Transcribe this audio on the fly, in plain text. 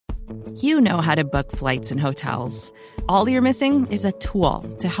You know how to book flights and hotels. All you're missing is a tool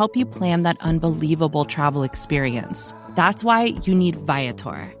to help you plan that unbelievable travel experience. That's why you need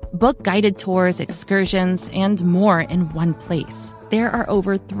Viator. Book guided tours, excursions, and more in one place. There are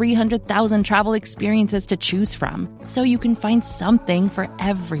over 300,000 travel experiences to choose from, so you can find something for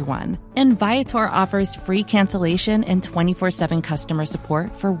everyone. And Viator offers free cancellation and 24/7 customer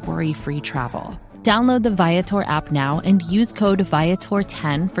support for worry-free travel. Download the Viator app now and use code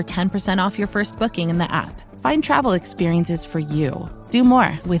Viator10 for 10% off your first booking in the app. Find travel experiences for you. Do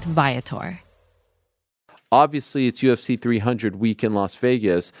more with Viator. Obviously, it's UFC 300 week in Las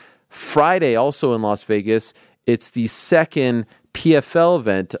Vegas. Friday, also in Las Vegas, it's the second PFL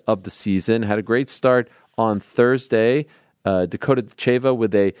event of the season. Had a great start on Thursday. Dakota Dacheva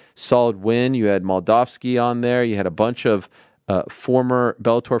with a solid win. You had Moldavsky on there. You had a bunch of former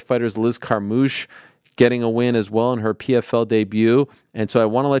Bellator fighters, Liz Carmouche, getting a win as well in her PFL debut. And so I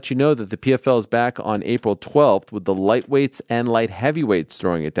want to let you know that the PFL is back on April 12th with the lightweights and light heavyweights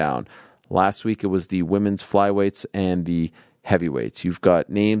throwing it down. Last week, it was the women's flyweights and the heavyweights. You've got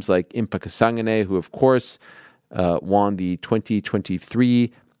names like Impa Kasangane, who, of course, won the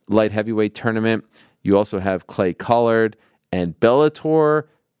 2023 light heavyweight tournament. You also have Clay Collard and Bellator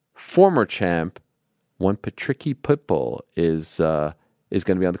former champ, one Patricky Pitbull, is going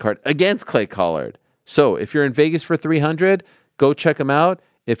to be on the card against Clay Collard. So if you're in Vegas for 300, go check him out.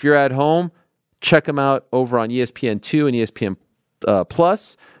 If you're at home, check him out over on ESPN2 and ESPN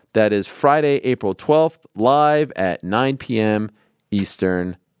Plus. That is Friday, April 12th, live at 9 p.m.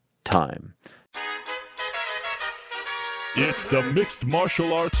 Eastern Time. It's the Mixed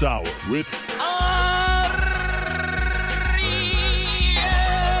Martial Arts Hour with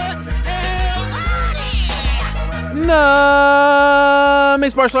The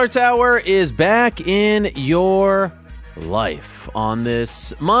Mixed Martial Arts Hour is back in your life on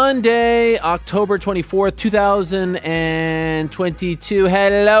this Monday, October 24th, 2022.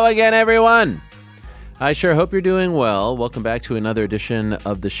 Hello again, everyone. I sure hope you're doing well. Welcome back to another edition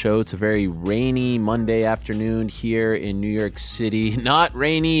of the show. It's a very rainy Monday afternoon here in New York City. Not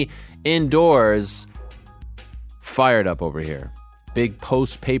rainy indoors. Fired up over here. Big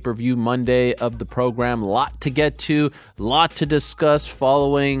post-pay-per-view Monday of the program. Lot to get to, lot to discuss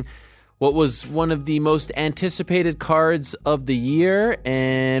following what was one of the most anticipated cards of the year,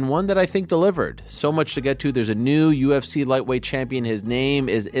 and one that I think delivered. So much to get to. There's a new UFC lightweight champion. His name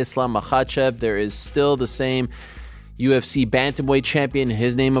is Islam Makhachev. There is still the same UFC bantamweight champion.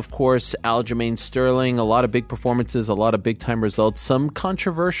 His name, of course, Aljamain Sterling. A lot of big performances, a lot of big-time results, some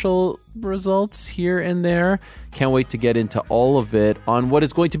controversial results here and there. Can't wait to get into all of it on what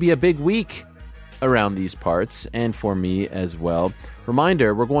is going to be a big week around these parts, and for me as well.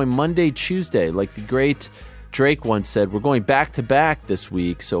 Reminder, we're going Monday, Tuesday. Like the great Drake once said, we're going back-to-back this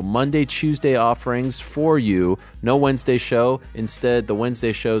week. So Monday, Tuesday offerings for you. No Wednesday show. Instead, the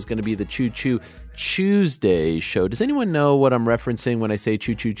Wednesday show is going to be the Choo Choo Tuesday show. Does anyone know what I'm referencing when I say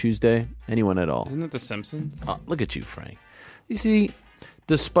Choo Choo Tuesday? Anyone at all? Isn't it The Simpsons? Oh, look at you, Frank. You see,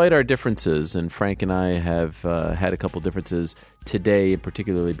 despite our differences, and Frank and I have had a couple differences today,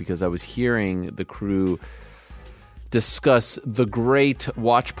 particularly because I was hearing the crew discuss the great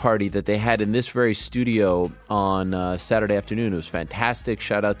watch party that they had in this very studio on Saturday afternoon. It was fantastic.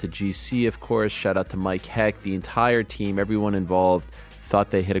 Shout out to GC, of course. Shout out to Mike Heck, the entire team, everyone involved.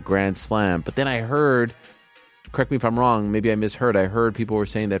 Thought they hit a grand slam. But then I heard, correct me if I'm wrong, maybe I misheard, I heard people were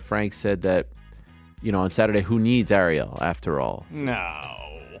saying that Frank said that, you know, on Saturday, who needs Ariel after all? No.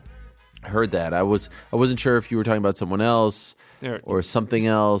 I heard that. I wasn't sure if you were talking about someone else or something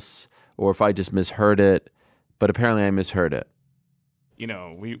else, or if I just misheard it. But apparently I misheard it. You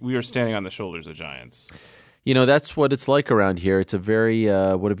know, we are standing on the shoulders of giants. You know, that's what it's like around here. It's a very,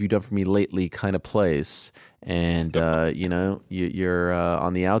 what have you done for me lately kind of place. And, you know, you're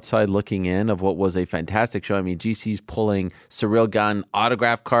on the outside looking in of what was a fantastic show. I mean, GC's pulling Cyril Gane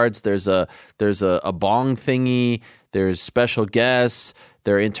autograph cards. There's a bong thingy. There's special guests.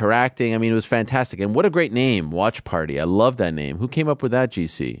 They're interacting. I mean, it was fantastic. And what a great name, Watch Party. I love that name. Who came up with that,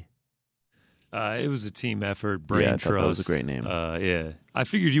 GC? It was a team effort, brain yeah, I trust. thought that was a great name. Yeah, I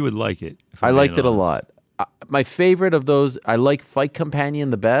figured you would like it. I liked it a lot. My favorite of those, I like Fight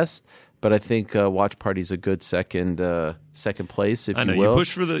Companion the best, but I think Watch Party's a good second place, if you will. I know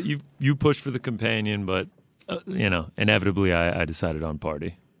you pushed for the companion, but you know, inevitably I decided on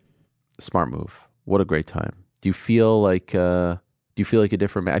Party. Smart move. What a great time. Do you feel like a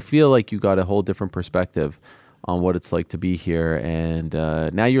different man? I feel like you got a whole different perspective on what it's like to be here, and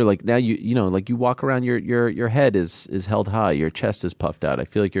now you know, like you walk around, your head is held high, your chest is puffed out. I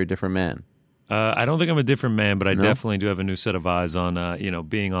feel like you're a different man. I don't think I'm a different man, but I No? definitely do have a new set of eyes on,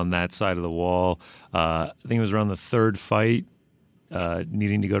 being on that side of the wall. I think it was around the third fight,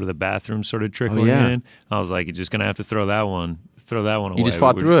 needing to go to the bathroom, sort of trickling in. I was like, you're just gonna have to throw that one away. You just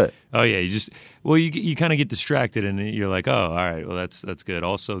fought through it. Oh yeah, you kind of get distracted, and you're like, oh, all right, well that's good.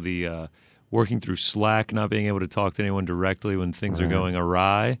 Also, the working through Slack, not being able to talk to anyone directly when things are going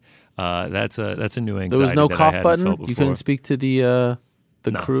awry. That's a new anxiety. There was no that I cough hadn't button? felt before. You couldn't speak to the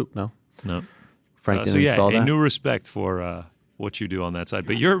crew? No. Frank didn't install that? A new respect for what you do on that side.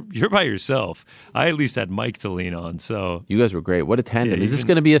 But you're by yourself. I at least had Mike to lean on. So You guys were great. What a tandem. Yeah, Is this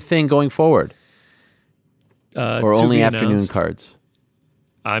going to be a thing going forward? Or to only be afternoon announced. cards?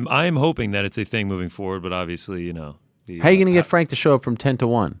 I'm hoping that it's a thing moving forward. But obviously, How are you going to get Frank to show up from 10 to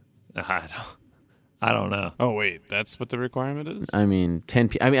 1? I don't know. Oh, wait. That's what the requirement is? I mean,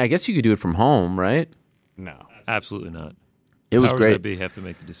 I guess you could do it from home, right? No. Absolutely not. It was Powers great. that be have to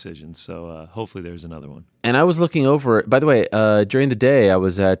make the decision. So hopefully there's another one. And I was looking over, by the way, during the day, I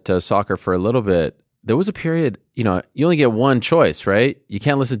was at soccer for a little bit. There was a period, you only get one choice, right? You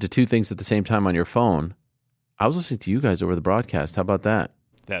can't listen to two things at the same time on your phone. I was listening to you guys over the broadcast. How about that?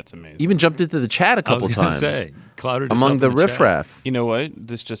 That's amazing. Even jumped into the chat a couple I was gonna times. say, clouded us among up the in chat. riffraff. You know what?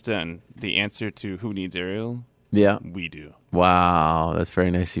 This just in. The answer to who needs Ariel? Yeah. We do. Wow. That's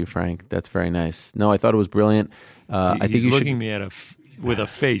very nice of you, Frank. That's very nice. No, I thought it was brilliant. I think He's you looking should... me at with a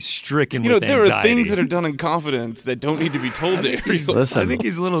face stricken You know, with there anxiety. are things that are done in confidence that don't need to be told to Ariel. Listen. I think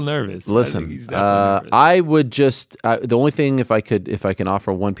he's a little nervous. I Listen, think he's definitely nervous. I would just the only thing if I can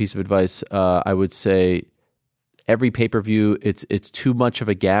offer one piece of advice, I would say every pay-per-view it's too much of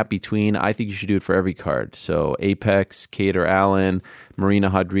a gap between. I think you should do it for every card. So Apex, Cater Allen, Marina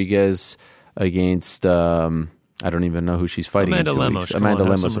Rodriguez against I don't even know who she's fighting. Amanda in 2 Lemos. weeks. Come on, Amanda have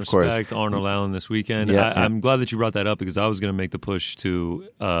Lemos, some of course. respect. Arnold Allen this weekend. Yeah, I'm glad that you brought that up because I was going to make the push to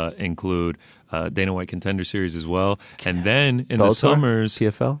include Dana White Contender Series as well. And then in the Bellator? summers,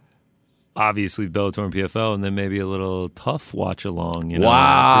 PFL. obviously Bellator and PFL, and then maybe a little tough watch along.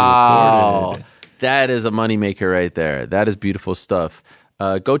 Wow. pre-recorded. That is a moneymaker right there. That is beautiful stuff.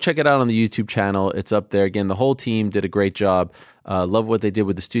 Go check it out on the YouTube channel. It's up there. Again, the whole team did a great job. Love what they did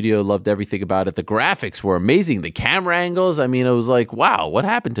with the studio. Loved everything about it. The graphics were amazing. The camera angles. I mean, it was like, wow, what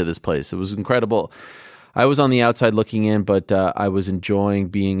happened to this place? It was incredible. I was on the outside looking in, but I was enjoying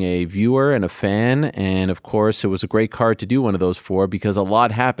being a viewer and a fan. And of course, it was a great card to do one of those for because a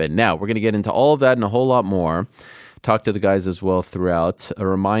lot happened. Now, we're going to get into all of that and a whole lot more. Talk to the guys as well throughout. A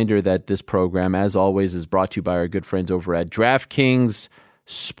reminder that this program, as always, is brought to you by our good friends over at DraftKings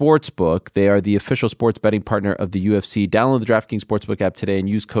Sportsbook. They are the official sports betting partner of the UFC. Download the DraftKings Sportsbook app today and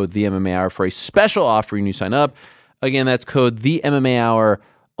use code TheMMAHour for a special offer when you sign up. Again, that's code TheMMAHour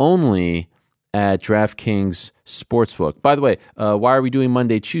only at DraftKings Sportsbook. By the way, why are we doing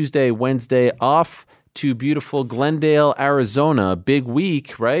Monday, Tuesday, Wednesday off to beautiful Glendale, Arizona? Big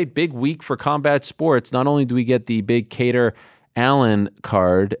week, right? Big week for combat sports. Not only do we get the big Cater Allen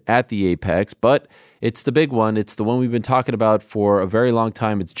card at the Apex, but it's the big one. It's the one we've been talking about for a very long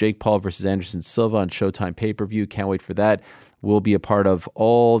time. It's Jake Paul versus Anderson Silva on Showtime pay-per-view. Can't wait for that. We'll be a part of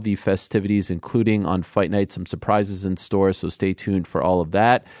all the festivities, including on Fight Night, some surprises in store, so stay tuned for all of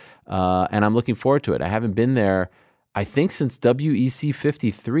that. And I'm looking forward to it. I haven't been there, I think, since WEC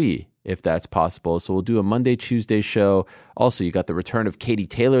 53, if that's possible. So we'll do a Monday, Tuesday show. Also, you got the return of Katie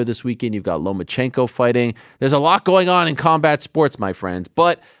Taylor this weekend. You've got Lomachenko fighting. There's a lot going on in combat sports, my friends.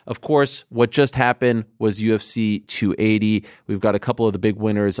 But, of course, what just happened was UFC 280. We've got a couple of the big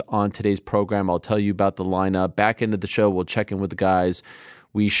winners on today's program. I'll tell you about the lineup. Back into the show, we'll check in with the guys.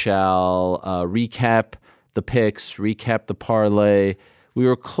 We shall recap the picks, recap the parlay. We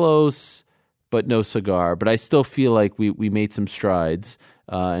were close, but no cigar. But I still feel like we made some strides.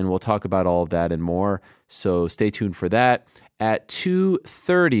 And we'll talk about all of that and more. So stay tuned for that. At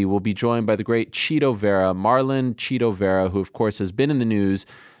 2:30, we'll be joined by the great Cheeto Vera, Marlon Cheeto Vera, who, of course, has been in the news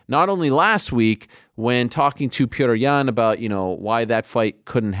not only last week when talking to Petr Yan about, why that fight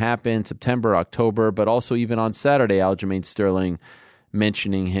couldn't happen, September, October, but also even on Saturday, Aljamain Sterling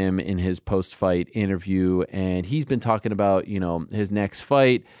mentioning him in his post-fight interview. And he's been talking about, his next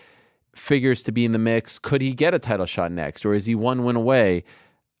fight. Figures to be in the mix. Could he get a title shot next, or is he one win away?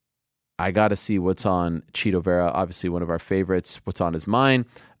 I got to see what's on Cheeto Vera, obviously one of our favorites, what's on his mind.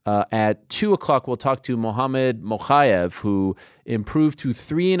 At 2 o'clock, we'll talk to Mokaev, who improved to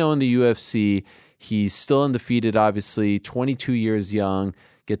 3-0 in the UFC. He's still undefeated, obviously, 22 years young,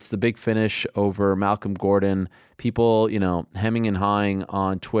 gets the big finish over Malcolm Gordon. People, hemming and hawing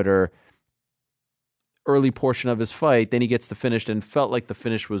on Twitter. Early portion of his fight, then he gets the finish, and felt like the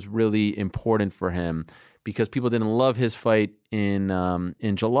finish was really important for him because people didn't love his fight in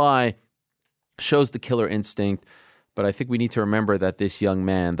July. shows the killer instinct. But I think we need to remember that this young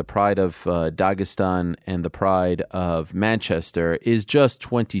man, the pride of Dagestan and the pride of Manchester, is just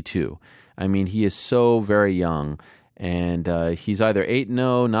 22. I mean, he is so very young. And he's either 8-0,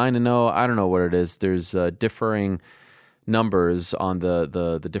 9-0. I don't know what it is. There's differing numbers on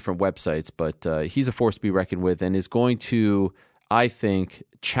the different websites. But he's a force to be reckoned with and is going to, I think,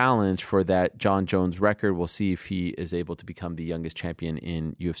 challenge for that John Jones record. We'll see if he is able to become the youngest champion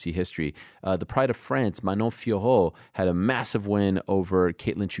in UFC history. The pride of France, Manon Fiorot, had a massive win over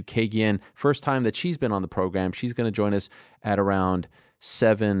Caitlin Chookagian. First time that she's been on the program. She's going to join us at around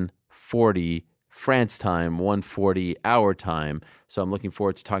 7:40 France time, 1:40 our time. So I'm looking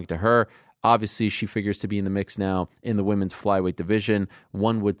forward to talking to her. Obviously, she figures to be in the mix now in the women's flyweight division.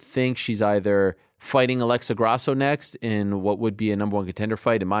 One would think she's either fighting Alexa Grasso next in what would be a number one contender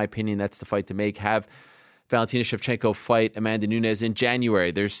fight. In my opinion, that's the fight to make. Have Valentina Shevchenko fight Amanda Nunes in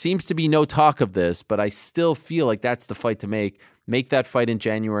January. There seems to be no talk of this, but I still feel like that's the fight to make. Make that fight in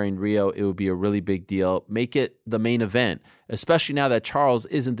January in Rio. It would be a really big deal. Make it the main event, especially now that Charles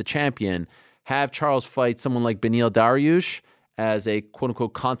isn't the champion. Have Charles fight someone like Beneil Dariush as a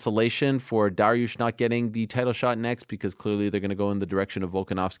quote-unquote consolation for Dariush not getting the title shot next, because clearly they're going to go in the direction of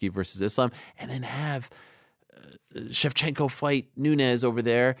Volkanovski versus Islam, and then have Shevchenko fight Nunes over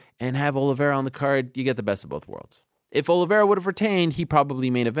there and have Oliveira on the card. You get the best of both worlds. If Oliveira would have retained, he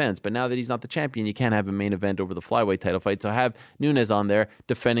probably main events, but now that he's not the champion, you can't have a main event over the flyweight title fight, so have Nunes on there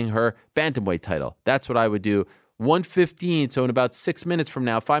defending her bantamweight title. That's what I would do. 1:15, so in about 6 minutes from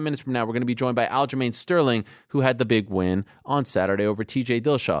now, 5 minutes from now, we're going to be joined by Aljamain Sterling, who had the big win on Saturday over TJ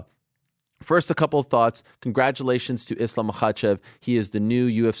Dillashaw. First, a couple of thoughts. Congratulations to Islam Makhachev. He is the new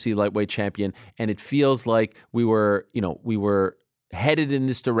UFC lightweight champion, and it feels like we were headed in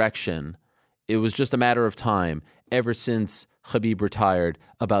this direction. It was just a matter of time ever since Khabib retired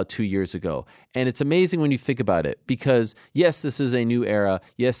about 2 years ago. And it's amazing when you think about it, because yes, this is a new era.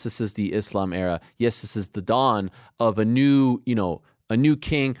 Yes, this is the Islam era. Yes, this is the dawn of a new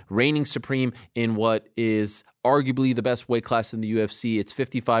king reigning supreme in what is arguably the best weight class in the UFC. It's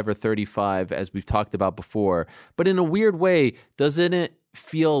 55 or 35, as we've talked about before. But in a weird way, doesn't it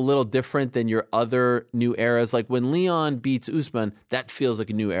feel a little different than your other new eras? Like when Leon beats Usman, that feels like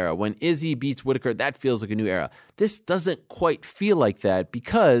a new era. When Izzy beats Whitaker, that feels like a new era. This doesn't quite feel like that,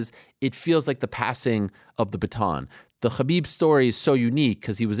 because it feels like the passing of the baton. The Khabib story is so unique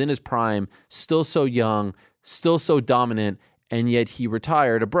because he was in his prime, still so young, still so dominant, and yet he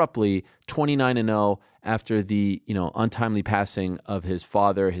retired abruptly, 29-0, after the untimely passing of his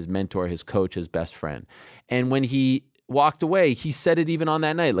father, his mentor, his coach, his best friend. And when he walked away, he said it even on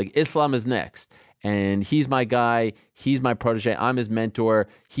that night, like, Islam is next. And he's my guy. He's my protege. I'm his mentor.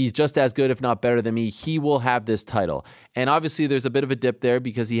 He's just as good, if not better than me. He will have this title. And obviously there's a bit of a dip there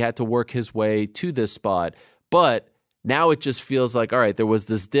because he had to work his way to this spot. But now it just feels like, all right, there was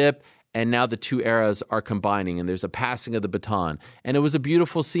this dip, and now the two eras are combining, and there's a passing of the baton. And it was a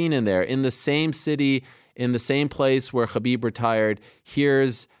beautiful scene in there. In the same city, in the same place where Khabib retired,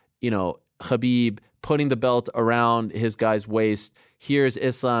 here's, Khabib putting the belt around his guy's waist. Here's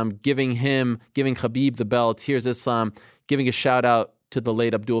Islam giving Khabib the belt. Here's Islam giving a shout out to the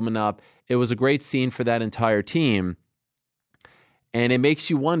late Abdul Manap. It was a great scene for that entire team. And it makes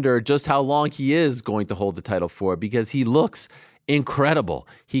you wonder just how long he is going to hold the title for, because he looks incredible.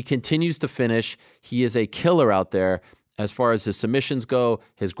 He continues to finish. He is a killer out there. As far as his submissions go,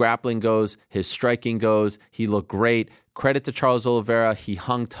 his grappling goes, his striking goes, he looked great. Credit to Charles Oliveira, he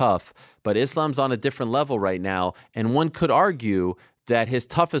hung tough. But Islam's on a different level right now, and one could argue that his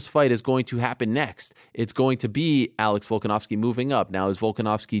toughest fight is going to happen next. It's going to be Alex Volkanovski moving up. Now, is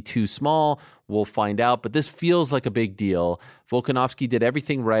Volkanovski too small? We'll find out, but this feels like a big deal. Volkanovski did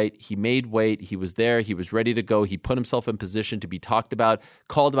everything right. He made weight. He was there. He was ready to go. He put himself in position to be talked about,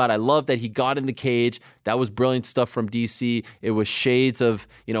 called about. I love that he got in the cage. That was brilliant stuff from DC. It was shades of,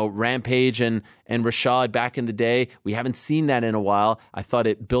 Rampage and Rashad back in the day. We haven't seen that in a while. I thought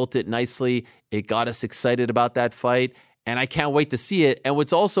it built it nicely. It got us excited about that fight. And I can't wait to see it. And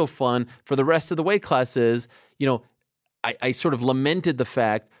what's also fun for the rest of the weight classes, I sort of lamented the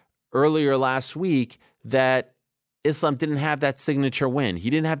fact earlier last week that Islam didn't have that signature win.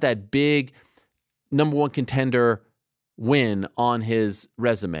 He didn't have that big number one contender win on his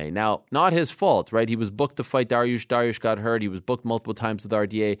resume. Now, not his fault, right? He was booked to fight Dariush. Dariush got hurt. He was booked multiple times with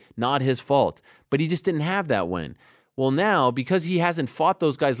RDA. Not his fault. But he just didn't have that win. Well, now, because he hasn't fought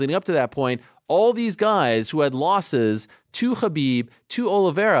those guys leading up to that point, all these guys who had losses to Khabib, to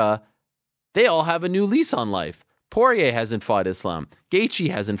Oliveira, they all have a new lease on life. Poirier hasn't fought Islam. Gaethje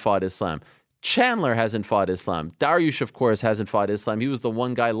hasn't fought Islam. Chandler hasn't fought Islam. Dariush, of course, hasn't fought Islam. He was the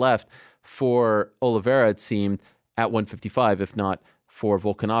one guy left for Oliveira, it seemed, at 155, if not for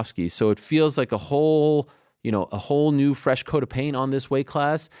Volkanovski. So it feels like a whole new fresh coat of paint on this weight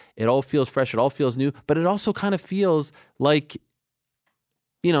class. It all feels fresh. It all feels new, but it also kind of feels like,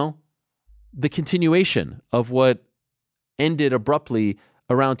 the continuation of what ended abruptly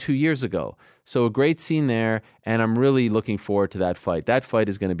around 2 years ago. So a great scene there, and I'm really looking forward to that fight. That fight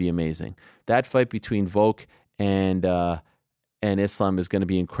is going to be amazing. That fight between Volk and Islam is going to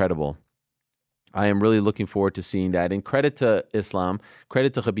be incredible. I am really looking forward to seeing that. And credit to Islam,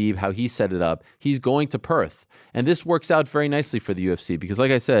 credit to Khabib, how he set it up. He's going to Perth. And this works out very nicely for the UFC because,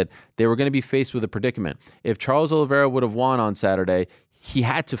 like I said, they were going to be faced with a predicament. If Charles Oliveira would have won on Saturday, he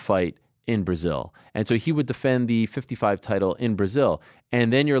had to fight in Brazil. And so he would defend the 55 title in Brazil.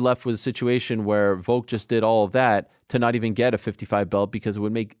 And then you're left with a situation where Volk just did all of that to not even get a 55 belt because it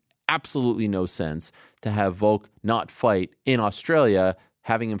would make absolutely no sense to have Volk not fight in Australia.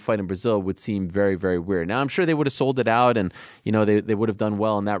 Having him fight in Brazil would seem very, very weird. Now, I'm sure they would have sold it out and, they would have done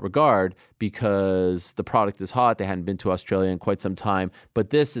well in that regard because the product is hot. They hadn't been to Australia in quite some time. But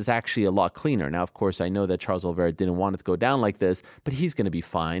this is actually a lot cleaner. Now, of course, I know that Charles Oliveira didn't want it to go down like this, but he's going to be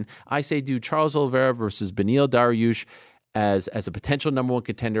fine. I say do Charles Oliveira versus Beneil Dariush as a potential number one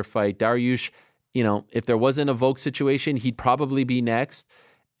contender fight. Dariush, if there wasn't a Volk situation, he'd probably be next.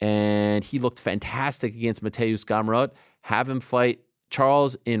 And he looked fantastic against Mateusz Gamrot. Have him fight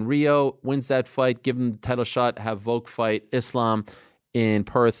Charles in Rio, wins that fight, give him the title shot, have Volk fight Islam in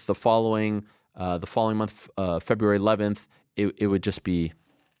Perth the following month, February 11th. It would just be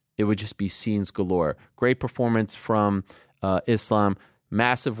scenes galore. Great performance from Islam.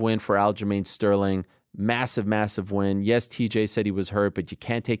 Massive win for Aljamain Sterling. Massive win. Yes, TJ said he was hurt, but you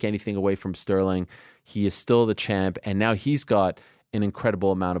can't take anything away from Sterling. He is still the champ, and now he's got an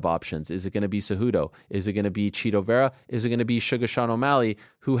incredible amount of options. Is it going to be Cejudo? Is it going to be Chito Vera? Is it going to be Sugar Sean O'Malley,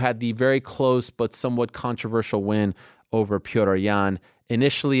 who had the very close but somewhat controversial win over Petr Yan?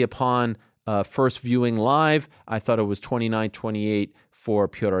 Initially, upon first viewing live, I thought it was 29-28 for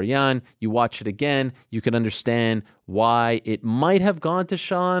Petr Yan. You watch it again, you can understand why it might have gone to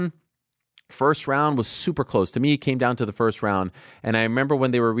Sean. First round was super close. To me, it came down to the first round. And I remember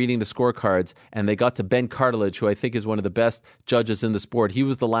when they were reading the scorecards and they got to Ben Cartilage, who I think is one of the best judges in the sport. He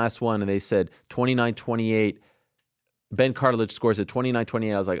was the last one, and they said 29-28. Ben Cartilage scores at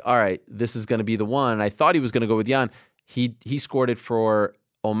 29-28. I was like, all right, this is going to be the one. And I thought he was going to go with Yan. He scored it for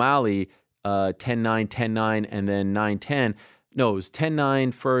O'Malley 10-9, 10-9, and then 9-10. No, it was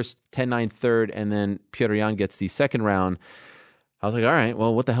 10-9 first, 10-9 third, and then Petr Yan gets the second round. I was like, all right,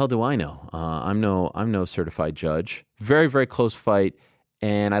 well, what the hell do I know? I'm no certified judge. Very, very close fight,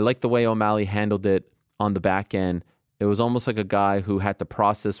 and I like the way O'Malley handled it on the back end. It was almost like a guy who had to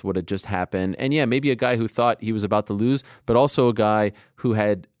process what had just happened. And yeah, maybe a guy who thought he was about to lose, but also a guy who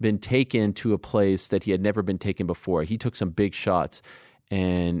had been taken to a place that he had never been taken before. He took some big shots.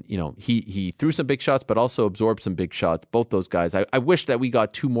 And, he threw some big shots, but also absorbed some big shots. Both those guys. I wish that we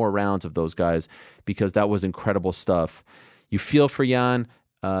got 2 more rounds of those guys because that was incredible stuff. You feel for Yan.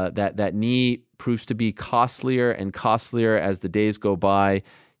 That knee proves to be costlier and costlier as the days go by.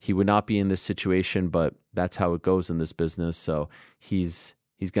 He would not be in this situation, but that's how it goes in this business. So he's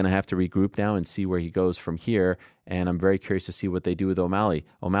going to have to regroup now and see where he goes from here. And I'm very curious to see what they do with O'Malley.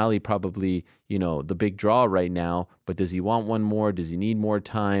 O'Malley probably, the big draw right now, but does he want one more? Does he need more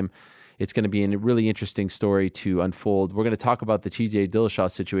time? It's going to be a really interesting story to unfold. We're going to talk about the TJ Dillashaw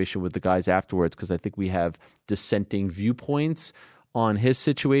situation with the guys afterwards because I think we have dissenting viewpoints on his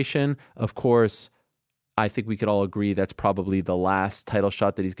situation. Of course, I think we could all agree that's probably the last title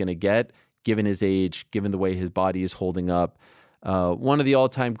shot that he's going to get, given his age, given the way his body is holding up. One of the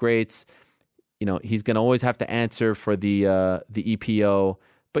all-time greats. He's going to always have to answer for the EPO.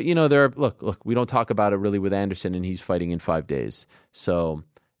 But look, we don't talk about it really with Anderson, and he's fighting in 5 days. So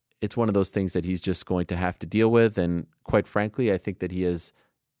it's one of those things that he's just going to have to deal with. And quite frankly, I think that he has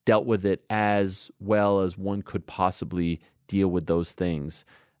dealt with it as well as one could possibly deal with those things.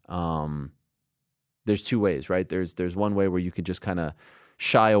 There's 2 ways, right? There's one way where you can just kind of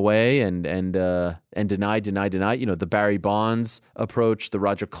shy away and deny. The Barry Bonds approach, the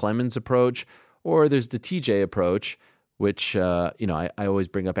Roger Clemens approach, or there's the TJ approach, which, I always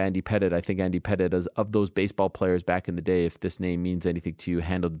bring up Andy Pettitte. I think Andy Pettitte, is of those baseball players back in the day, if this name means anything to you,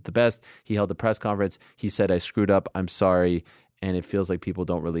 handled it the best. He held a press conference. He said, I screwed up. I'm sorry. And it feels like people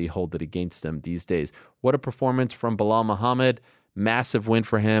don't really hold it against him these days. What a performance from Bilal Muhammad. Massive win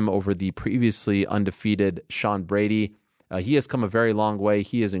for him over the previously undefeated Sean Brady. He has come a very long way.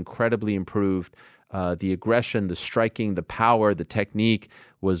 He has incredibly improved. The aggression, the striking, the power, the technique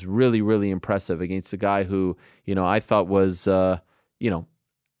was really, really impressive against a guy who, I thought was,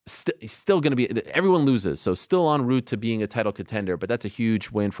 still going to be, everyone loses, so still en route to being a title contender, but that's a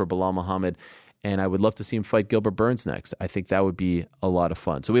huge win for Bilal Muhammad. And I would love to see him fight Gilbert Burns next. I think that would be a lot of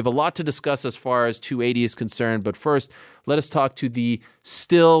fun. So we have a lot to discuss as far as 280 is concerned. But first, let us talk to the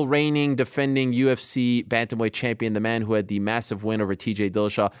still reigning, defending UFC bantamweight champion, the man who had the massive win over TJ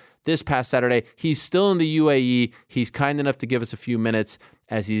Dillashaw this past Saturday. He's still in the UAE. He's kind enough to give us a few minutes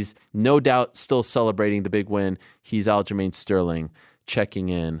as he's no doubt still celebrating the big win. He's Aljamain Sterling checking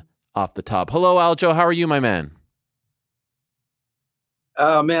in off the top. Hello, Aljo. How are you, my man?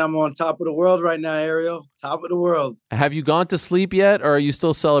 Man, I'm on top of the world right now, Ariel. Top of the world. Have you gone to sleep yet, or are you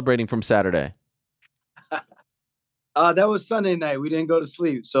still celebrating from Saturday? That was Sunday night. We didn't go to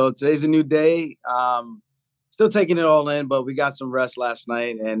sleep. So today's a new day. Still taking it all in, but we got some rest last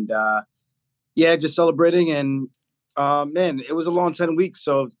night. And, just celebrating. And, man, it was a long 10 weeks.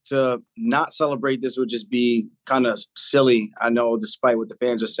 So to not celebrate this would just be kind of silly, I know, despite what the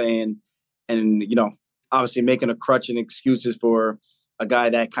fans are saying. And, obviously making a crutch and excuses for a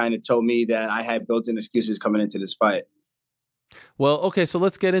guy that kind of told me that I had built-in excuses coming into this fight. Well, okay, so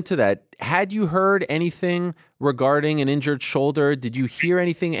let's get into that. Had you heard anything regarding an injured shoulder? Did you hear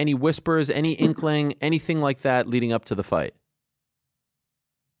anything, any whispers, any inkling, anything like that leading up to the fight?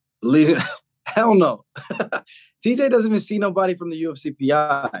 Hell no. TJ doesn't even see nobody from the UFC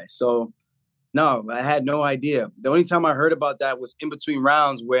PI. So, no, I had no idea. The only time I heard about that was in between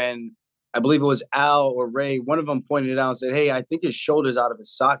rounds when I believe it was Al or Ray. One of them pointed it out and said, hey, I think his shoulder's out of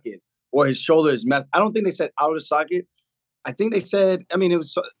his socket or his shoulder is I don't think they said out of the socket. I think they said, I mean, it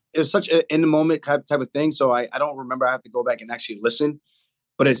was such an in the moment type of thing. So I don't remember. I have to go back and actually listen.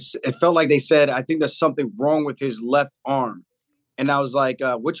 But it felt like they said, I think there's something wrong with his left arm. And I was like,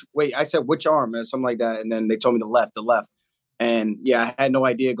 I said, which arm? And something like that. And then they told me the left. And yeah, I had no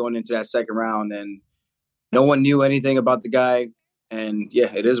idea going into that second round. And no one knew anything about the guy. And yeah,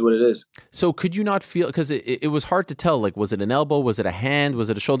 it is what it is. So could you not feel, because it was hard to tell, like, was it an elbow? Was it a hand? Was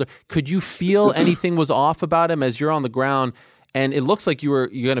it a shoulder? Could you feel anything was off about him as you're on the ground and it looks like you're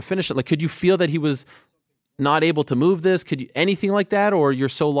going to finish it? Like, could you feel that he was not able to move this? Could you, anything like that? Or you're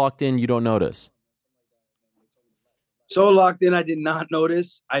so locked in, you don't notice? So locked in, I did not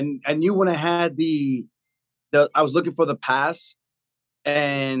notice. I knew when I had I was looking for the pass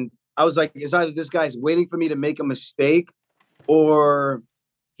and I was like, it's either this guy's waiting for me to make a mistake or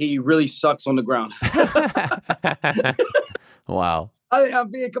he really sucks on the ground. Wow. I'm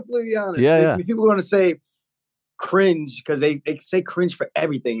being completely honest. Yeah. People are going to say cringe because they say cringe for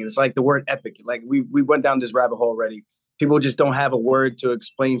everything. It's like the word epic. Like we went down this rabbit hole already. People just don't have a word to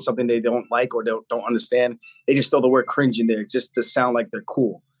explain something they don't like or don't understand. They just throw the word cringe in there just to sound like they're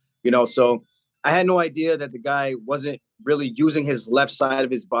cool. So I had no idea that the guy wasn't really using his left side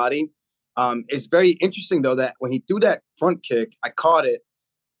of his body. It's very interesting, though, that when he threw that front kick, I caught it,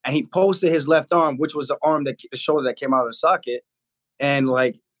 and he posted his left arm, which was the shoulder that came out of the socket. And,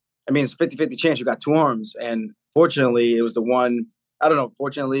 it's a 50-50 chance you got two arms. And fortunately, it was the one, I don't know,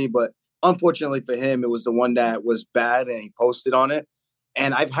 fortunately, but unfortunately for him, it was the one that was bad, and he posted on it.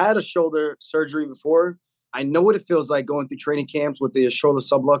 And I've had a shoulder surgery before. I know what it feels like going through training camps with the shoulder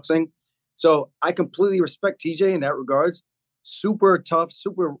subluxing. So I completely respect TJ in that regards. Super tough,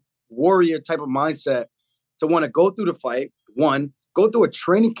 super warrior type of mindset to want to go through the fight. One, go through a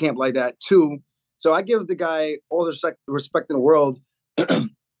training camp like that. Two, so I give the guy all the respect in the world. And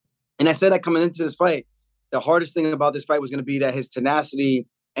I said that coming into this fight, the hardest thing about this fight was going to be that his tenacity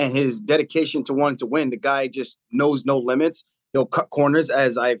and his dedication to wanting to win. The guy just knows no limits. He'll cut corners,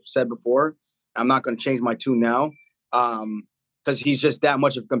 as I've said before. I'm not going to change my tune now because he's just that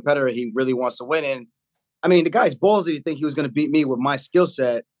much of a competitor. He really wants to win. And I mean, the guy's ballsy to think he was going to beat me with my skill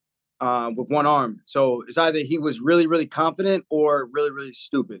set. With one arm. So it's either he was really, really confident or really, really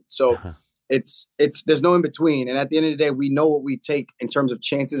stupid. So it's there's no in between. And at the end of the day, we know what we take in terms of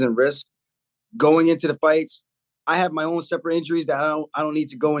chances and risk going into the fights. I have my own separate injuries that I don't need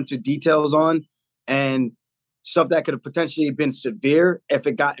to go into details on, and stuff that could have potentially been severe if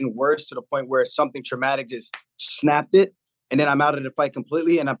it gotten worse to the point where something traumatic just snapped it. And then I'm out of the fight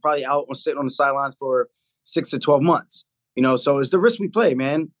completely. And I'm probably out or sitting on the sidelines for 6 to 12 months, so it's the risk we play,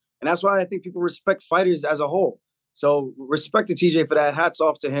 man. And that's why I think people respect fighters as a whole. So respect to TJ for that. Hats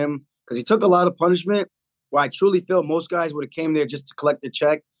off to him because he took a lot of punishment where I truly feel most guys would have came there just to collect the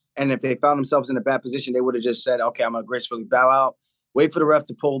check. And if they found themselves in a bad position, they would have just said, okay, I'm going to gracefully bow out, wait for the ref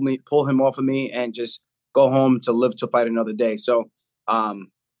to pull him off of me and just go home to live to fight another day. So,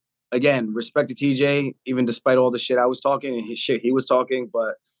 again, respect to TJ, even despite all the shit I was talking and his shit he was talking.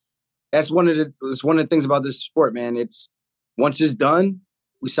 But that's one of the things about this sport, man. It's once it's done,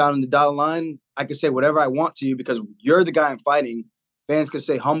 we sign on the dotted line. I can say whatever I want to you because you're the guy I'm fighting. Fans could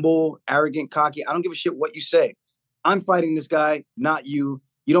say humble, arrogant, cocky. I don't give a shit what you say. I'm fighting this guy, not you.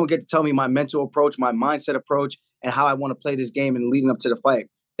 You don't get to tell me my mental approach, my mindset approach, and how I want to play this game and leading up to the fight.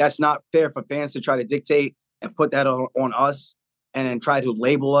 That's not fair for fans to try to dictate and put that on us and then try to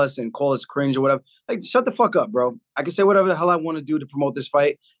label us and call us cringe or whatever. Like, shut the fuck up, bro. I can say whatever the hell I want to do to promote this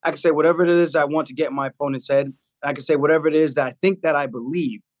fight. I can say whatever it is I want to get in my opponent's head. And I can say whatever it is that I think that I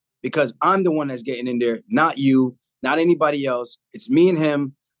believe, because I'm the one that's getting in there, not you, not anybody else. It's me and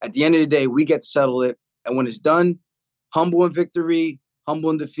him. At the end of the day, we get to settle it. And when it's done, humble in victory, humble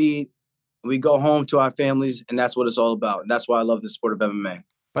in defeat, we go home to our families, and that's what it's all about. And that's why I love the sport of MMA.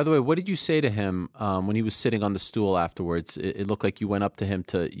 By the way, what did you say to him when he was sitting on the stool afterwards? It looked like you went up to him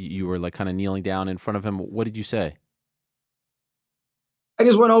you were like kind of kneeling down in front of him. What did you say? I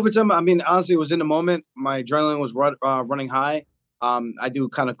just went over to him. I mean, honestly, it was in the moment. My adrenaline was running high. I do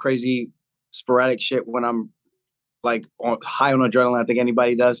kind of crazy, sporadic shit when I'm like high on adrenaline. I think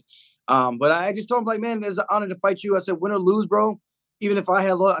anybody does. But I just told him, like, man, it's an honor to fight you. I said, win or lose, bro. Even if I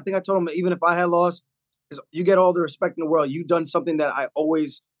had lost, I think I told him, even if I had lost, you get all the respect in the world. You've done something that I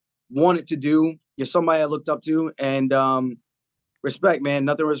always wanted to do. You're somebody I looked up to. And respect, man.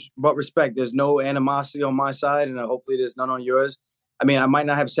 Nothing but respect. There's no animosity on my side, and hopefully there's none on yours. I mean, I might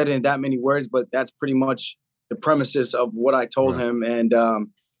not have said it in that many words, but that's pretty much the premises of what I told him. And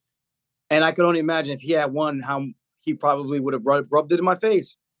I could only imagine if he had won, how he probably would have rubbed it in my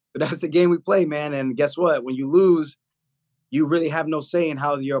face. But that's the game we play, man. And guess what? When you lose, you really have no say in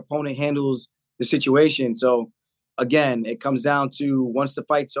how your opponent handles the situation. So again, it comes down to once the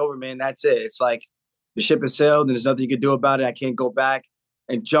fight's over, man, that's it. It's like the ship has sailed and there's nothing you can do about it. I can't go back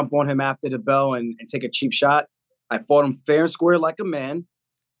and jump on him after the bell and take a cheap shot. I fought him fair and square like a man.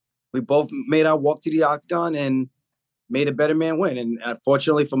 We both made our walk to the octagon and made a better man win. And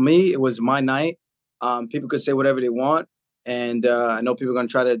unfortunately for me, it was my night. People could say whatever they want. And I know people are going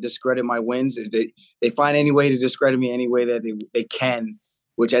to try to discredit my wins. They find any way to discredit me any way that they can,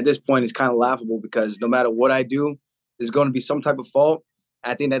 which at this point is kind of laughable because no matter what I do, there's going to be some type of fault.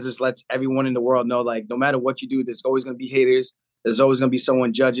 I think that just lets everyone in the world know, like, no matter what you do, there's always going to be haters. There's always going to be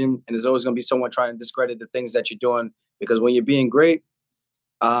someone judging, and there's always going to be someone trying to discredit the things that you're doing. Because when you're being great,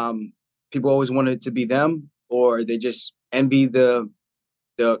 people always want it to be them, or they just envy the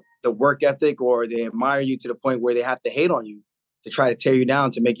work ethic, or they admire you to the point where they have to hate on you to try to tear you down,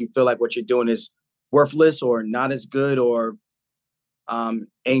 to make you feel like what you're doing is worthless or not as good, or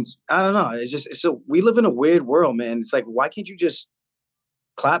ain't, I don't know. It's we live in a weird world, man. It's like, why can't you just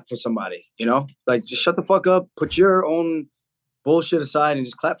clap for somebody, you know? Like, just shut the fuck up, put your own bullshit aside and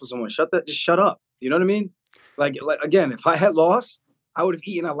just clap for someone. Just shut up. You know what I mean? Like again, if I had lost, I would have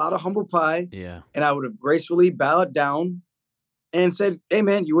eaten a lot of humble pie. Yeah. And I would have gracefully bowed down and said, hey,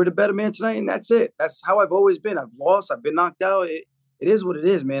 man, you were the better man tonight, and that's it. That's how I've always been. I've lost. I've been knocked out. It is what it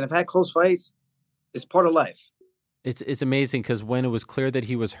is, man. I've had close fights. It's part of life. It's amazing because when it was clear that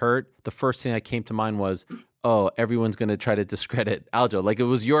he was hurt, the first thing that came to mind was, oh, everyone's going to try to discredit Aljo. Like, it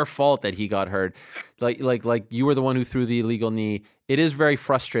was your fault that he got hurt. Like you were the one who threw the illegal knee. It is very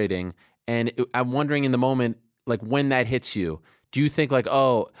frustrating. And I'm wondering in the moment, like, when that hits you, do you think like,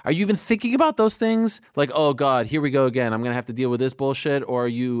 oh, are you even thinking about those things? Like, oh God, here we go again. I'm going to have to deal with this bullshit. Or are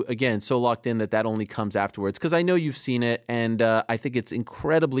you, again, so locked in that only comes afterwards? Because I know you've seen it, and I think it's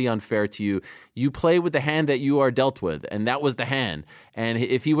incredibly unfair to you. You play with the hand that you are dealt with, and that was the hand. And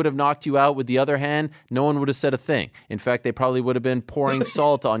if he would have knocked you out with the other hand, no one would have said a thing. In fact, they probably would have been pouring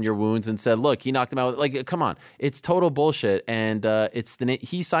salt on your wounds and said, look, he knocked him out. Like, come on. It's total bullshit. And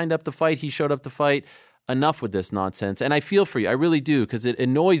he signed up to fight. He showed up to fight. Enough with this nonsense. And I feel for you. I really do, because it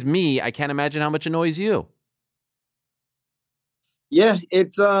annoys me. I can't imagine how much it annoys you. Yeah,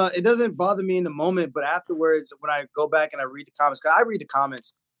 it doesn't bother me in the moment, but afterwards, when I go back and I read the comments, because I read the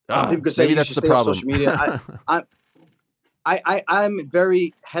comments, people could say maybe that's the problem. Social media. I'm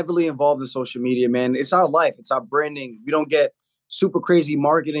very heavily involved in social media, man. It's our life. It's our branding. We don't get super crazy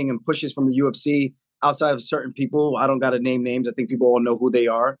marketing and pushes from the UFC outside of certain people. I don't got to name names. I think people all know who they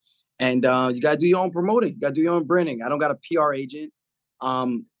are. And you got to do your own promoting. You got to do your own branding. I don't got a PR agent.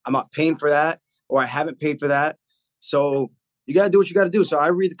 I'm not paying for that, or I haven't paid for that. So you got to do what you got to do. So I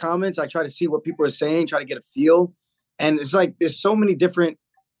read the comments. I try to see what people are saying, try to get a feel. And it's like, there's so many different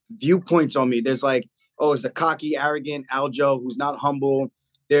viewpoints on me. There's like, oh, it's the cocky, arrogant Aljo who's not humble.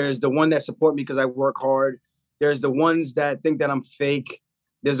 There's the one that support me because I work hard. There's the ones that think that I'm fake.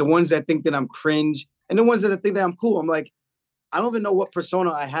 There's the ones that think that I'm cringe. And the ones that think that I'm cool. I'm like, I don't even know what persona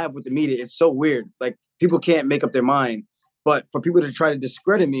I have with the media. It's so weird. Like, people can't make up their mind. But for people to try to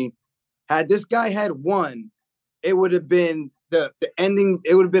discredit me, had this guy had won, it would have been the ending.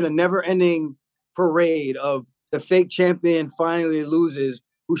 It would have been a never ending parade of the fake champion finally loses,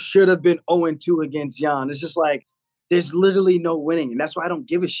 who should have been 0-2 against Jan. It's just like, there's literally no winning. And that's why I don't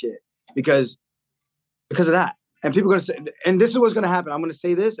give a shit because of that. And people are going to say, and this is what's going to happen. I'm going to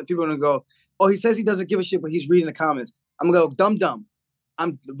say this and people are going to go, oh, he says he doesn't give a shit, but he's reading the comments. I'm going to go, dumb.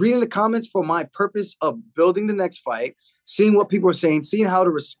 I'm reading the comments for my purpose of building the next fight, seeing what people are saying, seeing how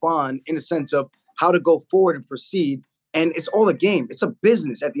to respond in the sense of how to go forward and proceed. And it's all a game. It's a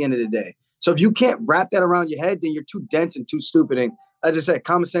business at the end of the day. So if you can't wrap that around your head, then you're too dense and too stupid. And as I said,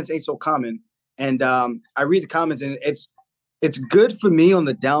 common sense ain't so common. And I read the comments, and it's good for me on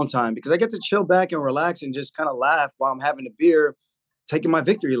the downtime because I get to chill back and relax and just kind of laugh while I'm having a beer, taking my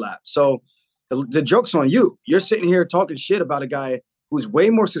victory lap. So the joke's on you. You're sitting here talking shit about a guy who's way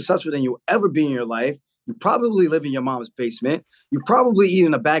more successful than you'll ever be in your life. You probably live in your mom's basement. You're probably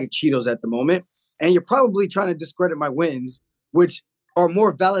eating a bag of Cheetos at the moment. And you're probably trying to discredit my wins, which are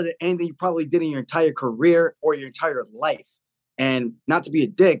more valid than anything you probably did in your entire career or your entire life. And not to be a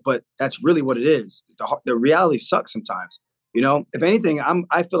dick, but that's really what it is. The reality sucks sometimes. You know, if anything,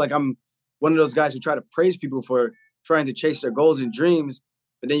 I feel like I'm one of those guys who try to praise people for trying to chase their goals and dreams.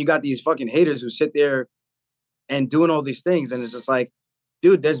 But then you got these fucking haters who sit there and doing all these things. And it's just like,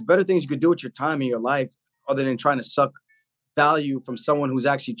 dude, there's better things you could do with your time in your life other than trying to suck value from someone who's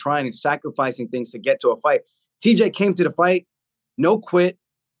actually trying and sacrificing things to get to a fight. TJ came to the fight, no quit,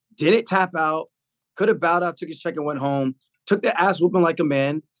 didn't tap out, could have bowed out, took his check and went home, took the ass whooping like a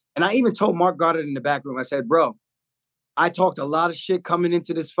man. And I even told Mark Goddard in the back room, I said, bro, I talked a lot of shit coming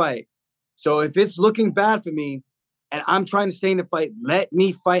into this fight. So if it's looking bad for me and I'm trying to stay in the fight, let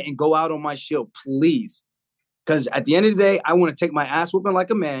me fight and go out on my shield, please. Because at the end of the day, I want to take my ass whooping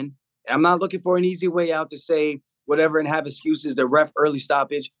like a man. And I'm not looking for an easy way out to say whatever and have excuses, the ref early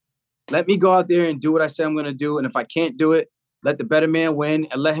stoppage. Let me go out there and do what I say I'm going to do. And if I can't do it, let the better man win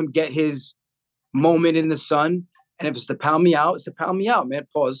and let him get his moment in the sun. And if it's to pound me out, it's to pound me out, man.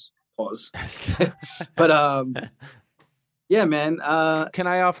 Pause. But yeah, man. Can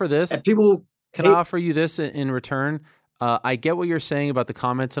I offer this? Can I offer you this in return? I get what you're saying about the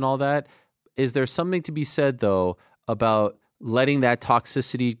comments and all that. Is there something to be said though about letting that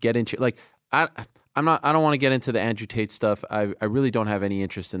toxicity get into like I don't want to get into the Andrew Tate stuff. I really don't have any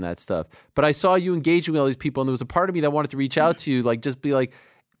interest in that stuff. But I saw you engaging with all these people, and there was a part of me that wanted to reach out to you, like just be like,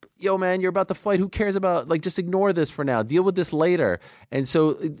 yo, man, you're about to fight. Who cares about, like, just ignore this for now. Deal with this later. And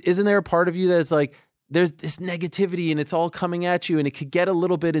so isn't there a part of you that's like, there's this negativity and it's all coming at you and it could get a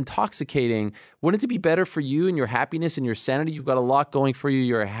little bit intoxicating. Wouldn't it be better for you and your happiness and your sanity? You've got a lot going for you.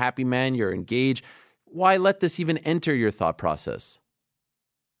 You're a happy man. You're engaged. Why let this even enter your thought process?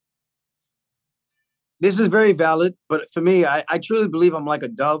 This is very valid, but for me, I truly believe I'm like a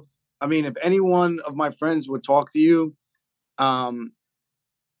dove. I mean, if any one of my friends would talk to you,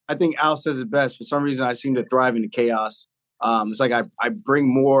 I think Al says it best. For some reason, I seem to thrive in the chaos. It's like I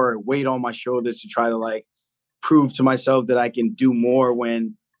bring more weight on my shoulders to try to like prove to myself that I can do more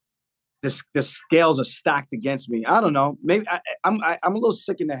when the scales are stacked against me. I don't know. Maybe I'm a little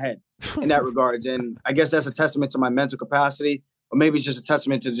sick in the head in that regards, and I guess that's a testament to my mental capacity. Or maybe it's just a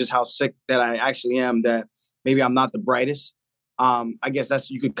testament to just how sick that I actually am, that maybe I'm not the brightest. I guess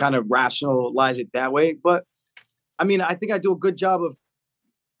you could kind of rationalize it that way. But I mean, I think I do a good job of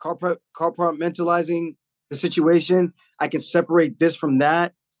compartmentalizing the situation. I can separate this from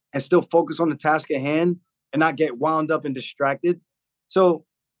that and still focus on the task at hand and not get wound up and distracted. So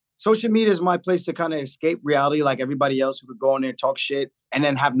social media is my place to kind of escape reality, like everybody else who could go in there and talk shit and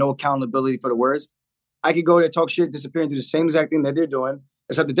then have no accountability for the words. I could go there, talk shit, disappear, and do the same exact thing that they're doing.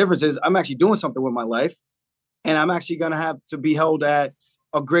 Except the difference is I'm actually doing something with my life. And I'm actually going to have to be held at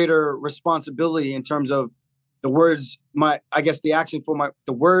a greater responsibility in terms of the words, the action for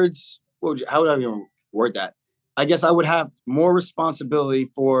the words. How would I even word that? I guess I would have more responsibility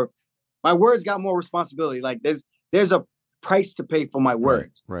for my words, got more responsibility. Like there's a price to pay for my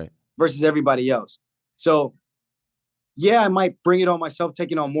words right. versus everybody else. So yeah, I might bring it on myself,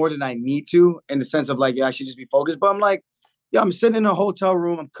 taking on more than I need to in the sense of like, yeah, I should just be focused. But I'm like, yeah, I'm sitting in a hotel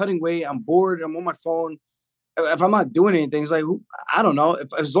room. I'm cutting weight. I'm bored. I'm on my phone. If I'm not doing anything, it's like, I don't know.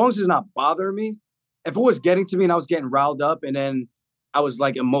 As long as it's not bothering me, if it was getting to me and I was getting riled up and then I was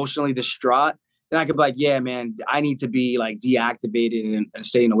like emotionally distraught, then I could be like, yeah, man, I need to be like deactivated and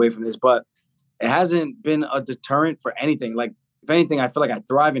staying away from this. But it hasn't been a deterrent for anything. Like, if anything, I feel like I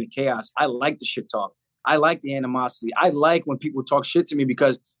thrive in the chaos. I like the shit talk. I like the animosity. I like when people talk shit to me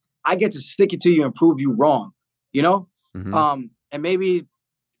because I get to stick it to you and prove you wrong, you know? Mm-hmm. And maybe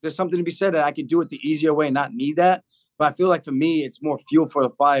there's something to be said that I could do it the easier way and not need that. But I feel like for me, it's more fuel for the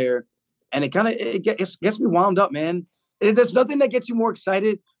fire. And it gets me wound up, man. There's nothing that gets you more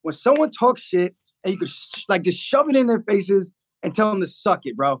excited when someone talks shit and you could like just shove it in their faces and tell them to suck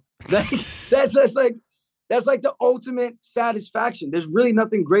it, bro. That's like the ultimate satisfaction. There's really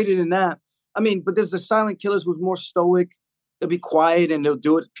nothing greater than that. I mean, but there's the silent killers who's more stoic. They'll be quiet and they'll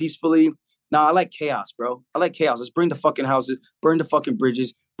do it peacefully. Nah, I like chaos, bro. I like chaos. Let's burn the fucking houses, burn the fucking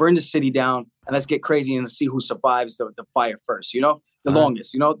bridges, burn the city down, and let's get crazy and see who survives the fire first, you know? The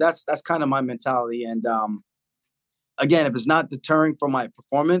longest, you know? That's kind of my mentality. And again, if it's not deterring from my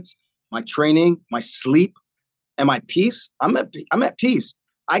performance, my training, my sleep, and my peace, I'm at peace.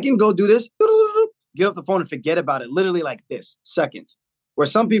 I can go do this, get off the phone and forget about it, literally like this, seconds. Where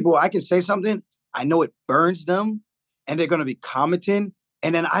some people, I can say something, I know it burns them, and they're going to be commenting,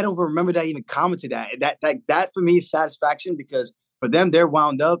 and then I don't remember that I even commented that. That for me is satisfaction, because for them, they're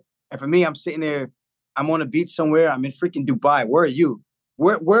wound up, and for me, I'm sitting there, I'm on a beach somewhere, I'm in freaking Dubai. Where are you?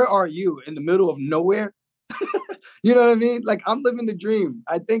 Where are you? In the middle of nowhere? You know what I mean? Like, I'm living the dream.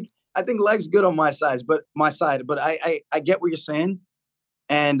 I think life's good on my side, but I get what you're saying.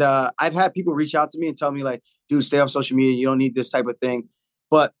 And I've had people reach out to me and tell me, like, dude, stay off social media. You don't need this type of thing.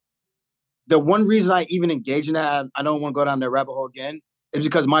 But the one reason I even engage in that, I don't want to go down that rabbit hole again, is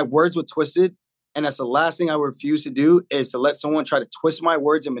because my words were twisted. And that's the last thing I refuse to do, is to let someone try to twist my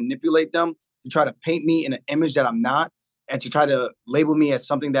words and manipulate them, to try to paint me in an image that I'm not, and to try to label me as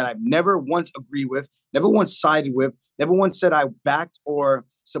something that I've never once agreed with, never once sided with, never once said I backed or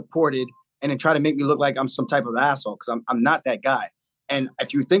supported, and then try to make me look like I'm some type of asshole, because I'm not that guy. And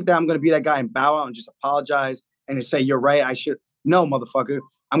if you think that I'm going to be that guy and bow out and just apologize and just say, you're right, I should. No, motherfucker.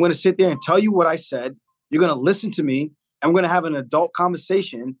 I'm going to sit there and tell you what I said. You're going to listen to me, and we're going to have an adult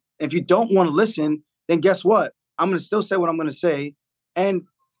conversation. And if you don't want to listen, then guess what? I'm going to still say what I'm going to say. And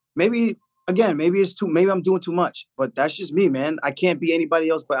maybe I'm doing too much, but that's just me, man. I can't be anybody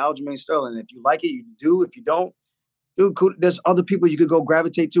else but Aljamain Sterling. If you like it, you do. If you don't, dude, cool. There's other people you could go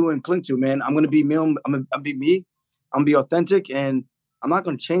gravitate to and cling to, man. I'm going to be me. I'm going to be me. I'm going to be authentic, and I'm not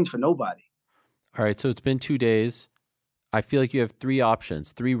going to change for nobody. All right, so it's been 2 days. I feel like you have three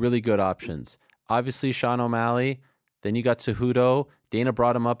options, three really good options. Obviously, Sean O'Malley. Then you got Cejudo. Dana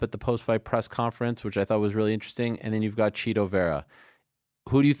brought him up at the post-fight press conference, which I thought was really interesting. And then you've got Chito Vera.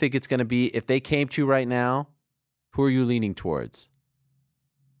 Who do you think it's going to be? If they came to you right now, who are you leaning towards?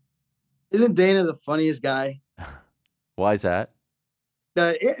 Isn't Dana the funniest guy? Why is that?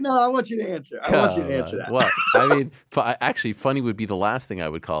 No, I want you to answer. I want you to answer that. What? I mean, actually, funny would be the last thing I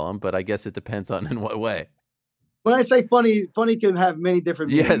would call him, but I guess it depends on in what way. When I say funny can have many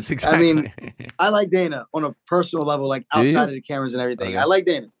different meanings. Yes, exactly. I mean, I like Dana on a personal level, like outside of the cameras and everything. Okay. I like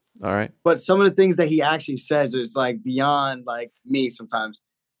Dana. All right. But some of the things that he actually says is like beyond like me sometimes.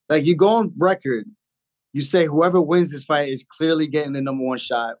 Like, you go on record, you say whoever wins this fight is clearly getting the number one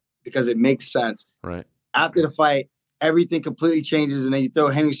shot because it makes sense. Right. After the fight, everything completely changes, and then you throw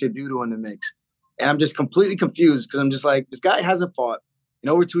Henry Cejudo in the mix. And I'm just completely confused, because I'm just like, this guy hasn't fought in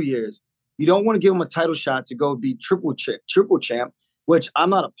over 2 years. You don't want to give him a title shot to go be triple champ, which I'm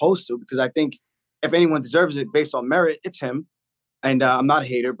not opposed to, because I think if anyone deserves it based on merit, it's him. And I'm not a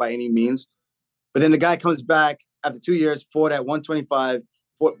hater by any means. But then the guy comes back after 2 years, fought at 125,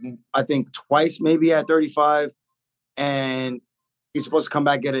 fought, I think, twice maybe at 35. And he's supposed to come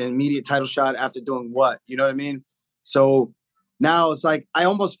back, get an immediate title shot after doing what? You know what I mean? So now it's like, I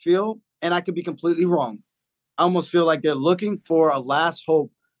almost feel, and I could be completely wrong, I almost feel like they're looking for a last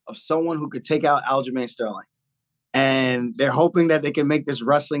hope of someone who could take out Aljamain Sterling. And they're hoping that they can make this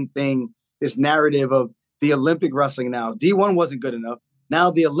wrestling thing, this narrative of the Olympic wrestling now. D1 wasn't good enough. Now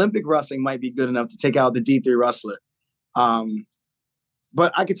the Olympic wrestling might be good enough to take out the D3 wrestler.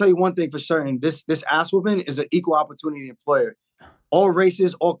 But I can tell you one thing for certain. This ass whooping is an equal opportunity employer. All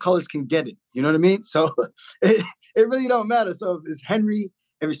races, all colors can get it. You know what I mean? So it really don't matter. So if it's Henry,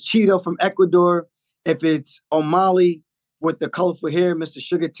 if it's Chito from Ecuador, if it's O'Malley with the colorful hair, Mr.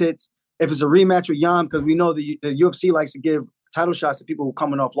 Sugar Tits, if it's a rematch with Jan, because we know the UFC likes to give title shots to people who are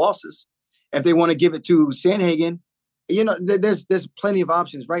coming off losses. If they want to give it to Sandhagen, you know, there's plenty of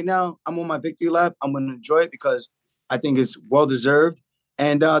options. Right now, I'm on my victory lap. I'm going to enjoy it because I think it's well-deserved.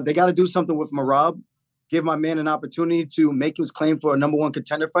 And they got to do something with Marab, give my man an opportunity to make his claim for a number one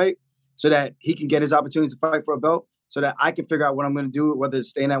contender fight so that he can get his opportunity to fight for a belt, so that I can figure out what I'm going to do, whether it's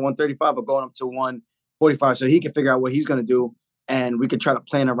staying at 135 or going up to 145, so he can figure out what he's going to do, and we could try to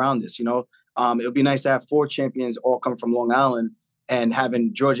plan around this, you know? It would be nice to have 4 champions all come from Long Island and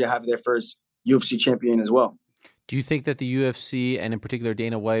having Georgia have their first UFC champion as well. Do you think that the UFC, and in particular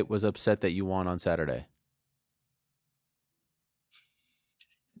Dana White, was upset that you won on Saturday?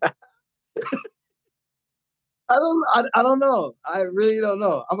 I don't know. I really don't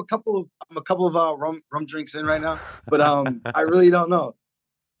know. I'm a couple of rum drinks in right now, but I really don't know.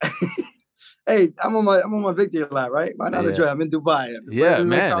 Hey, I'm on my victory lap, right? Why not enjoy? I'm in Dubai. Yeah, Next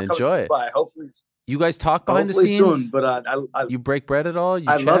man, time I'm coming to enjoy it. Dubai. You guys talk behind the Hopefully soon. scenes? But I You break bread at all? You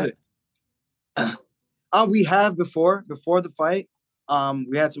I love chat? it. We have before the fight.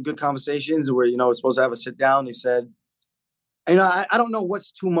 We had some good conversations where we're supposed to have a sit down. They said, I don't know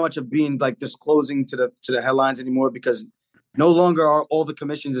what's too much of being like disclosing to the headlines anymore, because no longer are all the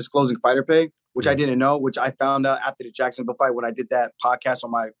commissions disclosing fighter pay, which I didn't know, which I found out after the Jacksonville fight when I did that podcast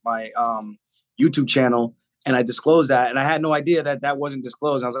on my YouTube channel, and I disclosed that, and I had no idea that wasn't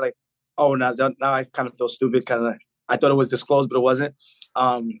disclosed. And I was like, oh, now I kind of feel stupid. Kind of, I thought it was disclosed, but it wasn't.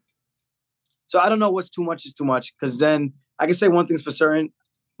 So I don't know what's too much is too much, because then I can say one thing's for certain: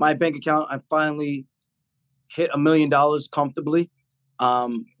 my bank account, I finally hit $1 million comfortably,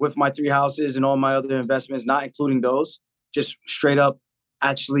 with my 3 houses and all my other investments, not including those, just straight up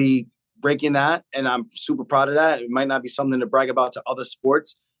actually breaking that. And I'm super proud of that. It might not be something to brag about to other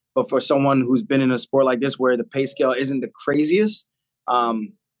sports, but for someone who's been in a sport like this where the pay scale isn't the craziest,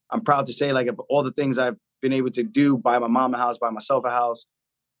 I'm proud to say, like, of all the things I've been able to do, buy my mom a house, buy myself a house,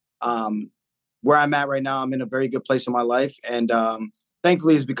 where I'm at right now, I'm in a very good place in my life. And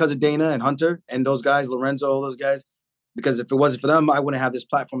thankfully, it's because of Dana and Hunter and those guys, Lorenzo, all those guys. Because if it wasn't for them, I wouldn't have this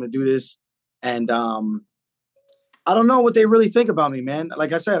platform to do this. And I don't know what they really think about me, man.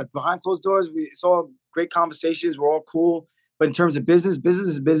 Like I said, behind closed doors, it's all great conversations. We're all cool. But in terms of business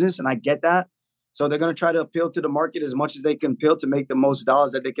is business, and I get that. So they're going to try to appeal to the market as much as they can appeal to make the most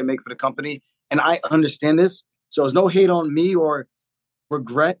dollars that they can make for the company. And I understand this. So there's no hate on me or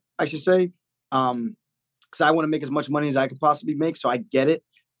regret, I should say. Because I want to make as much money as I could possibly make. So I get it.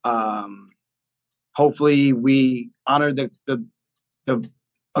 Hopefully we honor the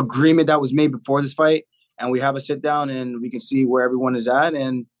agreement that was made before this fight, and we have a sit down and we can see where everyone is at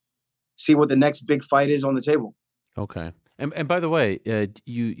and see what the next big fight is on the table. Okay. And by the way,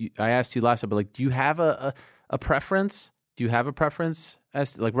 I asked you last time, but like, do you have a preference? Do you have a preference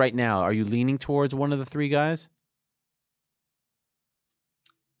as to, like, right now? Are you leaning towards one of the 3 guys?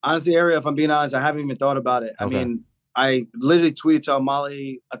 Honestly, Ariel, if I'm being honest, I haven't even thought about it. Okay. I mean, I literally tweeted to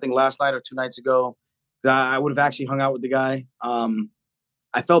Molly, I think last night or 2 nights ago, that I would have actually hung out with the guy.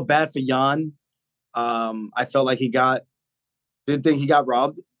 I felt bad for Jan. I felt like didn't think he got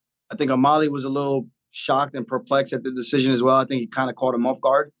robbed. I think Amali was a little shocked and perplexed at the decision as well. I think he kind of caught him off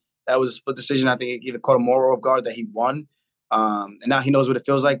guard. That was a split decision. I think it even caught him more off guard that he won. And now he knows what it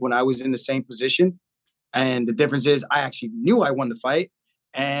feels like when I was in the same position. And the difference is I actually knew I won the fight.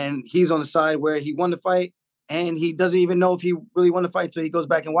 And he's on the side where he won the fight, and he doesn't even know if he really won the fight until he goes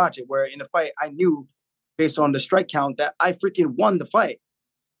back and watch it. Where in the fight, I knew based on the strike count that I freaking won the fight,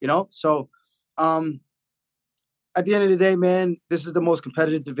 So at the end of the day, man, this is the most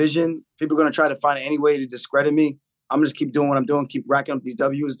competitive division. People are going to try to find any way to discredit me. I'm going to just keep doing what I'm doing, keep racking up these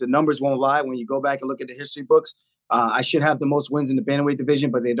W's. The numbers won't lie. When you go back and look at the history books, I should have the most wins in the bantamweight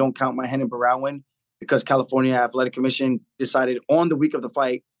division, but they don't count my Renan Barão win because California Athletic Commission decided on the week of the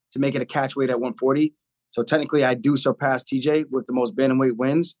fight to make it a catch weight at 140. So technically, I do surpass TJ with the most bantamweight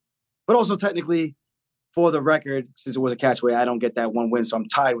wins. But also technically, for the record, since it was a catch weight, I don't get that one win. So I'm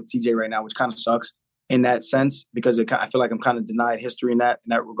tied with TJ right now, which kind of sucks in that sense because I feel like I'm kind of denied history in that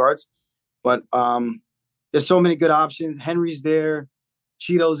regards. But there's so many good options. Henry's there.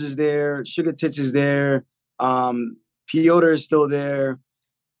 Cheetos is there. Sugar Tits is there. Piotr is still there.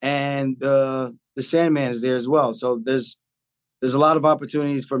 And the Sandman is there as well. So there's a lot of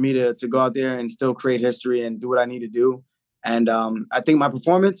opportunities for me to go out there and still create history and do what I need to do. And I think my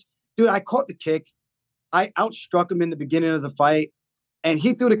performance, dude, I caught the kick. I outstruck him in the beginning of the fight. And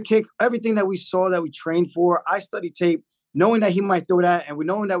he threw the kick. Everything that we saw, that we trained for, I studied tape, knowing that he might throw that, and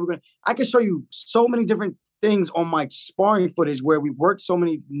knowing that we're going to – I can show you so many different things on my sparring footage where we worked so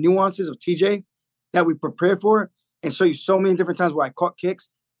many nuances of TJ that we prepared for, and show you so many different times where I caught kicks,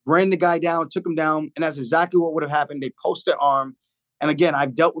 ran the guy down, took him down, and that's exactly what would have happened. They posted arm. And again,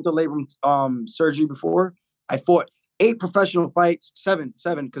 I've dealt with the labrum surgery before. I fought 8 professional fights, seven,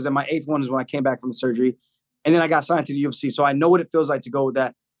 because then my 8th one is when I came back from the surgery. And then I got signed to the UFC. So I know what it feels like to go with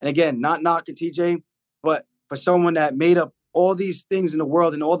that. And again, not knocking TJ, but for someone that made up all these things in the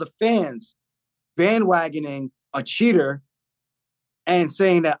world and all the fans bandwagoning a cheater and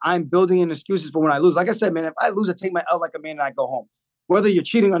saying that I'm building in excuses for when I lose. Like I said, man, if I lose, I take my L like a man and I go home. Whether you're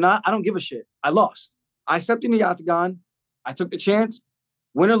cheating or not, I don't give a shit. I lost. I stepped in the octagon. I took the chance.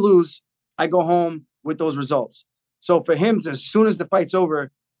 Win or lose, I go home with those results. So for him to, as soon as the fight's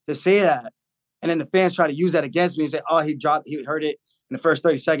over, to say that, and then the fans try to use that against me and say, oh, he heard it in the first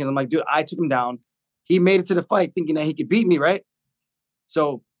 30 seconds. I'm like, dude, I took him down. He made it to the fight thinking that he could beat me, right?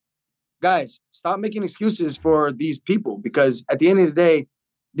 So, guys, stop making excuses for these people because at the end of the day,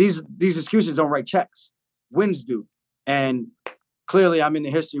 these excuses don't write checks. Wins do. And clearly I'm in the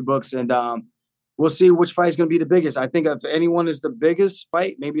history books, and we'll see which fight is going to be the biggest. I think if anyone is the biggest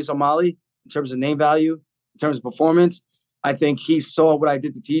fight, maybe it's O'Malley in terms of name value, in terms of performance. I think he saw what I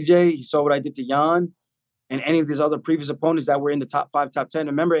did to TJ. He saw what I did to Jan and any of these other previous opponents that were in the top 5, top 10.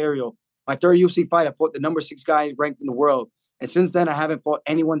 Remember, Ariel, my third UFC fight, I fought the number 6 guy ranked in the world. And since then, I haven't fought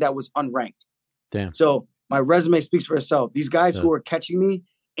anyone that was unranked. Damn. So my resume speaks for itself. These guys who are catching me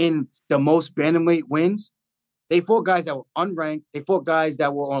in the most bantamweight wins, they fought guys that were unranked. They fought guys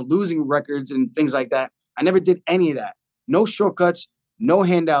that were on losing records and things like that. I never did any of that. No shortcuts, no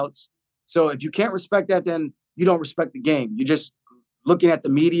handouts. So if you can't respect that, then you don't respect the game. You're just looking at the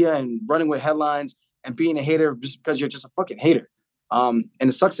media and running with headlines and being a hater just because you're just a fucking hater. And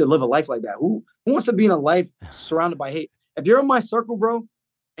it sucks to live a life like that. Who wants to be in a life surrounded by hate? If you're in my circle, bro,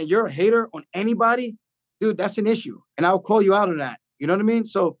 and you're a hater on anybody, dude, that's an issue. And I'll call you out on that. You know what I mean?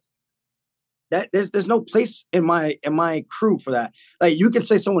 So that there's no place in my crew for that. Like, you can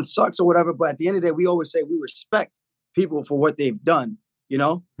say someone sucks or whatever, but at the end of the day, we always say we respect people for what they've done, you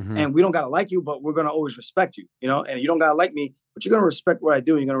know? Mm-hmm. And we don't got to like you, but we're going to always respect you, you know? And you don't got to like me, but you're going to respect what I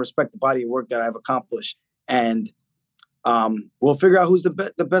do. You're going to respect the body of work that I've accomplished. And we'll figure out who's the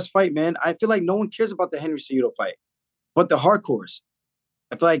best fight, man. I feel like no one cares about the Henry Cejudo fight, but the hardcores.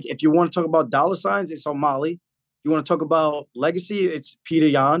 I feel like if you want to talk about dollar signs, it's O'Malley. If you want to talk about legacy, it's Peter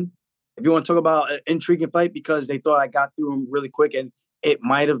Yan. If you want to talk about an intriguing fight because they thought I got through him really quick and it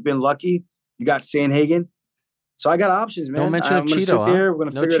might have been lucky, you got Sandhagen. So I got options, man. Don't mention Cheeto, sit there. We're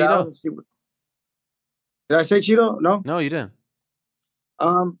going to figure it out and see what... Did I say Cheeto? No? No, you didn't.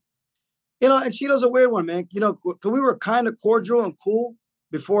 You know, and Cheeto's a weird one, man. You know, we were kind of cordial and cool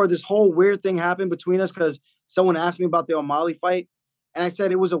before this whole weird thing happened between us because someone asked me about the O'Malley fight. And I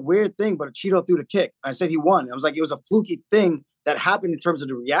said it was a weird thing, but Cheeto threw the kick. I said he won. I was like, it was a fluky thing that happened in terms of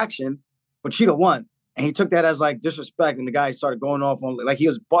the reaction, but Cheeto won. And he took that as like disrespect. And the guy started going off on like he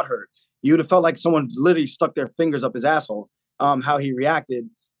was butthurt. You would have felt like someone literally stuck their fingers up his asshole, how he reacted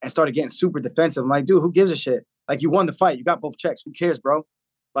and started getting super defensive. I'm like, dude, who gives a shit? Like, you won the fight. You got both checks. Who cares, bro?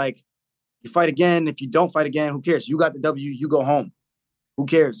 Like, you fight again. If you don't fight again, who cares? You got the W. You go home. Who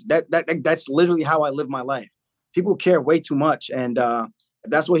cares? That's literally how I live my life. People care way too much. And if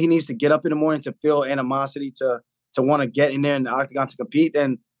that's what he needs to get up in the morning to feel animosity, to want to get in there in the octagon to compete,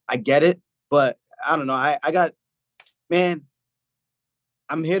 then I get it. But I don't know.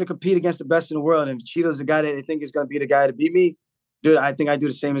 I'm here to compete against the best in the world. And if Cheeto's the guy that they think is going to be the guy to beat me, dude, I think I do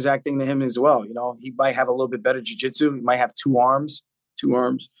the same exact thing to him as well. You know, he might have a little bit better jiu-jitsu. He might have two arms.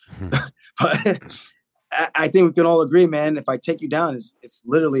 But I think we can all agree, man, if I take you down, it's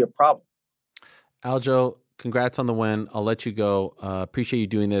literally a problem. Aljo, congrats on the win. I'll let you go. Appreciate you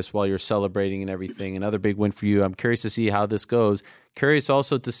doing this while you're celebrating and everything. Another big win for you. I'm curious to see how this goes. Curious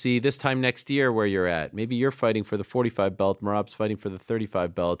also to see this time next year where you're at. Maybe you're fighting for the 45 belt. Merab's fighting for the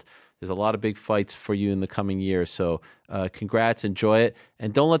 35 belt. There's a lot of big fights for you in the coming year. So congrats. Enjoy it.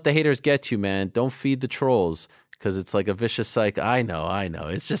 And don't let the haters get you, man. Don't feed the trolls because it's like a vicious cycle. I know.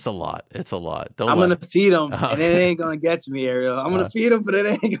 It's just a lot. It's a lot. I'm going to feed them, and it ain't going to get to me, Ariel. I'm going to feed them, but it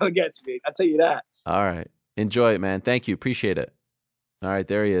ain't going to get to me. I'll tell you that. All right. Enjoy it, man. Thank you. Appreciate it. All right.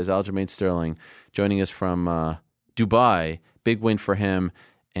 There he is, Aljamain Sterling, joining us from Dubai. Big win for him.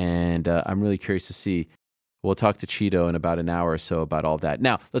 And I'm really curious to see. We'll talk to Cheeto in about an hour or so about all that.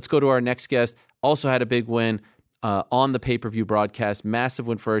 Now, let's go to our next guest. Also had a big win on the pay-per-view broadcast. Massive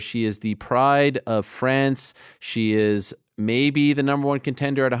win for her. She is the pride of France. She is maybe the number one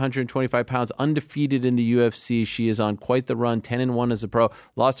contender at 125 pounds, undefeated in the UFC. She is on quite the run, 10-1 as a pro.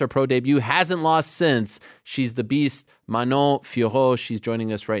 Lost her pro debut, hasn't lost since. She's the beast, Manon Fiorot. She's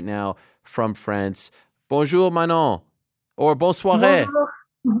joining us right now from France. Bonjour, Manon. Or bonsoir. Bonjour.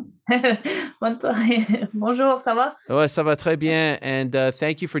 Bonne soirée. Bonjour, ça va? Ouais, ça va très bien. And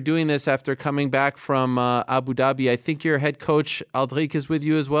thank you for doing this after coming back from Abu Dhabi. I think your head coach, Aldric, is with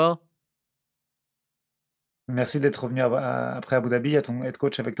you as well. Merci d'être revenu après Abu Dhabi. Il y a ton head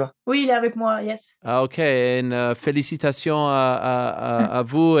coach avec toi? Oui, il est avec moi, yes. Okay, and félicitations à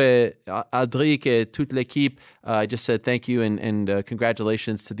vous et Aldric et toute l'équipe. I just said thank you and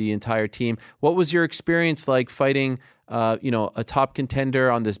congratulations to the entire team. What was your experience like fighting a top contender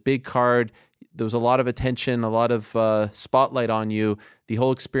on this big card? There was a lot of attention, a lot of spotlight on you. The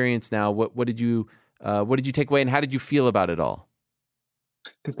whole experience now, what did you take away and how did you feel about it all?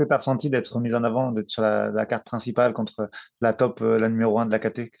 Qu'est-ce que tu as ressenti d'être mis en avant, d'être sur la carte principale contre la top, la numéro 1 de la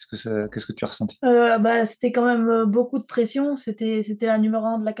KT? Qu'est-ce que tu as ressenti? C'était quand même beaucoup de pression. C'était la numéro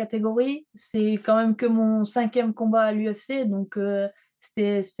 1 de la catégorie. C'est quand même que mon 5e combat à l'UFC. Donc,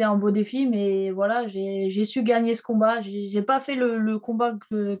 c'était un beau défi, mais voilà, j'ai su gagner ce combat. J'ai pas fait le combat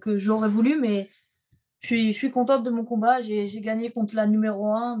que j'aurais voulu, mais je suis contente de mon combat. J'ai gagné contre la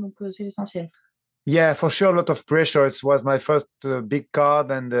numéro un, donc c'est l'essentiel. Yeah, for sure, a lot of pressure. It was my first big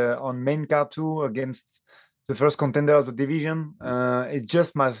card and on main card too against the first contender of the division. It's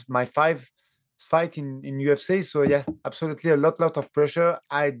just my five fight in UFC. So yeah, absolutely a lot of pressure.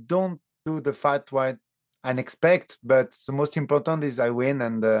 I don't do the fight what I expect, but the most important is I win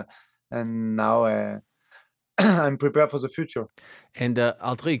and now I'm prepared for the future. And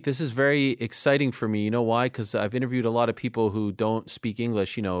Aldrik, this is very exciting for me. You know why? Because I've interviewed a lot of people who don't speak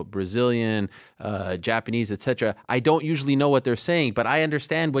English, you know, Brazilian, Japanese, etc. I don't usually know what they're saying, but I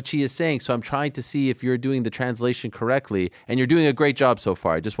understand what she is saying. So I'm trying to see if you're doing the translation correctly. And you're doing a great job so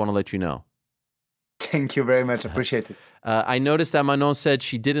far. I just want to let you know. Thank you very much. Appreciate it. I noticed that Manon said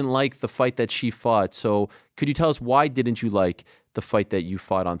she didn't like the fight that she fought. So could you tell us why didn't you like the fight that you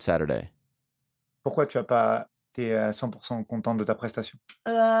fought on Saturday? Pourquoi tu as pas été à 100% content de ta prestation?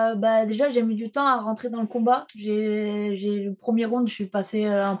 Bah, déjà, j'ai mis du temps à rentrer dans le combat. Le premier round, je suis passée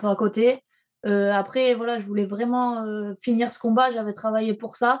un peu à côté. Après, voilà, je voulais vraiment finir ce combat. J'avais travaillé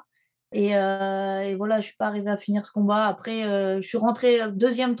pour ça. Et voilà, je suis pas arrivée à finir ce combat. Après, je suis rentrée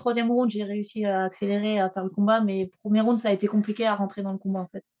deuxième, troisième round. J'ai réussi à accélérer, à faire le combat. Mais premier round, ça a été compliqué à rentrer dans le combat, en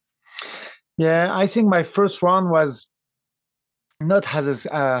fait. Yeah, I think my first round was not as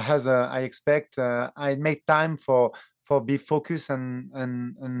I expect. I made time for be focused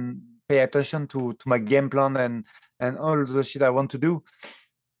and pay attention to my game plan and all the shit I want to do.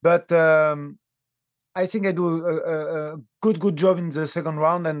 But I think I do a good job in the second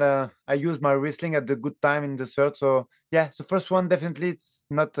round, and I use my wrestling at the good time in the third. So yeah, the first one definitely it's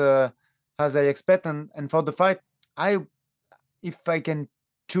not as I expect, and for the fight, if I can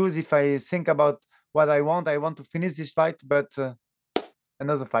choose, if I think about what I want to finish this fight, but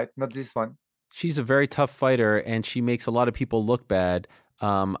another fight, not this one. She's a very tough fighter, and she makes a lot of people look bad.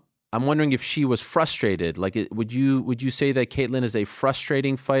 I'm wondering if she was frustrated. Like, would you say that Caitlin is a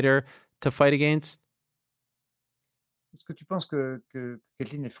frustrating fighter to fight against? Est-ce que tu penses que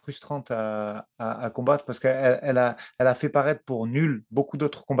Caitlin est frustrante à combattre parce qu'elle a fait paraître pour nul beaucoup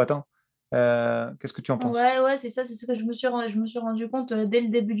d'autres combattants? Qu'est-ce que tu en penses? Ouais, c'est ça, c'est ce que je me suis rendu compte dès le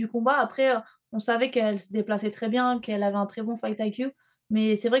début du combat. Après, on savait qu'elle se déplaçait très bien, qu'elle avait un très bon fight IQ.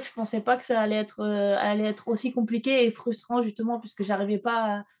 Mais c'est vrai que je pensais pas que ça allait être aussi compliqué et frustrant, justement, puisque j'arrivais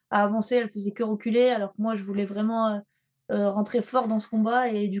pas à avancer. Elle faisait que reculer, alors que moi, je voulais vraiment rentrer fort dans ce combat.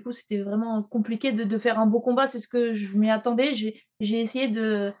 Et du coup, c'était vraiment compliqué de faire un beau combat. C'est ce que je m'y attendais. J'ai essayé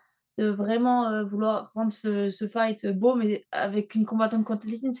de vraiment vouloir rendre ce fight beau, mais avec une combattante comme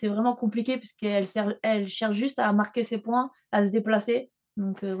Caitlin, c'est vraiment compliqué elle cherche juste à marquer ses points, à se déplacer.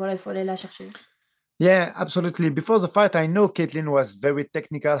 Donc voilà, il faut aller la chercher. Yeah, absolutely. Before the fight, I know Caitlin was very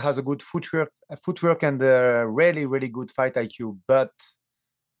technical, has a good footwork and a really good fight IQ. But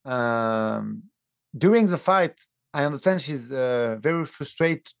during the fight, I understand she's very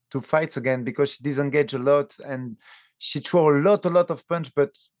frustrated to fight again because she disengaged a lot and she threw a lot of punch,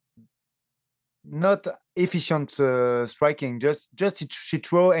 but not efficient striking. Just she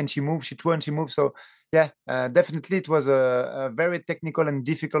throw and she move, she throw and she move. So yeah, definitely it was a very technical and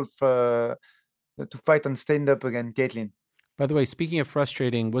difficult to fight and stand up against Caitlin. By the way, speaking of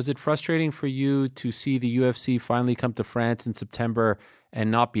frustrating, was it frustrating for you to see the UFC finally come to France in September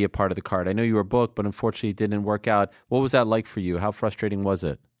and not be a part of the card? I know you were booked, but unfortunately it didn't work out. What was that like for you? How frustrating was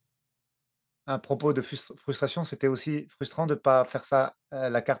it? À propos de frustration, c'était aussi frustrant de ne pas faire ça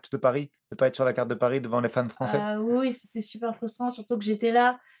la carte de Paris, de ne pas être sur la carte de Paris devant les fans français. Oui, c'était super frustrant, surtout que j'étais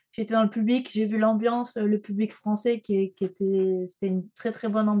là, j'étais dans le public, j'ai vu l'ambiance, le public français c'était une très très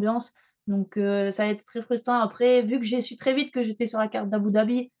bonne ambiance. Donc ça a été très frustrant. Après, vu que j'ai su très vite que j'étais sur la carte d'Abu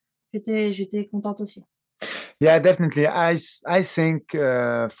Dhabi, j'étais contente aussi. Yeah, definitely. I think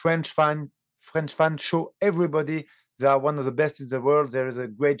French fans show everybody they are one of the best in the world. There is a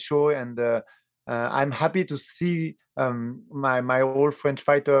great show, and I'm happy to see my old French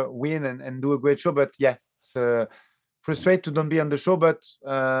fighter win and do a great show. But yeah, it's frustrated to don't be on the show. But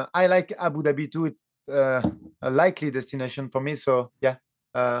I like Abu Dhabi too. It's a likely destination for me. So yeah,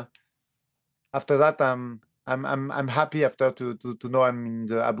 after that, I'm happy after to know I'm in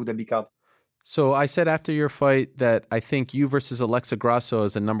the Abu Dhabi card. So I said after your fight that I think you versus Alexa Grasso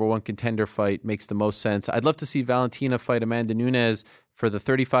as a number one contender fight makes the most sense. I'd love to see Valentina fight Amanda Nunes for the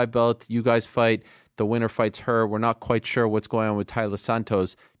 35 belt. You guys fight. The winner fights her. We're not quite sure what's going on with Tyler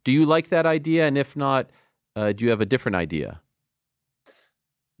Santos. Do you like that idea? And if not, do you have a different idea?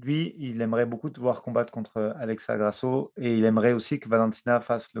 Lui, il aimerait beaucoup te voir combattre contre Alexa Grasso et il aimerait aussi que Valentina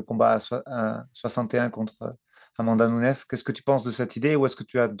fasse le combat à 61 contre Amanda Nunes. Qu'est-ce que tu penses de cette idée ou est-ce que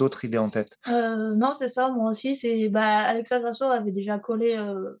tu as d'autres idées en tête? Non, c'est ça, moi aussi. Alexa Grasso avait déjà collé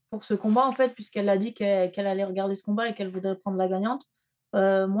pour ce combat, en fait, puisqu'elle a dit qu'elle allait regarder ce combat et qu'elle voudrait prendre la gagnante.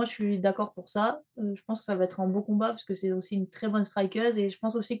 Moi, je suis d'accord pour ça. Je pense que ça va être un beau combat, parce que c'est aussi une très bonne strikeuse. Et je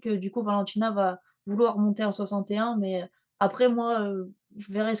pense aussi que, du coup, Valentina va vouloir monter en 61. Mais après, moi,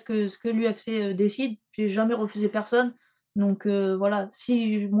 je verrai ce que l'UFC décide. J'ai jamais refusé personne. Donc voilà,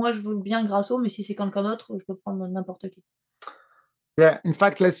 si moi, je veux bien Grasso, mais si c'est quelqu'un d'autre, je peux prendre n'importe qui. Yeah, in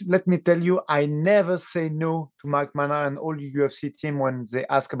fact, let me tell you, I never say no to Mike Manon and all the UFC team when they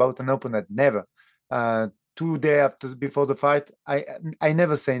ask about an opponent. Never. 2 days before the fight, I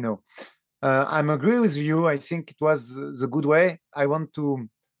never say no. I'm agree with you. I think it was the good way. I want to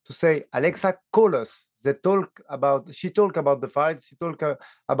say, Alexa, call us. She talk about the fight.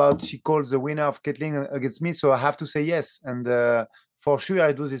 She calls the winner of Ketling against me. So I have to say yes. And for sure,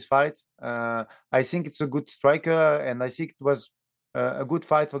 I do this fight. I think it's a good striker, and I think it was a good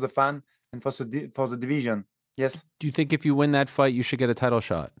fight for the fan and for the division. Yes. Do you think if you win that fight, you should get a title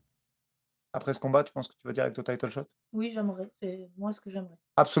shot? Après ce combat, tu penses que tu vas direct au title shot? Oui, j'aimerais. C'est moi ce que j'aimerais.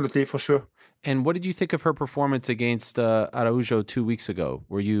 Absolutely, for sure. And what did you think of her performance against Araujo 2 weeks ago?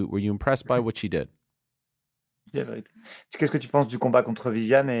 Were you impressed by what she did? La vérité. Qu'est-ce que tu penses du combat contre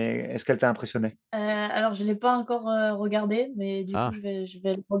Viviane et est-ce qu'elle t'a impressionné? Alors je l'ai pas encore regardé, mais du coup je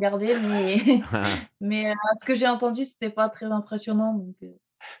vais le regarder, mais ce que j'ai entendu, c'était pas très impressionnant, donc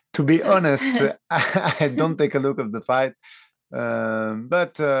To be honest, I don't take a look of the fight,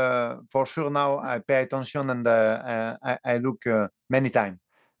 but for sure now I pay attention and I look many times.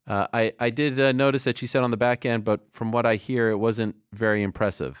 I did notice that she said on the back end, but from what I hear, it wasn't very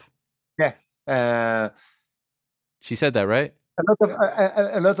impressive. Yeah. She said that, right?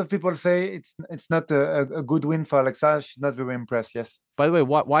 A lot of people say it's not a good win for Alexa. She's not very impressed. Yes. By the way,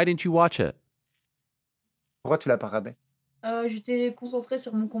 why didn't you watch it? Pourquoi tu l'as pas regardé? J'étais concentrée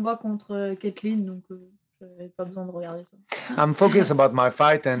sur mon combat contre Kathleen, donc j'avais pas besoin de regarder ça. I'm focused about my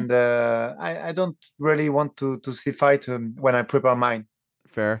fight, and I don't really want to see fight when I prepare mine.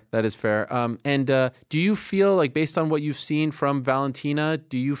 Fair. That is fair. And do you feel like, based on what you've seen from Valentina,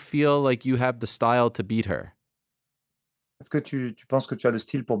 do you feel like you have the style to beat her? Est-ce que tu penses que tu as le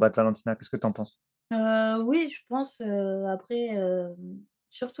style pour battre Valentina? Qu'est-ce que tu en penses? Oui, je pense, après,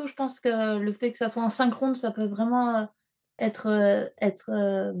 surtout je pense que le fait que ça soit en synchrone, ça peut vraiment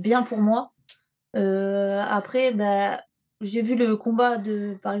être bien pour moi. Après, j'ai vu le combat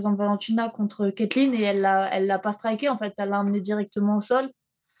de, par exemple, Valentina contre Kathleen et elle l'a pas striké, en fait, elle l'a emmené directement au sol.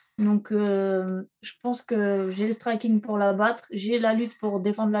 Donc je pense que j'ai le striking pour la battre, j'ai la lutte pour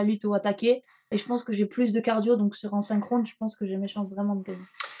défendre la lutte ou attaquer, et je pense que j'ai plus de cardio, donc sur en synchrone, je pense que j'ai mes chances vraiment de gagner.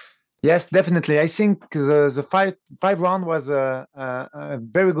 Yes, definitely. I think the five round was a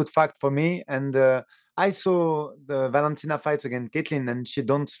very good fact for me, and I saw the Valentina fights against Caitlin, and she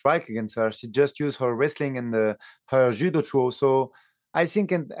don't strike against her. She just use her wrestling and her judo throw. So I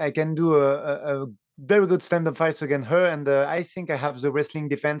think I can do a very good stand-up fights against her, and I think I have the wrestling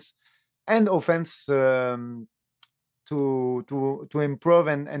defense and offense to improve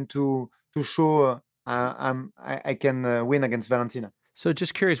and to show I can win against Valentina. So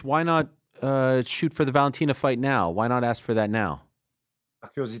just curious, why not shoot for the Valentina fight now? Why not ask for that now?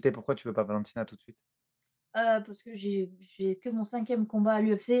 Par curiosité, pourquoi tu veux pas Valentina tout de suite? Parce que j'ai que mon 5e combat à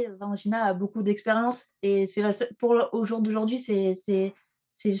l'UFC. Valentina a beaucoup d'expérience et c'est au jour d'aujourd'hui, c'est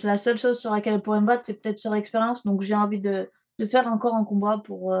la seule chose sur laquelle elle pourrait me battre, c'est peut-être sur l'expérience. Donc j'ai envie de faire encore un combat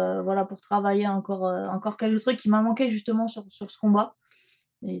pour, voilà, pour travailler encore quelques trucs qui m'a manqué justement sur ce combat.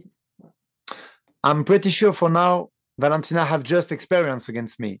 Et voilà. I'm pretty sure for now Valentina have just experience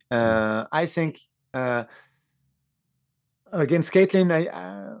against me. I think against Caitlin,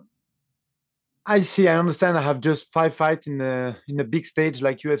 I understand. I have just 5 fights in a big stage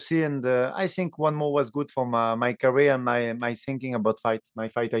like UFC, and I think one more was good for my career and my thinking about my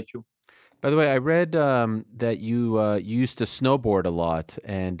fight IQ. By the way, I read that you used to snowboard a lot,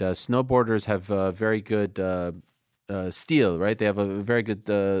 and snowboarders have very good style, right? They have a very good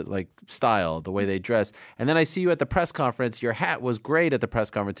like style, the way they dress. And then I see you at the press conference. Your hat was great at the press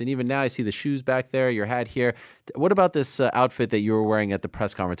conference, and even now I see the shoes back there, your hat here. What about this outfit that you were wearing at the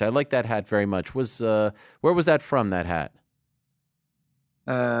press conference? I like that hat very much. Where was that from, that hat?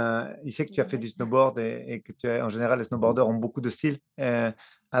 Il sait que tu as fait du snowboard et que en général, les snowboarders ont beaucoup de style. À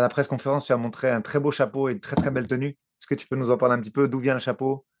la presse conférence, tu as montré un très beau chapeau et une très très belle tenue. Est-ce que tu peux nous en parler un petit peu? D'où vient le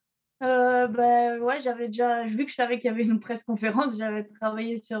chapeau? Ouais, j'avais déjà vu que je savais qu'il y avait une presse conférence, j'avais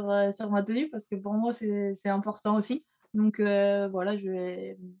travaillé sur ma tenue parce que pour moi c'est important aussi. Donc voilà,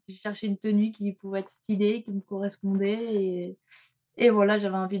 j'ai cherché une tenue qui pouvait être stylée, qui me correspondait, Et voilà, j'ai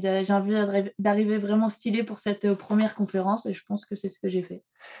envie d'arriver vraiment stylé pour cette première conférence et je pense que c'est ce que j'ai fait.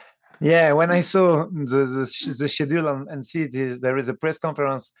 Yeah, when I saw the schedule and see there is a press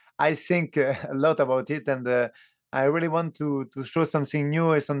conference, I think a lot about it, and I really want to show something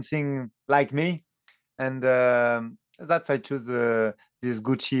new, something like me, and that's I choose this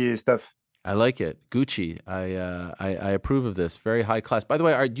Gucci stuff. I like it. Gucci. I approve of this. Very high class. By the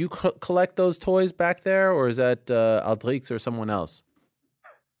way, do you collect those toys back there, or is that Aldrix or someone else?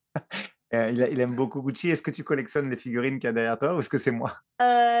 Il aime beaucoup Gucci. Est-ce que tu collectionnes les figurines qu'il y a derrière toi ou est-ce que c'est moi?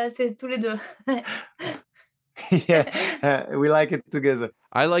 C'est tous les deux. Yeah, we like it together.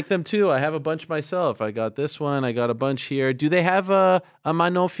 I like them too. I have a bunch myself. I got this one. I got a bunch here. Do they have a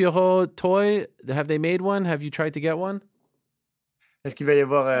Manon Fiorot toy? Have they made one? Have you tried to get one? Est-ce qu'il va y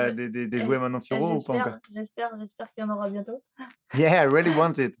avoir des jouets Manon Fiorot ou pas encore? J'espère qu'il y en aura bientôt. Yeah, I really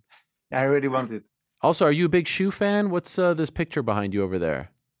want it. I really want it. Also, are you a big shoe fan? What's this picture behind you over there?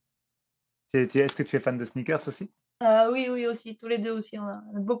 Est-ce que tu es fan de sneakers aussi? Oui, aussi, tous les deux aussi. On a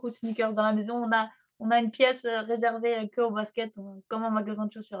beaucoup de sneakers dans la maison. On a une pièce réservée que au basket, comme un magasin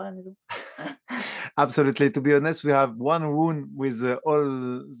de chaussures à la maison. Absolutely. To be honest, we have one room with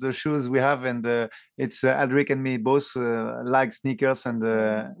all the shoes we have, and it's Aldric and me both like sneakers, and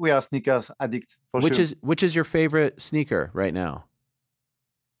we are sneakers addicts for sure. Which is your favorite sneaker right now?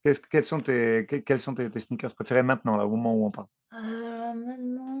 Quels sont tes sneakers préférés maintenant, là, au moment où on parle?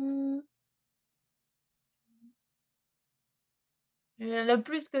 Maintenant, le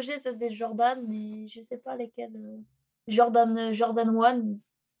plus que j'ai, c'est des Jordan, mais je sais pas lesquels. Jordan 1.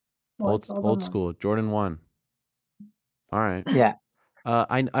 Ouais, Old Jordan 1. school, Jordan 1. All right. Yeah.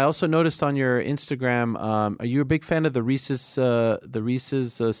 I also noticed on your Instagram, are you a big fan of the Reese's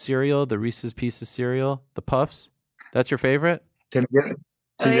cereal, the Reese's Pieces cereal, the Puffs? That's your favorite? T'aimes bien?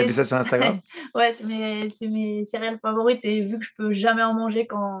 Tu as vu ça sur Instagram? Ouais, c'est mes céréales favorites et vu que je peux jamais en manger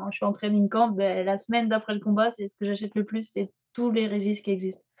quand je suis en training camp, ben, la semaine d'après le combat, c'est ce que j'achète le plus, c'est tous les Reese's qui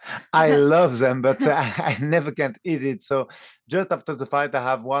existent. I love them, but I never can eat it. So just after the fight, I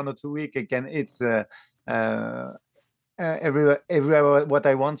have 1 or 2 weeks. I can eat everywhere what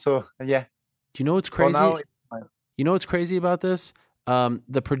I want. So yeah. Do you know what's For crazy? now, it's fine. You know what's crazy about this?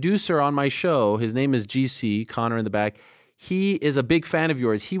 The producer on my show, his name is GC, Connor in the back. He is a big fan of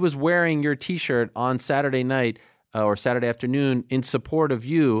yours. He was wearing your T-shirt on Saturday night or Saturday afternoon in support of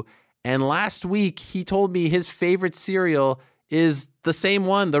you. And last week, he told me his favorite cereal is the same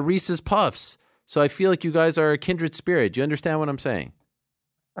one, the Reese's Puffs. So I feel like you guys are a kindred spirit. Do you understand what I'm saying?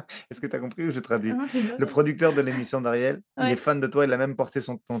 Est-ce que tu as compris ou je traduis? Non, c'est Le producteur de l'émission d'Ariel, il Ouais. est fan de toi. Il a même porté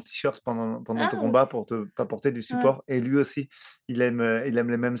ton t-shirt pendant ton Ah. combat pour t'apporter du support. Et lui aussi, il aime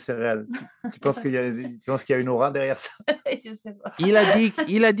les mêmes céréales. Tu penses qu'il y a une aura derrière ça? Je sais pas. Il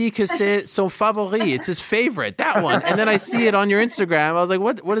a dit que c'est son favori. It's his favorite, that one. And then I see it on your Instagram. I was like,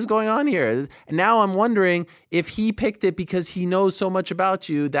 what is going on here? And now I'm wondering if he picked it because he knows so much about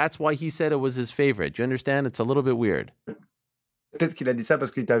you. That's why he said it was his favorite. Do you understand? It's a little bit weird. Peut-être qu'il a dit ça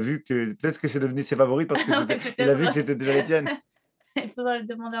parce qu'il t'a vu que... Peut-être que c'est devenu ses favoris parce que Ouais, il a vu peut-être. que c'était déjà les tiennes. Il faudra lui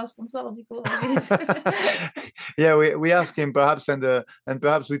demander un sponsor du coup. Yeah, we ask him perhaps, and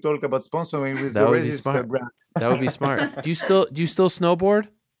perhaps we talk about sponsoring with That the would be Regis smart. brand. That would be smart. Do you still snowboard?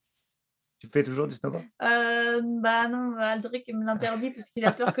 Tu fais toujours du snowboard? Bah non, Aldric il me l'interdit parce qu'il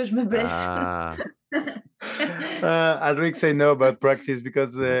a peur que je me blesse. Ah. Aldric say no about practice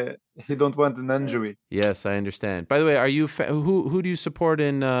because he don't want an injury. Yes, I understand. By the way, are you who do you support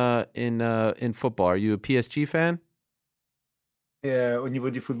in football? Are you a PSG fan? Et au niveau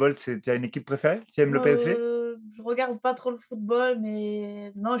du football, tu as une équipe préférée? Tu aimes le PSG? Je regarde pas trop le football,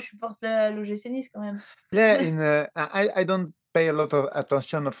 mais non, je supporte l'OGC Nice quand même. Yeah, I don't pay a lot of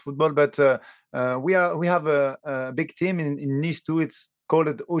attention of football, but we have a big team in Nice too. It's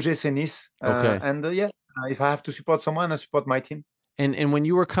called OGC Nice. Okay. And if I have to support someone, I support my team. And when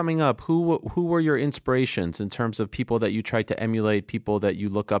you were coming up, who were your inspirations in terms of people that you tried to emulate, people that you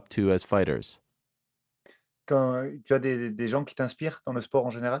look up to as fighters? Quand tu as des gens qui t'inspirent dans le sport en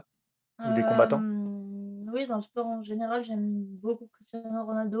général ou des combattants? Oui, dans le sport en général, j'aime beaucoup Cristiano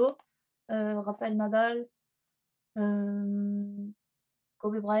Ronaldo, Rafael Nadal,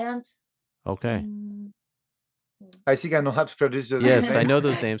 Kobe Bryant. Okay. I think I know how to traduce those Yes, names. I know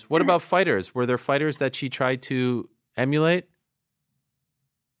those names. What about fighters? Were there fighters that she tried to emulate?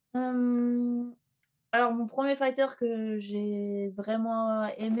 Alors, mon premier fighter que j'ai vraiment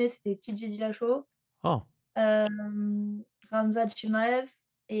aimé, c'était TJ Dillashaw, Oh, Khamzat Chimaev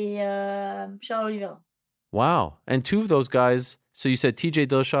et Charles Oliveira. wow. And two of those guys, so you said TJ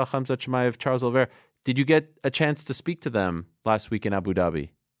Dillashaw, Khamzat Chimaev, Charles Oliveira. Did you get a chance to speak to them last week in Abu Dhabi?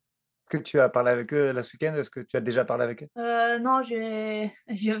 que tu as parlé avec eux ce week-end? Est-ce que tu as déjà parlé avec eux? Non,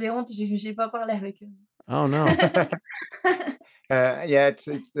 j'avais honte, j'ai pas parlé avec eux. Oh no. Yeah,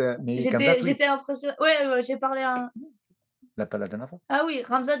 mais Kamzat, oui. J'étais impressionnée. Ouais, j'ai parlé à un Pas la dernière fois. ah oui,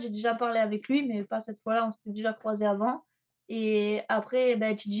 Ramzat, j'ai déjà parlé avec lui, mais pas cette fois-là, on s'était déjà croisés avant et après,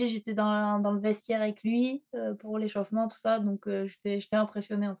 bah, TJ, j'étais dans le vestiaire avec lui, pour l'échauffement, tout ça, donc j'étais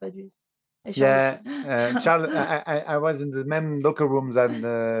impressionnée, en fait, lui et Charles aussi. Yeah, Charles, I was in the same locker room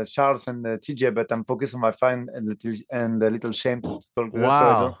than Charles and TJ, but I'm focused on my fight and a little shame to talk to her,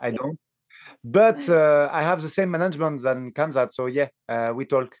 so Wow. I don't. But I have the same management than Kamzat, so yeah, we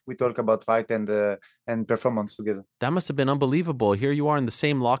talk about fight and performance together. That must have been unbelievable. Here you are in the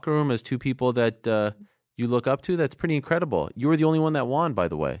same locker room as two people that you look up to. That's pretty incredible. You were the only one that won, by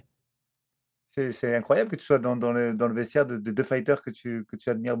the way. C'est incroyable que tu sois dans le vestiaire de deux fighters que tu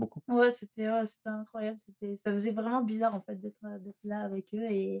admires beaucoup. Ouais, c'était incroyable, ça faisait vraiment bizarre, en fait, d'être là avec eux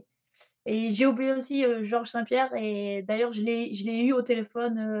et j'ai oublié aussi, Georges Saint-Pierre et d'ailleurs je l'ai eu au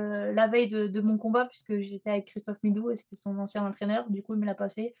téléphone, la veille de mon combat puisque j'étais avec Christophe Midou et c'était son ancien entraîneur. Du coup, il me l'a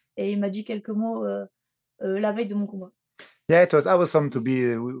passé et il m'a dit quelques mots, la veille de mon combat. Yeah, it was awesome to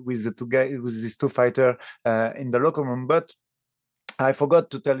be with the two guys, with these two fighters in the locker room. But I forgot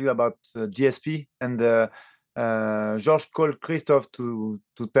to tell you about GSP and George called Christophe to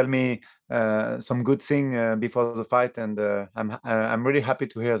tell me some good thing before the fight, and I'm really happy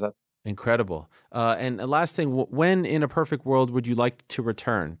to hear that. Incredible. And last thing, when in a perfect world would you like to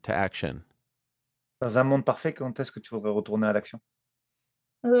return to action? Dans un monde parfait, quand est-ce que tu voudrais retourner à l'action?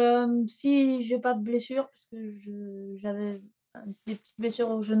 Si j'ai pas de blessure, parce que j'avais des petites blessures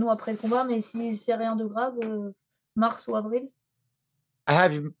au genou après le combat, mais si c'est rien de grave, mars ou avril. I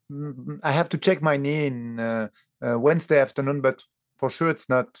have to check my knee in Wednesday afternoon, but for sure it's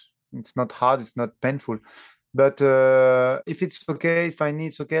not hard, it's not painful. But if it's okay, if I need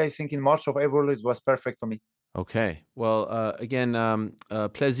it's okay, I think in March or April it was perfect for me. Okay. Well, again,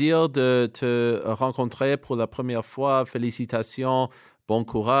 plaisir de te rencontrer pour la première fois. Félicitations. Bon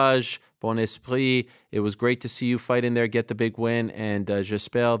courage, bon esprit. It was great to see you fight in there, get the big win, and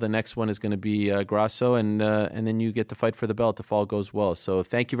j'espère the next one is going to be Grasso, and then you get to fight for the belt if all goes well. So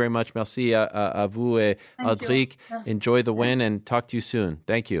thank you very much. Merci à vous et Aldric. Enjoy the win and talk to you soon.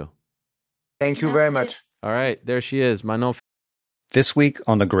 Thank you. Thank you very much. All right, there she is, Manon. This week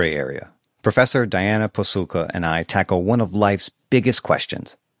on The Gray Area, Professor Diana Posulka and I tackle one of life's biggest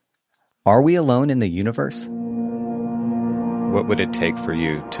questions. Are we alone in the universe? What would it take for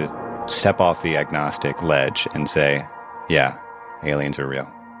you to step off the agnostic ledge and say, yeah, aliens are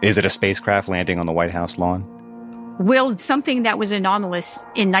real? Is it a spacecraft landing on the White House lawn? Well, something that was anomalous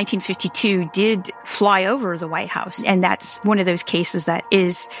in 1952 did fly over the White House, and that's one of those cases that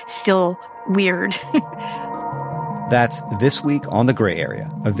is still weird. That's This Week on The Gray Area,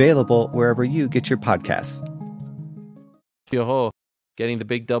 available wherever you get your podcasts. Fiorot getting the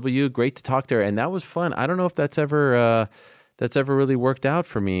big W. Great to talk to her, and that was fun. I don't know if that's ever really worked out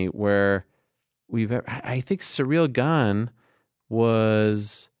for me, where I think Cyril Gane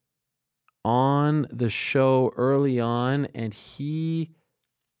was on the show early on, and Did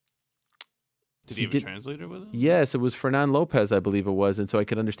he have a translator with him? Yes, it was Fernan Lopez, I believe it was, and so I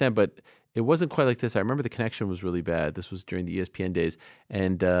could understand, but it wasn't quite like this. I remember the connection was really bad. This was during the ESPN days,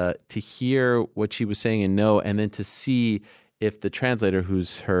 and to hear what she was saying and then to see if the translator,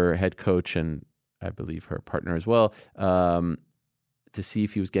 who's her head coach and I believe her partner as well, to see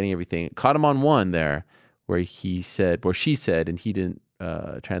if he was getting everything. Caught him on one there where she said, and he didn't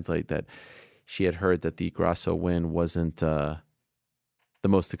translate, that she had heard that the Grasso win wasn't the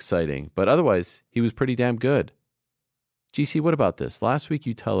most exciting. But otherwise, he was pretty damn good. GC, what about this? Last week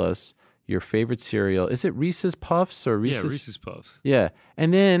you tell us your favorite cereal. Is it Reese's Puffs or Reese's? Yeah, Reese's Puffs. Yeah.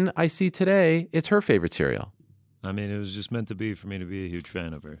 And then I see today it's her favorite cereal. I mean, it was just meant to be for me to be a huge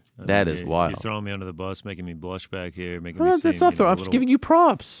fan of her. That is wild. You're throwing me under the bus, making me blush back here, That's not throwing. I'm just giving you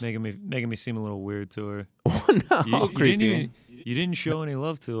props. Making me seem a little weird to her. No, you didn't show any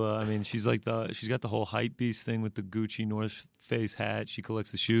love to her. I mean, she's got the whole hype beast thing with the Gucci North Face hat. She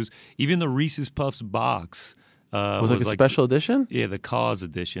collects the shoes. Even the Reese's Puffs box was like a special edition. Yeah, the Cause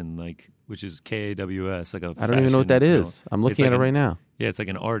edition, which is KAWS, like a. I don't even know what that is. I'm looking at it right now. Yeah, it's like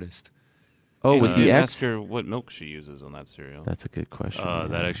an artist. Oh, with the X? Ask her what milk she uses on that cereal. That's a good question.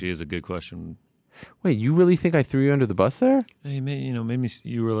 That actually is a good question. Wait, you really think I threw you under the bus there? Hey, maybe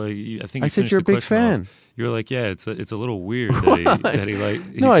you were like, I think I said you're a big fan. You were like, yeah, it's a little weird that he like.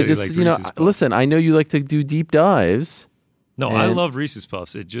 No, I just listen. I know you like to do deep dives. No, I love Reese's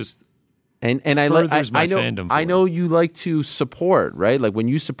Puffs. It just And I furthers my know fandom for I know it. you like to support, right? Like when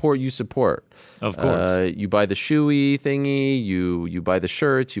you support, you support. Of course. You buy the shoey thingy, you buy the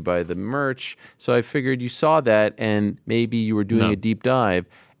shirts, you buy the merch. So I figured you saw that, and maybe you were doing No. a deep dive.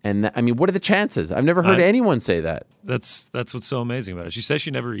 And I mean, what are the chances? I've never heard anyone say that. That's what's so amazing about it. She says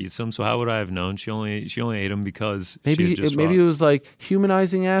she never eats them, so how would I have known? She only ate them because she had just Maybe it was like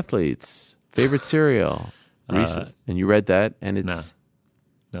humanizing athletes. Favorite cereal, Reese's, and you read that, and it's.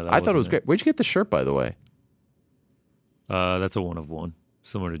 No, I thought it was great. Where'd you get the shirt, by the way? That's a one of one,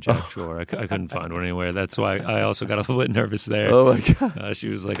 similar to Jack Shore. I couldn't find one anywhere. That's why I also got a little bit nervous there. Oh my god! She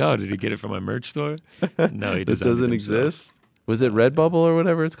was like, "Oh, did he get it from my merch store?" No, he That doesn't himself. exist. Was it Redbubble or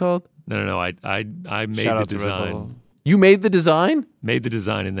whatever it's called? No. I made Shout the out to Redbubble. design. You made the design? Made the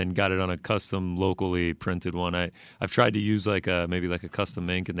design and then got it on a custom locally printed one. I've tried to use maybe a custom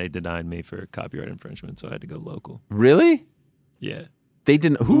ink, and they denied me for copyright infringement, so I had to go local. Really? Yeah. They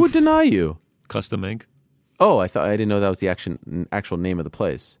didn't. Who would deny you? Custom ink. Oh, I didn't know that was the actual name of the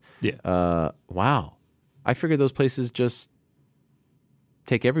place. Yeah. Wow. I figured those places just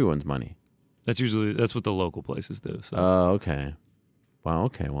take everyone's money. That's what the local places do. So. Okay. Wow.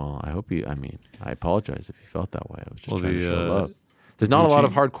 Okay. Well, I apologize if you felt that way. I was just trying to show love. There's not a lot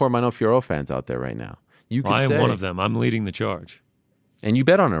of hardcore Manon Fiorot fans out there right now. I am one of them. I'm leading the charge. And you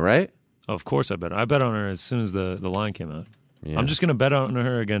bet on her, right? Of course I bet. I bet on her as soon as the line came out. Yeah. I'm just going to bet on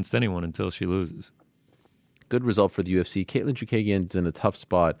her against anyone until she loses. Good result for the UFC. Caitlin Chukagian's in a tough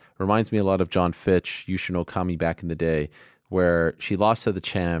spot. Reminds me a lot of John Fitch, Yushin Okami back in the day, where she lost to the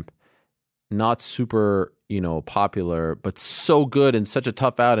champ. Not super, popular, but so good and such a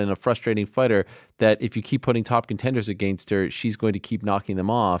tough out and a frustrating fighter that if you keep putting top contenders against her, she's going to keep knocking them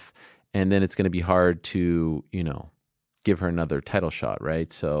off. And then it's going to be hard to, give her another title shot,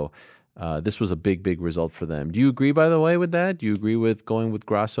 right? So this was a big, big result for them. Do you agree, by the way, with that? Do you agree with going with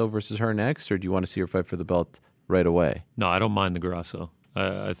Grasso versus her next, or do you want to see her fight for the belt right away? No, I don't mind the Grasso.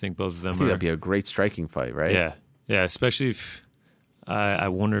 I think both of them that'd be a great striking fight, right? Yeah, especially if I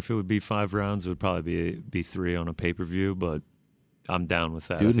wonder if it would be 5 rounds. It would probably be 3 on a pay-per-view, but I'm down with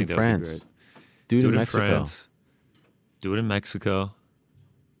that. Do I it think in that would be France. great. Do it in Mexico. France. Do it in Mexico.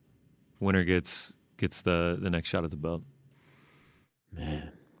 Winner gets the next shot at the belt.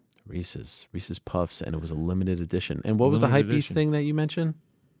 Man, Reese's Puffs, and it was a limited edition. And what was the hype beast thing that you mentioned?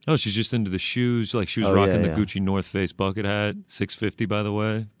 Oh, she's just into the shoes. Like she was rocking the Gucci North Face bucket hat, $650 by the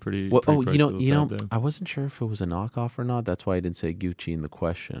way. Pretty. Well, pretty pricey I wasn't sure if it was a knockoff or not. That's why I didn't say Gucci in the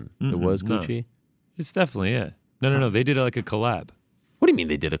question. It was Gucci. No. It's definitely No. They did like a collab. What do you mean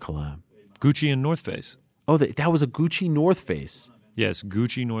they did a collab? Gucci and North Face. Oh, that was a Gucci North Face. Yes,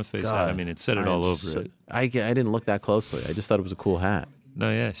 Gucci North Face hat. I mean, it said it all over it. I didn't look that closely. I just thought it was a cool hat.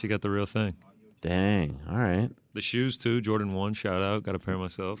 No, yeah, she got the real thing. Dang. All right. The shoes too. Jordan 1, shout out. Got a pair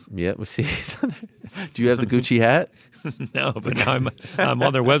myself. Yeah, we'll see. Do you have the Gucci hat? No, but now I'm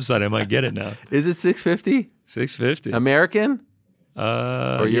on their website. I might get it now. Is it $650? $650. American?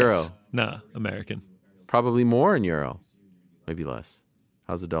 Or euro? Yes. No, American. Probably more in euro. Maybe less.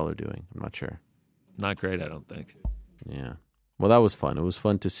 How's the dollar doing? I'm not sure. Not great, I don't think. Yeah. Well, that was fun. It was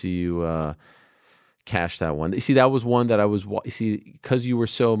fun to see you cash that one. You see, that was one that I was. Because you were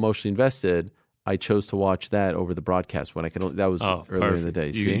so emotionally invested, I chose to watch that over the broadcast when I could. That was earlier in the day.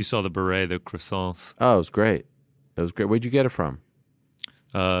 You saw the beret, the croissants. Oh, it was great. It was great. Where'd you get it from?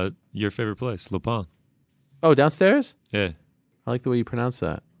 Your favorite place, Le Pont. Oh, downstairs? Yeah. I like the way you pronounce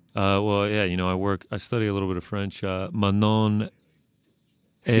that. Well, yeah, I study a little bit of French. Manon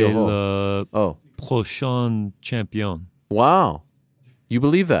est le prochain champion. Wow. You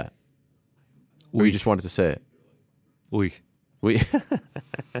believe that? Oui. Or you just wanted to say it? Oui.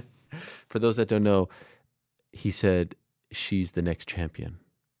 For those that don't know, he said she's the next champion.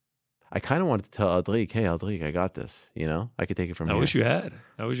 I kind of wanted to tell Aldric, hey, Aldric, I got this. I could take it from here. I wish you had.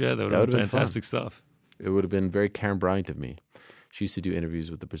 That would have been fantastic stuff. It would have been very Karen Bryant of me. She used to do interviews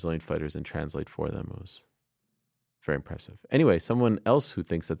with the Brazilian fighters and translate for them. It was very impressive. Anyway, someone else who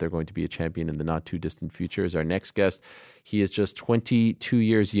thinks that they're going to be a champion in the not too distant future is our next guest. He is just 22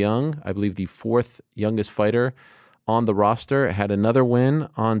 years young. I believe the 4th youngest fighter on the roster. Had another win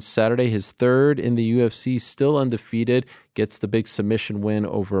on Saturday, his 3rd in the UFC, still undefeated. Gets the big submission win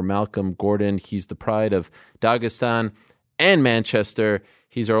over Malcolm Gordon. He's the pride of Dagestan and Manchester.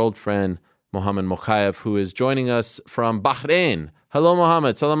 He's our old friend, Mohamed Mokaev, who is joining us from Bahrain. Hello,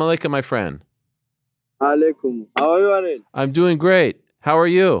 Mohamed. Salam alaikum, my friend. Alaikum. How are you, Aril? I'm doing great. How are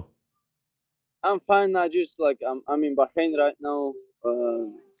you? I'm fine. I just I'm in Bahrain right now.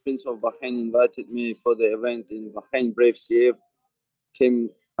 Prince of Bahrain invited me for the event in Bahrain. Brave CF came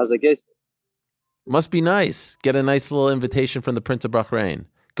as a guest. Must be nice. Get a nice little invitation from the Prince of Bahrain.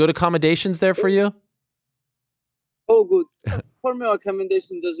 Good accommodations there for you? Oh, good. For me,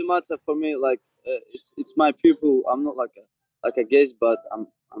 accommodation doesn't matter. For me, like it's my people. I'm not like a guest, but I'm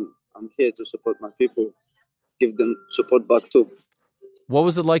here to support my people, give them support back too. What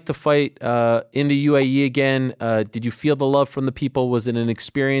was it like to fight in the UAE again? Did you feel the love from the people? Was it an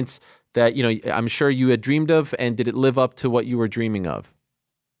experience that I'm sure you had dreamed of, and did it live up to what you were dreaming of?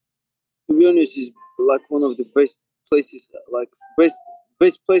 To be honest, it's like one of the best places, like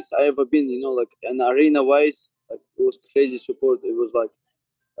best place I ever been. Like an arena wise, like it was crazy support. It was like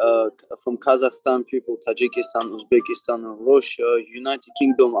from Kazakhstan people, Tajikistan, Uzbekistan, Russia, United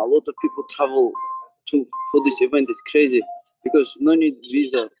Kingdom. A lot of people travel for this event. It's crazy because no need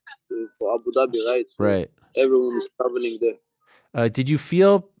visa for Abu Dhabi, right? So right. Everyone is traveling there. Did you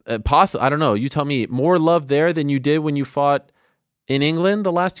feel possible? I don't know. You tell me. More love there than you did when you fought in England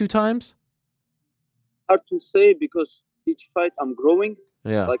the last 2 times? Hard to say because each fight I'm growing.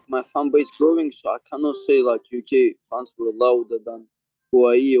 Yeah. Like my fan base growing, so I cannot say like UK fans were louder than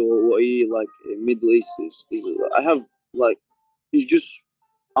UAE or UAE like Middle East is. I have like it's just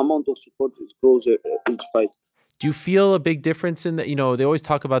amount of support that grows each fight. Do you feel a big difference in that? They always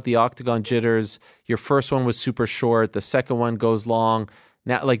talk about the octagon jitters. Your first one was super short. The second one goes long.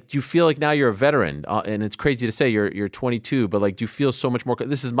 Now, like, do you feel like now you're a veteran? And it's crazy to say you're 22, but like, do you feel so much more?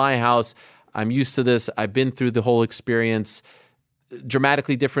 This is my house. I'm used to this. I've been through the whole experience.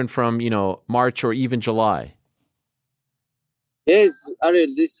 Dramatically different from March or even July. Yes,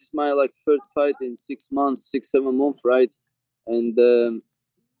 Ariel, this is my like third fight in 6-7 months, right? And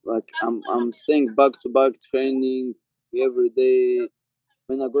like I'm staying back to back training every day.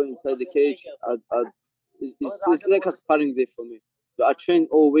 When I go inside the cage, it's like a sparring day for me. So I train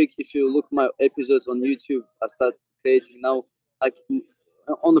all week. If you look my episodes on YouTube, I start creating now. Like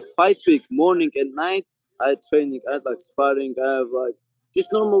on the fight week, morning and night, I training. I have like sparring. I have like just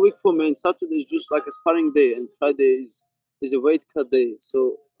normal week for me. And Saturday is just like a sparring day, and Friday is a weight cut day.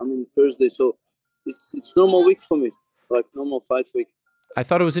 So I mean Thursday. So it's normal week for me, like normal fight week. I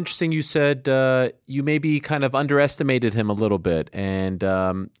thought it was interesting. You said you maybe kind of underestimated him a little bit, and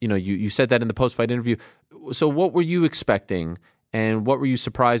you said that in the post-fight interview. So, what were you expecting, and what were you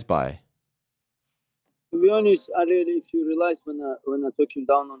surprised by? To be honest, if you realize when I took him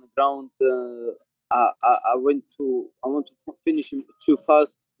down on the ground, I want to finish him too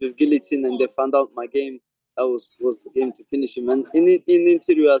fast with guillotine, and they found out my game. That was the game to finish him. And in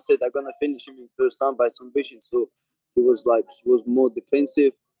interview, I said I'm gonna finish him in first round by submission. So he was more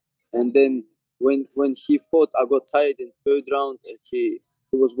defensive, and then when he fought, I got tired in third round, and he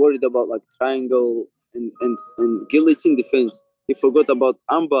was worried about like triangle and guillotine defense. He forgot about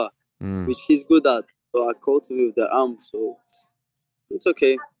armbar, which he's good at. So I caught him with the arm, so it's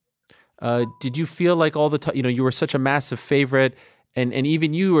okay. Did you feel like all the time, you were such a massive favorite, and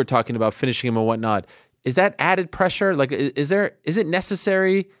even you were talking about finishing him and whatnot? Is that added pressure? Like, is it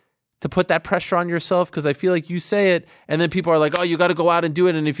necessary to put that pressure on yourself? Because I feel like you say it, and then people are like, "Oh, you got to go out and do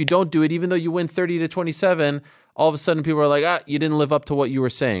it." And if you don't do it, even though you win 30-27, all of a sudden people are like, you didn't live up to what you were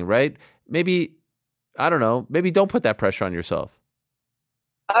saying, right? Maybe, I don't know. Maybe don't put that pressure on yourself.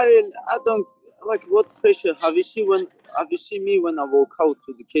 I don't like what pressure. Have you seen me when I walk out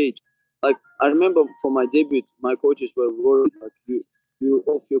to the cage? Like I remember for my debut, my coaches were worried like you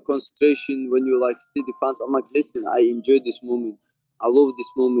off your concentration when you like see the fans. I'm like, listen, I enjoy this moment. I love this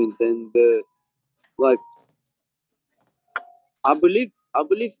moment, and like I believe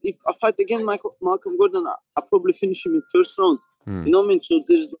if I fight again, Malcolm Gordon, I probably finish him in first round. You know what I mean? So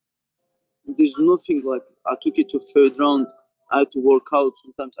there's nothing like I took it to third round. I had to work out.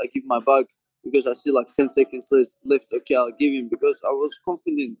 Sometimes I give my back because I see like 10 seconds left. Okay, I'll give him because I was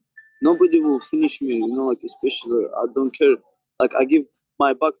confident nobody will finish me. Like especially I don't care. Like I give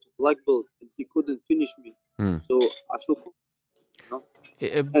my back to black belt and he couldn't finish me. So I feel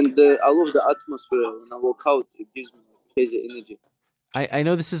confident, and I love the atmosphere when I walk out. It gives me crazy energy. I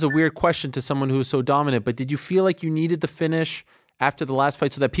know this is a weird question to someone who is so dominant, but did you feel like you needed the finish after the last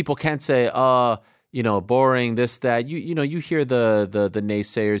fight so that people can't say, boring, this, that? You hear the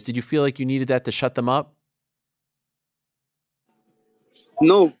naysayers. Did you feel like you needed that to shut them up?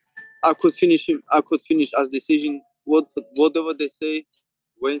 No, I could finish him. I could finish as decision. Whatever they say,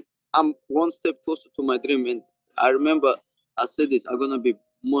 when I'm one step closer to my dream, and I remember I said this. I'm gonna be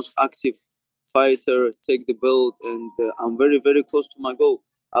most active fighter, take the belt, and I'm very very close to my goal.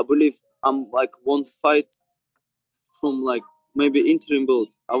 I believe I'm like one fight from like maybe interim belt.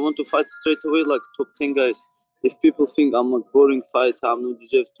 I want to fight straight away like top 10 guys. If people think I'm a boring fighter, I'm not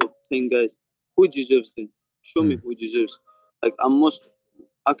deserve top 10 guys. Who deserves them? Show me who deserves. Like I'm most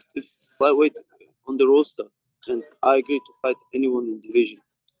active flyweight on the roster, and I agree to fight anyone in division.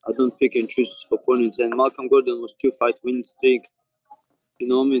 I don't pick and choose opponents. And Malcolm Gordon was 2-fight win streak. You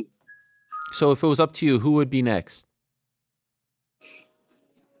know what I mean? So if it was up to you, who would be next?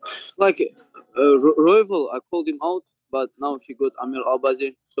 Like Royval, I called him out, but now he got Amir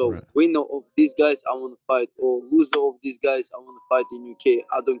Albazi. So winner of these guys, I want to fight, or loser of these guys, I want to fight in UK.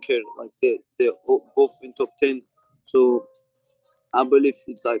 I don't care. Like they're both in top 10. So I believe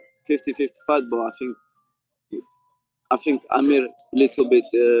it's like 50-50 fight, but I think Amir little bit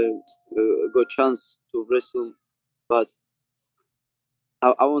got chance to wrestle, but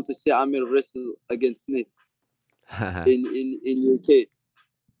I want to see Amir wrestle against me in UK.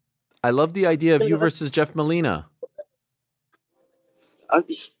 I love the idea of you versus Jeff Molina.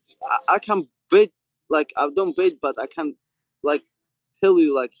 I can bet, like I don't bet, but I can like tell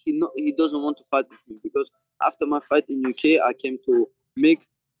you like he doesn't want to fight with me, because after my fight in UK, I came to make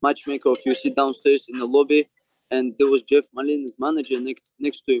matchmaker of UFC downstairs in the lobby, and there was Jeff Molina's manager next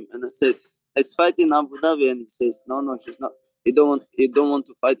to him, and I said, "Let's fight in Abu Dhabi," and he says, "No, he's not. He don't want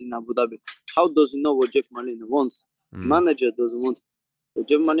to fight in Abu Dhabi." How does he know what Jeff Molina wants? Manager doesn't want. So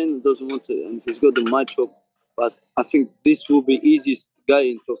Jeff Molina doesn't want to, and he's got the matchup. But I think this will be easiest guy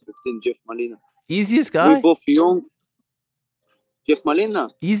in top 15, Jeff Molina. Easiest guy? We're both young. Jeff Molina.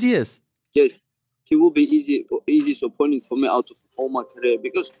 Easiest? Yeah, he will be easiest opponent for me out of all my career,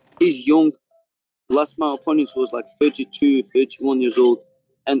 because he's young. Last my opponent was like 32, 31 years old.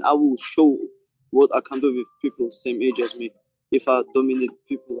 And I will show what I can do with people same age as me if I dominate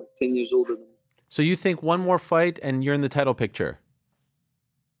people like 10 years older than me. So you think one more fight and you're in the title picture?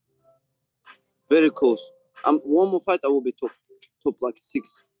 Very close. One more fight, I will be top like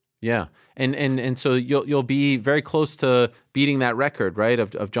 6. Yeah, and so you'll be very close to beating that record, right?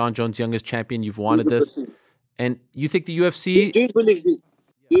 Of John Jones, youngest champion. You've wanted 100%. This, and you think the UFC? Do you believe this?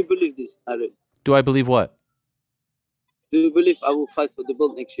 Do you believe this, Aaron? Do I believe what? Do you believe I will fight for the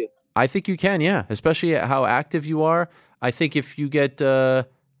belt next year? I think you can, yeah. Especially how active you are. I think if you get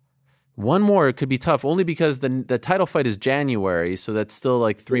one more, it could be tough. Only because the title fight is January, so that's still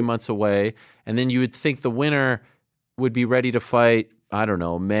like 3 months away. And then you would think the winner would be ready to fight, I don't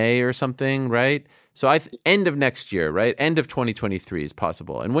know, May or something, right? So end of next year, right? End of 2023 is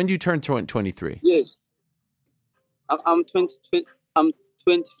possible. And when do you turn 23? Yes. I'm 23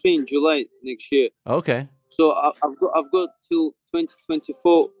 in July next year. Okay. So I've got till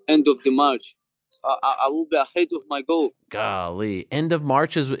 2024, end of the March. I will be ahead of my goal. Golly. End of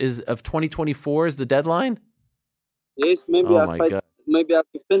March is of 2024 is the deadline? Yes, maybe I fight. God. Maybe I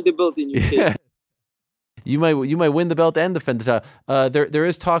defend the belt in UK. Yeah. You might win the belt and defend the title. There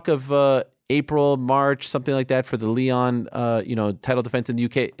is talk of April, March, something like that for the Leon title defense in the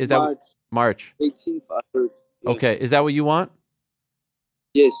UK. Is March. That March 18th? I heard. Yeah. Okay, is that what you want?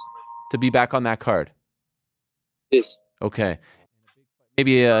 Yes. To be back on that card. Yes. Okay.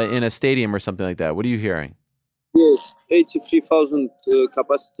 Maybe in a stadium or something like that. What are you hearing? Yes, 83,000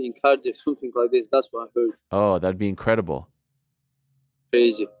 capacity in Cardiff, something like this. That's what I heard. Oh, that'd be incredible.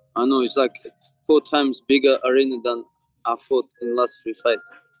 Crazy. I know, it's like 4 times bigger arena than I fought in the last 3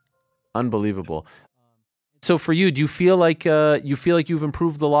 fights. Unbelievable. So for you, do you feel like you've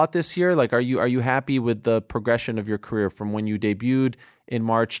improved a lot this year? Like, are you happy with the progression of your career from when you debuted in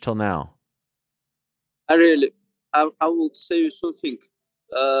March till now? I will say you something.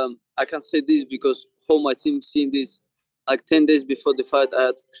 I can say this because how my team seen this. Like 10 days before the fight, I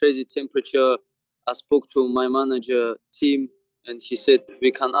had crazy temperature. I spoke to my manager team, and he said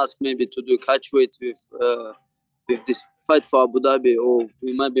we can ask maybe to do catch weight with this fight for Abu Dhabi, or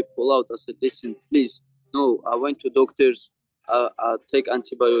we might be pull out. I said, listen, please, no. I went to doctors. I take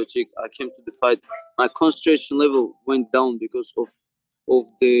antibiotic. I came to the fight. My concentration level went down because of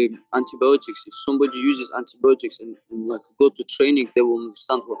the antibiotics. If somebody uses antibiotics and like go to training, they will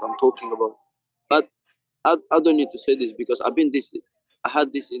understand what I'm talking about. But I don't need to say this because I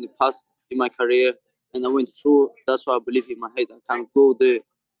had this in the past in my career, and I went through. That's why I believe in my head I can go there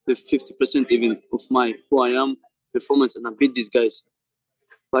with 50% even of my who I am performance, and I beat these guys,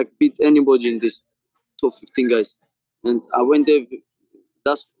 like beat anybody in this top 15 guys. And I went there.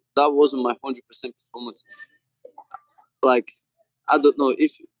 That wasn't my 100% performance. Like I don't know.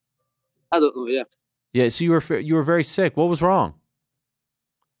 Yeah. Yeah. So you were very sick. What was wrong?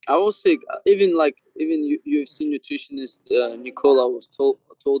 I was sick. Even UFC nutritionist Nicola was told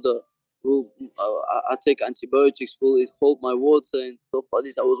her, "Well, I take antibiotics. Will it hold my water and stuff like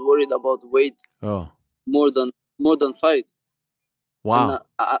this?" I was worried about weight. Oh. More than fight. Wow.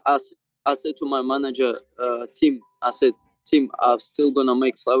 And I said to my manager Tim. I said, Tim, I'm still gonna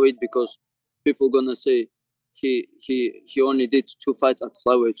make flyweight because people gonna say he only did 2 fights at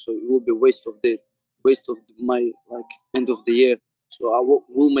flyweight, so it will be waste of my like end of the year. So I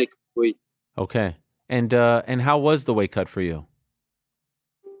will make weight. Okay. And how was the weight cut for you?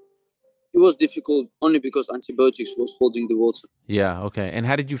 It was difficult only because antibiotics was holding the water. Yeah, okay. And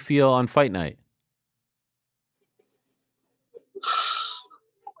how did you feel on fight night?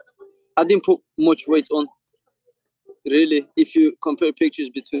 I didn't put much weight on. Really, if you compare pictures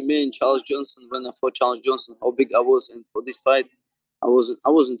between me and Charles Johnson when I fought Charles Johnson, how big I was, and for this fight, I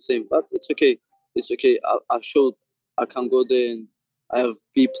wasn't same. But it's okay. It's okay. I showed I can go there, and I have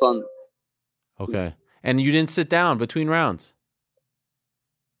B plan. Okay. And you didn't sit down between rounds?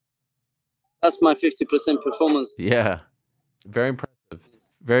 That's my 50% performance. Yeah. Very impressive.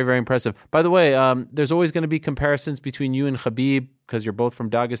 Very, very impressive. By the way, there's always going to be comparisons between you and Khabib because you're both from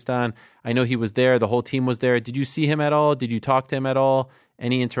Dagestan. I know he was there. The whole team was there. Did you see him at all? Did you talk to him at all?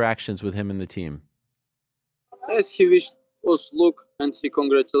 Any interactions with him and the team? Yes, he wished us luck and he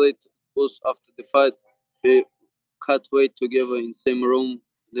congratulated us after the fight. We cut weight together in same room.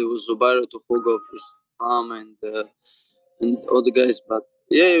 There was Zubaira Tofogov, Islam, and other guys. But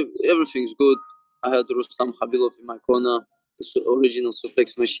yeah, everything's good. I had Rustam Khabilov in my corner, the original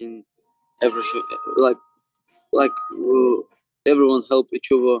suplex machine. Everything everyone helped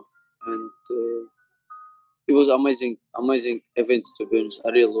each other, and it was amazing event, to be honest.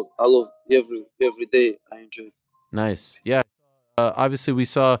 I love every day. I enjoyed. Nice. Yeah. Obviously, we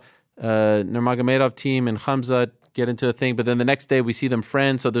saw Nurmagomedov team and Khamzat get into a thing, but then the next day we see them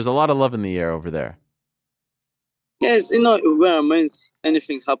friends. So there's a lot of love in the air over there. Yes, where means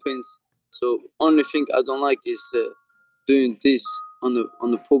anything happens. So only thing I don't like is doing this on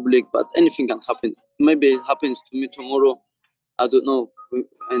the public. But anything can happen. Maybe it happens to me tomorrow. I don't know.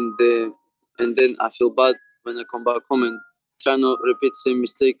 And then I feel bad when I come back home and try not repeat same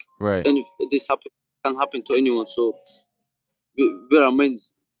mistake. Right. And if this can happen to anyone. So Vera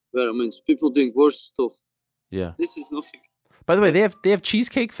means people doing worse stuff. Yeah. This is nothing. By the way, they have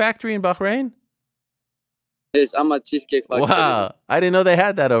Cheesecake Factory in Bahrain? Yes, I'm at Cheesecake Factory. Wow. I didn't know they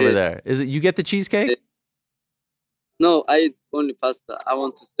had that over there. Is it you get the cheesecake? No, I eat only pasta. I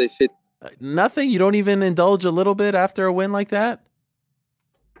want to stay fit. Nothing? You don't even indulge a little bit after a win like that?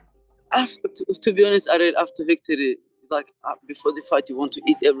 To be honest, after victory, before the fight, you want to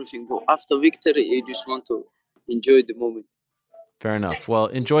eat everything. But after victory, you just want to enjoy the moment. Fair enough. Well,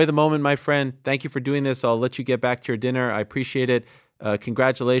 enjoy the moment, my friend. Thank you for doing this. I'll let you get back to your dinner. I appreciate it.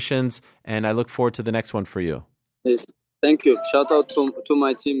 Congratulations, and I look forward to the next one for you. Yes, thank you. Shout out to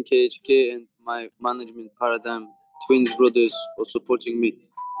my team, KHK, and my management, Paradigm, Twins Brothers, for supporting me.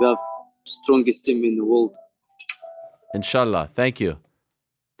 We have strongest team in the world. Inshallah. Thank you.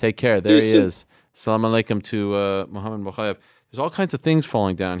 Take care. There he is. Assalamu alaikum to Mohammed Mokaev. There's all kinds of things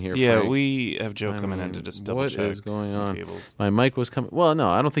falling down here. Yeah, Frank. we have Joe coming in to just double check. What is going on? Cables. My mic was coming. Well, no,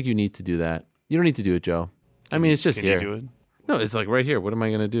 I don't think you need to do that. You don't need to do it, Joe. I mean, it's just Can here. you do it? No, it's like right here. What am I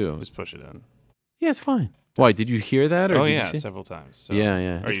going to do? Just push it in. Yeah, it's fine. Why? Did you hear that? Or Oh did yeah, you see? several times. So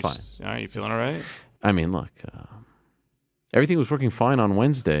Yeah, it's fine. Are you feeling all right? I mean, look, everything was working fine on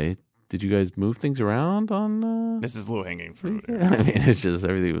Wednesday. Did you guys move things around on? This is low hanging fruit. I mean, it's just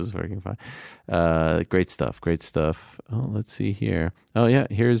everything was working fine. Great stuff. Great stuff. Oh, let's see here. Oh yeah,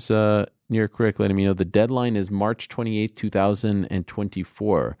 here's New York Rick letting me know the deadline is March 28th,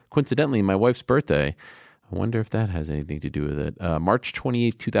 2024. Coincidentally, my wife's birthday. I wonder if that has anything to do with it. March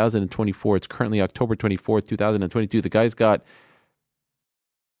 28th, 2024. It's currently October 24th, 2022. The guy's got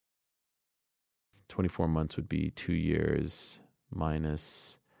 24 months would be 2 years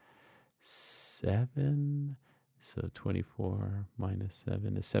minus 7. So 24 minus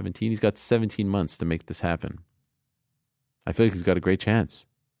 7 is 17. He's got 17 months to make this happen. I feel like he's got a great chance.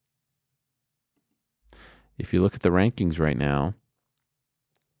 If you look at the rankings right now,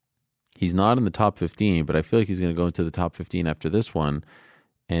 he's not in the top 15, but I feel like he's going to go into the top 15 after this one.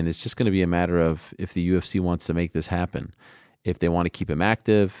 And it's just going to be a matter of if the UFC wants to make this happen. If they want to keep him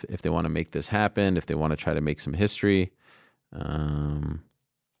active, if they want to make this happen, if they want to try to make some history.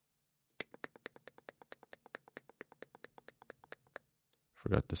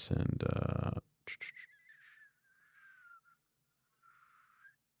 Forgot to send...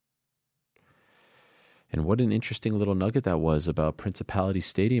 And what an interesting little nugget that was about Principality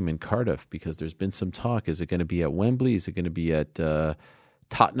Stadium in Cardiff, because there's been some talk. Is it going to be at Wembley? Is it going to be at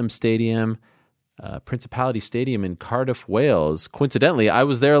Tottenham Stadium? Principality Stadium in Cardiff, Wales. Coincidentally, I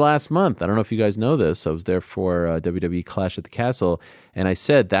was there last month. I don't know if you guys know this. I was there for WWE Clash at the Castle, and I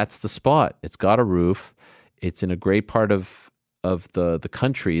said, that's the spot. It's got a roof. It's in a great part of the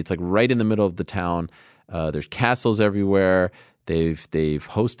country. It's like right in the middle of the town. There's castles everywhere. They've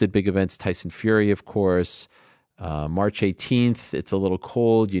hosted big events. Tyson Fury, of course. March 18th. It's a little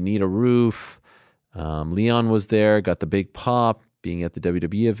cold. You need a roof. Leon was there. Got the big pop. being at the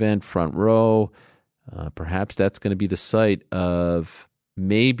WWE event, front row. Perhaps that's going to be the site of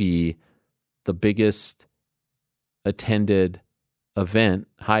maybe the biggest attended event,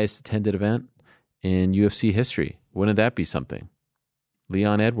 highest attended event in UFC history. Wouldn't that be something?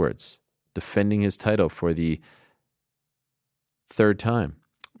 Leon Edwards defending his title for the third time.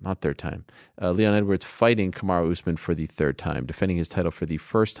 Not third time. Leon Edwards fighting Kamaru Usman for the third time, defending his title for the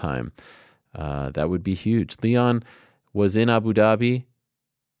first time. That would be huge. Leon was in Abu Dhabi.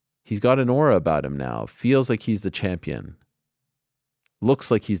 He's got an aura about him now. Feels like he's the champion.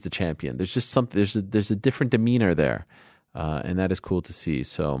 Looks like he's the champion. There's just something. There's a different demeanor there, and that is cool to see.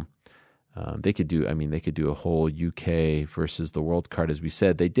 So they could do. I mean, they could do a whole UK versus the world card, as we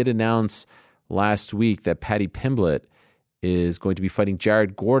said. They did announce last week that Paddy Pimblett is going to be fighting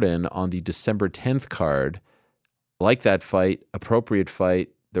Jared Gordon on the December 10th card. Like that fight, appropriate fight.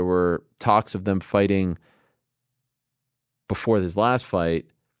 There were talks of them fighting before this last fight.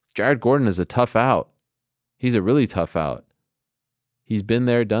 Jared Gordon is a tough out. He's a really tough out. He's been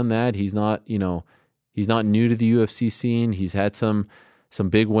there, done that. He's not, he's not new to the UFC scene. He's had some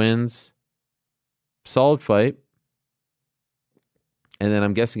big wins. Solid fight. And then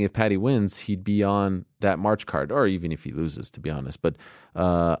I'm guessing if Paddy wins, he'd be on that March card, or even if he loses, to be honest. But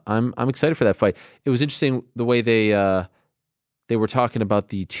I'm excited for that fight. It was interesting the way they were talking about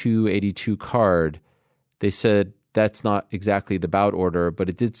the 282 card. They said that's not exactly the bout order, but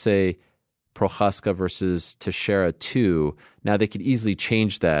it did say Prochaska versus Teixeira 2. Now they could easily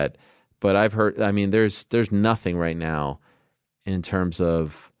change that, but I've heard. I mean, there's nothing right now in terms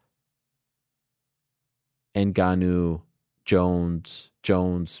of Ngannou, Jones,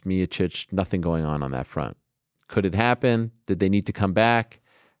 Miocic, nothing going on that front. Could it happen? Did they need to come back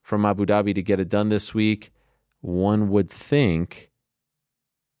from Abu Dhabi to get it done this week? One would think,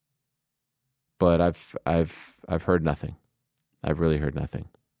 but I've heard nothing. I've really heard nothing.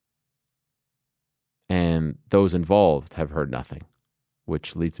 And those involved have heard nothing,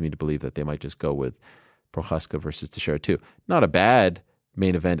 which leads me to believe that they might just go with Prochaska versus Teixeira 2. Not a bad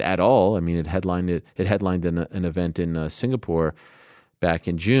main event at all. I mean, it headlined an event in Singapore back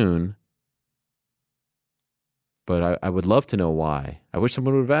in June. But I would love to know why. I wish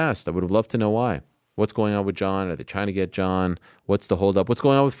someone would have asked. I would have loved to know why. What's going on with John? Are they trying to get John? What's the holdup? What's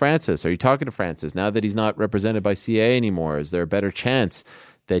going on with Francis? Are you talking to Francis? Now that he's not represented by CA anymore, is there a better chance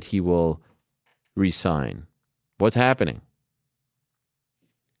that he will resign? What's happening?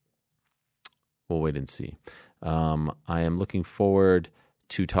 We'll wait and see. I am looking forward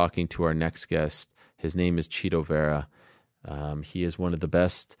to talking to our next guest. His name is Chito Vera. He is one of the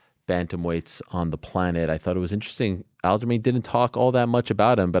best bantamweights on the planet. I thought it was interesting. Aljamain didn't talk all that much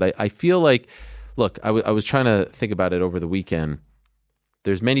about him, but I feel like, look, I was trying to think about it over the weekend.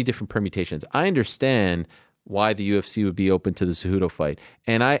 There's many different permutations. I understand why the UFC would be open to the Cejudo fight,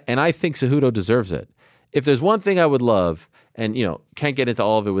 and I think Cejudo deserves it. If there's one thing I would love, and can't get into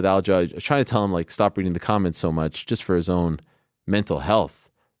all of it with Aljo. I was trying to tell him stop reading the comments so much, just for his own mental health,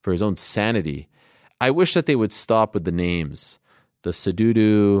 for his own sanity. I wish that they would stop with the names, the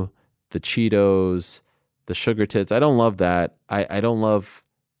Cejudo, the Cheetos, the Sugar Tits. I don't love that. I don't love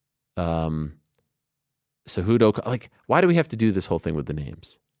Cejudo. Why do we have to do this whole thing with the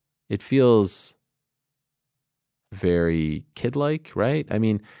names? It feels very kid-like, right? I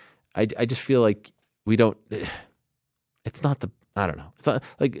mean, I just feel like we don't. It's not the. I don't know. It's not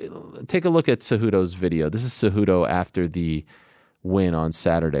take a look at Cejudo's video. This is Cejudo after the win on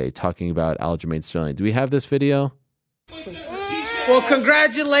Saturday, talking about Aljamain Sterling. Do we have this video? Well,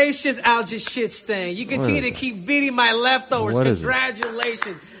 congratulations, Aljamain. You continue to keep beating my leftovers.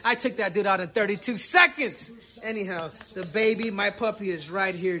 Congratulations. I took that dude out in 32 seconds. Anyhow, the baby, my puppy, is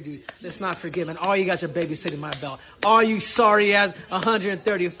right here, dude. Let's not forgive him. All you guys are babysitting my belt. All you sorry-ass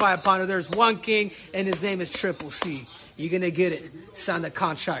 135-pounder. There's one king, and his name is Triple C. You're going to get it. Sign the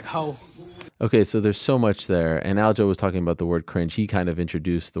contract, ho. Okay, so there's so much there. And Aljo was talking about the word cringe. He kind of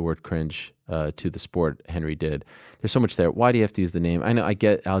introduced the word cringe to the sport. Henry did. There's so much there. Why do you have to use the name? I know, I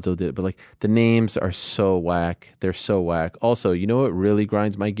get Aljo did it, but the names are so whack. They're so whack. Also, you know what really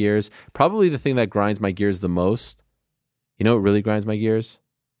grinds my gears? Probably the thing that grinds my gears the most. You know what really grinds my gears?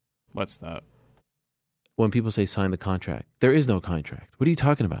 What's that? When people say sign the contract. There is no contract. What are you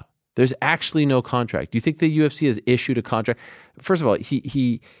talking about? There's actually no contract. Do you think the UFC has issued a contract? First of all,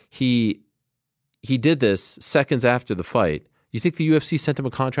 he did this seconds after the fight. You think the UFC sent him a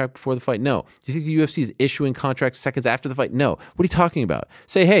contract before the fight? No. Do you think the UFC is issuing contracts seconds after the fight? No. What are you talking about?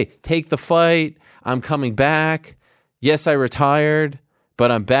 Say, hey, take the fight. I'm coming back. Yes, I retired,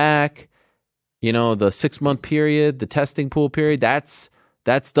 but I'm back. The 6-month period, the testing pool period, that's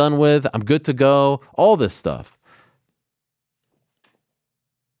done with. I'm good to go. All this stuff.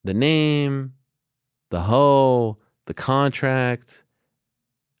 the name, the hoe, the contract.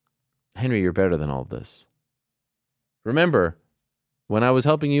 Henry, you're better than all of this. Remember, when I was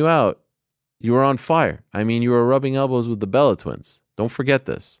helping you out, you were on fire. I mean, you were rubbing elbows with the Bella twins. Don't forget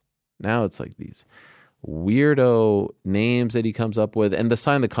this. Now it's like these weirdo names that he comes up with. And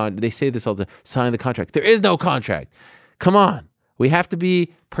they say this all the time, sign the contract. There is no contract. Come on. We have to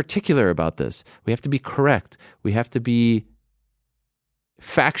be particular about this. We have to be correct. We have to be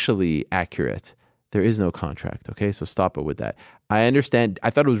factually accurate. There is no contract, okay? So stop it with that. I understand. I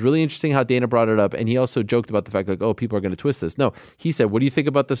thought it was really interesting how Dana brought it up, and he also joked about the fact like, oh, people are going to twist this. No, he said, what do you think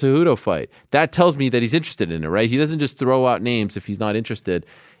about the Cejudo fight? That tells me that he's interested in it, right? He doesn't just throw out names if he's not interested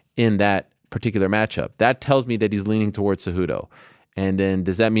in that particular matchup. That tells me that he's leaning towards Cejudo. And then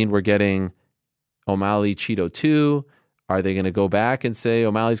does that mean we're getting O'Malley, Cheeto 2? Are they going to go back and say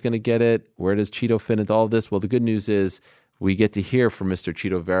O'Malley's going to get it? Where does Cheeto fit into all of this? Well, the good news is we get to hear from Mr.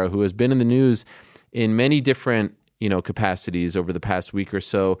 Cheeto Vera, who has been in the news in many different, capacities over the past week or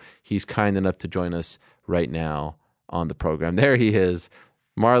so. He's kind enough to join us right now on the program. There he is.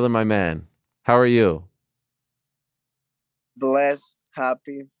 Marlon, my man. How are you? Blessed,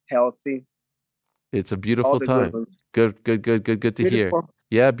 happy, healthy. It's a beautiful time. Good to hear.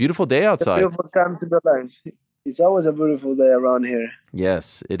 Yeah, beautiful day outside. It's a beautiful time to be alive. It's always a beautiful day around here.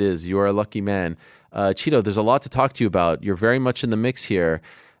 Yes, it is. You are a lucky man. Cheeto, there's a lot to talk to you about. You're very much in the mix here.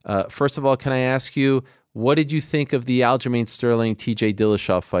 First of all, can I ask you, what did you think of the Aljamain Sterling TJ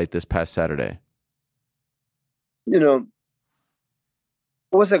Dillashaw fight this past Saturday? It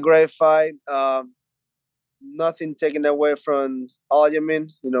was a great fight. Nothing taken away from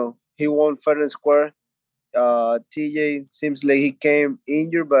Aljamain. He won fair and square. TJ seems like he came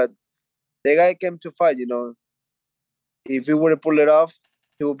injured, but the guy came to fight. If he would have pulled it off,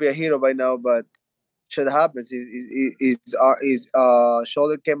 he would be a hero by now. But shit happens. His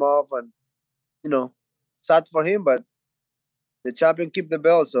shoulder came off, and sad for him. But the champion kept the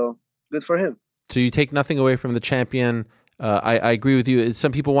belt, so good for him. So you take nothing away from the champion. I agree with you.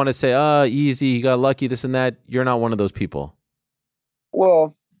 Some people want to say, easy, he got lucky, this and that. You're not one of those people.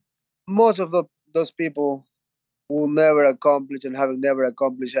 Well, most of those people will never accomplish and have never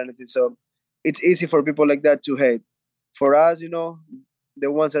accomplished anything. So it's easy for people like that to hate. For us,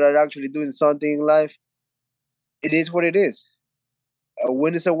 the ones that are actually doing something in life, it is what it is. A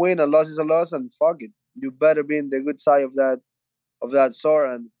win is a win, a loss is a loss, and fuck it. You better be in the good side of that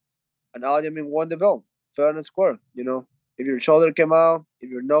sword. And Aljamain won the belt, fair and square. If your shoulder came out, if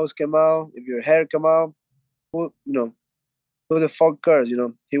your nose came out, if your hair came out, who the fuck cares?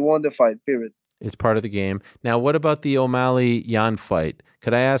 He won the fight. Period. It's part of the game. Now, what about the O'Malley-Yan fight?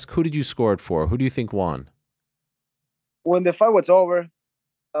 Could I ask, who did you score it for? Who do you think won? When the fight was over,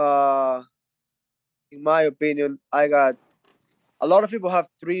 in my opinion, I got a lot of people have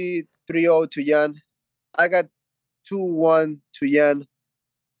 3-0 to Yan. I got 2-1 to Yan.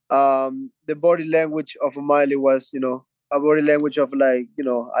 The body language of O'Malley was, a body language of like,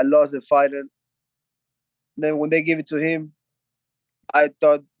 I lost the fight. And then when they gave it to him, I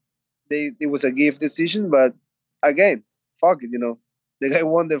thought it was a gift decision. But again, fuck it, the guy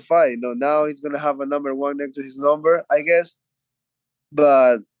won the fight. Now he's gonna have a number 1 next to his number, I guess.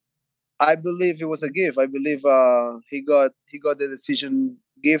 But I believe it was a gift. I believe he got the decision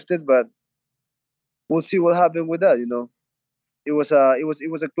gifted. But we'll see what happened with that. It was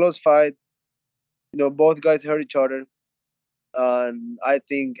a close fight. Both guys hurt each other, and I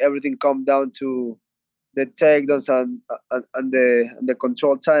think everything come down to the takedowns and the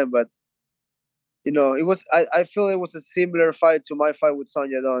control time. But it was I feel it was a similar fight to my fight with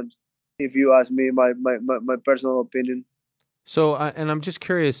Sonya Don, if you ask me my personal opinion. So, and I'm just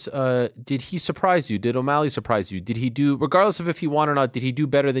curious, did he surprise you? Did O'Malley surprise you? Did he do, regardless of if he won or not, did he do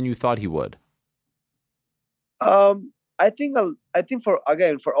better than you thought he would? I think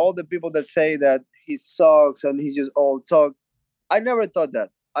for all the people that say that he sucks and he's just all talk, I never thought that.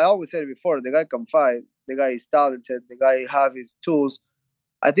 I always said it before, the guy can fight, the guy is talented, the guy have his tools.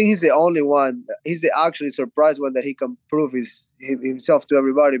 I think he's the only one, he's the actually surprised one that he can prove himself to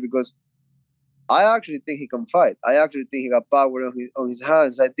everybody, because I actually think he can fight. I actually think he got power on his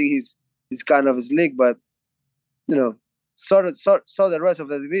hands. I think he's kind of slick, but saw the rest of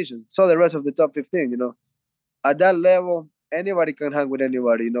the division, saw the rest of the top 15. At that level, anybody can hang with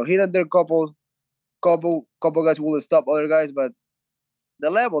anybody. Here and there, couple guys will stop other guys, but the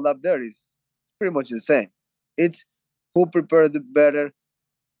level up there is pretty much the same. It's who prepared better,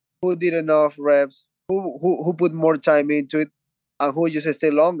 who did enough reps, who put more time into it, and who just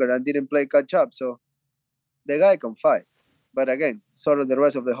stayed longer and didn't play catch up. So the guy can fight. But again, sort of the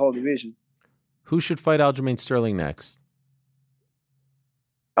rest of the whole division. Who should fight Aljamain Sterling next?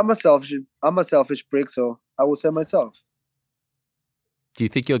 I'm a selfish prick, so I will say myself. Do you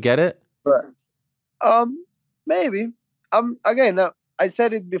think you'll get it? Right. Maybe. Again. I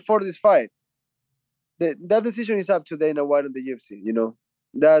said it before this fight. That decision is up to Dana White and the UFC. You know,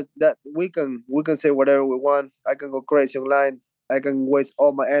 that we can say whatever we want. I can go crazy online. I can waste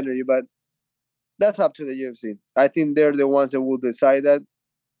all my energy, but that's up to the UFC. I think they're the ones that will decide that.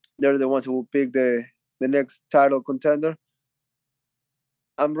 They're the ones who will pick the next title contender.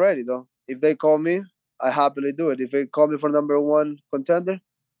 I'm ready though. If they call me, I happily do it. If they call me for number one contender,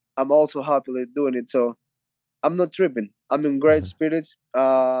 I'm also happily doing it. So I'm not tripping. I'm in great spirits.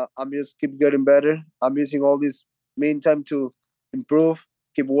 I'm just keep getting better. I'm using all this meantime to improve,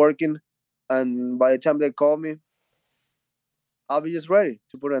 keep working, and by the time they call me, I'll be just ready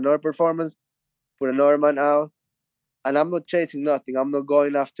to put another performance, put another man out, and I'm not chasing nothing. I'm not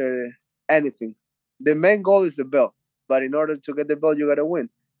going after anything. The main goal is the belt, but in order to get the belt, you gotta win,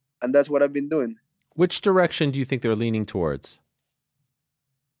 and that's what I've been doing. Which direction do you think they're leaning towards?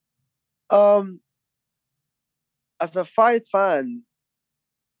 As a fight fan,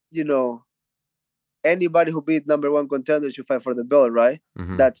 you know, anybody who beat number one contender should fight for the belt, right?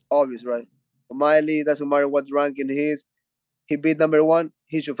 Mm-hmm. That's obvious, right? O'Malley, doesn't matter what ranking he is, he beat number one,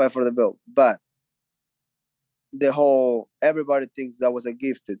 he should fight for the belt. But everybody thinks that was a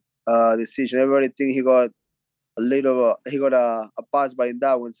gifted decision. Everybody thinks he got a pass by in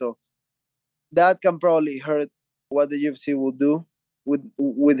that one. So that can probably hurt what the UFC will do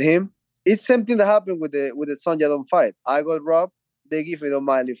with him. It's something that happened with the Son Yadong fight. I got robbed. They give me the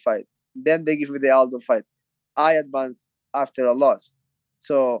O'Malley fight. Then they give me the Aldo fight. I advanced after a loss.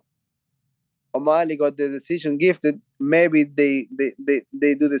 So O'Malley got the decision gifted. Maybe they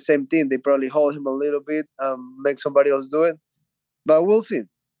do the same thing. They probably hold him a little bit, make somebody else do it. But we'll see.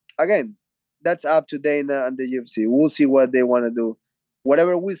 Again, that's up to Dana and the UFC. We'll see what they want to do.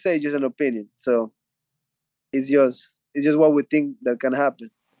 Whatever we say is just an opinion. So it's just what we think that can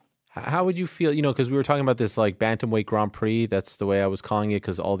happen. How would you feel, because we were talking about this like Bantamweight Grand Prix, that's the way I was calling it,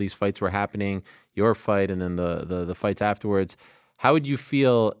 because all these fights were happening, your fight and then the fights afterwards. How would you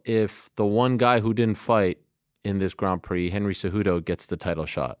feel if the one guy who didn't fight in this Grand Prix, Henry Cejudo, gets the title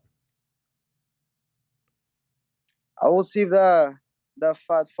shot? I will see if that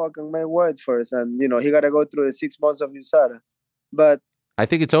fat fucking may wait first, and he got to go through the 6 months of USADA. But I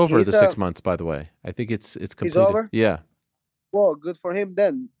think it's over the 6 months, by the way. I think it's completed. It's over? Yeah. Well, good for him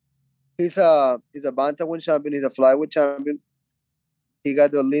then. He's a bantamweight champion. He's a flyweight champion. He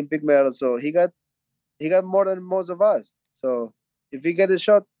got the Olympic medal, so he got more than most of us. So if he get a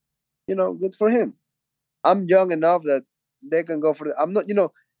shot, good for him. I'm young enough that they can go for it. I'm not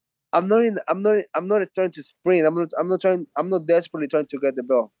trying to sprint. I'm not desperately trying to get the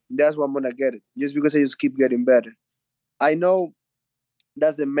belt. That's why I'm gonna get it. Just because I just keep getting better. I know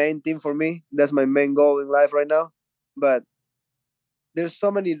that's the main thing for me. That's my main goal in life right now. But there's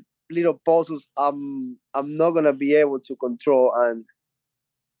so many little puzzles I'm not gonna be able to control, and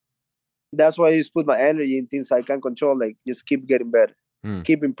that's why I just put my energy in things I can control, like just keep getting better,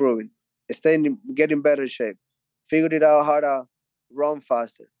 keep improving, getting better shape, figure it out how to run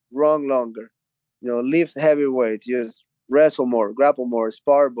faster, run longer, lift heavy weights, just wrestle more, grapple more,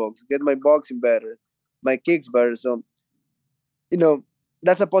 spar box, get my boxing better, my kicks better. So,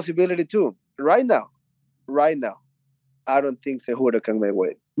 that's a possibility too. Right now, I don't think Cejudo can make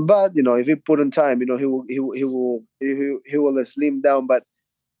weight. But if he put in time, he will slim down. But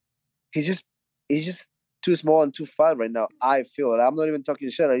he's just too small and too fat right now. I feel it. I'm not even talking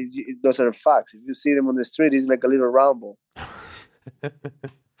shit. Those are facts. If you see him on the street, he's like a little round ball.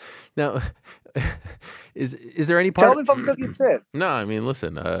 Now, is there any part? Tell me if I'm talking shit. No, I mean,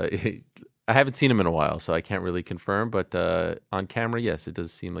 listen. I haven't seen him in a while, so I can't really confirm. But on camera, yes, it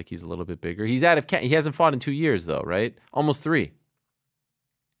does seem like he's a little bit bigger. He's out of he hasn't fought in 2 years, though, right? Almost 3.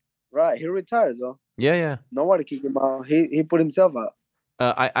 Right, he retires though. Yeah. Nobody kicked him out. He put himself out.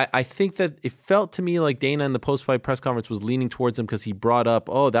 I think that it felt to me like Dana in the post-fight press conference was leaning towards him because he brought up,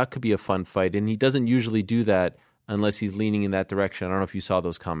 that could be a fun fight, and he doesn't usually do that unless he's leaning in that direction. I don't know if you saw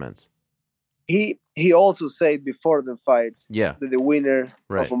those comments. He also said before the fight, that the winner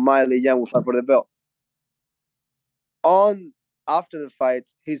of O'Malley Young will fight for the belt. After the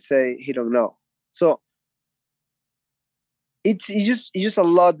fight, he say he don't know. So it's just a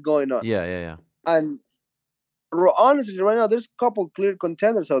lot going on. Yeah. And honestly, right now there's a couple clear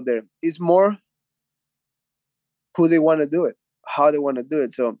contenders out there. It's more who they want to do it, how they want to do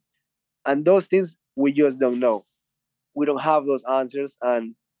it. So, and those things we just don't know. We don't have those answers,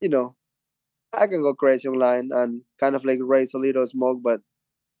 and I can go crazy online and kind of like raise a little smoke, but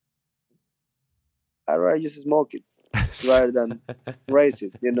I'd rather just smoke it. rather than race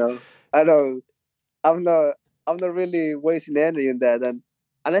it. I don't. I'm not. I'm not really wasting energy in that, and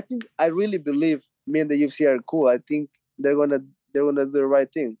I think I really believe me and the UFC are cool. I think they're gonna do the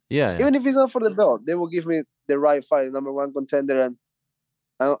right thing. Yeah. Even if it's not for the belt, they will give me the right fight, number one contender,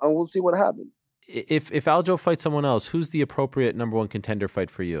 and we'll see what happens. If Aljo fights someone else, who's the appropriate number one contender fight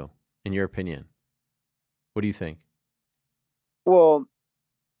for you, in your opinion? What do you think? Well,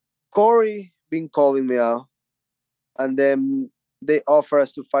 Corey been calling me out, and then they offer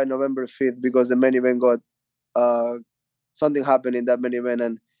us to fight November 5th because the main event got something happened in that main event,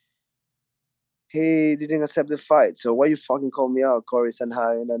 and he didn't accept the fight. So why you fucking call me out, Corey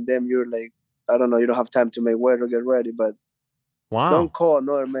Sanhagen? And then you're like, I don't know, you don't have time to make weight or get ready, but don't call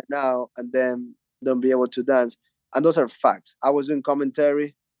another man now and then don't be able to dance. And those are facts. I was doing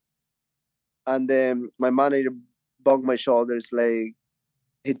commentary, and then my manager bugged my shoulders. Like,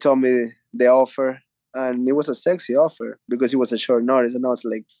 he told me the offer, and it was a sexy offer because it was a short notice. And I was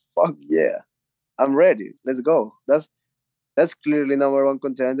like, fuck yeah, I'm ready. Let's go. That's clearly number one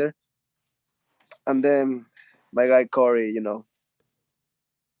contender. And then my guy Corey,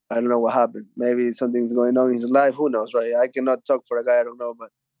 I don't know what happened. Maybe something's going on in his life. Who knows, right? I cannot talk for a guy I don't know,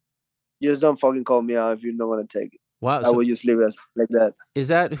 but just don't fucking call me out if you don't want to take it. Wow. I will just leave it like that. Is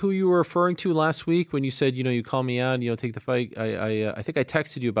that who you were referring to last week when you said, you call me out and, take the fight? I think I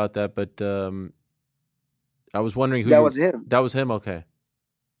texted you about that, but I was wondering who that was him. That was him? Okay.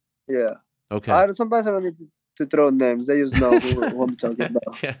 Yeah. Okay. Sometimes I don't need to throw names. They just know who I'm talking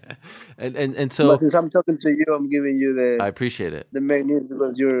about. Yeah. And so, but since I'm talking to you, I'm giving you I appreciate it. The main news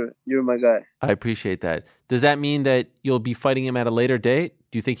because you're my guy. I appreciate that. Does that mean that you'll be fighting him at a later date?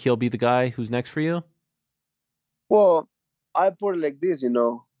 Do you think he'll be the guy who's next for you? Well, I put it like this,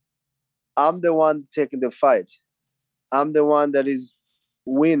 I'm the one taking the fights. I'm the one that is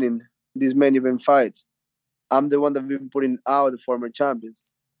winning these main event fights. I'm the one that been putting out the former champions.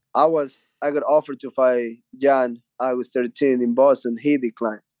 I got offered to fight Jan August 13 in Boston. He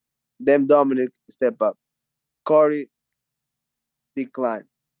declined. Then Dominic step up. Corey declined.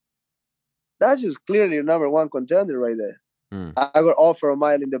 That's just clearly a number one contender right there. I got offered a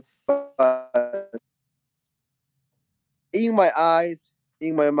mile in the fight. In my eyes,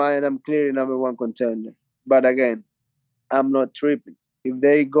 in my mind, I'm clearly number one contender. But again, I'm not tripping. If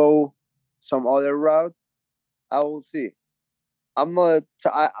they go some other route, I will see. I'm not.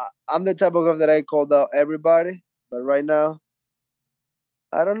 I'm the type of guy that I called out everybody, but right now,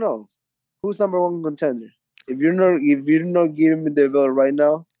 I don't know who's number one contender. If you're not giving me the belt right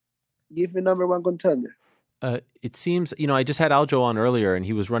now, give me number one contender. It seems I just had Aljo on earlier, and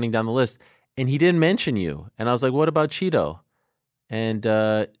he was running down the list, and he didn't mention you, and I was like, "What about Cheeto?" And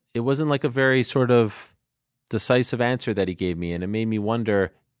it wasn't like a very sort of decisive answer that he gave me, and it made me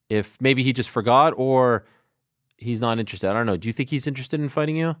wonder if maybe he just forgot or he's not interested. I don't know. Do you think he's interested in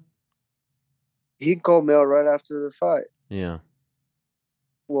fighting you? He called me out right after the fight. Yeah.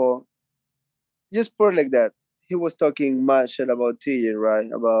 Well, just put it like that. He was talking much shit about TJ, right?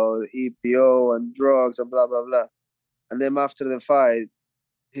 About EPO and drugs and blah, blah, blah. And then after the fight,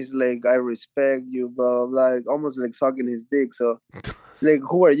 he's like, I respect you, blah, blah, blah. Almost like sucking his dick. So it's like,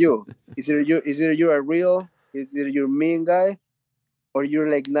 who are you? Is either you're a real, is either you're a mean guy, or you're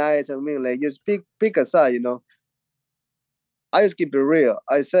like nice and mean. Like, just pick a side, I just keep it real.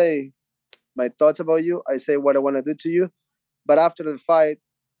 I say my thoughts about you. I say what I want to do to you. But after the fight,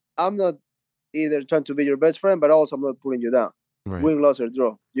 I'm not either trying to be your best friend, but also I'm not putting you down. Right. Win, loss, or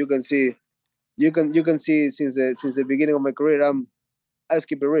draw. You can see since the beginning of my career, I just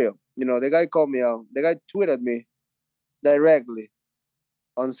keep it real. The guy called me out. The guy tweeted me directly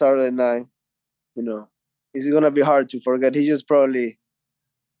on Saturday night. It's gonna be hard to forget. He just probably.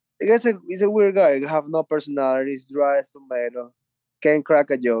 The guy's he's a weird guy. He have no personality. He's dry as tomato. Can't crack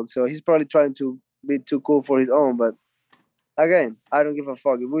a joke. So he's probably trying to be too cool for his own. But again, I don't give a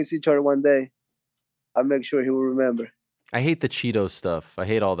fuck. If we see each other one day, I'll make sure he will remember. I hate the Cheeto stuff. I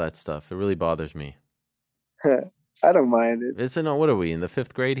hate all that stuff. It really bothers me. I don't mind it. What are we, in the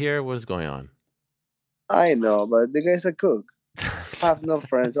 5th grade here? What is going on? I know, but the guy's a cook. Have no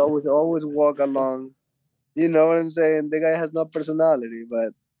friends. Always walk along. You know what I'm saying? The guy has no personality,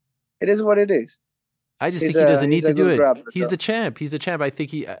 but it is what it is. I just think he doesn't need to do it. Grappler, he's the champ. He's the champ. I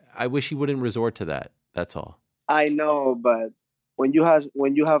think I wish he wouldn't resort to that. That's all. I know, but when you have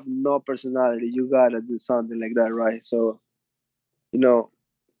no personality, you gotta do something like that, right? So, you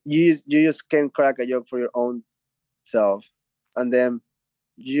just can't crack a joke for your own self, and then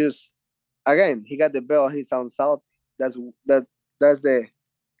again, he got the belt. He sounds salty. That's the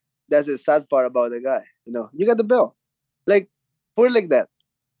sad part about the guy. You got the belt. Like, put it like that.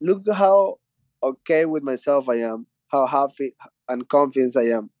 Look how okay with myself I am. how happy and confident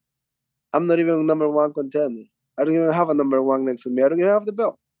I am. I'm not even number one contender. I don't even have a number one next to me. I don't even have the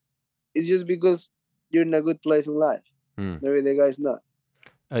belt. It's just because you're in a good place in life. Maybe the guy's not.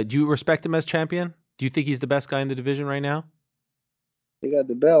 Do you respect him as champion? Do you think he's the best guy in the division right now? He got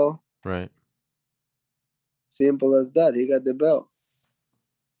the belt. Right. Simple as that. He got the belt.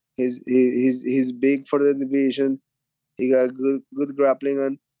 He's big for the division. He got good grappling,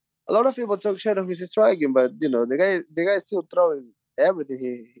 and a lot of people talk shit on his striking, but the guy's still throwing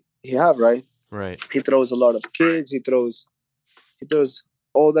everything he have, right? Right. He throws a lot of kicks. He throws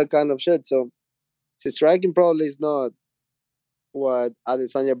all that kind of shit. So his striking probably is not what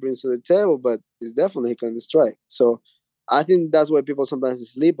Adesanya brings to the table, but it's definitely he can strike. So I think that's why people sometimes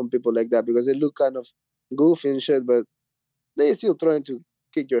sleep on people like that, because they look kind of goofy and shit, but they're still trying to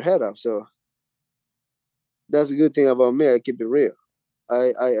kick your head off. So that's a good thing about me. I keep it real.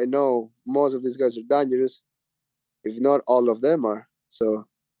 I know most of these guys are dangerous, if not all of them are. So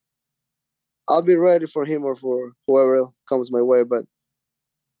I'll be ready for him or for whoever comes my way. But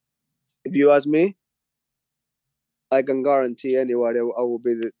if you ask me, I can guarantee anybody I will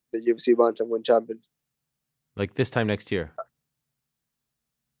be the UFC bantamweight champion. Like this time next year?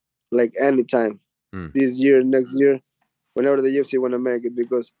 Like anytime. This year, next year, whenever the UFC want to make it,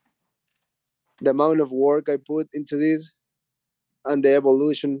 because the amount of work I put into this and the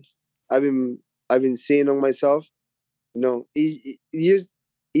evolution I've been seeing on myself, it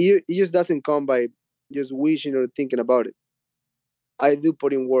just doesn't come by just wishing or thinking about it. I do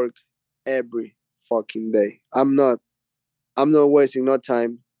put in work every fucking day. I'm not wasting no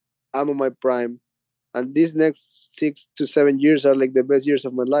time. I'm on my prime, and these next 6 to 7 years are like the best years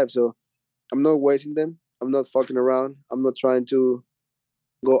of my life. So I'm not wasting them. I'm not fucking around. I'm not trying to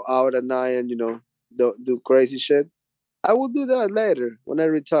go out at night and do crazy shit. I will do that later when I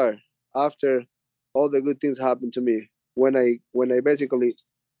retire, after all the good things happen to me. When I basically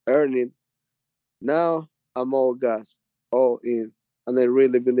earn it. Now I'm all gas, all in, and I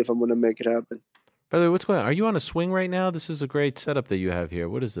really believe I'm gonna make it happen. By the way, what's going on? Are you on a swing right now? This is a great setup that you have here.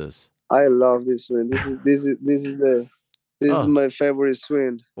 What is this? I love this swing. This is my favorite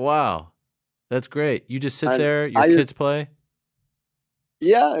swing. Wow, that's great. You just sit And there. Your kids play.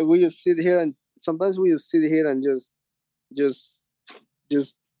 Yeah, we just sit here, and sometimes we just sit here and just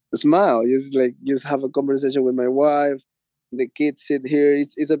smile. Just have a conversation with my wife. The kids sit here.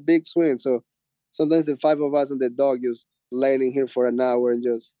 It's a big swing, so sometimes the 5 of us and the dog just laying in here for an hour and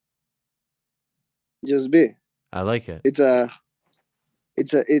just be. I like it. It's a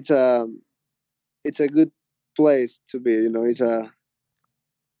good place to be.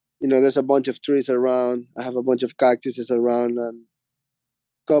 There's a bunch of trees around. I have a bunch of cactuses around and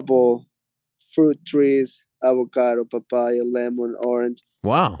couple fruit trees, avocado, papaya, lemon, orange.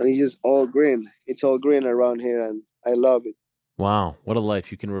 Wow. And it's just all green. It's all green around here, and I love it. Wow, what a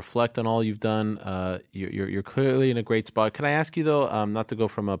life. You can reflect on all you've done. You're clearly in a great spot. Can I ask you, though, not to go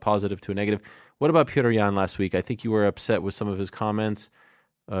from a positive to a negative, what about Petr Yan last week? I think you were upset with some of his comments.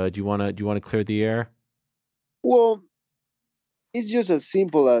 Do you want to clear the air? Well, it's just as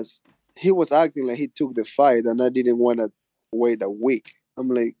simple as he was acting like he took the fight, and I didn't want to wait a week. I'm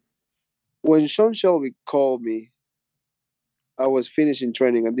like, when Sean Shelby called me, I was finishing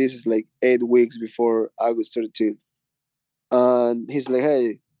training, and this is like 8 weeks before August 13th. And he's like,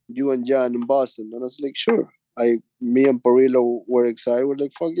 hey, you and Jan in Boston. And I was like, sure. Me and Perillo were excited. We're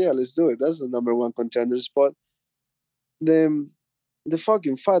like, fuck yeah, let's do it. That's the number one contender spot. Then the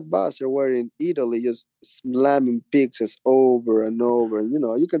fucking fat bastard were in Italy just slamming pizzas over and over. And,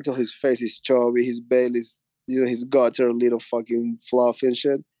 you can tell his face is chubby, his belly is, his guts are a little fucking fluffy and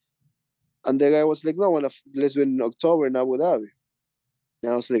shit. And the guy was like, no, let's do it in October in Abu Dhabi.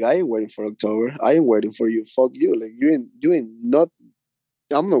 And I was like, I ain't waiting for October. I ain't waiting for you. Fuck you. Like, you ain't not.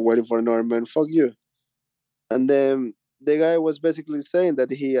 I'm not waiting for another man. Fuck you. And then the guy was basically saying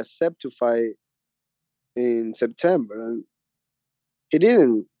that he accept to fight in September. And he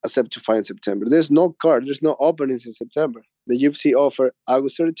didn't accept to fight in September. There's no card. There's no openings in September. The UFC offer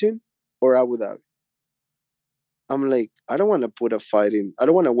August 13 or Abu Dhabi. I'm like, I don't want to put a fight in. I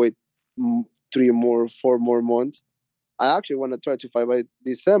don't want to wait 4 more months. I actually want to try to fight by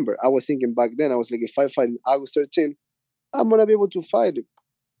December. I was thinking back then, I was like, if I fight in August 13, I'm going to be able to fight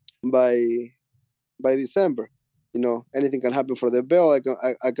by December. Anything can happen for the belt.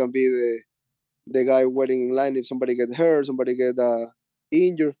 I can be the guy waiting in line if somebody gets hurt, somebody get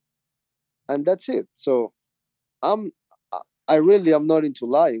injured. And that's it. So I really am not into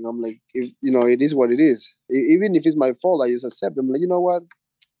lying. I'm like, it is what it is. Even if it's my fault, I just accept. I'm like, you know what?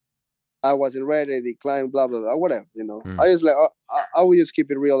 I wasn't ready, decline, blah, blah, blah, whatever, I just like, I will just keep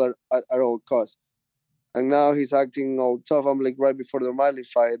it real at all costs. And now he's acting all tough. I'm like, right before the O'Malley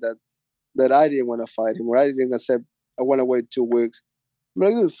fight, that I didn't want to fight him, or I didn't accept. I want to wait 2 weeks. I'm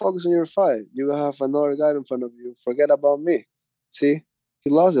like, dude, focus on your fight. You have another guy in front of you. Forget about me. See, he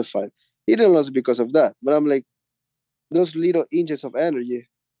lost the fight. He didn't lose because of that. But I'm like, those little inches of energy,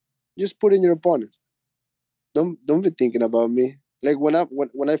 just put in your opponent. Don't be thinking about me. Like when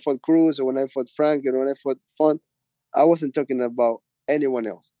I fought Cruz or when I fought Frank or when I fought Font, I wasn't talking about anyone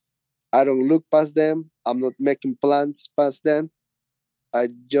else. I don't look past them. I'm not making plans past them. I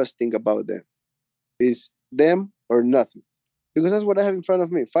just think about them. It's them or nothing. Because that's what I have in front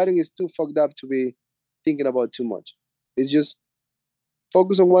of me. Fighting is too fucked up to be thinking about too much. It's just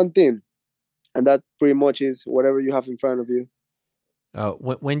focus on one thing. And that pretty much is whatever you have in front of you.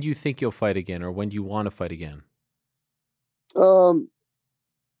 When do you think you'll fight again, or when do you want to fight again?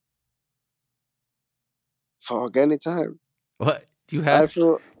 Fuck, anytime. What do you have?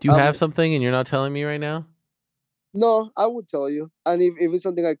 Do you have something, and you're not telling me right now? No, I would tell you. And if it's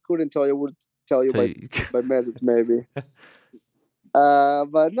something I couldn't tell you, I would tell you by message maybe.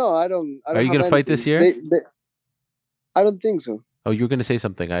 But no, I don't. Are you going to fight this year? I don't think so. Oh, you were going to say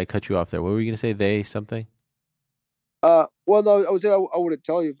something. I cut you off there. What were you going to say? They something? Well, no, I would say I wouldn't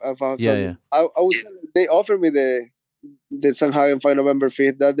tell you if I have something. I would say they offered me the Shanghai fight November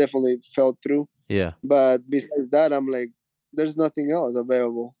 5th. That definitely fell through. Yeah. But besides that, I'm like, there's nothing else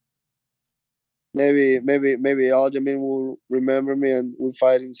available. Maybe Aljamain will remember me and we'll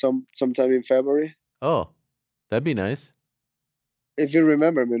fight in sometime in February. Oh, that'd be nice. If you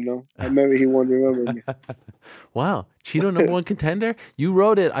remember me, no. And maybe he won't remember me. Wow. Cheeto #1 contender? You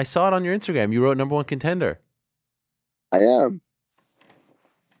wrote it. I saw it on your Instagram. You wrote #1 contender. I am.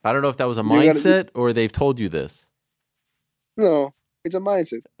 I don't know if that was a mindset or they've told you this. No, it's a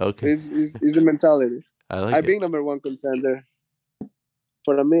mindset. Okay. It's a mentality. I've been #1 contender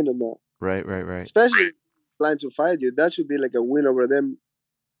for a minute now. Right. Especially planning to fight you. That should be like a win over them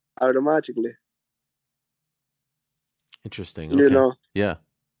automatically. Interesting. Okay. You know? Yeah.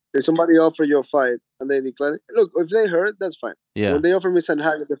 If somebody offer you a fight and they decline it, look, if they hurt, that's fine. Yeah. When they offered me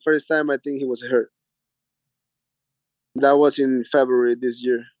Sanhagen the first time, I think he was hurt. That was in February this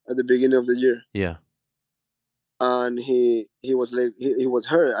year, at the beginning of the year. Yeah. And he was like he was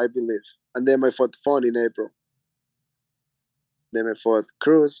hurt, I believe. And then I fought Font in April. Then I fought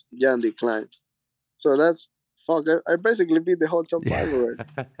Cruz, Jan declined. So that's fuck. I basically beat the whole top 5 already.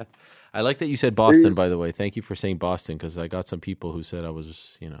 I like that you said Boston, by the way. Thank you for saying Boston, because I got some people who said I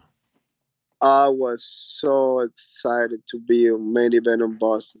was, I was so excited to be a main event in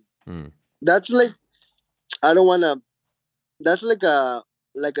Boston. That's like, I don't want to. That's like a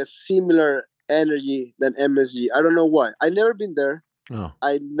similar energy than MSG. I don't know why. I never been there. Oh.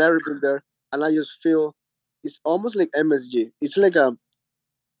 I never been there, and I just feel it's almost like MSG. It's like a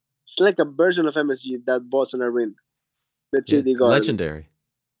version of MSG that Boston Arena, the TD Garden. Legendary.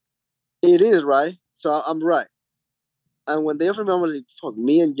 It is, right? So I'm right. And when they offered me, I'm like, fuck,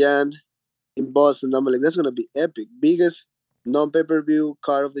 me and Jan in Boston. I'm like, that's gonna be epic. Biggest non-pay-per-view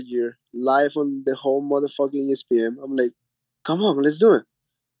card of the year, live on the whole motherfucking ESPN. I'm like, come on, let's do it.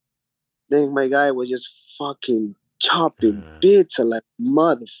 Then my guy was just fucking chopping pizza like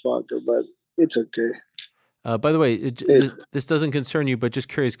motherfucker, but it's okay. By the way, this doesn't concern you, but just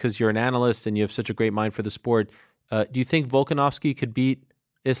curious, because you're an analyst and you have such a great mind for the sport. Do you think Volkanovski could beat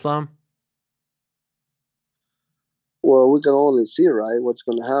Islam? Well, we can only see, right, what's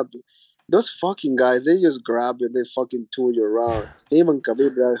going to happen. Those fucking guys, they just grab it, they fucking tool you around. Him and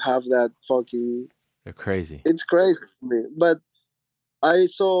Khabib have that fucking... They're crazy. It's crazy to me. But I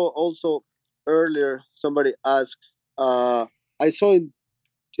saw also earlier somebody ask, I saw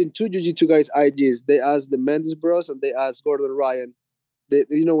in 2 Jiu-Jitsu guys' IGs, they asked the Mendes bros and they asked Gordon Ryan.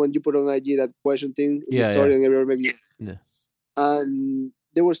 When you put on IG that question thing in the story and everyone makes and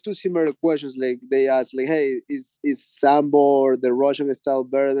there was 2 similar questions. Like they asked, like, hey, is Sambo or the Russian style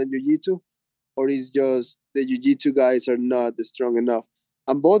better than Jiu-Jitsu? Or is just the Jiu-Jitsu guys are not strong enough?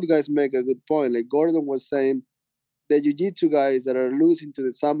 And both guys make a good point. Like Gordon was saying, the Jiu-Jitsu guys that are losing to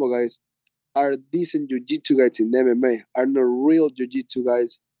the Sambo guys are decent Jiu-Jitsu guys in MMA, are not real Jiu-Jitsu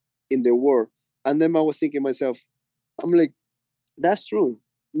guys in the world. And then I was thinking myself, I'm like, that's true.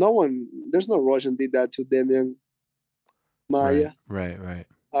 There's no Russian did that to Demian Maya. Right.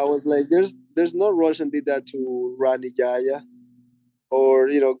 I was like, there's no Russian did that to Rani Jaya. Or,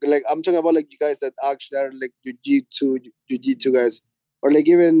 like I'm talking about like you guys that actually are like Jiu-Jitsu guys. Or like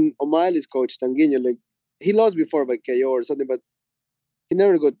even O'Malley's coach, Tanguino, like he lost before by KO or something, but he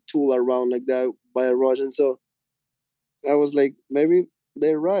never got tooled around like that by a Russian. So I was like, maybe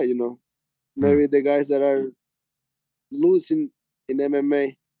they're right, Maybe the guys that are losing in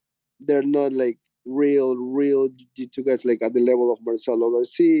MMA, they're not like real jiu-jitsu guys, like at the level of Marcelo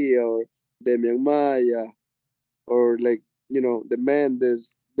Garcia or Demian Maya, or like, the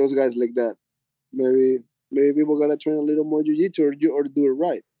Mendes, those guys like that. Maybe people gotta train a little more jiu-jitsu or do it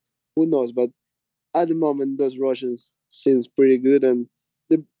right. Who knows? But at the moment, those Russians seems pretty good, and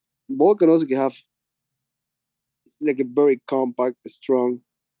the Volkanovski have like a very compact, strong.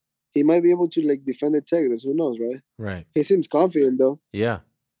 He might be able to like defend the Tigers. Who knows, right? Right. He seems confident though. Yeah.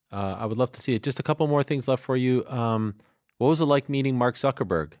 I would love to see it. Just a couple more things left for you. What was it like meeting Mark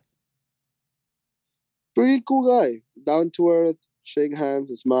Zuckerberg? Pretty cool guy, down to earth, shake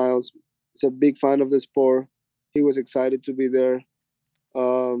hands, smiles. He's a big fan of the sport. He was excited to be there.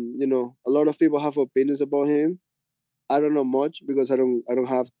 A lot of people have opinions about him. I don't know much because I don't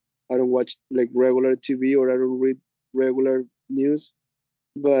watch like regular TV, or I don't read regular news.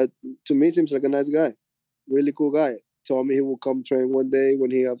 But to me, seems like a nice guy, really cool guy. Told me he will come train one day when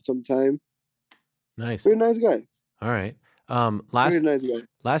he have some time. Nice. Pretty nice guy. All right. Pretty nice guy.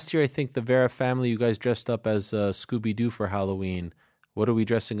 Last year, I think the Vera family, you guys dressed up as Scooby-Doo for Halloween. What are we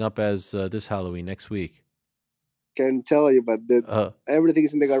dressing up as this Halloween next week? Can't tell you, but everything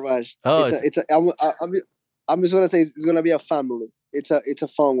is in the garage. Oh, I'm just gonna say it's gonna be a family. It's a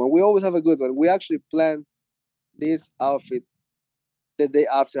fun one. We always have a good one. We actually planned this outfit the day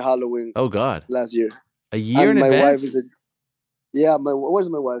after Halloween. Oh God! Last year. A year in my advance. Wife is where's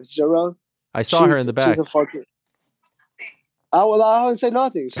my wife? She's around. I saw her in the back. She's a fucking. I haven't said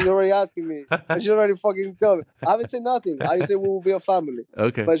nothing. She's already asking me. She already fucking told me. I haven't said nothing. I said we will be a family.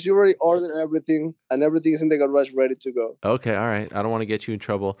 Okay. But she already ordered everything, and everything is in the garage ready to go. Okay, all right. I don't want to get you in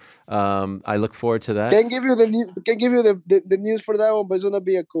trouble. I look forward to that. Can't give you the news for that one, but it's gonna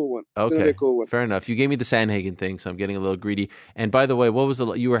be a cool one. It's gonna be a cool one. Fair enough. You gave me the Sandhagen thing, so I'm getting a little greedy. And by the way, what was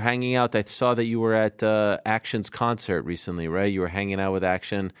you were hanging out? I saw that you were at Action's concert recently, right? You were hanging out with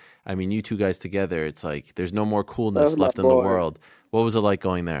Action. I mean, you two guys together, it's like there's no more coolness left in the world. What was it like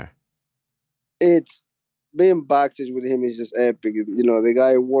going there? It's being backstage with him is just epic. The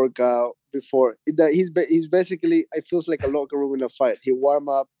guy work out before. He's basically, it feels like a locker room in a fight. He warm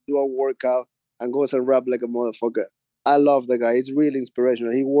up, do a workout, and goes and rap like a motherfucker. I love the guy. He's really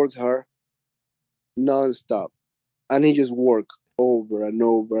inspirational. He works hard nonstop, and he just work over and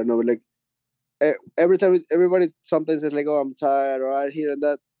over and over. Like every time, everybody sometimes says like, "Oh, I'm tired," or "I hear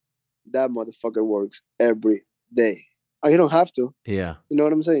that." That motherfucker works every day. And he don't have to. Yeah. You know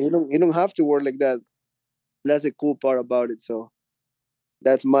what I'm saying? He don't have to work like that. That's the cool part about it. So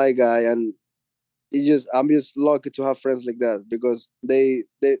that's my guy, and I'm just lucky to have friends like that because they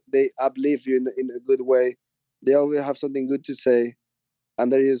uplift you in a good way. They always have something good to say,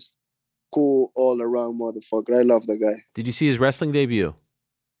 and they're just cool all around motherfucker. I love the guy. Did you see his wrestling debut?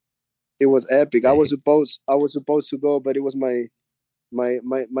 It was epic. I was supposed to go, but it was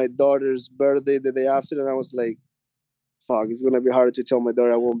my daughter's birthday the day after, and I was like, fuck, it's gonna be hard to tell my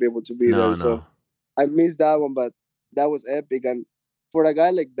daughter I won't be able to be there. So I missed that one, but that was epic. And for a guy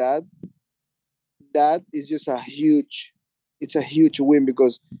like that, that is just a huge win,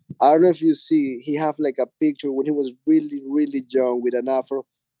 because I don't know if you see, he have like a picture when he was really, really young with an afro,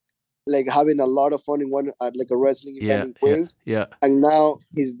 like having a lot of fun at like a wrestling event in Queens. Yeah. And now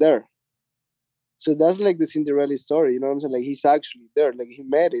he's there. So that's like the Cinderella story, you know what I'm saying? Like he's actually there, like he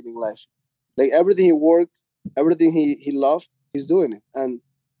made it in life. Like everything he worked, everything he loved, he's doing it. And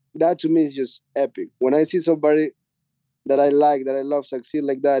that to me is just epic. When I see somebody that I like, that I love succeed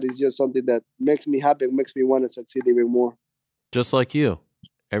like that, it's just something that makes me happy, makes me want to succeed even more. Just like you.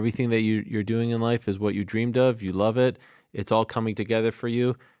 Everything that you're doing in life is what you dreamed of. You love it. It's all coming together for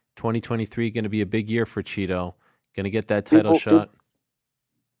you. 2023 going to be a big year for Cheeto. Going to get that title shot.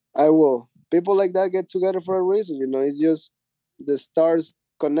 I will. People like that get together for a reason, It's just the stars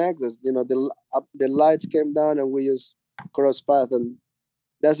connect us. The lights came down and we just cross paths, and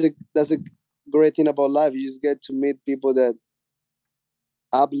that's a great thing about life. You just get to meet people that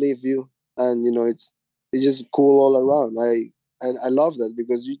uplift you, and it's just cool all around. I love that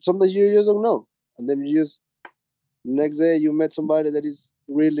because sometimes you just don't know, and then next day you met somebody that is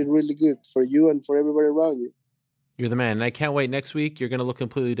really, really good for you and for everybody around you. You're the man, and I can't wait. Next week, you're going to look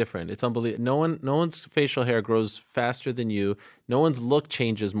completely different. It's unbelievable. No one's facial hair grows faster than you. No one's look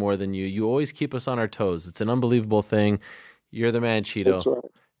changes more than you. You always keep us on our toes. It's an unbelievable thing. You're the man, Cheeto. That's right.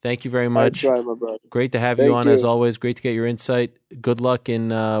 Thank you very much. I try, my brother. Great to have you on, as always. Great to get your insight. Good luck in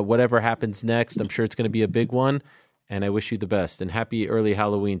whatever happens next. I'm sure it's going to be a big one, and I wish you the best. And happy early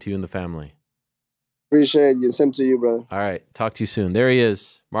Halloween to you and the family. Appreciate you. Same to you, brother. All right. Talk to you soon. There he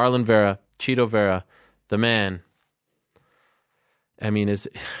is, Marlon Vera, Cheeto Vera, the man. I mean, is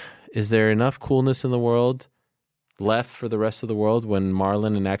there enough coolness in the world? left for the rest of the world when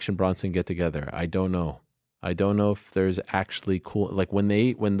Marlon and Action Bronson get together? I don't know. I don't know if there's actually cool, like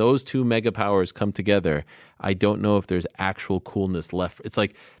when those two mega powers come together, I don't know if there's actual coolness left. It's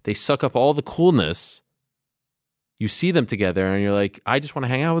like they suck up all the coolness. You see them together and you're like, I just want to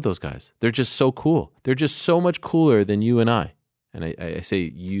hang out with those guys. They're just so cool. They're just so much cooler than you and I. And I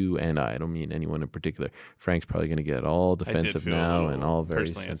say you and I don't mean anyone in particular. Frank's probably going to get all defensive now and all very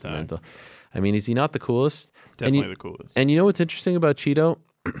sentimental. I mean, is he not the coolest? Definitely the coolest. And you know what's interesting about Cheeto?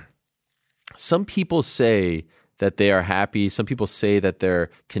 Some people say that they are happy. Some people say that they're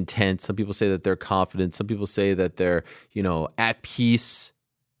content. Some people say that they're confident. Some people say that they're, at peace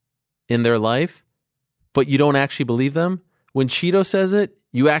in their life, but you don't actually believe them. When Cheeto says it,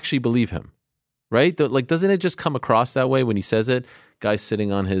 you actually believe him, right? Like, doesn't it just come across that way when he says it? Guy's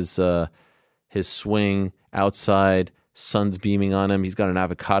sitting on his swing outside, sun's beaming on him. He's got an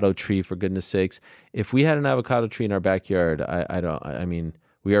avocado tree, for goodness sakes. If we had an avocado tree in our backyard, I mean,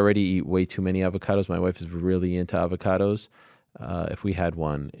 we already eat way too many avocados. My wife is really into avocados. If we had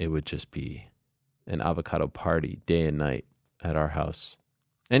one, it would just be an avocado party day and night at our house.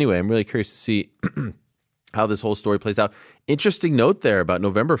 Anyway, I'm really curious to see how this whole story plays out. Interesting note there about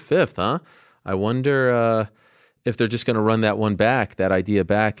November 5th, huh? I wonder if they're just going to run that idea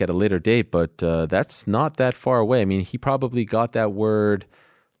back at a later date, but that's not that far away. I mean, he probably got that word,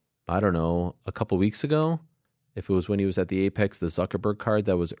 I don't know, a couple weeks ago. If it was when he was at the Apex, the Zuckerberg card,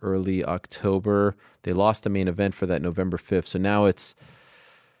 that was early October. They lost the main event for that November 5th. So now it's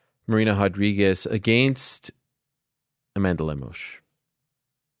Marina Rodriguez against Amanda Lemos.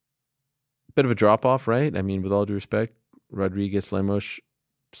 Bit of a drop-off, right? I mean, with all due respect, Rodriguez, Lemos,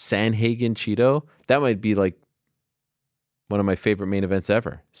 Sanhagen, Cheeto. That might be like one of my favorite main events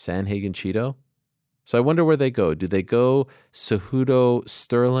ever. Sanhagen, Cheeto. So I wonder where they go. Do they go Cejudo,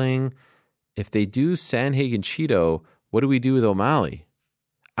 Sterling? If they do Sanhagen, Cheeto, what do we do with O'Malley?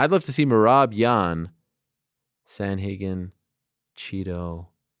 I'd love to see Merab Yan, Sanhagen, Cheeto.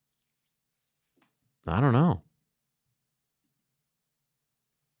 I don't know.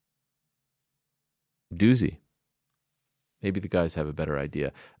 Doozy. Maybe the guys have a better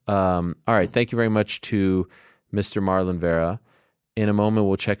idea. All right. Thank you very much to Mr. Marlon Vera. In a moment,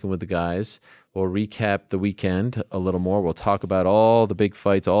 we'll check in with the guys. We'll recap the weekend a little more. We'll talk about all the big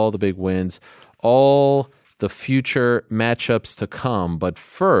fights, all the big wins, all the future matchups to come. But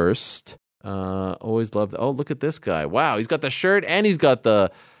first, always love look at this guy. Wow, he's got the shirt and he's got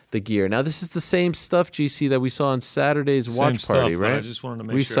the gear. Now, this is the same stuff, GC, that we saw on Saturday's watch party, right? I just wanted to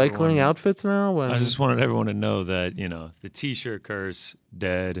make Recycling outfits now? I just wanted everyone to know that, the T-shirt curse,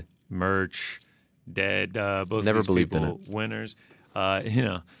 dead, merch, dead. Both Never of these believed people, in it. winners. I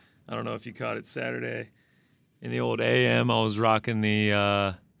don't know if you caught it Saturday. In the old AM, I was rocking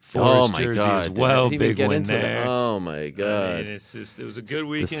the Forest jersey as well. Big win there. Oh, my God. I mean, it was a good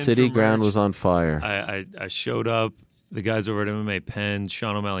weekend. The city ground was on fire. I showed up. The guys over at MMA Pens,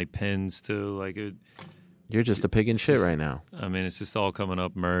 Sean O'Malley Pens, too. You're just a pig in shit right now. I mean, it's just all coming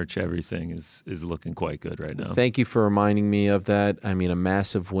up. Merch, everything is looking quite good right now. Thank you for reminding me of that. I mean, a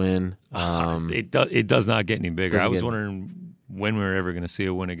massive win. It does not get any bigger. I was wondering when we were ever going to see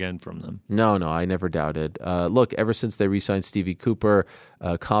a win again from them. No, I never doubted. Look, ever since they re-signed Stevie Cooper,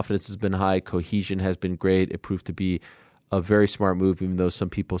 confidence has been high. Cohesion has been great. It proved to be a very smart move, even though some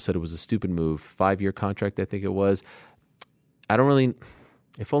people said it was a stupid move. 5-year contract, I think it was. I don't really.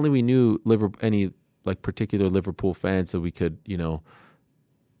 If only we knew any particular Liverpool fans that we could,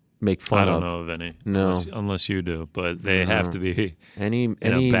 make fun of. I don't know of any. No, unless you do, but they have to be in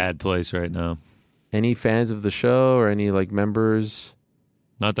a bad place right now. Any fans of the show or any members?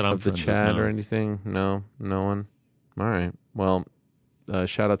 Not that I'm of the chat or anything. No one. All right. Well,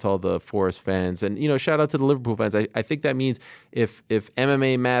 shout out to all the Forest fans, and shout out to the Liverpool fans. I think that means if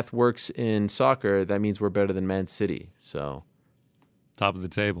MMA math works in soccer, that means we're better than Man City. So. Top of the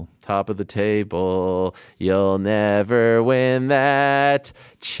table. Top of the table. You'll never win that.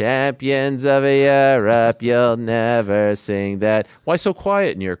 Champions of Europe. You'll never sing that. Why so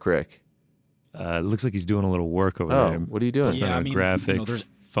quiet in your crick? It looks like he's doing a little work over there. What are you doing? It's not a graphic.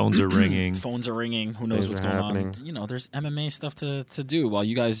 Phones are ringing. Phones are ringing. Who knows what's going on? There's MMA stuff to do while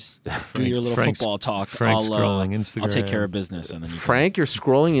you guys do your little football talk. Frank's scrolling Instagram. I'll take care of business. And then Frank, you're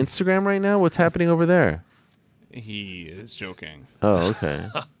scrolling Instagram right now? What's happening over there? He is joking. Oh, okay.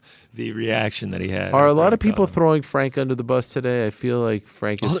 The reaction that he had. Are a lot of people throwing Frank under the bus today? I feel like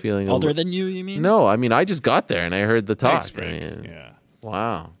Frank is feeling older than you mean? No, I mean I just got there and I heard the talk. Thanks, Frank.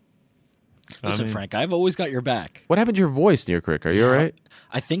 Wow. Listen, Frank, I've always got your back. What happened to your voice, New York Rick? Are you all right?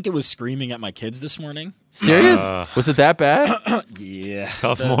 I think it was screaming at my kids this morning. Serious? Was it that bad? Yeah.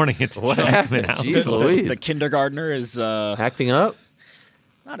 Tough morning. It's what happened? Jeez Louise. The kindergartner is acting up.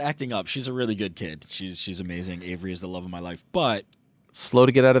 Not acting up. She's a really good kid. She's amazing. Avery is the love of my life. But slow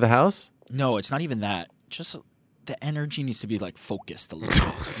to get out of the house? No, it's not even that. Just the energy needs to be like focused a little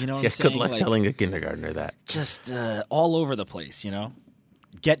bit. You know what I'm Yes, saying? good luck telling a kindergartner that. Just all over the place, you know?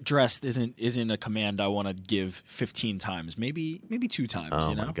 Get dressed isn't a command I want to give 15 times. Maybe 2 times, Oh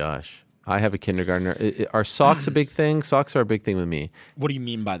you know? my gosh. I have a kindergartner. Are socks a big thing? Socks are a big thing with me. What do you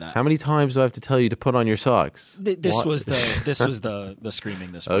mean by that? How many times do I have to tell you to put on your socks? This was the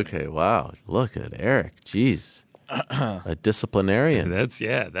screaming this morning. Okay, wow. Look at Eric. Jeez. A disciplinarian. That's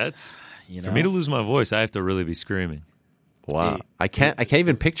you for know? me to lose my voice, I have to really be screaming. Wow. I can't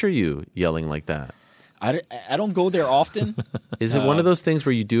even picture you yelling like that. I don't go there often. Is it one of those things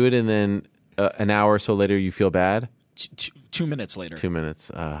where you do it and then an hour or so later you feel bad? 2 minutes later. 2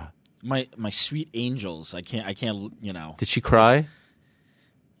 minutes. My sweet angels. I can't. You know. Did she cry?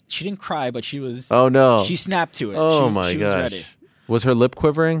 She didn't cry, but she was. Oh no. She snapped to it. Oh she, my she gosh. was ready. Was her lip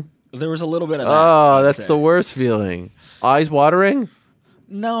quivering? There was a little bit of that. Oh, that's the worst feeling. Eyes watering?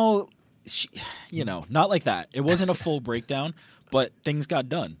 No, not like that. It wasn't a full breakdown, but things got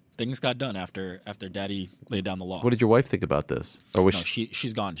done. Things got done after Daddy laid down the law. What did your wife think about this? Or was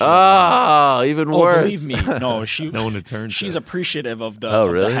she's gone. Even worse. Believe me, no, no one to turn to. She's appreciative of the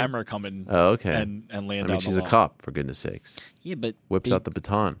really? hammer coming. Oh, okay. And laying down the she's law. a cop, for goodness sakes. Yeah, but whips out the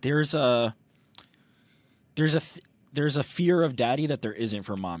baton. There's a fear of Daddy that there isn't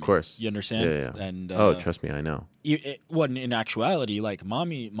for Mommy. Of course. You understand? Yeah. And trust me, I know. It wasn't in actuality like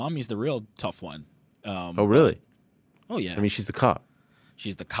Mommy's the real tough one. Oh, really? Oh yeah. I mean, she's the cop.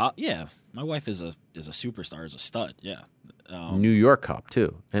 She's the cop. Yeah, my wife is a superstar, is a stud. Yeah, New York cop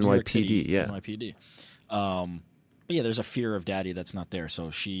too. New York NYPD. City, Yeah. NYPD. But yeah, there's a fear of Daddy that's not there, so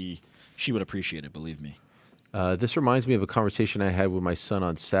she would appreciate it. Believe me. This reminds me of a conversation I had with my son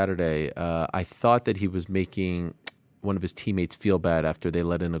on Saturday. I thought that he was making one of his teammates feel bad after they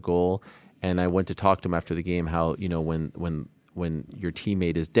let in a goal, and I went to talk to him after the game. How when your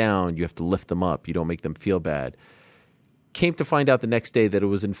teammate is down, you have to lift them up. You don't make them feel bad. Came to find out the next day that it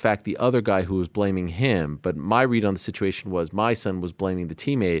was in fact the other guy who was blaming him. But my read on the situation was my son was blaming the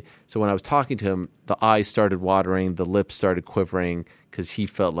teammate. So when I was talking to him, the eyes started watering, the lips started quivering because he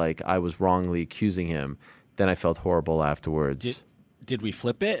felt like I was wrongly accusing him. Then I felt horrible afterwards. Did we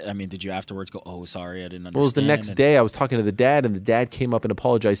flip it? I mean, did you afterwards go, "Oh, sorry, I didn't understand"? Well, it was the next day. I was talking to the dad, and the dad came up and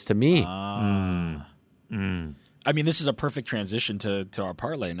apologized to me. I mean, this is a perfect transition to our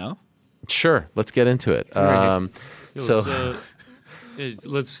parlay. No. Sure, let's get into it. We'll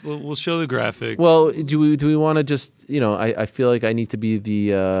show the graphics. Well, do we want to just I feel like I need to be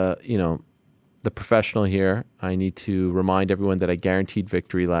the the professional here. I need to remind everyone that I guaranteed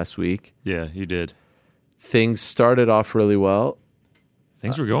victory last week. Yeah, you did. Things started off really well.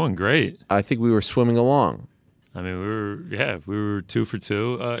 Things were going great. I think we were swimming along. I mean, we were 2 for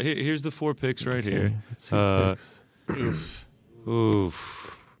 2. Here's the 4 picks right here. Let's see the picks.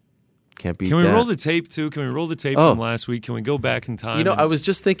 Oof. Can't beat Can we that. roll the tape too? Can we roll the tape from last week? Can we go back in time? I was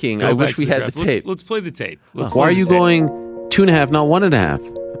just thinking. I wish we had the tape. Let's play the tape. Why are you going 2.5, not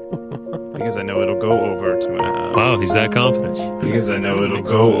 1.5? Because I know it'll go over 2.5. Wow, he's that confident. Because I know it'll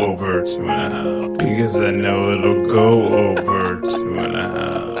go over 2.5. Because I know it'll go over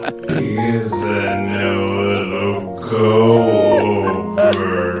 2.5. Because I know it'll go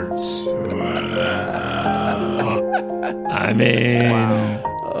over 2.5. I mean,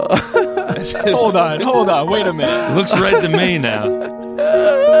 Hold on, wait a minute. It looks red to me now.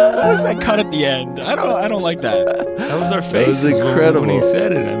 What was that cut at the end? I don't like that. That was our faces. That was incredible. When he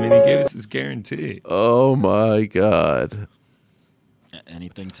said it. I mean, he gave us this guarantee. Oh my God.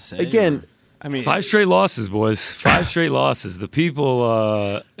 Anything to say? Again, I mean, 5 straight losses, boys. 5 straight losses. The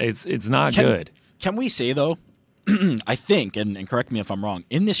people, it's not good. Can we say though? I think, and correct me if I'm wrong.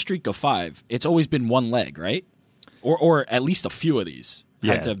 In this streak of 5, it's always been one leg, right? Or at least a few of these.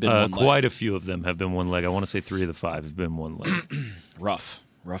 Had to have been one leg. Quite a few of them have been one leg. I want to say 3 of the 5 have been one leg. Rough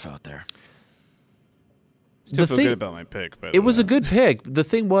out there. Still feel good about my pick. It was a good pick. The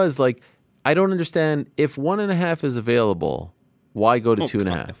thing was, I don't understand if 1.5 is available. Why go to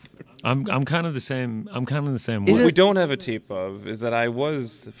 2.5? I'm kind of the same. I'm kind of the same What way. we don't have a tape of is that I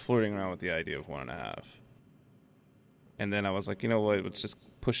was flirting around with the idea of 1.5, and then I was like, you know what? Let's just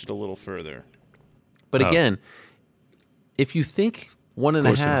push it a little further. But again, if you think 1.5, Of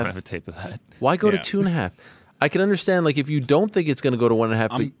course we don't have a tape of that. Why go to 2.5? I can understand, if you don't think it's going to go to 1.5,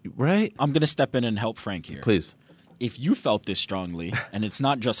 but, right? I'm going to step in and help Frank here. Please. if you felt this strongly and it's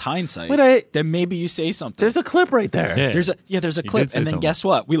not just hindsight, then maybe you say something. There's a clip right there. Yeah. There's a clip, and then something. guess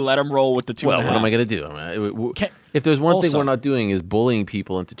what? We let him roll with the 2.5. Well, what am I going to do? If there's one thing we're not doing is bullying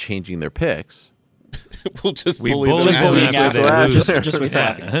people into changing their picks. We'll just We bully bully them. Just bullying after after. they lose. Just wait till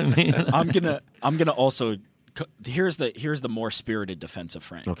Yeah. after. I'm gonna also. Here's the more spirited defense of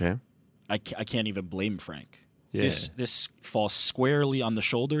Frank. Okay. I can't even blame Frank. Yeah. This falls squarely on the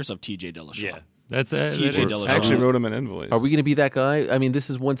shoulders of TJ Dillashaw. Yeah. That's TJ Dillashaw. I actually wrote him an invoice. Are we going to be that guy? I mean, this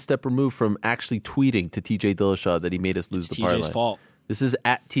is one step removed from actually tweeting to TJ Dillashaw that he made us lose It's the parlay. TJ's fault. This is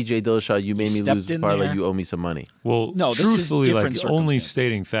at TJ Dillashaw. You made me stepped lose the in parlay. there. You owe me some money. Well, No, this is truthfully, different like only circumstances.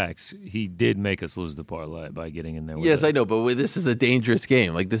 stating facts, he did make us lose the parlay by getting in there. With Yes, it. I know, but this is a dangerous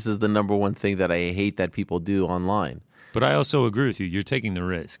game. Like, this is the number one thing that I hate that people do online. But I also agree with you. You're taking the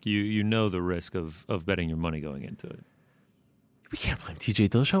risk. You know the risk of betting your money going into it. We can't blame TJ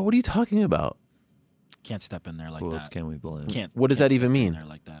Dillashaw. What are you talking about? Can't step in there like Who that. else can we blame? What does can't that even step in mean? there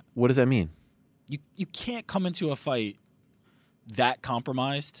like that. What does that mean? You can't come into a fight that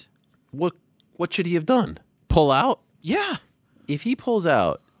compromised. What should he have done? Pull out? Yeah. If he pulls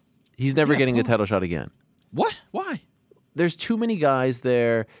out, he's never getting a title shot again. What? Why? There's too many guys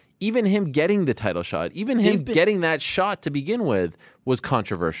there. Even him getting the title shot, even him getting that shot to begin with was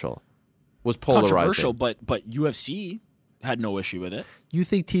controversial, was polarizing. Controversial, but UFC had no issue with it. You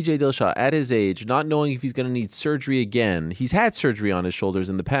think TJ Dillashaw, at his age, not knowing if he's going to need surgery again, he's had surgery on his shoulders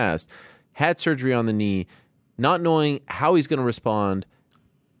in the past, had surgery on the knee, not knowing how he's going to respond,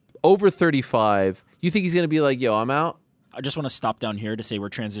 over 35, you think he's going to be like, yo, I'm out? I just want to stop down here to say we're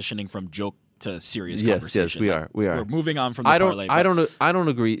transitioning from joke to serious Yes, conversation. we are. We're moving on from the I don't, parlay. I don't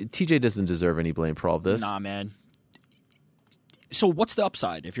agree. TJ doesn't deserve any blame for all of this. Nah, man. So what's the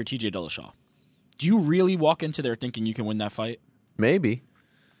upside if you're TJ Dillashaw? Do you really walk into there thinking you can win that fight? Maybe.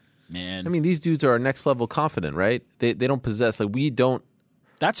 Man. I mean, these dudes are next level confident, right? They don't possess, like, we don't.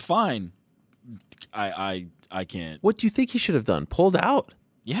 That's fine. I can't. What do you think he should have done? Pulled out?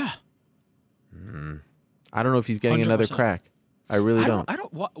 Yeah. I don't know if he's getting another 100%. crack. I really don't. I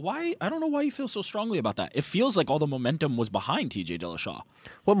don't. Why? I don't know why you feel so strongly about that. It feels like all the momentum was behind TJ Dillashaw.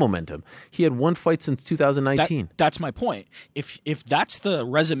 What momentum? He had one fight since 2019. That's my point. If that's the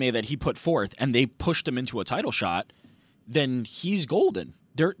resume that he put forth, and they pushed him into a title shot, then he's golden.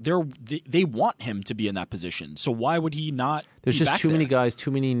 They want him to be in that position. So why would he not? There's be just back too many there? guys, too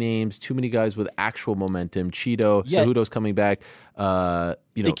many names, too many guys with actual momentum. Cheeto, Yeah. Cejudo's coming back.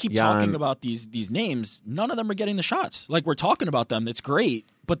 They keep Jan. talking about these names. None of them are getting the shots. Like, we're talking about them. It's great,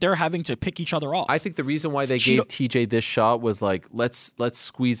 but they're having to pick each other off. I think the reason why they Cheeto- gave TJ this shot was like, let's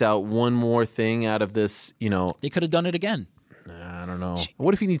squeeze out one more thing out of this. They could have done it again. I don't know.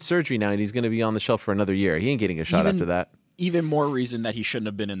 What if he needs surgery now and he's going to be on the shelf for another year? He ain't getting a shot Even- after that. Even more reason that he shouldn't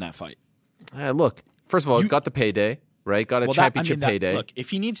have been in that fight. Look, first of all, got the payday, right? Got a championship payday. Look,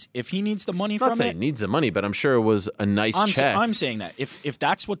 if he needs the money I'm not from saying it, he needs the money, but I'm sure it was a nice check. I'm saying that if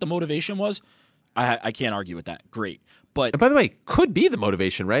that's what the motivation was, I can't argue with that. Great, but And by the way, could be the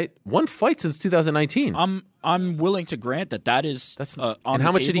motivation, right? One fight since 2019. I'm willing to grant that is on and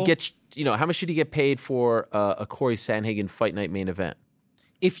how the much did he table. get? How much did he get paid for a Corey Sandhagen fight night main event?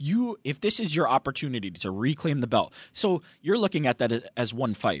 If this is your opportunity to reclaim the belt, so you're looking at that as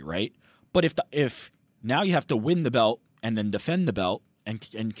one fight, right? But if now you have to win the belt and then defend the belt and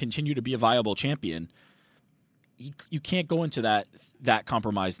continue to be a viable champion, you can't go into that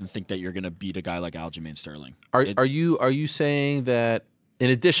compromise and think that you're going to beat a guy like Aljamain Sterling. Are you saying that in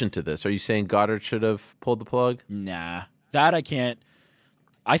addition to this, are you saying Goddard should have pulled the plug? Nah, that I can't.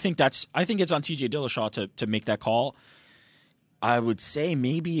 I think it's on TJ Dillashaw to make that call. I would say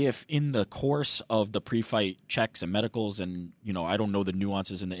maybe if in the course of the pre-fight checks and medicals and, I don't know the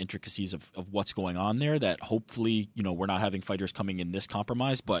nuances and the intricacies of what's going on there, that hopefully, we're not having fighters coming in this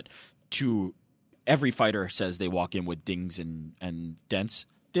compromise, but every fighter says they walk in with dings and dents.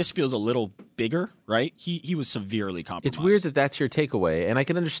 This feels a little bigger, right? He was severely compromised. It's weird that that's your takeaway, and I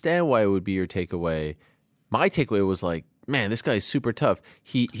can understand why it would be your takeaway. My takeaway was like, man, this guy is super tough.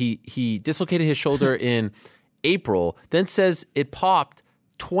 He dislocated his shoulder in April, then says it popped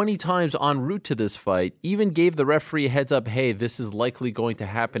 20 times en route to this fight, even gave the referee a heads up, hey, this is likely going to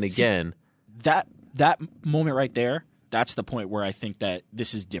happen again. See, that moment right there, that's the point where I think that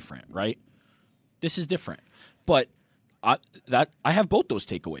this is different, right? This is different. But I have both those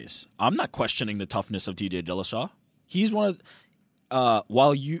takeaways. I'm not questioning the toughness of TJ Dillashaw. He's one of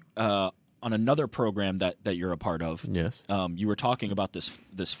while you on another program that you're a part of, yes, you were talking about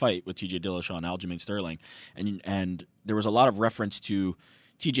this fight with TJ Dillashaw and Aljamain Sterling, and there was a lot of reference to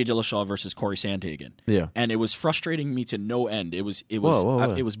TJ Dillashaw versus Corey Sandhagen. Yeah, and it was frustrating me to no end. It was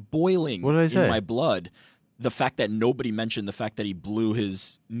Whoa. it was boiling what did I say? in my blood the fact that nobody mentioned the fact that he blew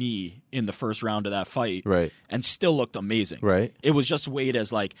his knee in the first round of that fight, right, and still looked amazing, right. It was just weighed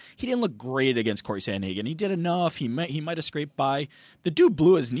as like he didn't look great against Corey Sandhagen. He did enough. He might have scraped by. The dude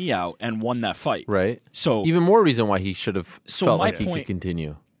blew his knee out and won that fight, right. So even more reason why he should have felt like he could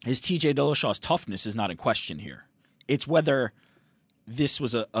continue. His TJ Dillashaw's toughness is not in question here. It's whether this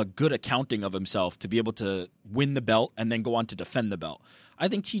was a good accounting of himself to be able to win the belt and then go on to defend the belt. I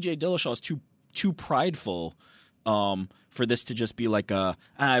think TJ Dillashaw is too prideful for this to just be like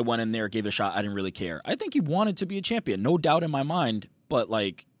I went in there, gave it a shot, I didn't really care. I think he wanted to be a champion, no doubt in my mind, but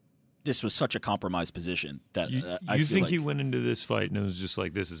like this was such a compromised position that I you feel think like he went into this fight and it was just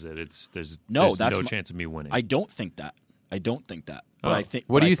like, this is it. There's no chance of me winning. I don't think that. But I think.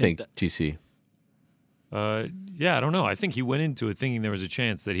 What do you think think, GC? Yeah, I don't know. I think he went into it thinking there was a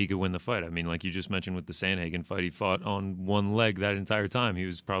chance that he could win the fight. I mean, like you just mentioned with the Sandhagen fight, he fought on one leg that entire time. He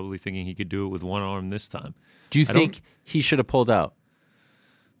was probably thinking he could do it with one arm this time. Do you think he should have pulled out?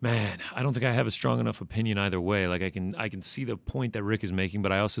 Man, I don't think I have a strong enough opinion either way. Like I can see the point that Rick is making,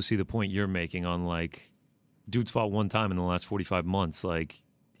 but I also see the point you're making on like dude's fought one time in the last 45 months. Like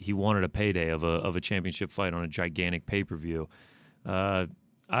he wanted a payday of a championship fight on a gigantic pay-per-view.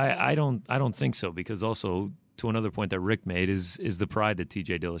 I don't think so, because also to another point that Rick made is the pride that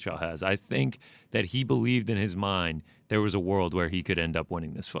TJ Dillashaw has. I think that he believed in his mind there was a world where he could end up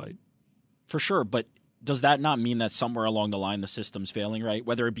winning this fight. For sure, but does that not mean that somewhere along the line the system's failing, right?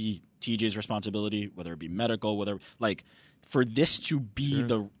 Whether it be TJ's responsibility, whether it be medical, for this to be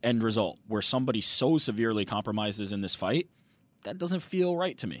the end result where somebody so severely compromises in this fight, that doesn't feel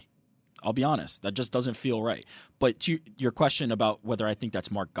right to me. I'll be honest. That just doesn't feel right. But to your question about whether I think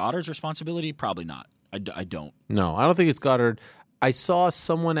that's Mark Goddard's responsibility, probably not. I don't. No, I don't think it's Goddard. I saw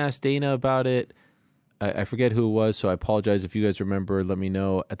someone ask Dana about it. I forget who it was, so I apologize if you guys remember. Let me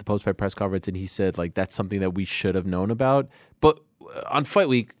know at the post-fight press conference, and he said like that's something that we should have known about. But on fight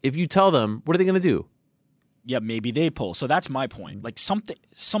week, if you tell them, what are they going to do? Yeah, maybe they pull. So that's my point. Like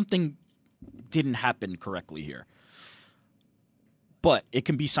something didn't happen correctly here. But it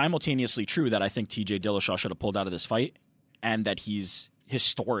can be simultaneously true that I think TJ Dillashaw should have pulled out of this fight and that he's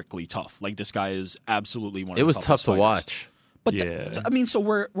historically tough. Like this guy is absolutely one of the toughest toughest fighters. to watch. But so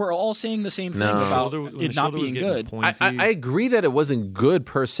we're all saying the same thing about it not being good. I agree that it wasn't good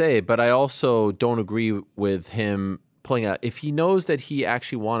per se, but I also don't agree with him pulling out. If he knows that he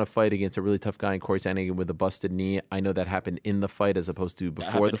actually want to fight against a really tough guy in Corey Sandhagen with a busted knee, I know that happened in the fight as opposed to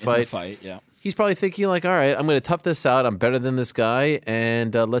before the fight. Yeah. He's probably thinking like, all right, I'm going to tough this out. I'm better than this guy,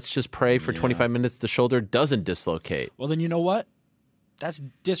 and let's just pray for 25 minutes the shoulder doesn't dislocate. Well, then you know what? That's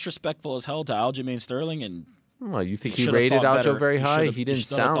disrespectful as hell to Aljamain Sterling. And well, you think he rated Aljo very high? He didn't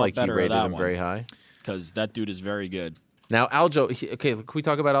sound like he rated him very high. Because that dude is very good. Now, Aljo, okay, can we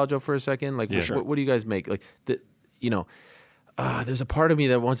talk about Aljo for a second? Like, sure. What do you guys make? Like, there's a part of me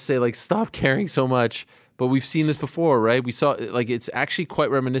that wants to say, like, stop caring so much. But we've seen this before, right? We saw, like, it's actually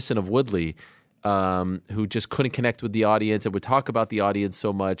quite reminiscent of Woodley, who just couldn't connect with the audience and would talk about the audience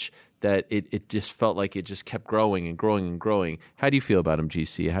so much that it just felt like it just kept growing and growing and growing. How do you feel about him,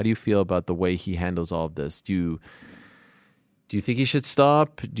 GC? How do you feel about the way he handles all of this? Do you think he should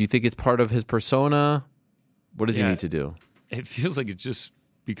stop? Do you think it's part of his persona? What does he need to do? It feels like it's just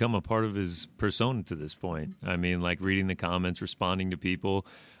become a part of his persona to this point. I mean, like reading the comments, responding to people.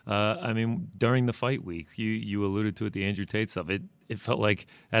 I mean, during the fight week, you alluded to it, the Andrew Tate stuff. It felt like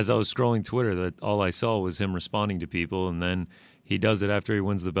as I was scrolling Twitter that all I saw was him responding to people, and then he does it after he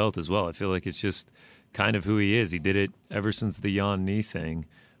wins the belt as well. I feel like it's just kind of who he is. He did it ever since the Jan knee thing.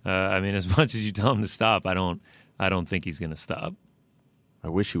 I mean, as much as you tell him to stop, I don't think he's going to stop. I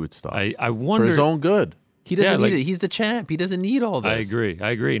wish he would stop. I wonder for his own good. He doesn't need it. He's the champ. He doesn't need all this. I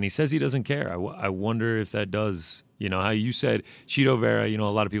agree. And he says he doesn't care. I wonder if that does, how you said Chito Vera, a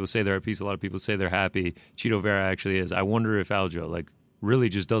lot of people say they're at peace. A lot of people say they're happy. Chito Vera actually is. I wonder if Aljo, really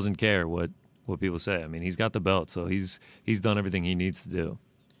just doesn't care what people say. I mean, he's got the belt, so he's done everything he needs to do.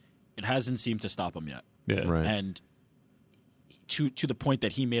 It hasn't seemed to stop him yet. Yeah. Right. And to the point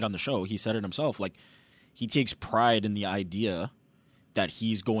that he made on the show, he said it himself, he takes pride in the idea that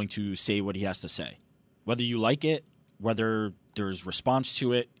he's going to say what he has to say. Whether you like it, whether there's response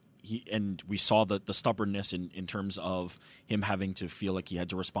to it, and we saw the stubbornness in terms of him having to feel like he had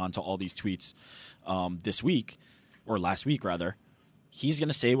to respond to all these tweets this week, or last week rather. He's going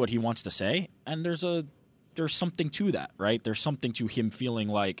to say what he wants to say, and there's something to that, right? There's something to him feeling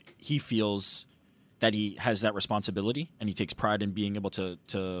like he feels that he has that responsibility, and he takes pride in being able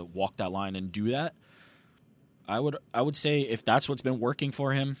to walk that line and do that. I would say if that's what's been working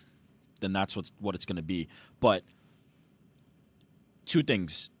for him, then that's what it's going to be. But two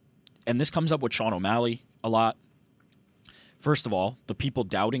things, and this comes up with Sean O'Malley. a lot. First of all, the people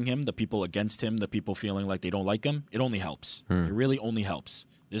doubting him, the people against him, the people feeling like they don't like him, it only helps. It really only helps.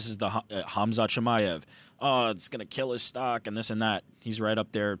 This is the Hamzat Chimaev. Oh, it's going to kill his stock and this and that. He's right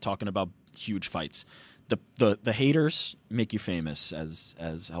up there talking about huge fights. The haters make you famous, as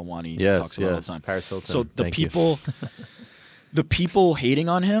Helwani talks about all the time. Paris Hilton. So the people the people hating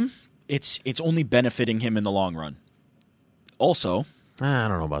on him, it's only benefiting him in the long run. Also, I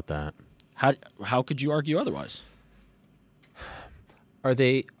don't know about that. How could you argue otherwise? How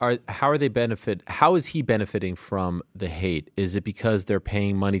is he benefiting from the hate? Is it because they're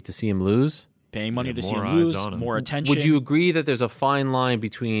paying money to see him lose? Paying money to see him lose, more attention. Would you agree that there's a fine line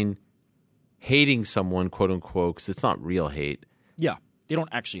between hating someone, quote unquote, because it's not real hate? Yeah, they don't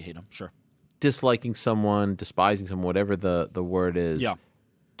actually hate him, sure. Disliking someone, despising someone, whatever the word is, yeah,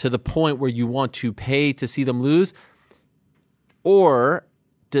 to the point where you want to pay to see them lose, or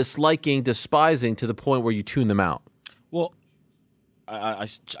disliking, despising to the point where you tune them out? Well, I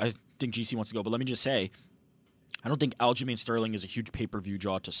think GC wants to go, but let me just say, I don't think Aljamain Sterling is a huge pay-per-view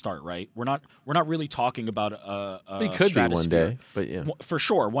draw to start. Right? We're not really talking about a he could be one day, but yeah, for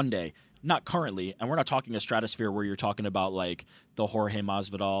sure one day. Not currently, and we're not talking a stratosphere where you're talking about like the Jorge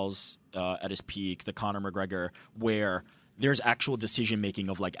Masvidal's at his peak, the Conor McGregor, where there's actual decision making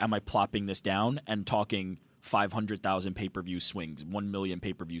of like, am I plopping this down and talking 500,000 pay-per-view swings, 1 million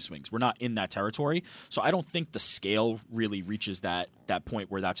pay-per-view swings. We're not in that territory. So I don't think the scale really reaches that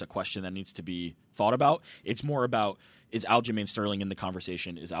point where that's a question that needs to be thought about. It's more about, is Aljamain Sterling in the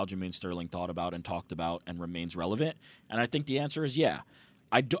conversation? Is Aljamain Sterling thought about and talked about and remains relevant? And I think the answer is yeah.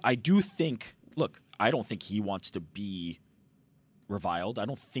 I do think, look, I don't think he wants to be reviled. I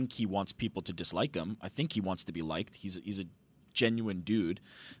don't think he wants people to dislike him. I think he wants to be liked. He's a genuine dude.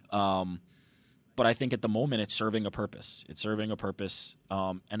 But I think at the moment it's serving a purpose. It's serving a purpose.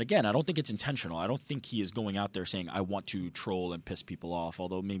 And again, I don't think it's intentional. I don't think he is going out there saying, I want to troll and piss people off,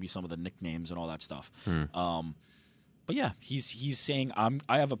 although maybe some of the nicknames and all that stuff. But yeah, he's saying,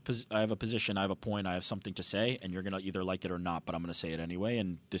 I have a position, I have a point, I have something to say, and you're going to either like it or not, but I'm going to say it anyway,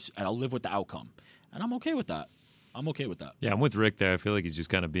 and I'll live with the outcome. And I'm okay with that. Yeah, I'm with Rick there. I feel like he's just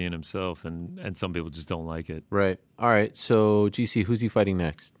kind of being himself, and some people just don't like it. Right. All right. So, GC, who's he fighting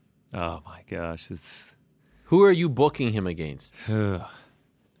next? Oh, my gosh. Who are you booking him against? So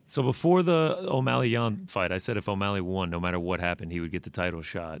before the O'Malley-Yan fight, I said if O'Malley won, no matter what happened, he would get the title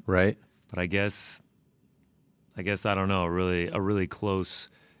shot. Right. But I guess I don't know, a really close,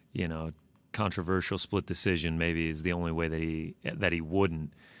 controversial split decision maybe is the only way that he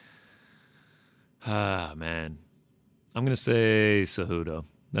wouldn't. Ah, man. I'm going to say Cejudo.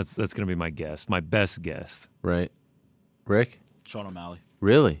 That's going to be my guess, my best guess. Right. Rick? Sean O'Malley.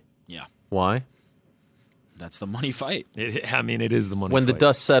 Really? Yeah. Why? That's the money fight. It is the money fight. When the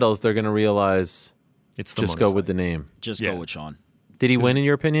dust settles, they're going to realize it's the just money go fight. with the name. Just go with Sean. Did he win, in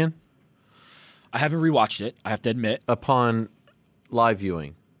your opinion? I haven't rewatched it, I have to admit. Upon live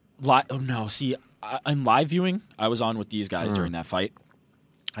viewing? No. See, in live viewing, I was on with these guys during that fight.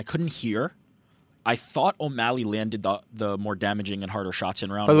 I couldn't hear. I thought O'Malley landed the more damaging and harder shots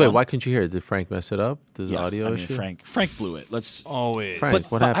in round By the way, one. why couldn't you hear it? Did Frank mess it up? The audio issue? Frank blew it. Let's always. Frank,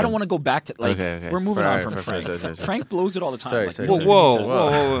 what happened? I don't want to go back to Okay. We're moving on from Frank. Sorry. Frank blows it all the time.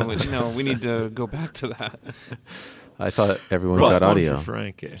 Whoa. No, we need to go back to that. I thought everyone got audio.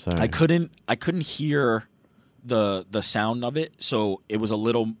 Frank. Sorry. I couldn't hear the sound of it, so it was a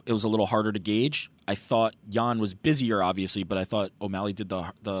little harder to gauge. I thought Jan was busier, obviously, but I thought O'Malley did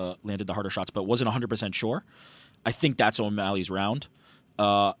landed the harder shots, but wasn't 100% sure. I think that's O'Malley's round,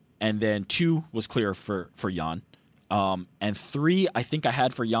 and then 2 was clear for Jan, and 3 I think I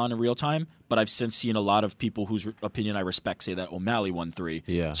had for Jan in real time, but I've since seen a lot of people whose opinion I respect say that O'Malley won 3.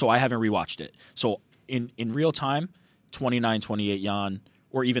 Yeah. So I haven't rewatched it. So in real time, 29-28 Jan.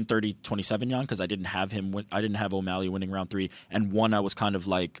 Or even 30-27 Jan, because I didn't have O'Malley winning round 3, and 1 I was kind of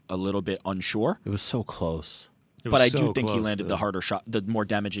like a little bit unsure. It was so close. But I do think he landed the harder shot, the more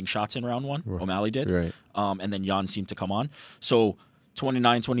damaging shots in round 1. Right. O'Malley did, right? And then Jan seemed to come on. So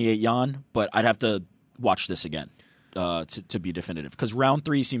 29-28 Jan, but I'd have to watch this again to be definitive, because round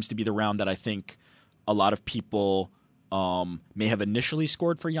 3 seems to be the round that I think a lot of people may have initially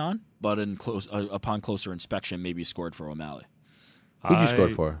scored for Jan, but upon closer inspection, maybe scored for O'Malley. Who'd you score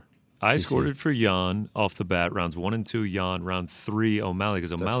for? I scored it for Jan off the bat. Rounds 1 and 2, Jan. Round 3, O'Malley.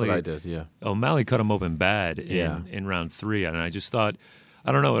 Because O'Malley, that's what I did, yeah. O'Malley cut him open bad in round 3. And I just thought,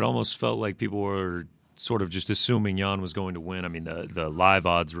 I don't know, it almost felt like people were sort of just assuming Jan was going to win. I mean, the live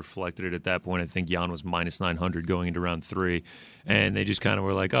odds reflected it at that point. I think Jan was minus 900 going into round 3. And they just kind of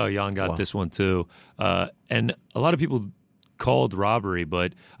were like, oh, Jan got this one too. And a lot of people called robbery,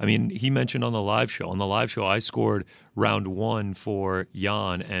 but I mean, he mentioned on the live show. On the live show, I scored round 1 for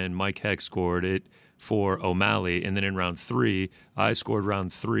Jan, and Mike Heck scored it for O'Malley. And then in round 3, I scored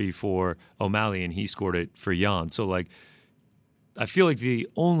round 3 for O'Malley, and he scored it for Jan. So, like, I feel like the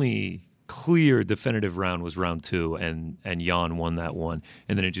only clear definitive round was round 2, and Jan won that one.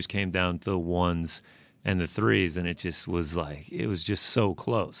 And then it just came down to the 1s and the 3s, and it just was like, it was just so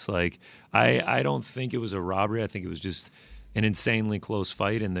close. Like, I don't think it was a robbery. I think it was just an insanely close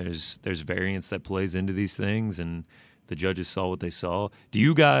fight, and there's variance that plays into these things, and the judges saw what they saw. Do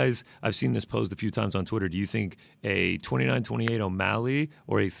you guys, I've seen this posed a few times on Twitter, do you think a 29-28 O'Malley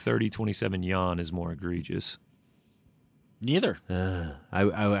or a 30-27 Jan is more egregious? Neither. I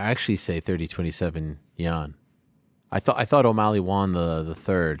would actually say 30-27 Jan. I thought O'Malley won the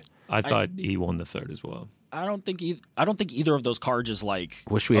third. I thought he won the third as well. I don't think either of those cards is like.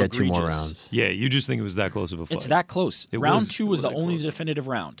 Wish we had egregious. 2 more rounds. Yeah, you just think it was that close of a fight. It's that close. Round 2 was the only definitive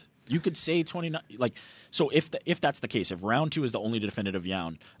round. You could say 29. Like, so if that's the case, if round 2 is the only definitive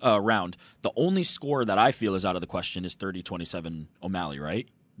round, the only score that I feel is out of the question is 30-27 O'Malley, right?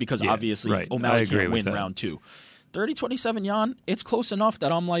 Because obviously right. O'Malley can't win round 2. 30-27 Jan, it's close enough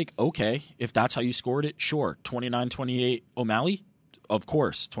that I'm like, okay, if that's how you scored it, sure. 29-28 O'Malley, of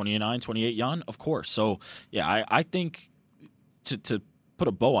course. 29-28 Jan, of course. So, yeah, I think to put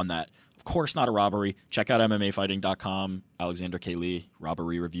a bow on that, of course not a robbery. Check out MMAfighting.com. Alexander K. Lee,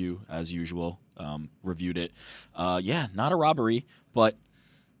 robbery review, as usual. Reviewed it. Yeah, not a robbery, but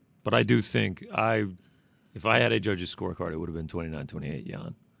I do think if I had a judge's scorecard, it would have been 29-28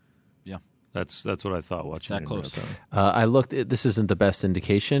 Jan. Yeah. That's what I thought watching that close. I looked. This isn't the best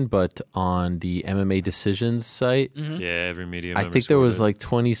indication, but on the MMA Decisions site, yeah, every media. I think there was like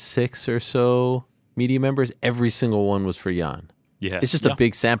 26 or so media members. Every single one was for Jan. Yeah, it's just a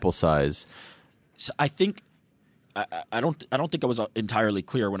big sample size. So I think I don't think I was entirely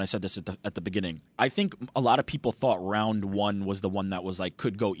clear when I said this at the beginning. I think a lot of people thought round 1 was the one that was like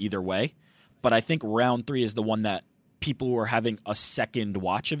could go either way, but I think round 3 is the one that people who are having a second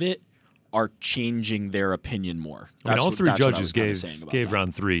watch of it are changing their opinion more. I mean, all 3 judges gave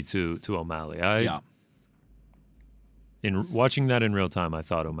round 3 to O'Malley. In watching that in real time, I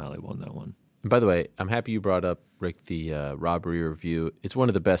thought O'Malley won that one. And by the way, I'm happy you brought up, Rick, the robbery review. It's one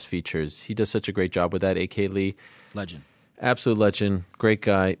of the best features. He does such a great job with that, A.K. Lee. Legend. Absolute legend. Great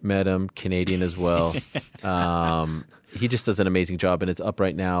guy. Met him. Canadian as well. He just does an amazing job, and it's up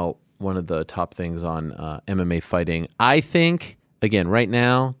right now, one of the top things on MMA fighting. I think, again, right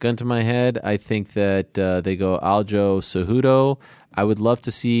now, gun to my head, I think that they go Aljo Cejudo. I would love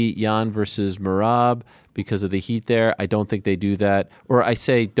to see Jan versus Merab because of the heat there. I don't think they do that. Or I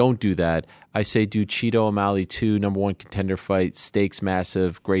say don't do that. I say do Cheeto O'Malley 2, #1 contender fight, stakes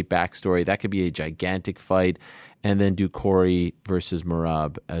massive, great backstory. That could be a gigantic fight. And then do Corey versus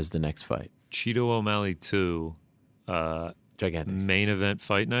Merab as the next fight. Cheeto O'Malley 2, gigantic main event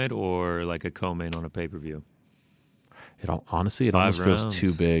fight night or like a co-main on a pay-per-view? It almost feels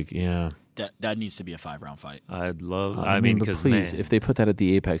too big. Yeah. That needs to be a 5-round fight. I'd love. Because please, if they put that at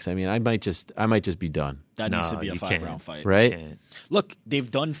the Apex, I mean, I might just be done. That needs to be a 5-round fight, right? Look, they've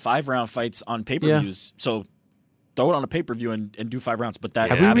done 5-round fights on pay-per-views, so throw it on a pay-per-view and do 5 rounds. But that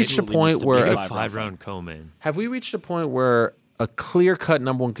have we reached a point where a 5-round co-main? Have we reached a point where a clear-cut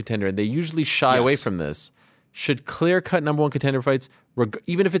 #1 contender, and they usually shy away from this, should clear-cut #1 contender fights,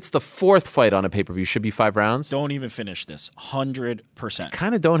 even if it's the 4th fight on a pay-per-view, should be 5 rounds? Don't even finish this. 100%.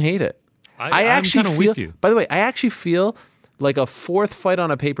 Kind of don't hate it. I actually feel, with you. By the way, I actually feel like a 4th fight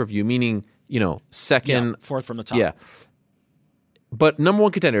on a pay-per-view, meaning, second. 4th from the top. Yeah. But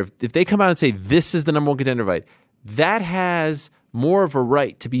 #1 contender, if they come out and say this is the #1 contender fight, that has more of a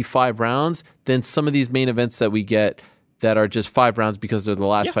right to be 5 rounds than some of these main events that we get that are just 5 rounds because they're the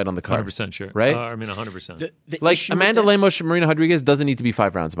last fight on the card. 100% sure. Right? 100%. Like Amanda Lemos and Marina Rodriguez doesn't need to be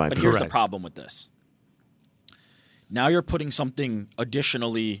 5 rounds, in my opinion. But here's the problem with this. Now you're putting something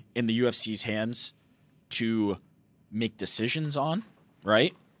additionally in the UFC's hands to make decisions on,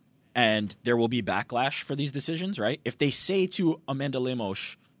 right? And there will be backlash for these decisions, right? If they say to Amanda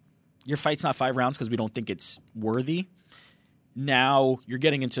Lemos, your fight's not 5 rounds because we don't think it's worthy, now you're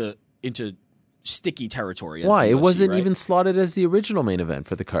getting into sticky territory. Why? UFC, it wasn't right? even slotted as the original main event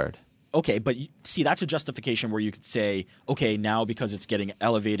for the card. Okay, but see, that's a justification where you could say, okay, now because it's getting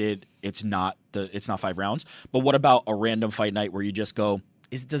elevated, it's not 5 rounds. But what about a random fight night where you just go,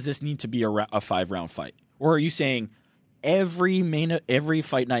 does this need to be a 5-round fight? Or are you saying every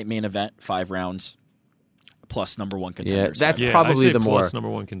fight night main event 5 rounds, plus number one contenders. Yeah, that's probably the more number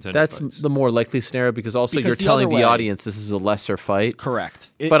one contender. That's the more likely scenario because you're telling the audience this is a lesser fight.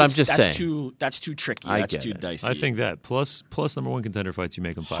 Correct. But I'm just saying that's too tricky. That's too dicey. I think that plus number one contender fights, you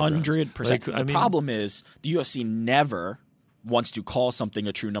make them 100%. The problem is the UFC never wants to call something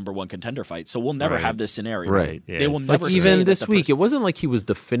a true number one contender fight, so we'll never have this scenario. Right. They will never. Even this week, it wasn't like he was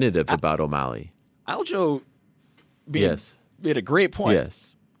definitive about O'Malley. Aljo made a great point.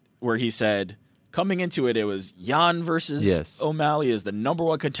 Yes. Where he said, coming into it, it was Jan versus O'Malley is the number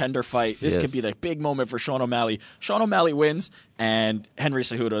one contender fight. This could be the big moment for Sean O'Malley. Sean O'Malley wins, and Henry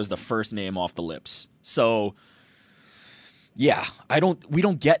Cejudo is the first name off the lips. So, yeah, we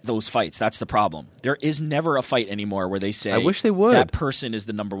don't get those fights. That's the problem. There is never a fight anymore where they say, I wish they would. That person is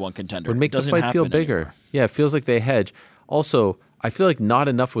the number one contender. Would make the fight feel bigger. Anymore. Yeah, it feels like they hedge. Also, I feel like not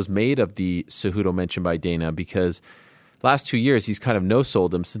enough was made of the Cejudo mentioned by Dana because last 2 years he's kind of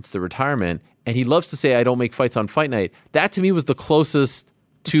no-sold him since the retirement, and he loves to say, I don't make fights on fight night. That to me was the closest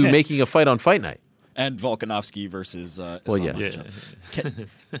to making a fight on fight night. And Volkanovski versus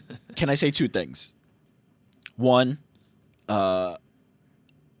Can I say two things? One,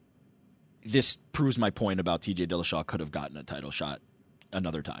 this proves my point about TJ Dillashaw could have gotten a title shot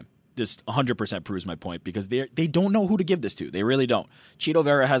another time. This 100% proves my point because they don't know who to give this to. They really don't. Chito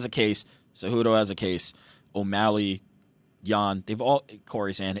Vera has a case. Cejudo has a case. O'Malley, Jan, they've all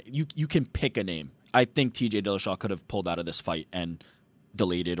Corey Sand. You can pick a name. I think TJ Dillashaw could have pulled out of this fight and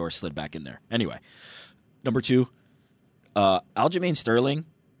delayed it or slid back in there. Anyway, number two, Aljamain Sterling.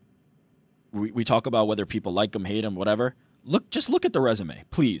 We talk about whether people like him, hate him, whatever. Just look at the resume,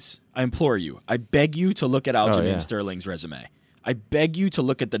 please. I implore you. I beg you to look at Aljamain Sterling's resume. I beg you to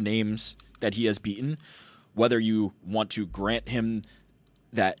look at the names that he has beaten, whether you want to grant him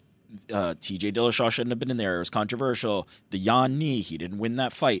that TJ Dillashaw shouldn't have been in there. It was controversial. The Jan knee, he didn't win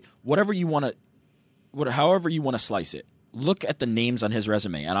that fight. However you want to slice it. Look at the names on his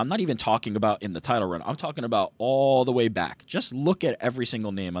resume. And I'm not even talking about in the title run. I'm talking about all the way back. Just look at every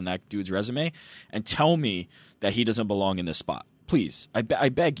single name on that dude's resume and tell me that he doesn't belong in this spot. Please. I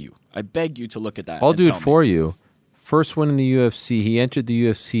beg you. I beg you to look at that. I'll do it for you. First win in the UFC. He entered the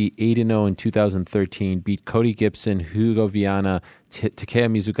UFC 8-0 in 2013, beat Cody Gibson, Hugo Viana,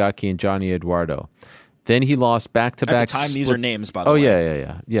 Takeya Mizugaki, and Johnny Eduardo. Then he lost back-to-back. At the time, these are names, by the way.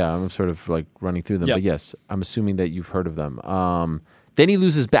 Oh, yeah. I'm sort of like running through them. But yes, I'm assuming that you've heard of them. Then he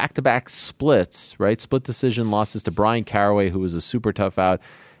loses back-to-back splits, right? Split decision losses to Brian Caraway, who was a super tough out.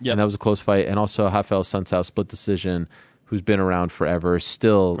 And that was a close fight. And also Rafael Sunsao, split decision, who's been around forever,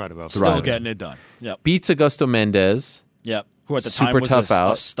 still getting it done. Yep. Beats Augusto Mendez. Yep. Who at the super time was tough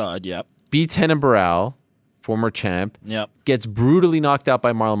out. A stud. Yep. Beats Renan Barão, former champ. Yep. Gets brutally knocked out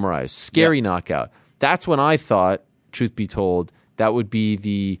by Marlon Moraes. Scary knockout. That's when I thought, truth be told, that would be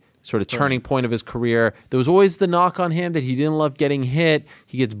the sort of turning point of his career. There was always the knock on him that he didn't love getting hit.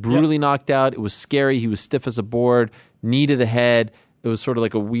 He gets brutally knocked out. It was scary. He was stiff as a board, knee to the head. It was sort of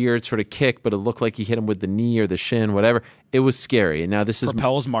like a weird sort of kick, but it looked like he hit him with the knee or the shin, whatever. It was scary. And now this is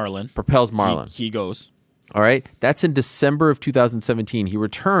Propels Marlon. He goes. All right. That's in December of 2017. He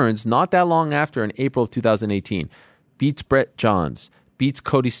returns not that long after in April of 2018. Beats Brett Johns. Beats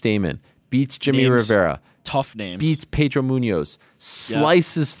Cody Stamen. Beats Jimmy Rivera. Tough names. Beats Pedro Munoz.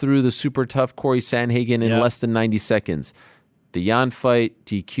 Slices through the super tough Corey Sandhagen in less than 90 seconds. The Jan fight,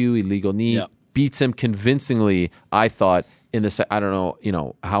 DQ, illegal knee. Beats him convincingly, I thought, in the I don't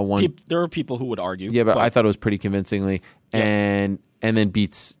know, how one. There are people who would argue. Yeah, but I thought it was pretty convincingly, and then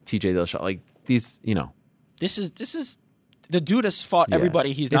beats TJ Dillashaw. Like these, This is the dude has fought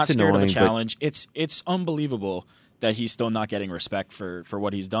everybody. He's not scared of a challenge. It's unbelievable that he's still not getting respect for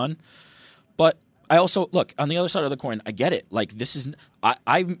what he's done. But I also look on the other side of the coin. I get it. Like this is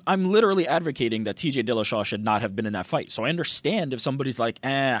I'm literally advocating that TJ Dillashaw should not have been in that fight. So I understand if somebody's like,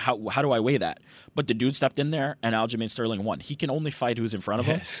 how do I weigh that? But the dude stepped in there and Aljamain Sterling won. He can only fight who's in front of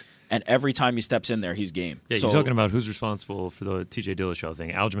him. And every time he steps in there, he's game. Yeah, you're talking about who's responsible for the TJ Dillashaw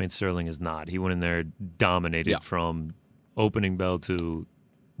thing. Aljamain Sterling is not. He went in there, dominated from opening bell to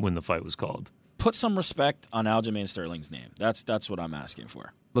when the fight was called. Put some respect on Aljamain Sterling's name. That's what I'm asking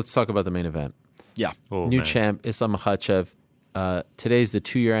for. Let's talk about the main event. Yeah. New champ, Islam Makhachev. Today's the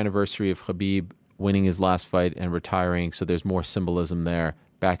 2-year anniversary of Khabib winning his last fight and retiring, so there's more symbolism there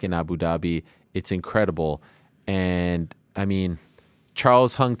back in Abu Dhabi. It's incredible. And, I mean,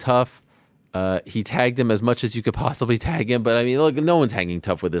 Charles hung tough. He tagged him as much as you could possibly tag him. But, I mean, look, no one's hanging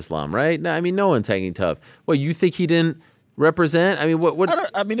tough with Islam, right? No, I mean, no one's hanging tough. What, you think he didn't represent? I mean,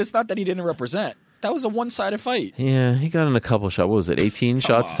 what? I mean, it's not that he didn't represent. That was a one-sided fight. Yeah, he got in a couple shots. What was it, 18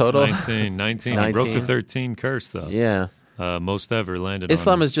 shots total? 19. He broke the 13 curse, though. Yeah. most ever landed.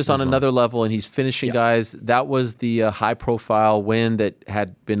 Islam on is just on another level, and he's finishing guys. That was the high-profile win that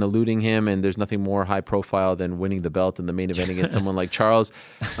had been eluding him, and there's nothing more high-profile than winning the belt in the main event against someone like Charles.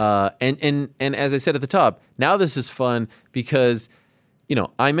 And as I said at the top, now this is fun because,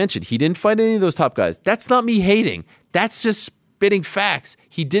 I mentioned he didn't fight any of those top guys. That's not me hating. That's just spitting facts.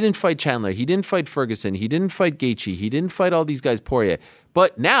 He didn't fight Chandler. He didn't fight Ferguson. He didn't fight Gaethje. He didn't fight all these guys, Poirier.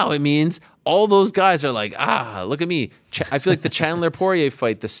 But now it means all those guys are like, look at me. I feel like the Chandler-Poirier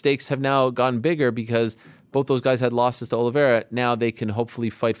fight, the stakes have now gotten bigger because both those guys had losses to Oliveira. Now they can hopefully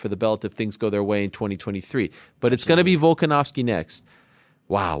fight for the belt if things go their way in 2023. But it's going to be Volkanovski next.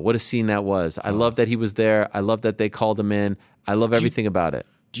 Wow, what a scene that was. I love that he was there. I love that they called him in. I love everything about it.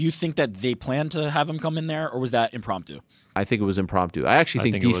 Do you think that they planned to have him come in there, or was that impromptu? I think it was impromptu. I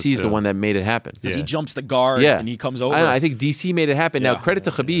actually think DC is the one that made it happen. Because he jumps the guard and he comes over. I think DC made it happen. Now, credit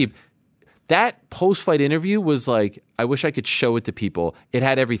to Khabib. That post-fight interview was like, I wish I could show it to people. It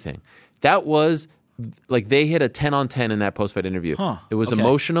had everything. That was like they hit a 10 on 10 in that post-fight interview. It was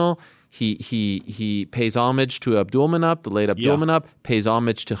emotional. He pays homage to Abdulmanap, the late Abdulmanap, pays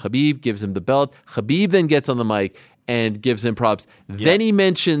homage to Khabib, gives him the belt. Khabib then gets on the mic and gives him props. Then he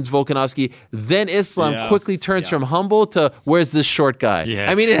mentions Volkanovski. Then Islam quickly turns from humble to, where's this short guy?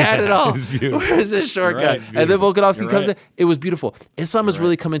 I mean, it had it all. Where's this short guy? And then Volkanovski comes in. It was beautiful. Islam has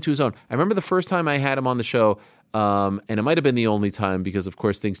really come into his own. I remember the first time I had him on the show, and it might have been the only time because, of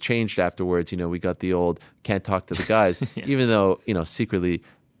course, things changed afterwards. We got the old can't talk to the guys, even though, secretly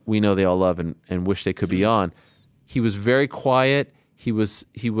we know they all love and wish they could be on. He was very quiet. He was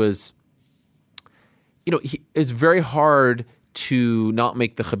it's very hard to not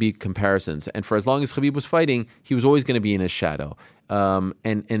make the Khabib comparisons. And for as long as Khabib was fighting, he was always going to be in his shadow.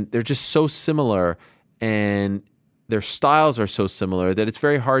 And they're just so similar, and their styles are so similar that it's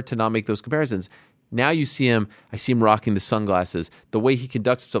very hard to not make those comparisons. Now I see him rocking the sunglasses, the way he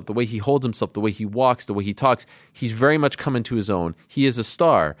conducts himself, the way he holds himself, the way he walks, the way he talks. He's very much come into his own. He is a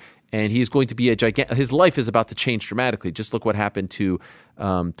star, and he is going to be his life is about to change dramatically. Just look what happened to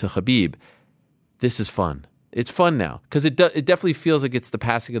Khabib. This is fun. It's fun now because it definitely feels like it's the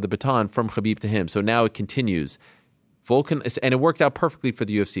passing of the baton from Khabib to him. So now it continues. And it worked out perfectly for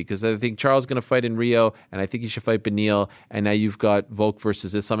the UFC because I think Charles is going to fight in Rio, and I think he should fight Beneil. And now you've got Volk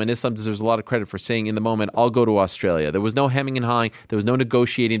versus Islam, and Islam deserves a lot of credit for saying in the moment, "I'll go to Australia." There was no hemming and hawing. There was no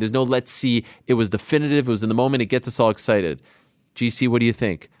negotiating. There's no let's see. It was definitive. It was in the moment. It gets us all excited. GC, what do you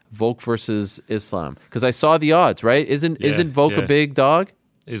think? Volk versus Islam? Because I saw the odds. Right? Isn't Volk a big dog?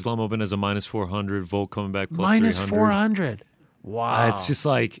 Islam open as a minus 400. Volk coming back plus minus 300. 400. Wow. It's just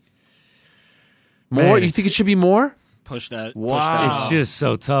like more. You think it should be more? Push that. Wow. Push that. It's just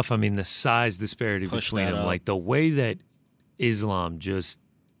so tough. I mean, the size disparity between them, like the way that Islam just,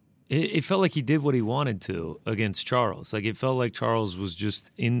 it felt like he did what he wanted to against Charles. Like it felt like Charles was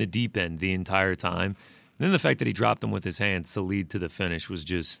just in the deep end the entire time. And then the fact that he dropped him with his hands to lead to the finish was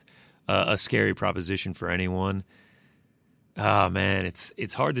just a scary proposition for anyone. Oh, man,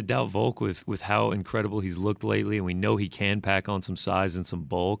 it's hard to doubt Volk with how incredible he's looked lately, and we know he can pack on some size and some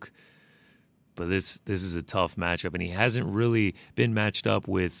bulk. But this is a tough matchup, and he hasn't really been matched up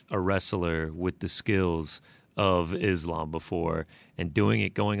with a wrestler with the skills of Islam before. And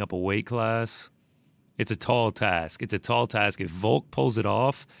going up a weight class, it's a tall task. It's a tall task. If Volk pulls it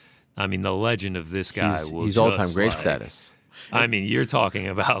off, I mean, the legend of this guy he's all-time great status. I mean, you're talking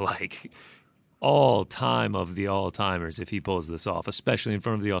about like all-time of the all-timers if he pulls this off, especially in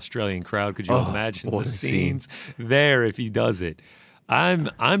front of the Australian crowd. Could you imagine the scenes there if he does it?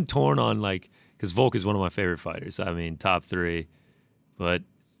 I'm torn on because Volk is one of my favorite fighters. I mean, top 3. But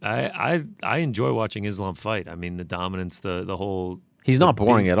I enjoy watching Islam fight. I mean, the dominance, the whole. He's not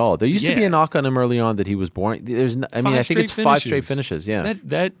boring at all. There used to be a knock on him early on that he was boring. I think it's 5 straight finishes. Yeah,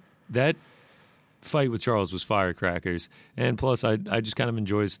 that fight with Charles was firecrackers, and plus I just kind of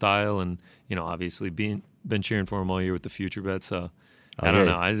enjoy his style, and obviously been cheering for him all year with the future bet. So I don't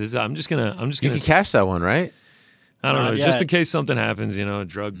know. I'm just gonna. You can cash that one, right? I don't know. Just in case something happens, a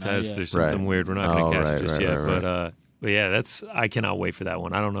drug test or something weird. We're not gonna cash it just yet. Right. But yeah, I cannot wait for that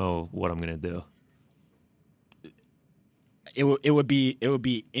one. I don't know what I'm gonna do. It would be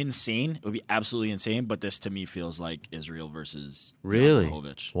insane. It would be absolutely insane. But this to me feels like Israel versus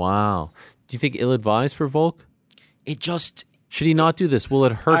Blachowicz. Wow. Do you think ill-advised for Volk? Should he not do this? Will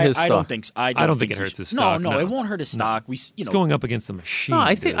it hurt his stock? I don't think so. I don't think it hurts his stock. No, it won't hurt his stock. It's going up against the machine. No,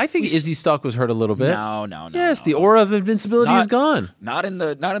 I think Izzy's stock was hurt a little bit. No. Yes, the aura of invincibility is gone. Not in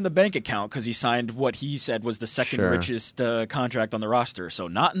the bank account because he signed what he said was the second richest contract on the roster. So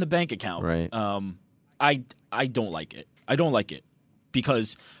not in the bank account. Right. I don't like it. I don't like it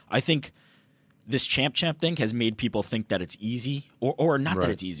because I think this champ thing has made people think that it's easy, or not that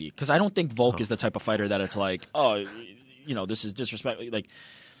it's easy. Because I don't think Volk is the type of fighter that it's like, oh, this is disrespect. Like,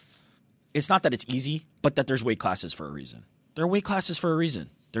 it's not that it's easy, but that there's weight classes for a reason. There are weight classes for a reason.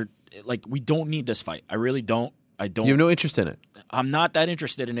 They're like, we don't need this fight. I really don't. I don't. You have no interest in it. I'm not that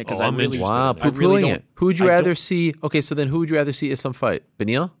interested in it because Wow, poo-pooing it. Who would you rather see? Okay, so then who would you rather see Islam fight?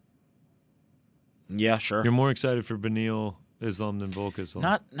 Beneil? Yeah, sure. You're more excited for Beneil Islam than Volk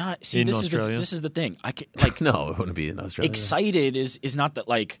Islam. Not. See, this is the thing. I can, no, it wouldn't be in Australia. Excited is not that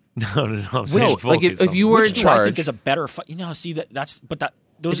like. No. Like if you were in charge, I think is a better fight. See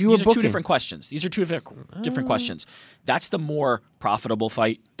these are two different questions. These are two different questions. That's the more profitable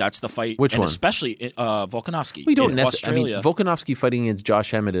fight. That's the fight. Which one? Especially Volkanovski. We don't necessarily. Volkanovski fighting against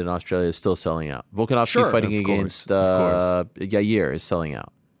Josh Emmett in Australia is still selling out. Volkanovski fighting against Yair is selling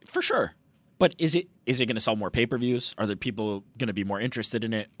out. For sure. But is it going to sell more pay-per-views? Are there people going to be more interested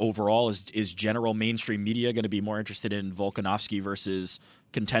in it overall? Is general mainstream media going to be more interested in Volkanovski versus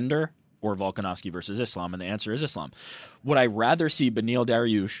Contender or Volkanovski versus Islam? And the answer is Islam. Would I rather see Beneil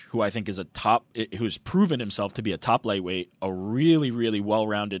Dariush, who I think is who's proven himself to be a top lightweight, a really, really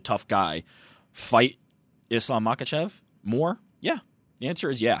well-rounded, tough guy, fight Islam Makhachev more? Yeah. The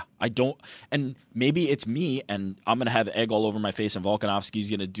answer is yeah. I don't, and maybe it's me, and I'm going to have egg all over my face, and Volkanovski's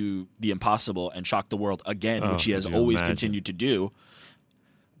going to do the impossible and shock the world again, which he has always continued to do.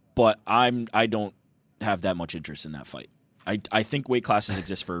 But I don't have that much interest in that fight. I think weight classes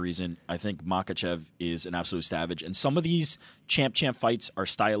exist for a reason. I think Makhachev is an absolute savage, and some of these champ fights are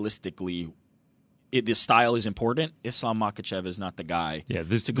stylistically. The style is important. Islam Makhachev is not the guy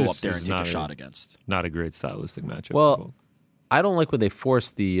to go up there and take a shot against. Not a great stylistic matchup. Well, I don't like when they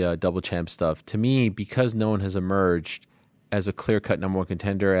force the double champ stuff. To me, because no one has emerged as a clear-cut number one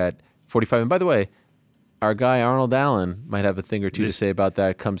contender at 45. And by the way, our guy Arnold Allen might have a thing or two to say about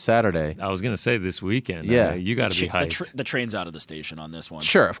that come Saturday. I was going to say this weekend. Yeah. You got to be hyped. The train's out of the station on this one.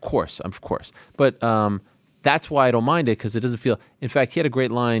 Sure, of course. But that's why I don't mind it, because it doesn't feel... In fact, he had a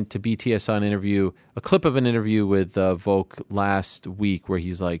great line to BTS on an interview, a clip of an interview with Volk last week where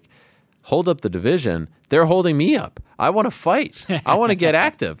he's like, hold up the division. They're holding me up. I want to fight. I want to get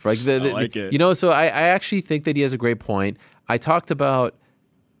active. Like I like it. So I actually think that he has a great point. I talked about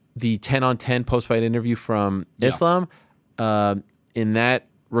the 10-on-10 post-fight interview from Islam. In that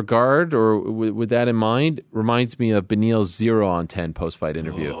regard, or with that in mind, reminds me of Beneil's 0-on-10 post-fight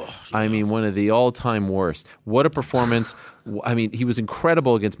interview. I mean, one of the all-time worst. What a performance. I mean, he was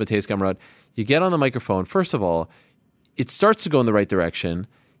incredible against Mateusz Gamrot. You get on the microphone. First of all, it starts to go in the right direction.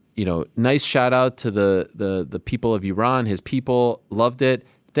 Nice shout out to the people of Iran. His people loved it.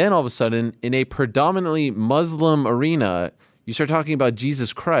 Then all of a sudden, in a predominantly Muslim arena, you start talking about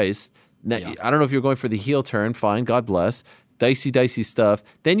Jesus Christ. Now, I don't know if you're going for the heel turn. Fine, God bless. Dicey stuff.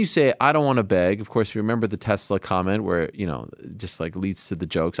 Then you say, I don't want to beg. Of course, you remember the Tesla comment where, just like leads to the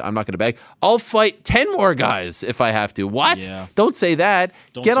jokes. I'm not going to beg. I'll fight 10 more guys if I have to. What? Yeah. Don't say that.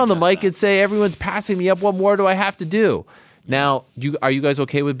 Get on the mic and say, everyone's passing me up. What more do I have to do? Now, are you guys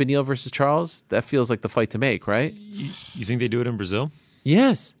okay with Beneil versus Charles? That feels like the fight to make, right? You think they do it in Brazil?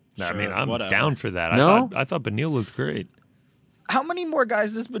 Yes. Sure, I mean, I'm down for that. No? I thought Beneil looked great. How many more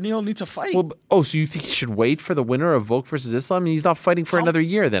guys does Beneil need to fight? Well, so you think he should wait for the winner of Volk versus Islam? I mean, he's not fighting for another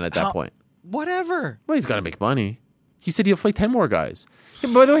year then at that point. Whatever. Well, he's got to make money. He said he'll fight 10 more guys.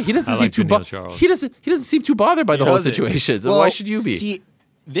 Yeah, by the way, he doesn't seem too he doesn't seem too bothered by the whole situation. So why should you be? See,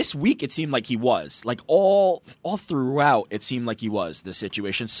 this week it seemed like he was. Like all throughout it seemed like he was. The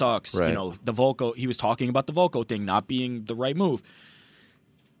situation sucks. Right. The Volko, he was talking about the Volko thing not being the right move.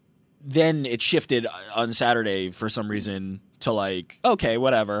 Then it shifted on Saturday for some reason to like, okay,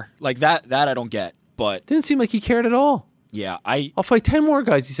 whatever. Like that I don't get. But didn't seem like he cared at all. Yeah, I'll fight 10 more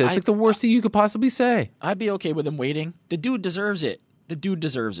guys, he said. It's like the worst thing you could possibly say. I'd be okay with him waiting. The dude deserves it.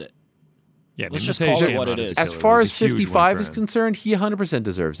 Yeah, let's just call it what it is. As far as 55 is concerned, he 100%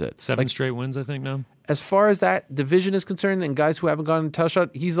 deserves it. 7 straight wins, I think, now. As far as that division is concerned and guys who haven't gone a title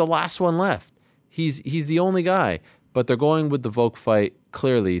shot, he's the last one left. He's the only guy. But they're going with the Volk fight,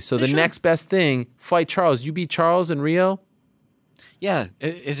 clearly. So the next best thing, fight Charles. You beat Charles in Rio? Yeah.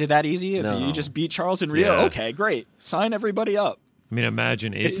 Is it that easy? No. You just beat Charles in Rio? Yeah. Okay, great. Sign everybody up. I mean,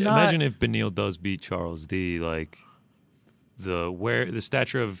 imagine if Beneil does beat Charles, the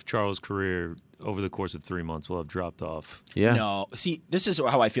stature of Charles' career over the course of 3 months will have dropped off. Yeah. No. See, this is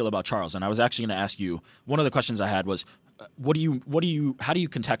how I feel about Charles, and I was actually going to ask you, one of the questions I had was, how do you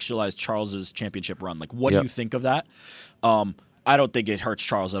contextualize Charles's championship run? Like, what do you think of that? I don't think it hurts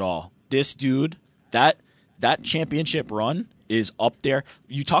Charles at all. This dude, that championship run is up there.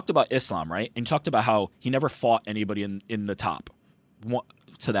 You talked about Islam, right? And you talked about how he never fought anybody in the top.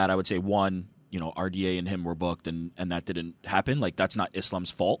 To that, I would say 1, RDA and him were booked and that didn't happen. Like, that's not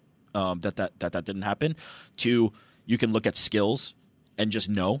Islam's fault that didn't happen. 2, you can look at skills and just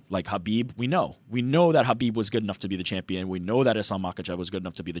know, like Khabib, we know that Khabib was good enough to be the champion. We know that Islam Makhachev was good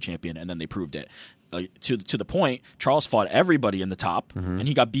enough to be the champion, and then they proved it. To the point, Charles fought everybody in the top, and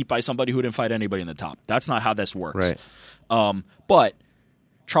he got beat by somebody who didn't fight anybody in the top. That's not how this works. Right. But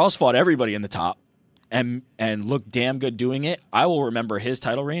Charles fought everybody in the top and looked damn good doing it. I will remember his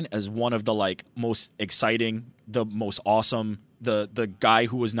title reign as one of the most exciting, the most awesome, the guy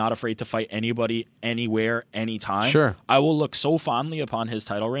who was not afraid to fight anybody, anywhere, anytime. Sure. I will look so fondly upon his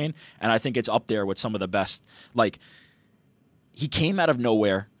title reign, and I think it's up there with some of the best. Like, he came out of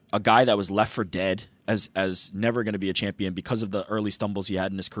nowhere, a guy that was left for dead as never going to be a champion because of the early stumbles he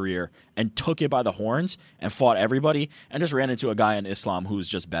had in his career, and took it by the horns and fought everybody, and just ran into a guy in Islam who's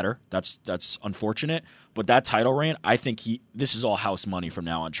just better. That's unfortunate. But that title reign, I think this is all house money from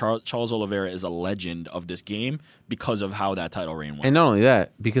now on. Charles Oliveira is a legend of this game because of how that title reign went. And not only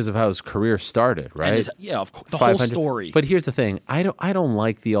that, because of how his career started, right? Of course, the whole story. But here's the thing: I don't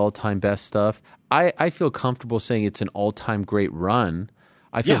like the all-time best stuff. I feel comfortable saying it's an all-time great run.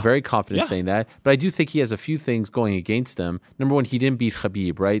 I feel very confident saying that, but I do think he has a few things going against him. Number one, he didn't beat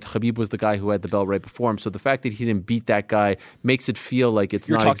Khabib, right? Khabib was the guy who had the belt right before him, so the fact that he didn't beat that guy makes it feel like it's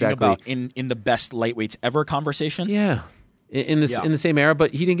You're not talking exactly about in the best lightweights ever conversation. Yeah, in the same era,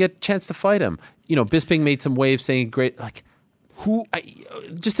 but he didn't get a chance to fight him. Bisping made some waves saying great, like.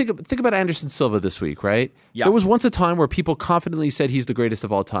 Just think about Anderson Silva this week, right? Yeah. There was once a time where people confidently said he's the greatest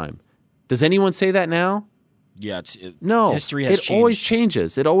of all time. Does anyone say that now? Yeah, no. History has changed. Always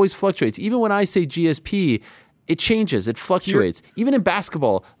changes. It always fluctuates. Even when I say GSP, it changes. It fluctuates. Even in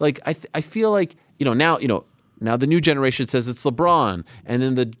basketball, like I feel like now the new generation says it's LeBron, and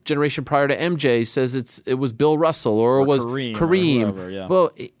then the generation prior to MJ says it was Bill Russell or it was Kareem. Or whoever, yeah.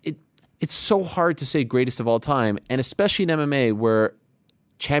 Well, it's so hard to say greatest of all time, and especially in MMA where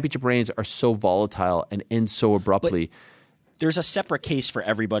championship reigns are so volatile and end so abruptly. But there's a separate case for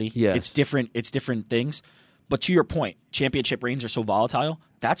everybody. Yes. It's different things. But to your point, championship reigns are so volatile.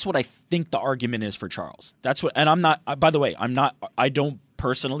 That's what I think the argument is for Charles. That's what, and I'm not. By the way, I don't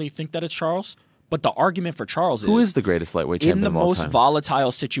personally think that it's Charles. But the argument for Charles who is the greatest lightweight champion of all time? In the most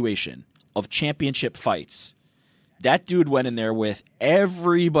volatile situation of championship fights, that dude went in there with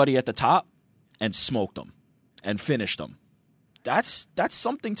everybody at the top and smoked them and finished them. That's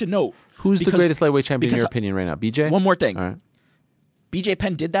something to note. Who's the greatest lightweight champion in your opinion right now? BJ? One more thing. All right. BJ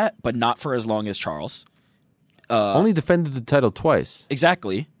Penn did that, but not for as long as Charles. Only defended the title twice.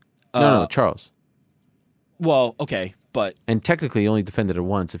 Exactly. No, Charles. Well, okay, but and technically, he only defended it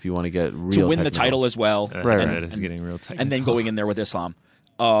once. If you want to get real to win technical. the title as well, right? It's getting real technical. And then going in there with Islam,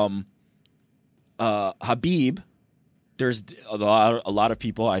 Khabib. There's a lot of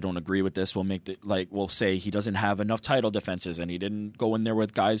people. I don't agree with this. Will say he doesn't have enough title defenses, and he didn't go in there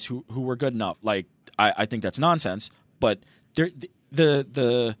with guys who were good enough. Like I think that's nonsense. But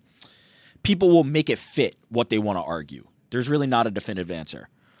the people will make it fit what they want to argue. There's really not a definitive answer.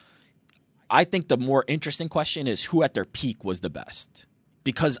 I think the more interesting question is who at their peak was the best.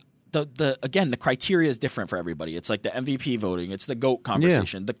 Because the criteria is different for everybody. It's like the MVP voting. It's the GOAT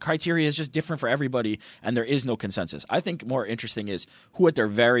conversation. Yeah. The criteria is just different for everybody, and there is no consensus. I think more interesting is who at their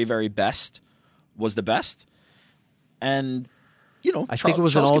very, very best was the best. And, I think it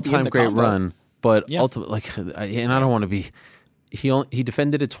was an all-time great run, but ultimately, and I don't want to be... He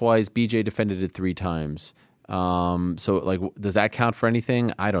defended it twice. BJ defended it 3 times. So, does that count for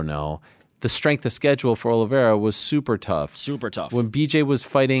anything? I don't know. The strength of schedule for Oliveira was super tough. Super tough. When BJ was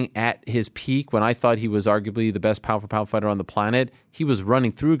fighting at his peak, when I thought he was arguably the best pound-for-pound fighter on the planet, he was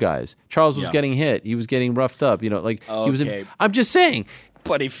running through guys. Charles was getting hit. He was getting roughed up. He was. I'm just saying.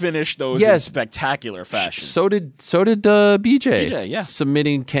 But he finished those in spectacular fashion. So did BJ. BJ, yeah.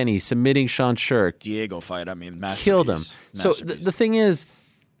 Submitting Kenny, submitting Sean Shirk. Diego fight, masterpiece. Killed him. So the thing is,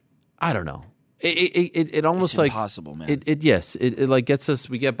 I don't know. It almost it's impossible, man. It gets us.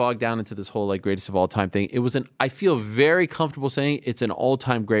 We get bogged down into this whole greatest of all time thing. It was I feel very comfortable saying it's an all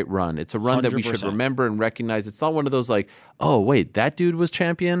time great run. It's a run 100%. That we should remember and recognize. It's not one of those oh wait, that dude was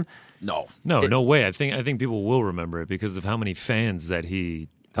champion. No way. I think people will remember it because of how many fans that he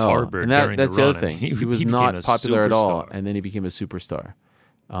harbored during that's the run. Other thing. He was not popular at all, and then he became a superstar.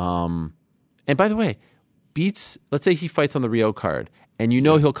 And by the way, let's say he fights on the Rio card, and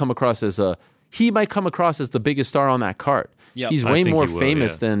he'll come across as he might come across as the biggest star on that card. Yep. He's way more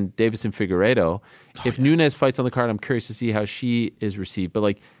famous than Davison Figueiredo. If Nunes fights on the card, I'm curious to see how she is received.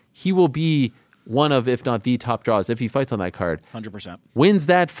 But he will be one of, if not the top draws, if he fights on that card. 100%. Wins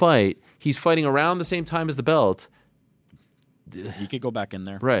that fight, he's fighting around the same time as the belt. He could go back in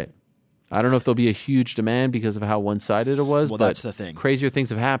there. Right. I don't know if there'll be a huge demand because of how one-sided it was, Well, but that's the thing. Crazier things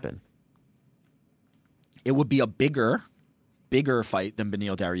have happened. It would be a bigger fight than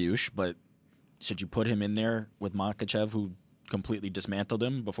Beneil Dariush, but should you put him in there with Mokaev, who completely dismantled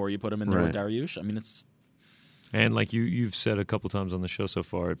him before you put him in there with Dariush? I mean, it's... And like you've said a couple times on the show so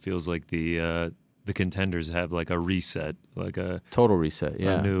far, it feels like the contenders have like a reset, like a total reset,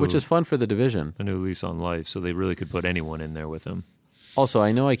 which is fun for the division. A new lease on life, so they really could put anyone in there with him. Also,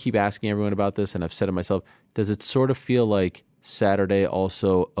 I know I keep asking everyone about this, and I've said it myself. Does it sort of feel like Saturday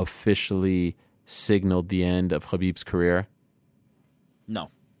also officially signaled the end of Khabib's career?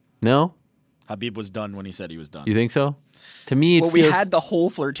 No. No? Habib was done when he said he was done. You think so? To me, it feels... we had the whole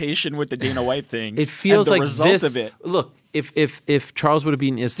flirtation with the Dana White thing. It feels and the like result this... of it. Look, if Charles would have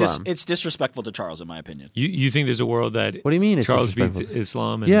beaten Islam... It's disrespectful to Charles, in my opinion. You think there's a world that what do you mean Charles beats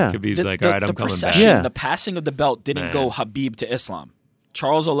Islam and Khabib's all right, I'm coming back? The passing of the belt didn't go Habib to Islam.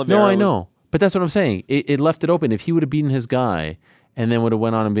 Charles Oliveira No, I know. But that's what I'm saying. It left it open. If he would have beaten his guy and then would have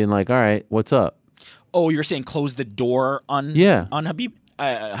went on and been like, all right, what's up? Oh, you're saying close the door on Habib?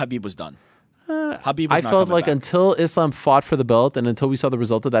 Habib was done. Habib was I felt like until Islam fought for the belt and until we saw the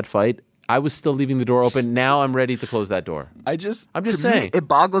result of that fight, I was still leaving the door open. Now I'm ready to close that door. I'm just saying. It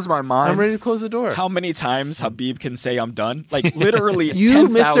boggles my mind. I'm ready to close the door. How many times Habib can say I'm done? Like literally you,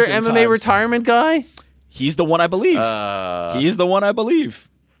 10,000 Mr. MMA times. retirement guy? He's the one I believe. He's the one I believe.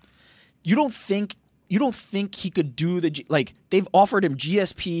 You don't think he could do like they've offered him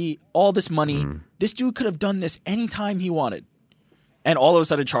GSP, all this money. This dude could have done this anytime he wanted. And all of a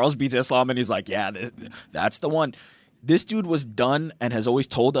sudden Charles beats Islam and he's like, yeah, that's the one. This dude was done and has always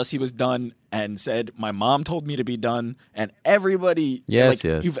told us he was done and said, my mom told me to be done. And everybody, yes.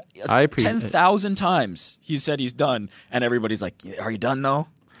 I appreciate 10,000 times he said he's done. And everybody's like, are you done though?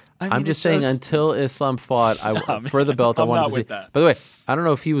 I'm just saying until Islam fought for the belt, I wanted to see. That. By the way, I don't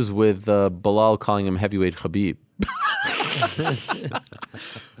know if he was with Bilal calling him heavyweight Khabib.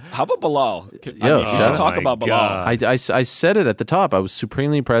 How about Bilal? We should talk about Bilal. I said it at the top. I was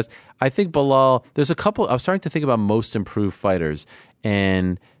supremely impressed. I think Bilal, there's a couple, I was starting to think about most improved fighters,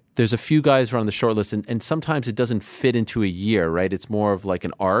 and there's a few guys around the short list, and sometimes it doesn't fit into a year, right? It's more of like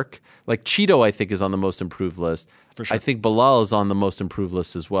an arc. Like Cheeto, I think, is on the most improved list. For sure. I think Bilal is on the most improved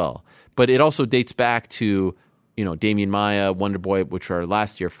list as well. But it also dates back to, Damian Maia, Wonderboy, which are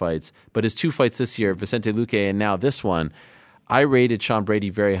last year fights. But his two fights this year, Vicente Luque and now this one, I rated Sean Brady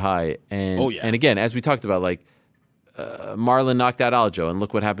very high. And, and again, as we talked about, like, Marlon knocked out Aljo, and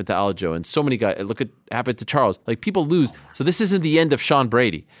look what happened to Aljo. And so many guys, look what happened to Charles. Like, people lose. So this isn't the end of Sean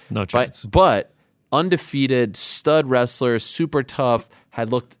Brady. No chance. But undefeated, stud wrestler, super tough,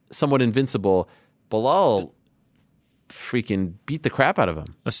 had looked somewhat invincible. Bilal freaking beat the crap out of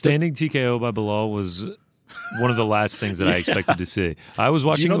him. A standing TKO by Bilal was one of the last things that I expected to see. I was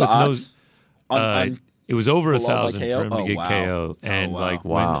watching it with odds it was over Bilal 1,000 for him to get KO. And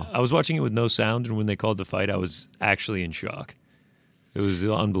when I was watching it with no sound, and when they called the fight, I was actually in shock. It was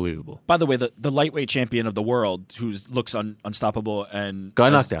unbelievable. By the way, the lightweight champion of the world, who looks unstoppable and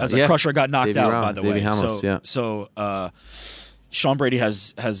got knocked out. As a crusher, got knocked out. By the way, Hamos, so Sean Brady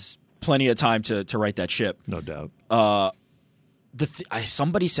has plenty of time to right that ship. No doubt.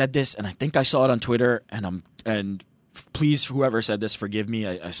 Somebody said this, and I think I saw it on Twitter. And please, whoever said this, forgive me.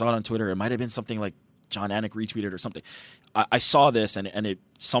 I saw it on Twitter. It might have been something like John Anik retweeted or something. I saw this, and it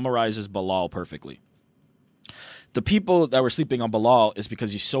summarizes Bilal perfectly. The people that were sleeping on Bilal is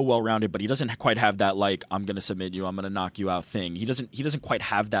because he's so well-rounded, but he doesn't quite have that, like, I'm going to submit you, I'm going to knock you out thing. He doesn't quite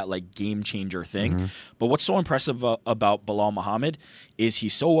have that, like, game-changer thing. Mm-hmm. But what's so impressive about Bilal Muhammad is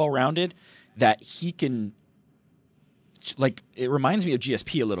he's so well-rounded that he can, like, it reminds me of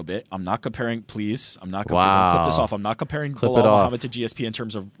GSP a little bit. I'm not comparing, please. I'm not comparing. Clip this off. I'm not comparing Bilal Muhammad to GSP in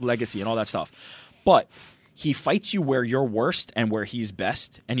terms of legacy and all that stuff. But he fights you where you're worst and where he's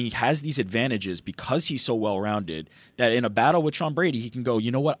best, and he has these advantages because he's so well-rounded that in a battle with Sean Brady, he can go,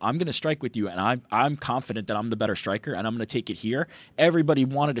 you know what, I'm going to strike with you, and I'm confident that I'm the better striker, and I'm going to take it here. Everybody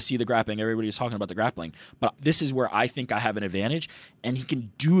wanted to see the grappling. Everybody was talking about the grappling. But this is where I think I have an advantage, and he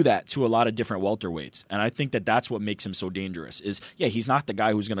can do that to a lot of different welterweights. And I think that that's what makes him so dangerous is, he's not the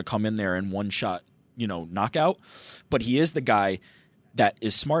guy who's going to come in there and one-shot, knockout, but he is the guy that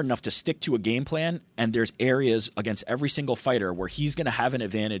is smart enough to stick to a game plan, and there's areas against every single fighter where he's going to have an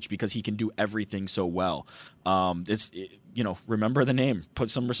advantage because he can do everything so well. Remember the name. Put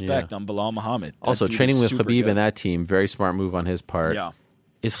some respect on Bilal Muhammad. Also, training with Khabib and that team, very smart move on his part. Yeah.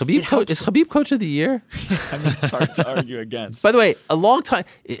 Is Khabib coach of the year? I mean, it's hard to argue against. By the way, a long time,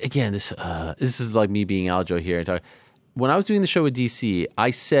 again, this is like me being Aljo here and talking. when I was doing the show with DC, I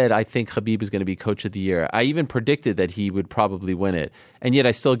said I think Khabib is going to be coach of the year. I even predicted that he would probably win it. And yet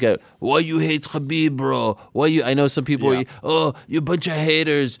I still get, why you hate Khabib, bro? Why you? I know some people, you bunch of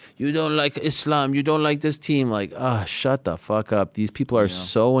haters. You don't like Islam. You don't like this team. Like, shut the fuck up. These people are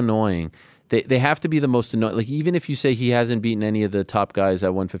so annoying. They have to be the most annoying. Like, even if you say he hasn't beaten any of the top guys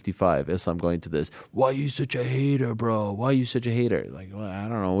at 155, Islam going to this, why are you such a hater, bro? Why are you such a hater? Like, well, I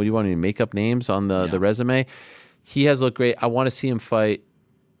don't know. What do you want me to make up names on the resume? He has looked great. I want to see him fight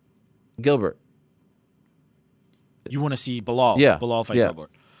Gilbert. You want to see Bilal? Yeah. Bilal fight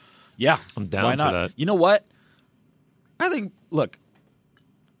Gilbert. Yeah. I'm down Why for not? that. You know what? I think, look,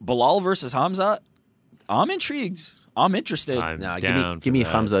 Bilal versus Hamzat, I'm intrigued. I'm interested. Give me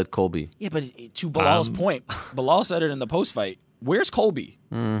Hamzat Colby. Yeah, but to Bilal's point, Bilal said it in the post-fight. Where's Colby?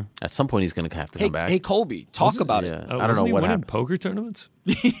 At some point, he's going to have to come back. Hey, Colby, talk about it. I don't know what happened. Poker tournaments?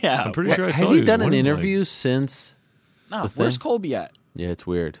 Yeah. I'm pretty sure I saw Has he done an interview since? No, where's Colby at? Yeah, it's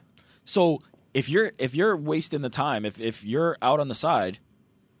weird. So if you're wasting the time, if you're out on the side,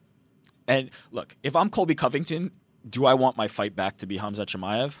 and look, if I'm Colby Covington, do I want my fight back to be Khamzat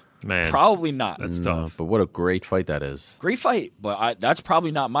Chimaev? Man, probably not. That's tough. But what a great fight that is. Great fight, but that's probably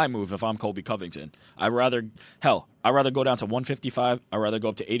not my move if I'm Colby Covington. I'd rather go down to 155. I'd rather go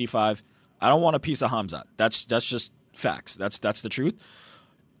up to 85. I don't want a piece of Khamzat. That's just facts. That's the truth.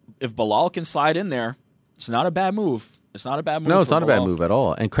 If Bilal can slide in there, it's not a bad move. It's not a bad move. No, it's not Bilal. a bad move at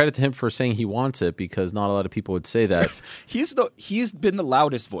all. And credit to him for saying he wants it, because not a lot of people would say that. He's been the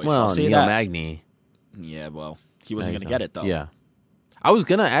loudest voice. Well, I'll say Neil that. Magny. Yeah, well, he wasn't going to get it though. Yeah. I was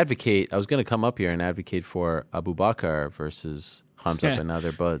going to come up here and advocate for Abu Bakr versus Khamzat, but now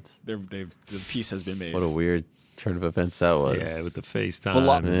they're buds. The peace has been made. What a weird turn of events that was. Yeah, with the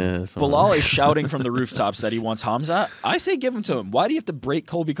FaceTime. Bilal is shouting from the rooftops that he wants Khamzat. I say give him to him. Why do you have to break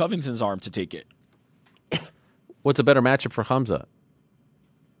Colby Covington's arm to take it? What's a better matchup for Khamzat?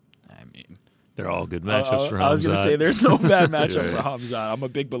 I mean, they're all good matchups for Khamzat. I was going to say there's no bad matchup for Khamzat. I'm a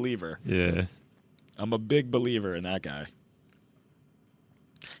big believer. Yeah. I'm a big believer in that guy.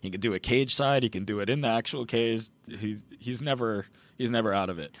 He can do it cage side. He can do it in the actual cage. He's never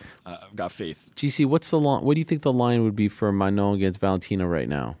out of it. I've got faith. GC, what's the line? What do you think the line would be for Manon against Valentina right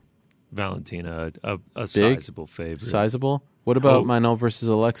now? Valentina, a sizable favorite. Sizable? What about Manon versus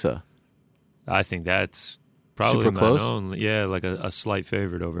Alexa? I think that's probably super close. Manon. Yeah, like a slight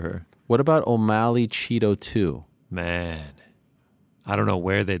favorite over her. What about O'Malley Cheeto 2? Man, I don't know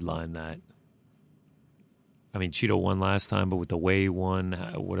where they'd line that. I mean, Cheeto won last time, but with the way he won,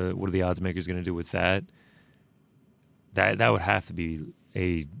 what are the odds makers going to do with that? That would have to be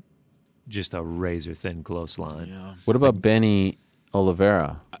just a razor thin close line. Yeah. What about Benny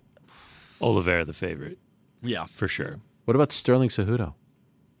Oliveira? Oliveira the favorite. Yeah, for sure. What about Sterling Cejudo?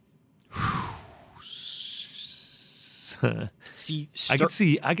 I could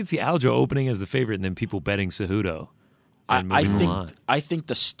see Aljo opening as the favorite, and then people betting Cejudo. I think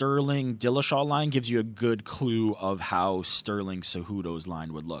the Sterling Dillashaw line gives you a good clue of how Sterling Cejudo's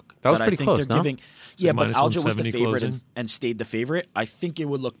line would look. That was but pretty I think close, they're no? giving, So yeah, but minus Aljo was the 170 favorite closing? and stayed the favorite. I think it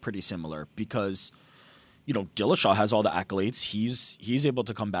would look pretty similar because, Dillashaw has all the accolades. He's able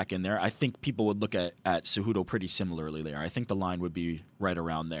to come back in there. I think people would look at Cejudo pretty similarly there. I think the line would be right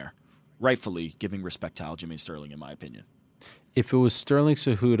around there, rightfully giving respect to Aljamain Sterling, in my opinion. If it was Sterling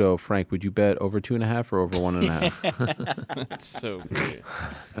Cejudo, Frank, would you bet over 2.5 or over 1.5? That's so great.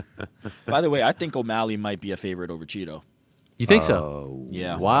 By the way, I think O'Malley might be a favorite over Cheeto. You think so?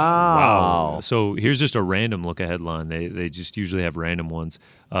 Yeah. Wow. So here's just a random look ahead line. They just usually have random ones.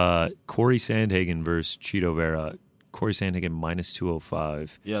 Corey Sandhagen versus Cheeto Vera. Corey Sandhagen minus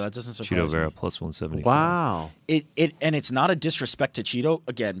 205. Yeah, that doesn't surprise Cheeto me. Vera plus 175. Wow. And it's not a disrespect to Cheeto,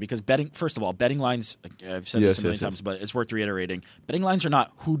 again, because betting lines, I've said this a million times, but it's worth reiterating. Betting lines are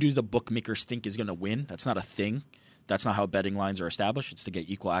not who do the bookmakers think is going to win. That's not a thing. That's not how betting lines are established. It's to get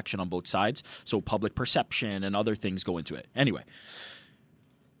equal action on both sides. So public perception and other things go into it. Anyway,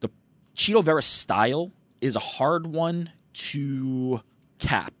 the Cheeto Vera style is a hard one to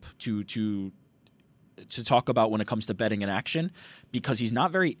cap, to talk about when it comes to betting and action, because he's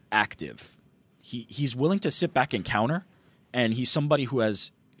not very active. He's willing to sit back and counter, and he's somebody who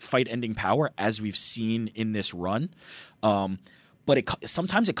has fight-ending power, as we've seen in this run. But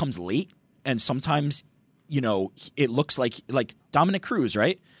sometimes it comes late, and sometimes it looks like Dominic Cruz,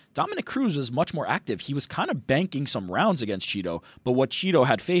 right? Dominic Cruz was much more active. He was kind of banking some rounds against Cheeto, but what Cheeto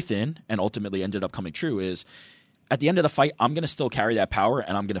had faith in, and ultimately ended up coming true, is at the end of the fight, I'm going to still carry that power,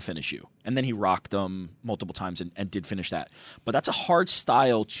 and I'm going to finish you. And then he rocked him multiple times and did finish that. But that's a hard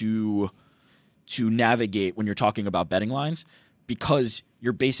style to navigate when you're talking about betting lines, because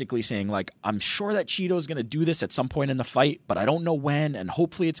you're basically saying, like, I'm sure that Cheeto's going to do this at some point in the fight, but I don't know when, and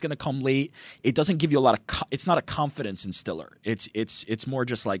hopefully it's going to come late. It doesn't give you a lot of it's not a confidence instiller. It's more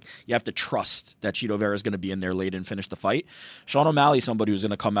just like you have to trust that Cheeto Vera is going to be in there late and finish the fight. Sean O'Malley's somebody who's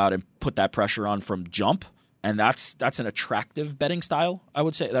going to come out and put that pressure on from jump, and that's an attractive betting style, I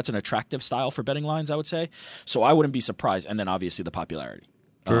would say. That's an attractive style for betting lines, I would say. So I wouldn't be surprised. And then obviously the popularity.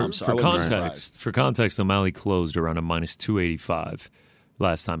 For context, O'Malley closed around a minus 285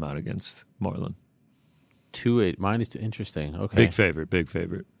 last time out against Marlon. -2. Interesting. Okay. Big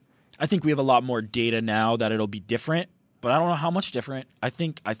favorite. I think we have a lot more data now that it'll be different, but I don't know how much different. I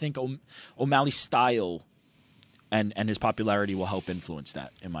think O'Malley's style and his popularity will help influence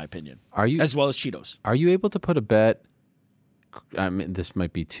that, in my opinion. As well as Cheeto's. Are you able to put a bet? I mean, this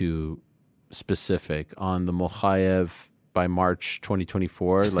might be too specific on the Mokaev by March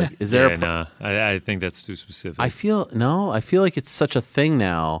 2024. Like, is there? I think that's too specific. I feel like it's such a thing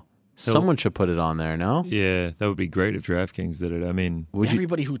now. Someone should put it on there. No. Yeah, that would be great if DraftKings did it. I mean,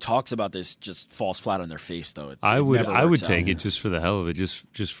 everybody who talks about this just falls flat on their face, though. I would take it just for the hell of it,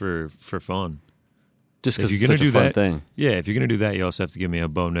 just for fun. Just because it's such a fun thing. Yeah, if you're going to do that, you also have to give me a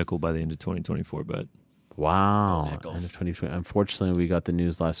Bo Nickel by the end of 2024 bet. Wow. End of 2020. Unfortunately, we got the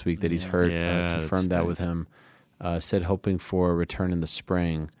news last week that he's hurt. Confirmed that with him. Said hoping for a return in the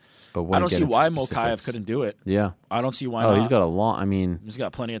spring. But I don't see why Mokaev couldn't do it. Yeah. I don't see why not. He's got a long, he's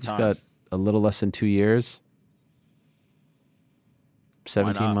got plenty of time. He's got a little less than 2 years.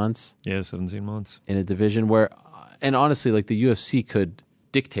 17 months. Yeah, 17 months. In a division where, and honestly, like the UFC could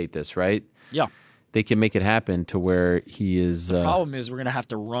dictate this, right? Yeah. They can make it happen to where he is. The problem is we're going to have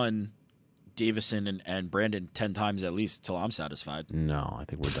to run Davison and Brandon 10 times at least until I'm satisfied. No, I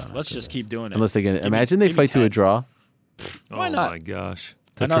think we're done. Let's just keep doing it. Unless they can. Imagine they fight to a draw. Why not? Oh, my gosh.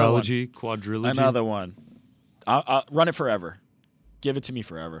 Tetralogy, quadrilogy. Another one. I'll run it forever. Give it to me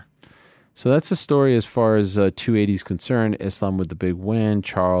forever. So that's the story as far as 280 is concerned. Islam with the big win.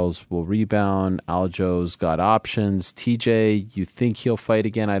 Charles will rebound. Aljo's got options. TJ, you think he'll fight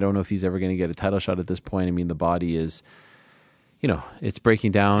again? I don't know if he's ever going to get a title shot at this point. I mean, the body is, it's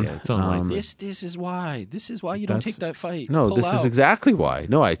breaking down. Yeah, it's unlikely. This is why. This is why you don't take that fight. No, Pull this out. is exactly why.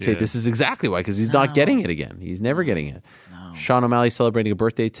 No, I'd say this is exactly why, because he's not getting it again. He's never getting it. No. Sean O'Malley celebrating a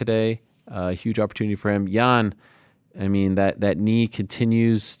birthday today. Huge opportunity for him. Jan, I mean, that knee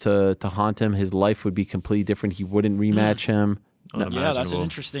continues to haunt him. His life would be completely different. He wouldn't rematch him. Yeah, that's an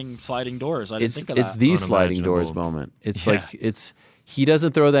interesting sliding doors. I didn't think of that. It's the sliding doors moment. It's he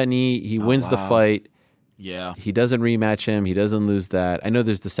doesn't throw that knee. He wins the fight. Yeah. He doesn't rematch him. He doesn't lose that. I know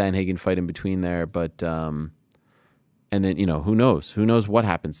there's the Sandhagen fight in between there, but and then, who knows? Who knows what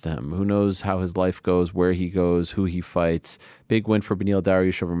happens to him? Who knows how his life goes, where he goes, who he fights. Big win for Beneil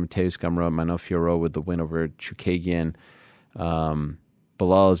Dariush over Mateusz Gamrot, Manon Fiorot with the win over Chukagian.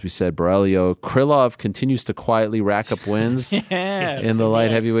 Bilal, as we said, Borrelio. Krylov continues to quietly rack up wins in the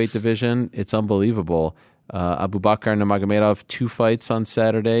light heavyweight division. It's unbelievable. Abubakar Nurmagomedov, 2 fights on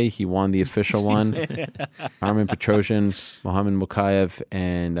Saturday. He won the official one. Armin Petrosyan, Mohamed Mokaev,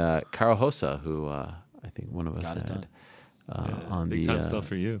 and Karol Hossa, who I think one of us had on big time stuff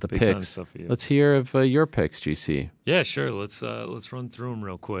for you. The big picks. Time stuff for you. Let's hear of your picks, GC. Yeah, sure. Let's run through them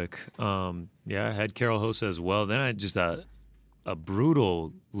real quick. I had Karol Hossa as well. Then I just a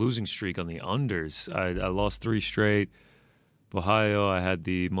brutal losing streak on the unders. I lost 3 straight. Ohio, I had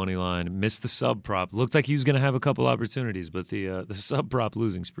the money line, missed the sub prop. Looked like he was going to have a couple opportunities, but the sub prop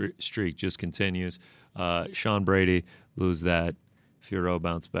losing streak just continues. Sean Brady, lose that. Fiorot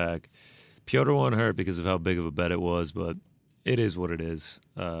bounce back. Piotr won hurt because of how big of a bet it was, but it is what it is.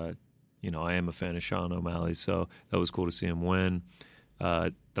 I am a fan of Sean O'Malley, so that was cool to see him win.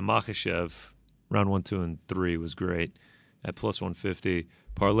 The Mokaev, round 1, 2, and 3 was great at plus 150.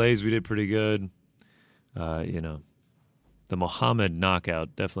 Parlays, we did pretty good. The Muhammad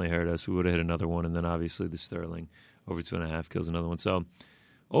knockout definitely hurt us. We would have hit another one, and then obviously the Sterling over 2.5 kills another one. So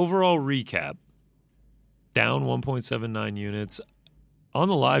overall recap, down 1.79 units. On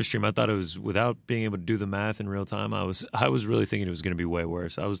the live stream, I thought it was, without being able to do the math in real time, I was really thinking it was going to be way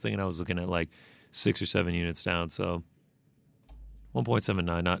worse. I was thinking I was looking at like 6 or 7 units down. So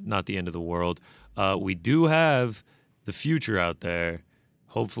 1.79, not the end of the world. We do have the future out there.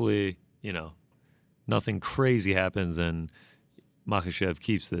 Hopefully, nothing crazy happens and Mokaev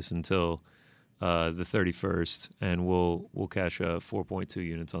keeps this until the 31st, and we'll cash 4.2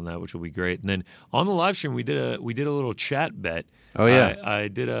 units on that, which will be great. And then on the live stream, we did a little chat bet. Oh yeah, I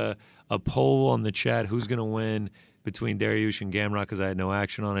did a poll on the chat: who's going to win between Dariush and Gamrot because I had no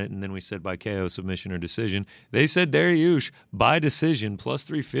action on it, and then we said by KO, submission, or decision. They said Dariush by decision plus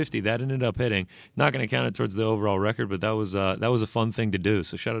 350. That ended up hitting. Not going to count it towards the overall record, but that was a fun thing to do.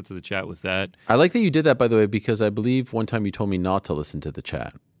 So shout out to the chat with that. I like that you did that, by the way, because I believe one time you told me not to listen to the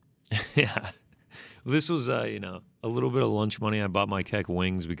chat. Yeah. This was, a little bit of lunch money. I bought my Keck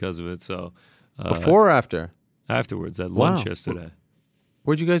wings because of it. So before or after? Afterwards, at lunch yesterday.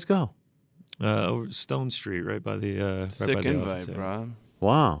 Where'd you guys go? Over Stone Street, right by the sick right by the invite, office, bro.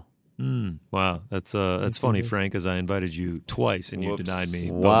 Wow. Wow, that's funny, Frank, because I invited you twice and you denied me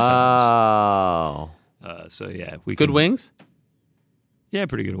both Wow. times. So yeah, good wings. Yeah,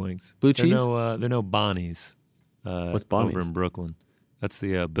 pretty good wings. Blue cheese. They're no Bonnie's. What's Bonnie's? Over in Brooklyn? That's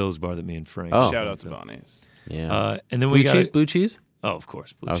the Bills bar that me and Frank. Shout out to Bonnie's. Yeah. And then blue cheese. Oh, of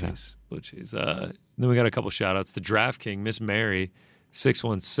course, blue cheese. Then we got a couple shout outs. The DraftKings, Miss Mary,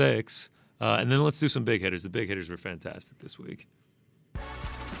 616. And then let's do some big hitters. The big hitters were fantastic this week.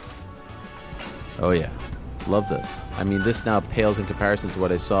 Oh, yeah. Love this. I mean, this now pales in comparison to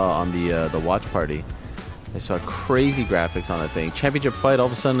what I saw on the watch party. I saw crazy graphics on that thing. Championship fight, all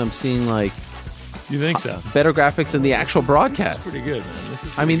of a sudden I'm seeing like... You think so? Better graphics than the actual broadcast. This is pretty good, man.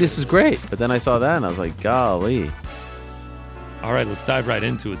 This is great. But then I saw that and I was like, golly. All right, let's dive right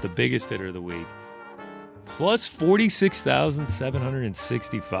into it. The biggest hitter of the week. Plus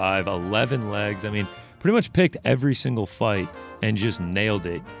 46,765, 11 legs. I mean, pretty much picked every single fight and just nailed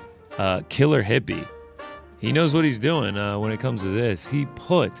it. Killer Hippie. He knows what he's doing when it comes to this. He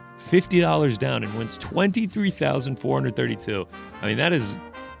put $50 down and wins $23,432. I mean,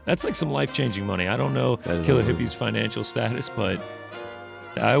 that's like some life-changing money. I don't know Killer Hippie's financial status, but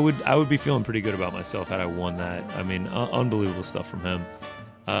I would be feeling pretty good about myself had I won that. I mean, unbelievable stuff from him.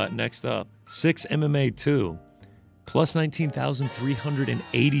 Next up, 6 MMA 2, plus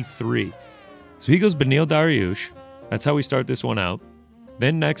 19,383. So he goes Beneil Dariush. That's how we start this one out.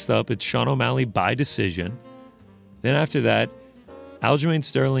 Then next up, it's Sean O'Malley by decision. Then after that, Aljamain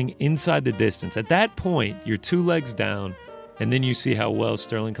Sterling inside the distance. At that point, you're 2 legs down, and then you see how well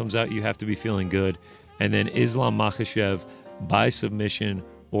Sterling comes out. You have to be feeling good. And then Islam Makhachev by submission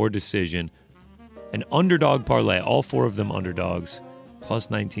or decision. An underdog parlay, all 4 of them underdogs. Plus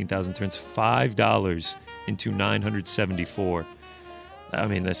 19,000 turns $5 into 974. I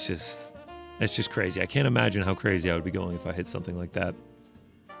mean, that's just crazy. I can't imagine how crazy I would be going if I hit something like that.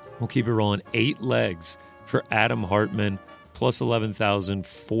 We'll keep it rolling. 8 legs for Adam Hartman, plus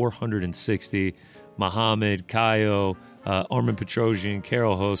 11,460. Muhammad, Kaio, Armin Petrosian,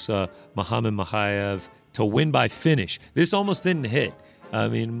 Karol Hossa, Muhammad Mokaev to win by finish. This almost didn't hit. I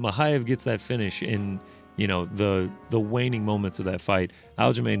mean, Mokaev gets that finish in the waning moments of that fight.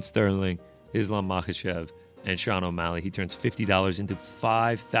 Aljamain Sterling, Islam Makhachev, and Sean O'Malley. He turns $50 into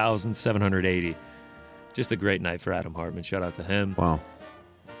 $5,780. Just a great night for Adam Hartman. Shout out to him. Wow.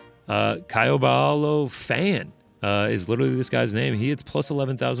 Caio Baalo Fan is literally this guy's name. He hits plus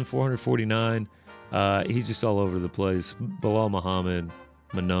 11,449. He's just all over the place. Bilal Muhammad,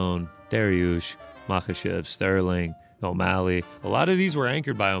 Manon, Dariush, Makhachev, Sterling, O'Malley. A lot of these were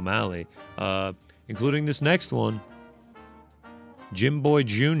anchored by O'Malley, including this next one. Jim Boy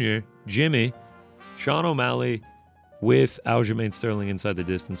Jr., Jimmy, Sean O'Malley with Aljamain Sterling inside the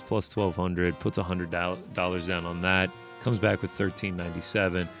distance, plus 1,200, puts $100 down on that, comes back with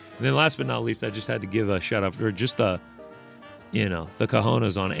 $1,397. And then last but not least, I just had to give a shout out for just the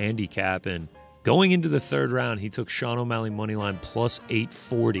cojones on Andy Cap. And going into the third round, he took Sean O'Malley money line plus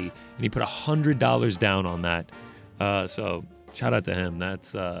 840, and he put $100 down on that. So shout out to him.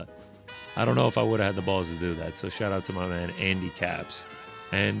 That's I don't know if I would have had the balls to do that. So shout out to my man Andy Caps.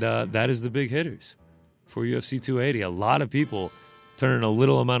 And that is the big hitters for UFC 280. A lot of people turning a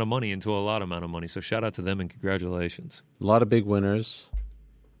little amount of money into a lot amount of money. So shout out to them and congratulations. A lot of big winners.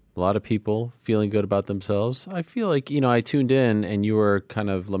 A lot of people feeling good about themselves. I feel like, I tuned in and you were kind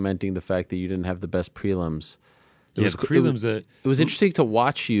of lamenting the fact that you didn't have the best prelims. It was interesting to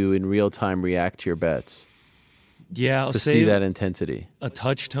watch you in real time react to your bets. Yeah, I'll to say see that intensity. A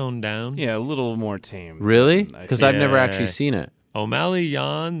touch toned down. Yeah, a little more tame. Really? Because I've never actually seen it. O'Malley,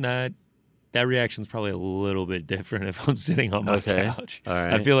 Jan, that reaction's probably a little bit different if I'm sitting on my couch. All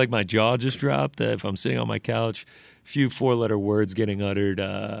right. I feel like my jaw just dropped. If I'm sitting on my couch, few 4-letter words getting uttered.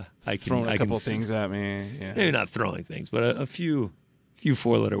 I can throwing a couple things at me. Yeah. Maybe not throwing things, but a few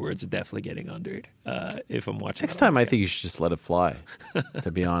 4-letter words are definitely getting uttered if I'm watching. Next time, I think you should just let it fly.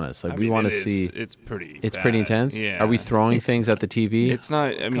 To be honest, we want to see. It's pretty. It's bad. pretty intense. Yeah. Are we throwing things at the TV? It's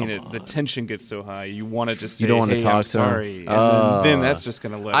not. I mean, the tension gets so high. You want to just say, you don't want to talk I'm to sorry, them. And then that's just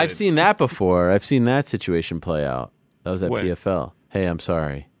going to let. I've seen that before. I've seen that situation play out. That was at Where? PFL. Hey, I'm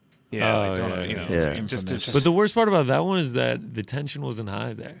sorry. Yeah, But the worst part about that one is that the tension wasn't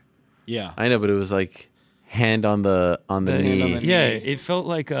high there. Yeah, I know, but it was like hand on the knee. Yeah, it felt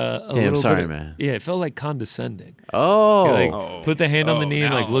like a Hey, I'm little sorry, bit. man. Yeah, it felt like condescending. Oh, He, like, put the hand on the knee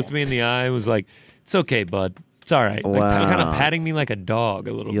and like looked me in the eye and was like, "It's okay, bud. It's all right." Like Wow. kind of patting me like a dog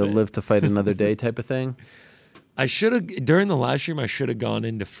a little You'll bit. live to fight another day type of thing. I should have during the live stream. I should have gone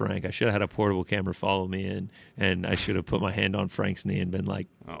into Frank. I should have had a portable camera follow me in, and I should have put my hand on Frank's knee and been like,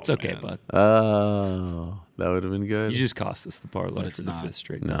 "It's okay, bud." Oh, that would have been good. You just cost us the parlay for the fifth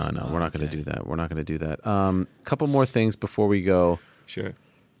straight. No, we're not going to do that. We're not going to do that. Couple more things before we go. Sure.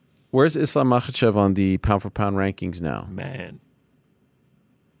 Where's Islam Makhachev on the pound for pound rankings now? Man,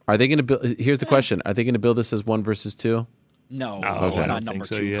 are they going to build? Here's the question: are they going to build this as 1 versus 2? No, Okay. it's not number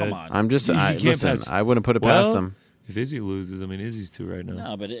 2. Come on. I'm just. Listen, pass. I wouldn't put it past Well, them. If Izzy loses, I mean Izzy's 2 right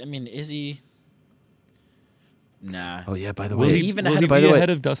now. No, but I mean, Izzy. Nah. Oh yeah. By the Will way, he even ahead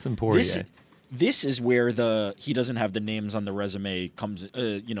of Dustin Poirier? This is where he doesn't have the names on the resume comes.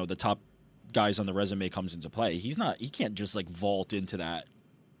 The top guys on the resume comes into play. He can't just like vault into that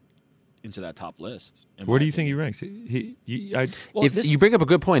top list. Where do you think he ranks? You bring up a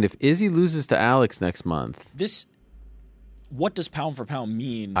good point. If Izzy loses to Alex next month, what does pound for pound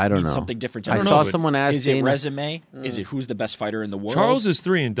mean? I don't know. Something different. To I saw someone ask. Is it resume? Is it who's the best fighter in the world? Charles is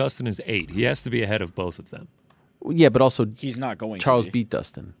 3 and Dustin is 8. He has to be ahead of both of them. Yeah, but also he's not going. Charles to be. beat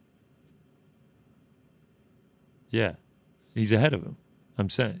Dustin. Yeah, he's ahead of him. I'm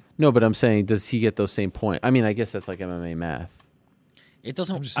saying. No, but I'm saying, does he get those same points? I mean, I guess that's like MMA math. It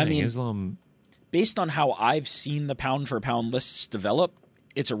doesn't. I'm just saying, I mean, Islam. Based on how I've seen the pound for pound lists develop,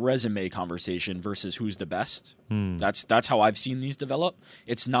 it's a resume conversation versus who's the best. That's how I've seen these develop.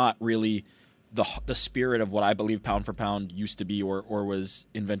 It's not really the spirit of what I believe pound for pound used to be or was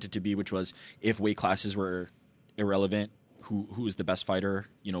invented to be, which was if weight classes were irrelevant, who is the best fighter,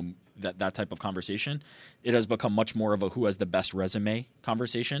 that type of conversation. It has become much more of a who has the best resume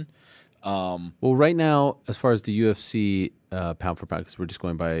conversation. Well, right now, as far as the UFC pound for pound, because we're just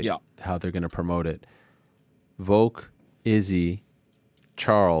going by how they're going to promote it, Volk, Izzy,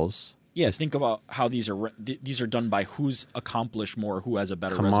 Charles. Yes, think about how these are done by who's accomplished more, who has a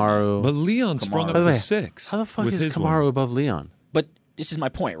better Kamaru. resume. But Leon sprung up to 6. How the fuck with is his Kamaru win. above Leon? But this is my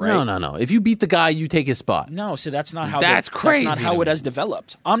point, right? No. If you beat the guy, you take his spot. No, so that's not how That's crazy. That's not how it has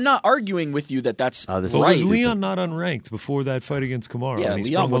developed. I'm not arguing with you that's But right. was Leon not unranked before that fight against Kamaru? Yeah, I mean, he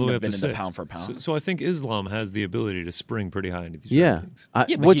Leon sprung all the wouldn't way have up been to in the 6. pound for pound. So I think Islam has the ability to spring pretty high into these rankings. But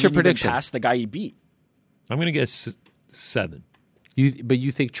what's he your didn't prediction? Even pass the guy he beat. I'm going to guess 7. But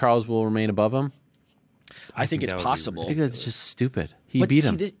you think Charles will remain above him? I think it's possible. I think that's just stupid. He But beat see,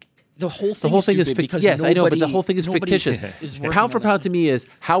 him. The whole thing, The whole is thing is stupid because yes, I know, but the whole thing is nobody fictitious. is working Pound for on pound this. to me is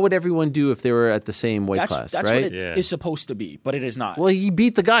how would everyone do if they were at the same weight class, That's right? what it is supposed to be, but it is not. Well, he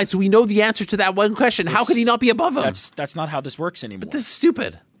beat the guy, so we know the answer to that one question. How could he not be above him? That's not how this works anymore. But this is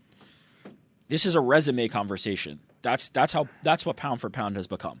stupid. This is a resume conversation. That's what pound for pound has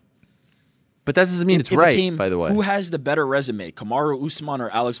become. But that doesn't mean it's right, became, by the way. Who has the better resume, Kamaru Usman or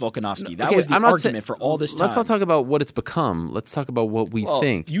Alex Volkanovski? That Okay, was the I'm not argument for all this time. Let's not talk about what it's become. Let's talk about what we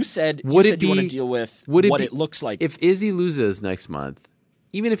think. You said Would you it want to be- deal with would what be- it looks like. If Izzy loses next month,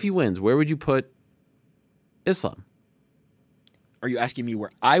 even if he wins, where would you put Islam? Are you asking me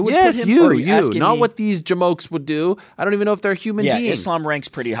where I would Yes, put him? or are you. asking Not me- what these jamokes would do. I don't even know if they're human Yeah, beings. Islam ranks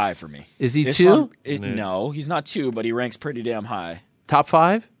pretty high for me. Is he Islam, 2? No, he's not 2, but he ranks pretty damn high. Top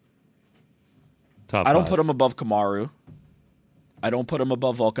 5? I don't put him above Kamaru. I don't put him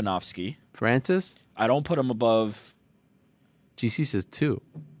above Volkanovski. Francis? I don't put him above. GC says 2.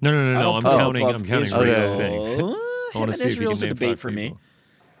 No. I don't I'm put him counting. above I'm counting Israel. race things. Him I want and to see if you Israel's can a name debate 5 for me.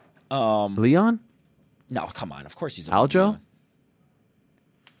 people. Leon? No, come on. Of course he's above Aljo?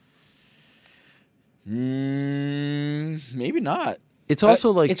 Leon. Maybe not. It's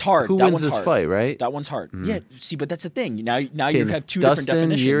also like it's hard. who That wins one's this hard. fight, right? That one's hard. Mm. Yeah. See, but that's the thing. Now you Okay, have two Dustin, different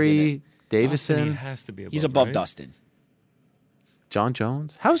definitions. Yuri, in it. Davison. He has to be above. He's above right? Dustin. John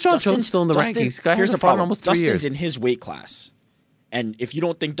Jones? How's John Jones still in the Dustin- rankings? Guy here's hasn't the fought in problem. almost 3 Dustin's years. in his weight class. And if you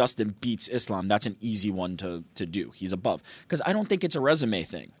don't think Dustin beats Islam, that's an easy one to do. He's above. Because I don't think it's a resume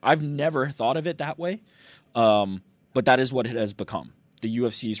thing. I've never thought of it that way. But that is what it has become. The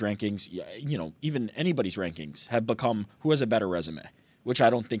UFC's rankings, even anybody's rankings have become who has a better resume, which I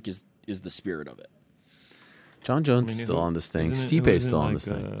don't think is the spirit of it. John Jones is still on this thing. Isn't Stipe it- is still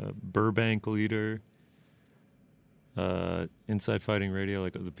isn't on like, this thing. Burbank leader, Inside Fighting Radio,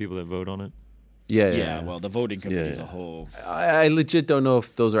 like the people that vote on it. Yeah. Well, the voting committee is a whole. I legit don't know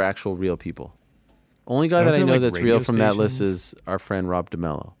if those are actual real people. Only guy Aren't that I there, know like, that's radio real from that list stations? is our friend Rob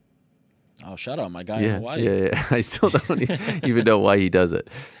DeMello. Oh, shout out my guy in Hawaii. Yeah. I still don't even know why he does it.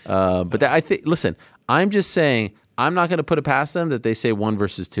 But I think, listen, I'm just saying, I'm not going to put it past them that they say 1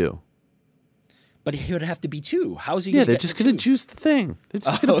 versus 2. But he would have to be 2. How's he? Yeah, gonna they're get just to going to 2? juice the thing. They're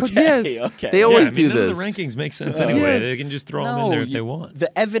just going to put Okay. They always do none this. of the rankings make sense anyway. They can just throw them in there if they want.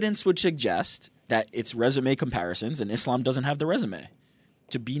 The evidence would suggest that it's resume comparisons, and Islam doesn't have the resume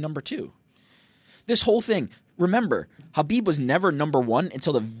to be number 2. This whole thing. Remember, Khabib was never number 1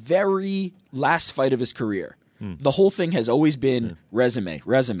 until the very last fight of his career. The whole thing has always been resume.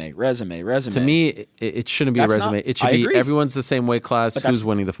 To me, it shouldn't be a resume. It should be everyone's the same weight class. Who's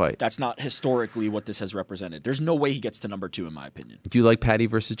winning the fight? That's not historically what this has represented. There's no way he gets to number 2, in my opinion. Do you like Paddy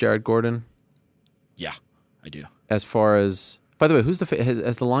versus Jared Gordon? Yeah, I do. As far as, by the way,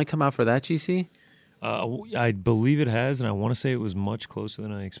 has the line come out for that, GC? I believe it has, and I want to say it was much closer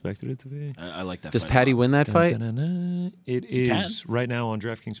than I expected it to be. I like that. Does Paddy win that fight? It is right now on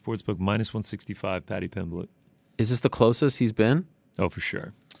DraftKings Sportsbook -165. Paddy Pimblett. Is this the closest he's been? Oh, for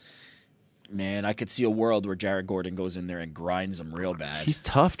sure. Man, I could see a world where Jared Gordon goes in there and grinds him real bad. He's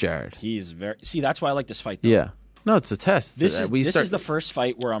tough, Jared. He's very. See, that's why I like this fight, though. Yeah. No, it's a test. This is the first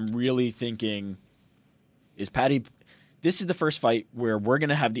fight where I'm really thinking, is Paddy. This is the first fight where we're going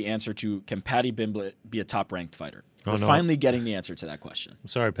to have the answer to, can Paddy Pimblett be a top-ranked fighter? We're finally getting the answer to that question. I'm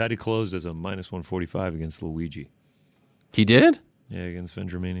sorry, Paddy closed as a -145 against Luigi. He did? Yeah, against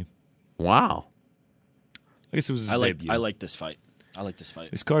Vendramini. Wow. I guess it was his debut. I like this fight.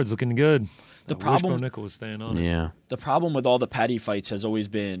 This card's looking good. The I problem, wish Bo Nickel was staying on it. Yeah. The problem with all the Paddy fights has always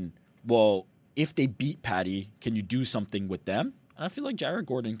been, well, if they beat Paddy, can you do something with them? And I feel like Jared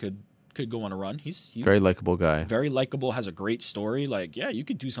Gordon could go on a run. He's very likable guy. Very likable, has a great story. Like, yeah, you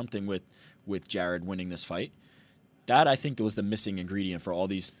could do something with Jared winning this fight. That, I think, was the missing ingredient for all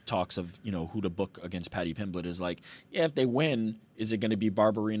these talks of, who to book against Paddy Pimblett is like, yeah, if they win, is it going to be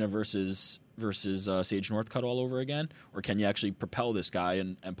Barberina versus Sage Northcutt all over again? Or can you actually propel this guy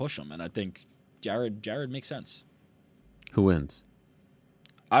and push him? And I think Jared makes sense. Who wins?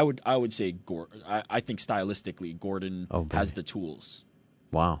 I would say Gordon. I think stylistically, Gordon has the tools.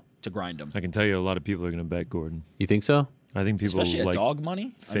 Wow. To grind him. I can tell you a lot of people are going to bet Gordon. You think so? I think people especially like at dog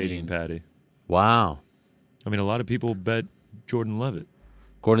money fading Paddy. Wow. I mean, a lot of people bet Jordan Levitt.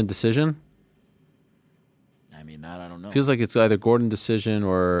 Gordon decision? I mean, that I don't know. Feels like it's either Gordon decision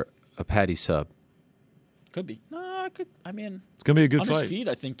or a Paddy sub. Could be. No, I mean, it's gonna be a good on fight. His feet,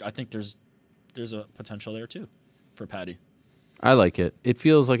 I think there's a potential there too for Paddy. I like it. It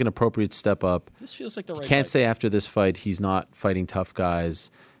feels like an appropriate step up. This feels like the right. You can't fight. say after this fight he's not fighting tough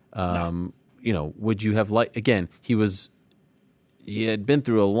guys. No. Would you have again? He had been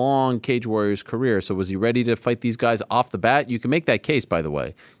through a long Cage Warriors career, so was he ready to fight these guys off the bat? You can make that case, by the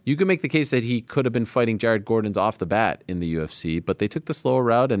way. You can make the case that he could have been fighting Jared Gordon's off the bat in the UFC, but they took the slower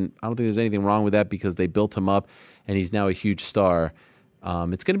route, and I don't think there's anything wrong with that because they built him up, and he's now a huge star.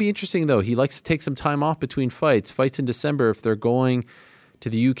 It's going to be interesting, though. He likes to take some time off between fights. Fights in December, if they're going to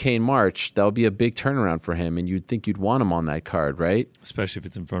the UK in March, that'll be a big turnaround for him, and you'd think you'd want him on that card, right? Especially if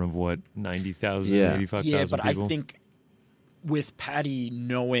it's in front of, 90,000, 85,000 Yeah, but people? I think with Paddy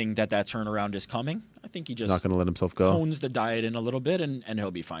knowing that turnaround is coming, I think he just not going to let himself go. Hones the diet in a little bit, and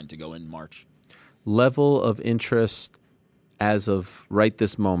he'll be fine to go in March. Level of interest as of right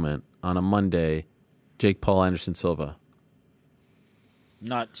this moment on a Monday, Jake Paul, Anderson Silva.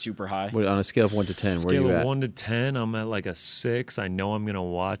 Not super high. On a scale of 1 to 10, where are Scale you of at? 1 to 10, I'm at like a 6. I know I'm going to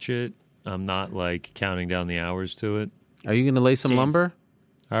watch it. I'm not counting down the hours to it. Are you going to lay some lumber?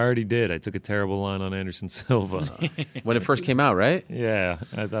 I already did. I took a terrible line on Anderson Silva. When it first came out, right? Yeah.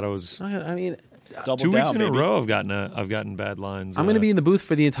 I thought I was... I mean... Double 2 weeks down, in baby. a row I've gotten bad lines. I'm going to be in the booth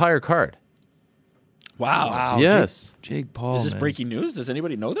for the entire card. Wow. Yes. Jake Paul, Is this man. breaking news? Does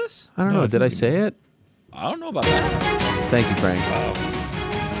anybody know this? I don't know. Did I say it? I don't know about that. Thank you, Frank. Wow.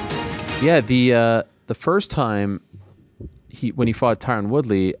 Yeah, the first time when he fought Tyron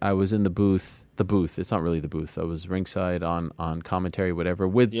Woodley, I was in the booth. The booth. It's not really the booth. I was ringside on commentary, whatever,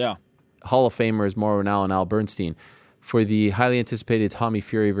 with Hall of Famers Mauro Ranallo and Al Bernstein for the highly anticipated Tommy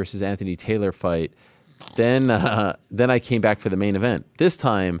Fury versus Anthony Taylor fight. Then I came back for the main event. This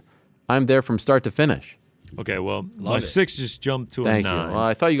time, I'm there from start to finish. Okay, well, my 6 just jumped to a 9. Thank you. Well,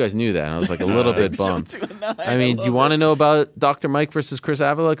 I thought you guys knew that. And I was like a little bit bummed. I mean, do you want to know about Dr. Mike versus Chris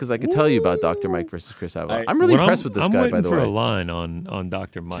Avila? Because I could tell you about Dr. Mike versus Chris Avila. I'm really impressed with this guy, by the way. I'm waiting for a line on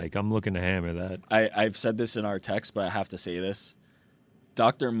Dr. Mike. I'm looking to hammer that. I've said this in our text, but I have to say this.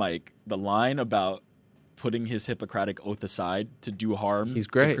 Dr. Mike, the line about putting his Hippocratic oath aside to do harm He's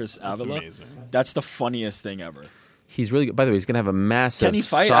great. to Chris Avila, that's the funniest thing ever. He's really good. By the way, he's going to have a massive Can he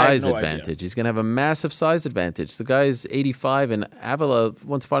fight? I have size no advantage. idea. He's going to have a massive size advantage. The guy's 85, and Avila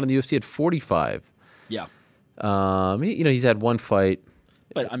once fought in the UFC at 45. Yeah. He's had one fight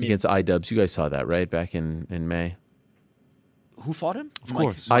against iDubbbz. You guys saw that, right? Back in May. Who fought him? Of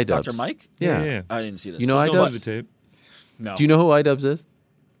course. iDubbbz. Dr. Mike? Yeah. I didn't see this. You know Go to the iDubbbz? tape. No. Do you know who iDubbbz is?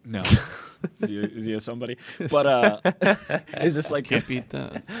 No. Is he a somebody? But is this like Can't beat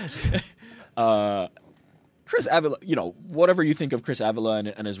that. Chris Avila? Whatever you think of Chris Avila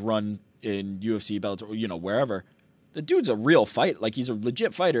and his run in UFC, Bellator, wherever, the dude's a real fight. Like, he's a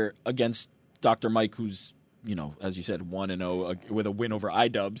legit fighter against Dr. Mike, who's as you said, 1-0 with a win over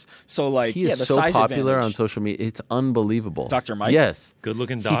iDubbbz. So he is the so size popular advantage. on social media. It's unbelievable. Dr. Mike? Yes.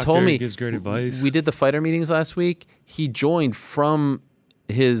 Good-looking doctor. He told me, gives great advice. We did the fighter meetings last week. He joined from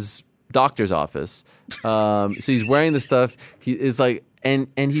his doctor's office. So he's wearing the stuff. He is like, and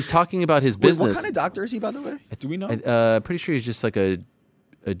he's talking about his business. What kind of doctor is he, by the way? Do we know? Pretty sure he's just like a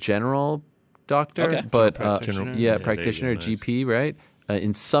general doctor, Okay. but Practitioner? yeah, Yeah, practitioner, there you go, GP, right?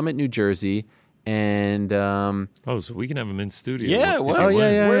 In Summit, New Jersey, and so we can have him in studio. Yeah, What- oh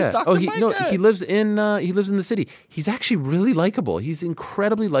yeah. Where's Dr. Oh, Mike at? he lives in the city. He's actually really likable. He's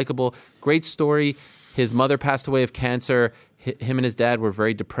incredibly likable. Great story. His mother passed away of cancer. Him and his dad were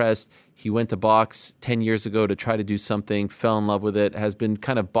very depressed. He went to box 10 years ago to try to do something, fell in love with it, has been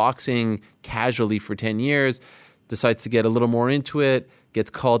kind of boxing casually for 10 years, decides to get a little more into it,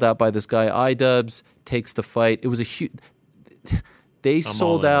 gets called out by this guy, iDubbbz, takes the fight. It was a huge... They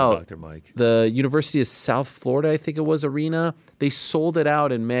sold out Dr. Mike. the University of South Florida, I think it was, arena. They sold it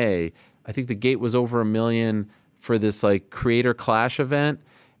out in May. I think the gate was over $1 million for this like creator clash event.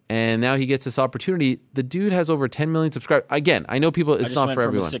 And now he gets this opportunity. The dude has over 10 million subscribers. Again, I know people, it's not for from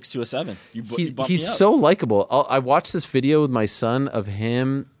everyone. a 6 to a 7. You bumped He's me up. so likable. I watched this video with my son of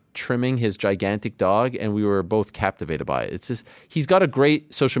him trimming his gigantic dog, and we were both captivated by it. It's just, he's got a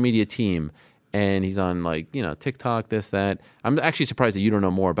great social media team, and he's on TikTok, this, that. I'm actually surprised that you don't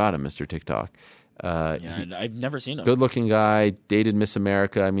know more about him, Mr. TikTok. I've never seen him. Good-looking guy, dated Miss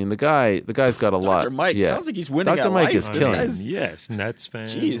America. I mean, the guy's got a lot. Dr. Mike, Yeah. sounds like he's winning Dr. at Mike life. is This killing. guy's- Yes, Nets fan.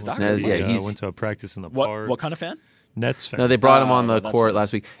 Jeez, Went Dr. to Mike. he's- went to a practice in the park. What kind of fan? Nets fan. No, they brought him on the that's court a-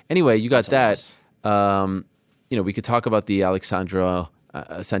 last week. Anyway, you got that's that. We could talk about the Alexandra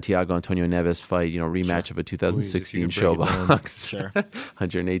Santiago Antonio Neves fight, rematch of a 2016 Please, if you could break it down. Showbox. Sure.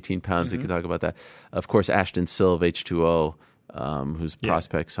 118 pounds. We could talk about that. Of course, Ashton Silva, H2O, who's Yeah.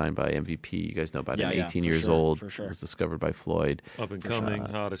 prospect signed by MVP. You guys know about him. Yeah, 18 for years sure, old. for sure. Was discovered by Floyd. Up and coming,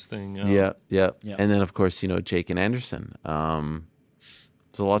 hottest thing. Yeah. Yeah. And then, of course, Jake and Anderson.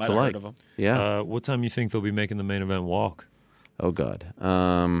 There's a lot Might to have like. heard of him. Yeah. What time you think they'll be making the main event walk? Oh God.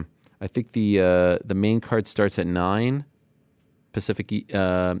 I think the main card starts at 9 Pacific,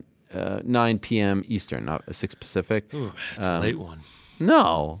 9 p.m. Eastern, not 6 Pacific. Ooh, that's a late one.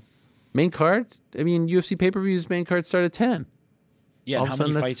 No, main card. I mean, UFC pay-per-views main card start at 10. Yeah, All and of how a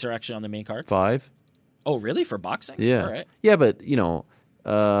many sudden fights are actually on the main card? 5. Oh, really? For boxing? Yeah. All right. Yeah, but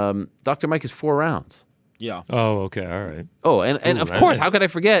Dr. Mike is 4 rounds. Yeah. Oh, okay, all right. Oh, and Ooh, of that- course, how could I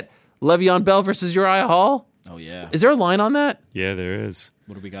forget Le'Veon Bell versus Uriah Hall? Oh, yeah. Is there a line on that? Yeah, there is.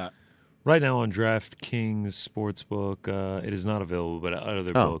 What do we got? Right now on DraftKings Sportsbook, it is not available, but at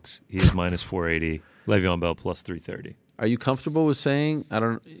other Oh. books, he is minus 480. Le'Veon Bell plus 330. Are you comfortable with saying?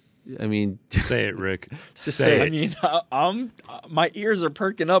 I mean, Say it, Rick. Just Say say it. I mean, my ears are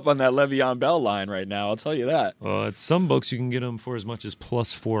perking up on that Le'Veon Bell line right now. I'll tell you that. Well, at some books you can get him for as much as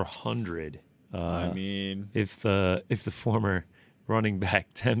plus 400. I mean, if the former running back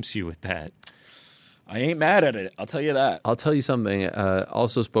tempts you with that. I ain't mad at it. I'll tell you that. I'll tell you something.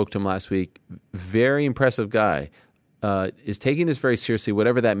 Also spoke to him last week. Very impressive guy. Is taking this very seriously,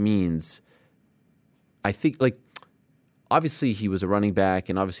 whatever that means. I think, obviously he was a running back,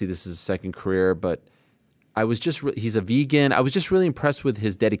 and obviously this is his second career, but he's a vegan. I was just really impressed with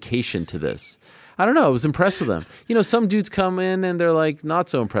his dedication to this. I don't know. I was impressed with him. Some dudes come in and they're not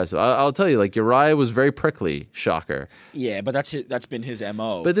so impressive. I'll tell you, Uriah was very prickly. Shocker. Yeah, but that's been his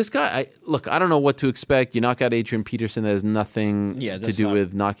MO. But this guy, I don't know what to expect. You knock out Adrian Peterson, that has nothing to do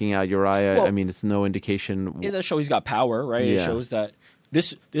with knocking out Uriah. Well, I mean, it's no indication. It does show he's got power, right? Yeah. It shows that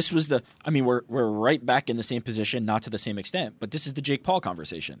this was the. I mean, we're right back in the same position, not to the same extent, but this is the Jake Paul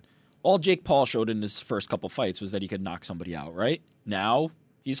conversation. All Jake Paul showed in his first couple fights was that he could knock somebody out, right? Now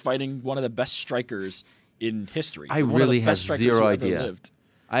he's fighting one of the best strikers in history. I One of really the have best strikers zero who ever idea. lived.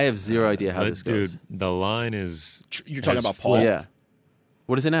 I have zero idea how this goes. Dude, the line is... You're talking has about Paul? flipped. Yeah.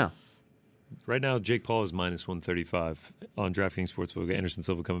 What is it now? Right now, Jake Paul is minus 135 on DraftKings Sportsbook. Anderson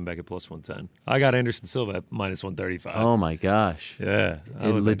Silva coming back at plus 110. I got Anderson Silva at minus 135. Oh my gosh. Yeah. I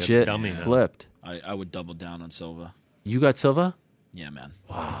It look like a legit dummy now. flipped. I would double down on Silva. You got Silva? Yeah, man.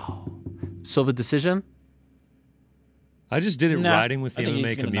 Wow. Silva decision? I just did it riding with the I think MMA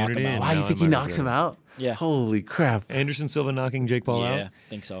he's gonna knock him community. out. and Wow, you now I think he might knocks him regret it. out? Yeah. Holy crap. Anderson Silva knocking Jake Paul out? Yeah,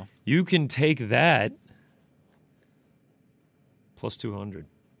 think so. You can take that plus 200.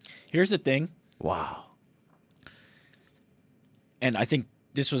 Here's the thing. Wow. And I think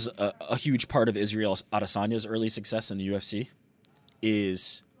this was a huge part of Israel Adesanya's early success in the UFC,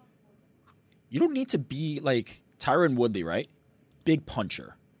 is you don't need to be like Tyron Woodley, right? Big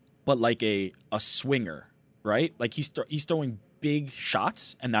puncher, but like a swinger, right? Like he's throwing big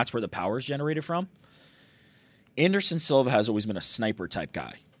shots, and that's where the power is generated from. Anderson Silva has always been a sniper type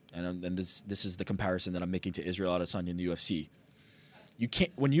guy, and this is the comparison that I'm making to Israel Adesanya in the UFC. You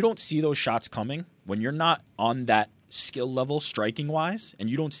can't, when you don't see those shots coming, when you're not on that skill level striking wise, and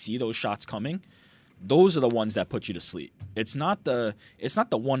you don't see those shots coming, those are the ones that put you to sleep. It's not the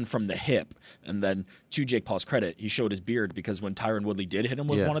one from the hip. And then to Jake Paul's credit, he showed his beard, because when Tyron Woodley did hit him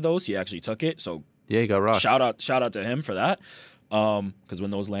with one of those, he actually took it. So yeah, he got rocked. Shout out to him for that. Because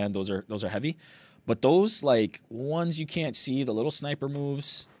when those land, those are heavy. But those like ones you can't see, the little sniper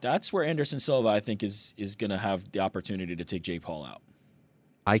moves, that's where Anderson Silva, I think, is gonna have the opportunity to take Jake Paul out.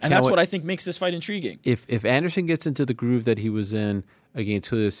 And that's what I think makes this fight intriguing. If Anderson gets into the groove that he was in against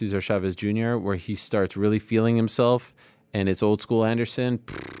Julio Cesar Chavez Jr., where he starts really feeling himself, and it's old school Anderson,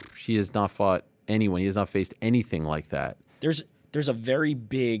 he has not fought anyone. He has not faced anything like that. There's a very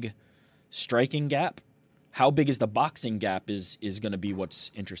big striking gap. How big is the boxing gap is going to be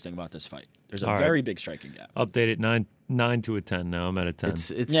what's interesting about this fight. There's a very big striking gap. Update it 9 to a 10 now. I'm at a 10.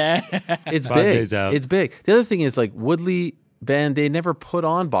 It's it's 5 big. Days out. It's big. The other thing is, like, Woodley, Ben, they never put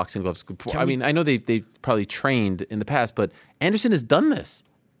on boxing gloves. I mean, I know they probably trained in the past, but Anderson has done this.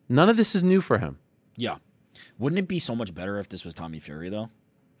 None of this is new for him. Yeah. Wouldn't it be so much better if this was Tommy Fury, though?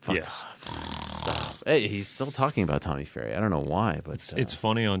 Yes. Stop. Hey, he's still talking about Tommy Fury. I don't know why, but it's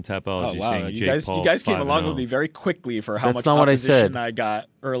funny on Tapology seeing Jake Paul. You guys came along with me very quickly for how That's much not what I opposition said. I got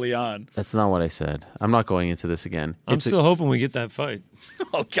early on. That's not what I said. I'm not going into this again. I'm still hoping we get that fight.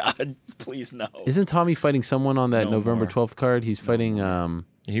 Oh God, please no. Isn't Tommy fighting someone on that November 12th card? He's fighting.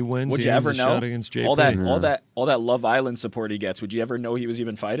 He wins. Would he you ends ever a know shot against JP. all that Love Island support he gets? Would you ever know he was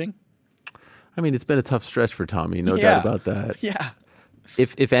even fighting? I mean, it's been a tough stretch for Tommy. No doubt about that. Yeah.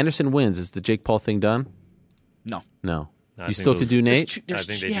 If Anderson wins, is the Jake Paul thing done? No. No. You still could do Nate?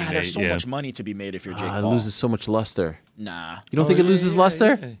 There's so much money to be made if you're Jake It Paul. loses so much luster. Nah. You don't think it loses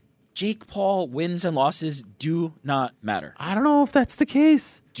luster? Yeah. Jake Paul wins and losses do not matter. I don't know if that's the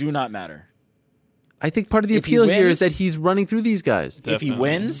case. Do not matter. I think part of the appeal here is that he's running through these guys. If he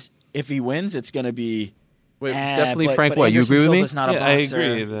wins, it's going to be. Wait, definitely, Frank. What, you agree with me? Yeah, I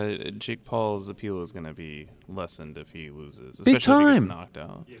agree that Jake Paul's appeal is going to be lessened if he loses, Big especially if he time. gets knocked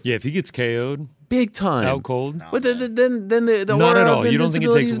out. Yeah, if he gets KO'd, big time, out cold. But then the Not aura at all. of You don't think it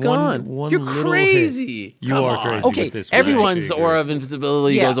invincibility takes is gone. one You're little crazy. hit. You Come are on. crazy. Okay, with this everyone's fight. aura of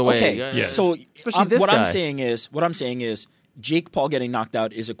invincibility goes away. Okay. Yes. So Especially this what guy. I'm saying is Jake Paul getting knocked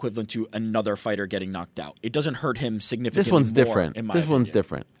out is equivalent to another fighter getting knocked out. It doesn't hurt him significantly. This one's more, different. in my This one's opinion.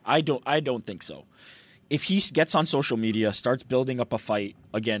 different. I don't think so. If he gets on social media, starts building up a fight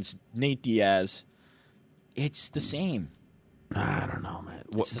against Nate Diaz, it's the same. I don't know, man.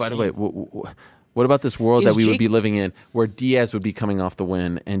 It's the By the way, same. what about this world Is that we would Jake- be living in, where Diaz would be coming off the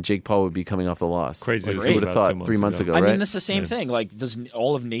win and Jake Paul would be coming off the loss? Crazy. Like, who would have About 2 thought 3 months ago, I right? mean, it's the same thing. Like, does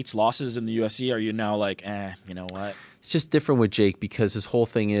all of Nate's losses in the UFC, are you now like, you know what? It's just different with Jake because his whole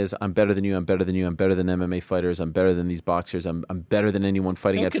thing is, I'm better than you, I'm better than you, I'm better than MMA fighters, I'm better than these boxers, I'm better than anyone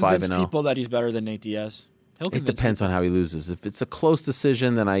fighting He'll at convince 5-0. people that he's better than Nate Diaz. It depends on how he loses. If it's a close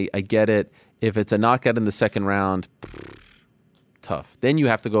decision, then I get it. If it's a knockout in the second round, tough. Then you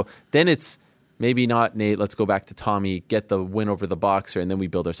have to go. Then it's maybe not Nate. Let's go back to Tommy, get the win over the boxer, and then we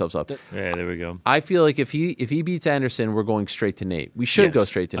build ourselves up. Yeah, there we go. I feel like if he beats Anderson, we're going straight to Nate. We should go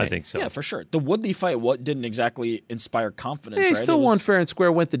straight to Nate. I think so. Yeah, for sure. The Woodley fight didn't exactly inspire confidence, He right? still won fair and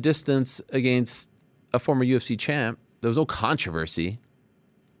square, went the distance against a former UFC champ. There was no controversy.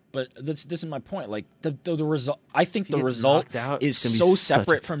 But this is my point. Like the result, I think the gets result knocked out, is it's gonna be so such a-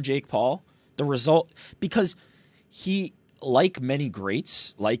 separate from Jake Paul. The result, because he, like many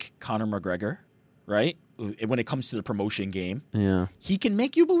greats, like Conor McGregor, right? When it comes to the promotion game, Yeah. he can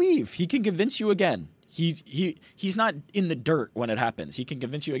make you believe. He can convince you again. He's not in the dirt when it happens. He can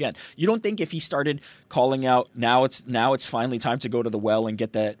convince you again. You don't think if he started calling out now it's finally time to go to the well and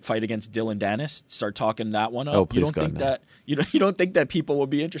get that fight against Dylan Dennis, start talking that one up. Oh, please you don't God, think no. that you don't think that people will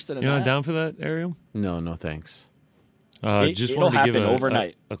be interested in You're that? not down for that, Ariel? No, thanks. Just It'll wanted to give happen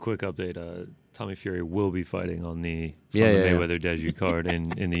overnight. a quick update. Tommy Fury will be fighting on the Yeah. Mayweather Deji card in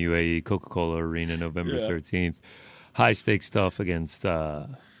the UAE Coca-Cola Arena November 13th. high stakes stuff against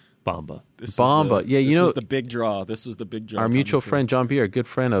Bamba. This was the big draw. This was the big draw. Our mutual friend John B, a good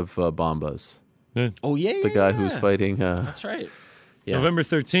friend of Bamba's. Oh yeah, the guy who's fighting. That's right. Yeah. November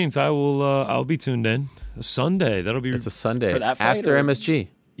 13th. I'll be tuned in. A Sunday. That'll be. It's a Sunday for that fight, after MSG.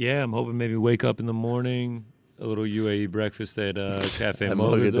 Yeah, I'm hoping maybe wake up in the morning. A little UAE breakfast at Cafe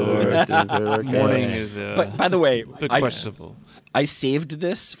Mokaev. Morning is. But by the way, questionable. I saved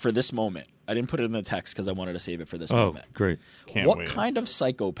this for this moment. I didn't put it in the text because I wanted to save it for this moment. Great. What kind of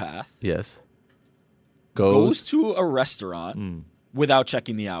psychopath goes to a restaurant without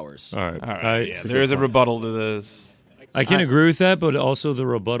checking the hours? All right. There is a rebuttal to this. I can agree with that, but also the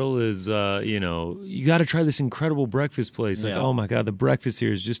rebuttal is, you got to try this incredible breakfast place. Like, oh my God, the breakfast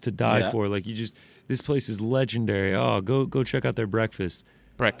here is just to die for. Like, this place is legendary. Oh, go check out their breakfast.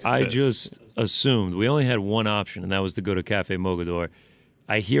 I just assumed we only had one option, and that was to go to Cafe Mogador.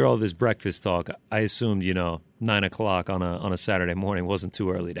 I hear all this breakfast talk. I assumed, 9 o'clock on a Saturday morning wasn't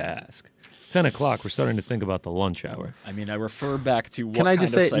too early to ask. 10 o'clock, we're starting to think about the lunch hour. I mean, I refer back to what Can I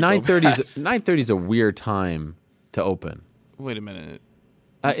just say, 9:30 is a weird time to open. Wait a minute.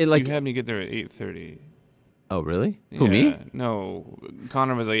 You had me get there at 8:30. Oh, really? Who, me? No,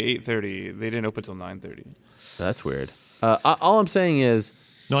 Connor was like 8:30. They didn't open till 9:30. That's weird. All I'm saying is,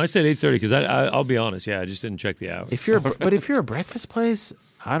 no, I said 8:30 because I'll be honest. Yeah, I just didn't check the hours. If you're a breakfast place,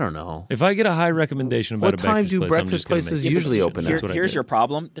 I don't know. If I get a high recommendation about what time do breakfast places usually open? Here's your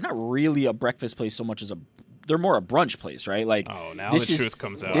problem. They're not really a breakfast place so much as they're more a brunch place, right? Like, now the truth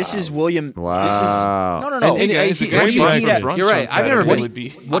comes out. This is William. Wow. This is no. You're right. I've never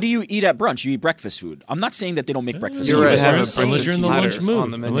been. What do you eat at brunch? You eat breakfast food. I'm not saying that they don't make breakfast food. You're right. Unless you're in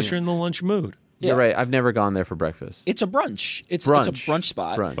the lunch mood. You're right. I've never gone there for breakfast. It's a brunch. It's a brunch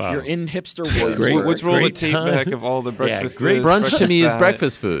spot. Wow. You're in hipster Williamsburg. Let's roll the tape back of all the breakfast. Great brunch to me is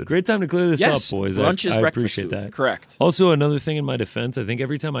breakfast food. Great time to clear this up, boys. Brunch is I breakfast appreciate food. that. Correct. Also, another thing in my defense, I think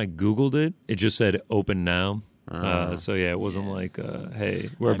every time I Googled it, it just said open now. So it wasn't like, hey,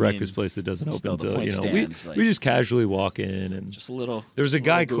 we're a breakfast place that doesn't open until we just casually walk in and just a little. There was a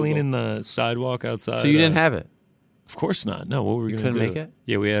guy cleaning the sidewalk outside. So you didn't have it? Of course not. No, what were we going to do? Couldn't make it?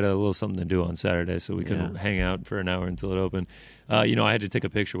 Yeah, we had a little something to do on Saturday, so we couldn't hang out for an hour until it opened. I had to take a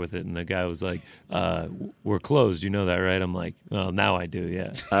picture with it, and the guy was like, "We're closed. You know that, right?" I'm like, "Well, now I do.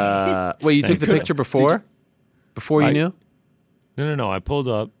 Yeah." Wait, you took the picture before? Before you knew? No. I pulled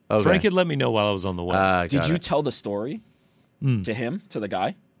up. Okay. Frank had let me know while I was on the way. Did you tell the story to him, to the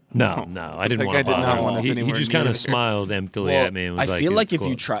guy? No, I didn't want to bother him. He just kind of smiled emptily at me and was like, I feel like if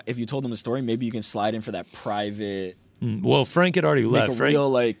you told him the story, maybe you can slide in for that private. Well, Frank had already left.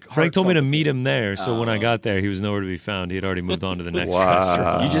 Frank told me to meet him there, so when I got there, he was nowhere to be found. He had already moved on to the next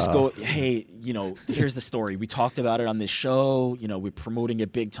restaurant. You just go, hey, here's the story. We talked about it on this show. We're promoting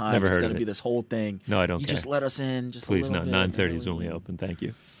it big time. Never it's heard going of to be it. this whole thing. No, I don't care. You just let us in. Just please, a little no. bit. 9:30 is when we open. Thank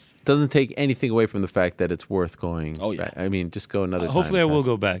you. Doesn't take anything away from the fact that it's worth going. Oh yeah. I mean, just go another time. Hopefully, I will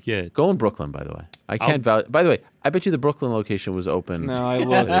go back. Yeah. Go in Brooklyn, by the way. I can't vouch. By the way, I bet you the Brooklyn location was open. No, I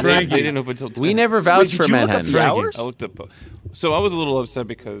looked. They didn't open until 10. We never vouched for Manhattan. I looked up. So I was a little upset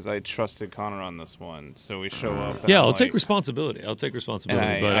because I trusted Connor on this one. So we show up. Yeah, I'll take responsibility.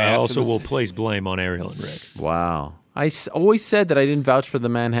 But I also will place blame on Ariel and Rick. Wow. I always said that I didn't vouch for the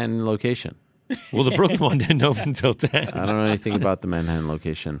Manhattan location. Well, the Brooklyn one didn't open until 10. I don't know anything about the Manhattan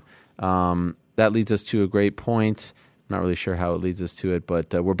location. That leads us to a great point. I'm not really sure how it leads us to it,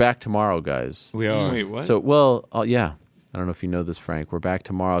 but we're back tomorrow, guys. We are. Wait, what? So, yeah. I don't know if you know this, Frank. We're back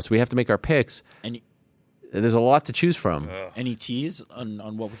tomorrow. So we have to make our picks. And there's a lot to choose from. Any tease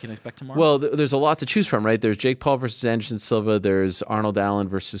on what we can expect tomorrow? Well, there's a lot to choose from, right? There's Jake Paul versus Anderson Silva. There's Arnold Allen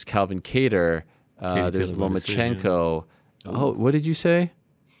versus Calvin Kattar. There's Lomachenko. Oh, what did you say?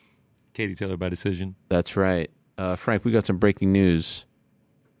 Katie Taylor by decision. That's right. Frank, we got some breaking news.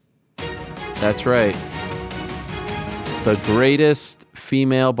 That's right. The greatest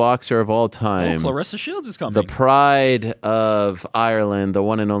female boxer of all time. Clarissa Shields is coming. The pride of Ireland, the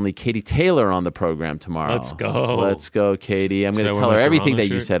one and only Katie Taylor on the program tomorrow. Let's go. Let's go, Katie. I'm going to tell her everything that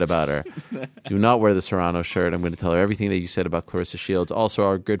you said about her. Do not wear the Serrano shirt. I'm going to tell her everything that you said about Clarissa Shields. Also,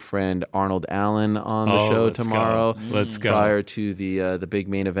 our good friend Arnold Allen on the show tomorrow. Let's go. Prior to the big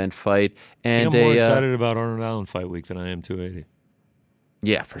main event fight. And I'm more excited about Arnold Allen fight week than I am 280.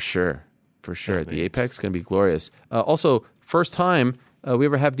 Yeah, for sure. For sure. The Apex is going to be glorious. Also, first time we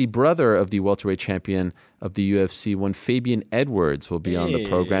ever have the brother of the welterweight champion of the UFC, one Fabian Edwards, will be on the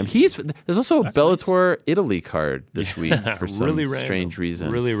program. There's also a Bellator Italy card this week for some strange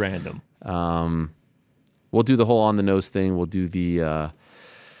reason. Really random. We'll do the whole on the nose thing. We'll do the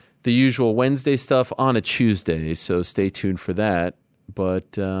usual Wednesday stuff on a Tuesday, so stay tuned for that.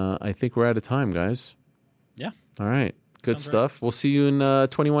 But I think we're out of time, guys. Yeah. All right. Good stuff. We'll see you in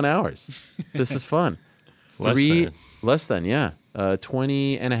 21 hours. This is fun. Less than, yeah.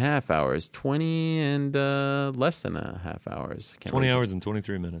 20 and a half hours. 20 and less than a half hours. 20 hours and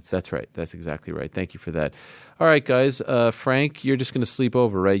 23 minutes. That's right. That's exactly right. Thank you for that. All right, guys. Frank, you're just going to sleep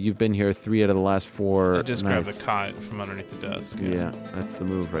over, right? You've been here 3 out of the last 4 I just nights. grabbed the cot from underneath the desk. Yeah, that's the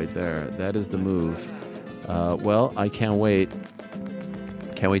move right there. That is the move. Well, I can't wait.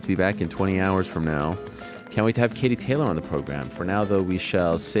 Can't wait to be back in 20 hours from now. Can't wait to have Katie Taylor on the program. For now, though, we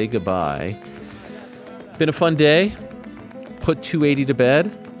shall say goodbye. Been a fun day. Put 280 to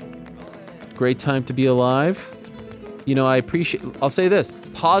bed. Great time to be alive. You know, I'll say this.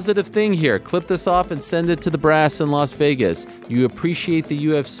 Positive thing here. Clip this off and send it to the brass in Las Vegas. You appreciate the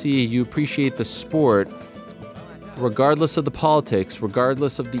UFC. You appreciate the sport. Regardless of the politics,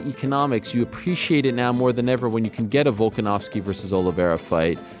 regardless of the economics, you appreciate it now more than ever when you can get a Volkanovski versus Oliveira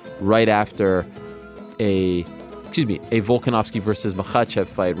fight right after a Volkanovski versus Mokaev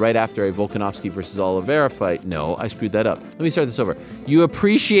fight right after a Volkanovski versus Oliveira fight. No, I screwed that up. Let me start this over. You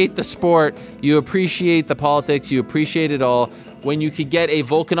appreciate the sport. You appreciate the politics. You appreciate it all when you could get a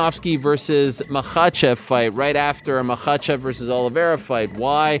Volkanovski versus Mokaev fight right after a Mokaev versus Oliveira fight.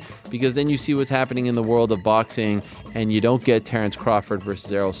 Why? Because then you see what's happening in the world of boxing, and you don't get Terence Crawford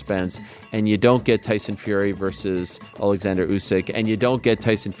versus Errol Spence, and you don't get Tyson Fury versus Alexander Usyk, and you don't get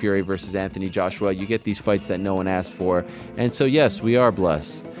Tyson Fury versus Anthony Joshua. You get these fights that no one asked for. And so, yes, we are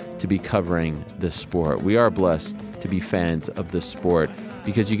blessed to be covering this sport. We are blessed to be fans of this sport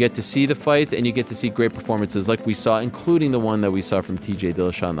because you get to see the fights and you get to see great performances like we saw, including the one that we saw from TJ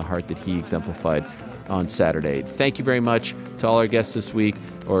Dillashaw and the heart that he exemplified on Saturday. Thank you very much to all our guests this week,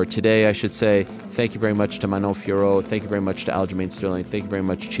 or today, I should say. Thank you very much to Manon Fiorot. Thank you very much to Aljamain Sterling. Thank you very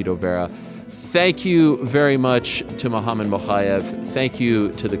much, Chito Vera. Thank you very much to Mohamed Mokaev. Thank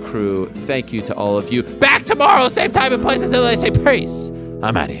you to the crew. Thank you to all of you. Back tomorrow, same time and place until I say peace.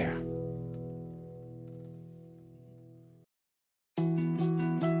 I'm out of here.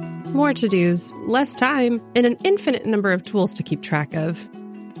 More to-dos, less time, and an infinite number of tools to keep track of.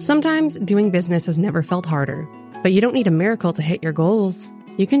 Sometimes doing business has never felt harder, but you don't need a miracle to hit your goals.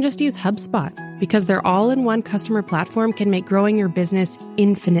 You can just use HubSpot, because their all-in-one customer platform can make growing your business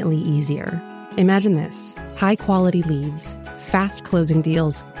infinitely easier. Imagine this: high-quality leads, fast closing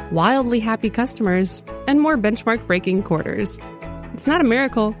deals, wildly happy customers, and more benchmark-breaking quarters. It's not a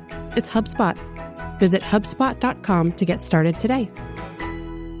miracle, it's HubSpot. Visit HubSpot.com to get started today.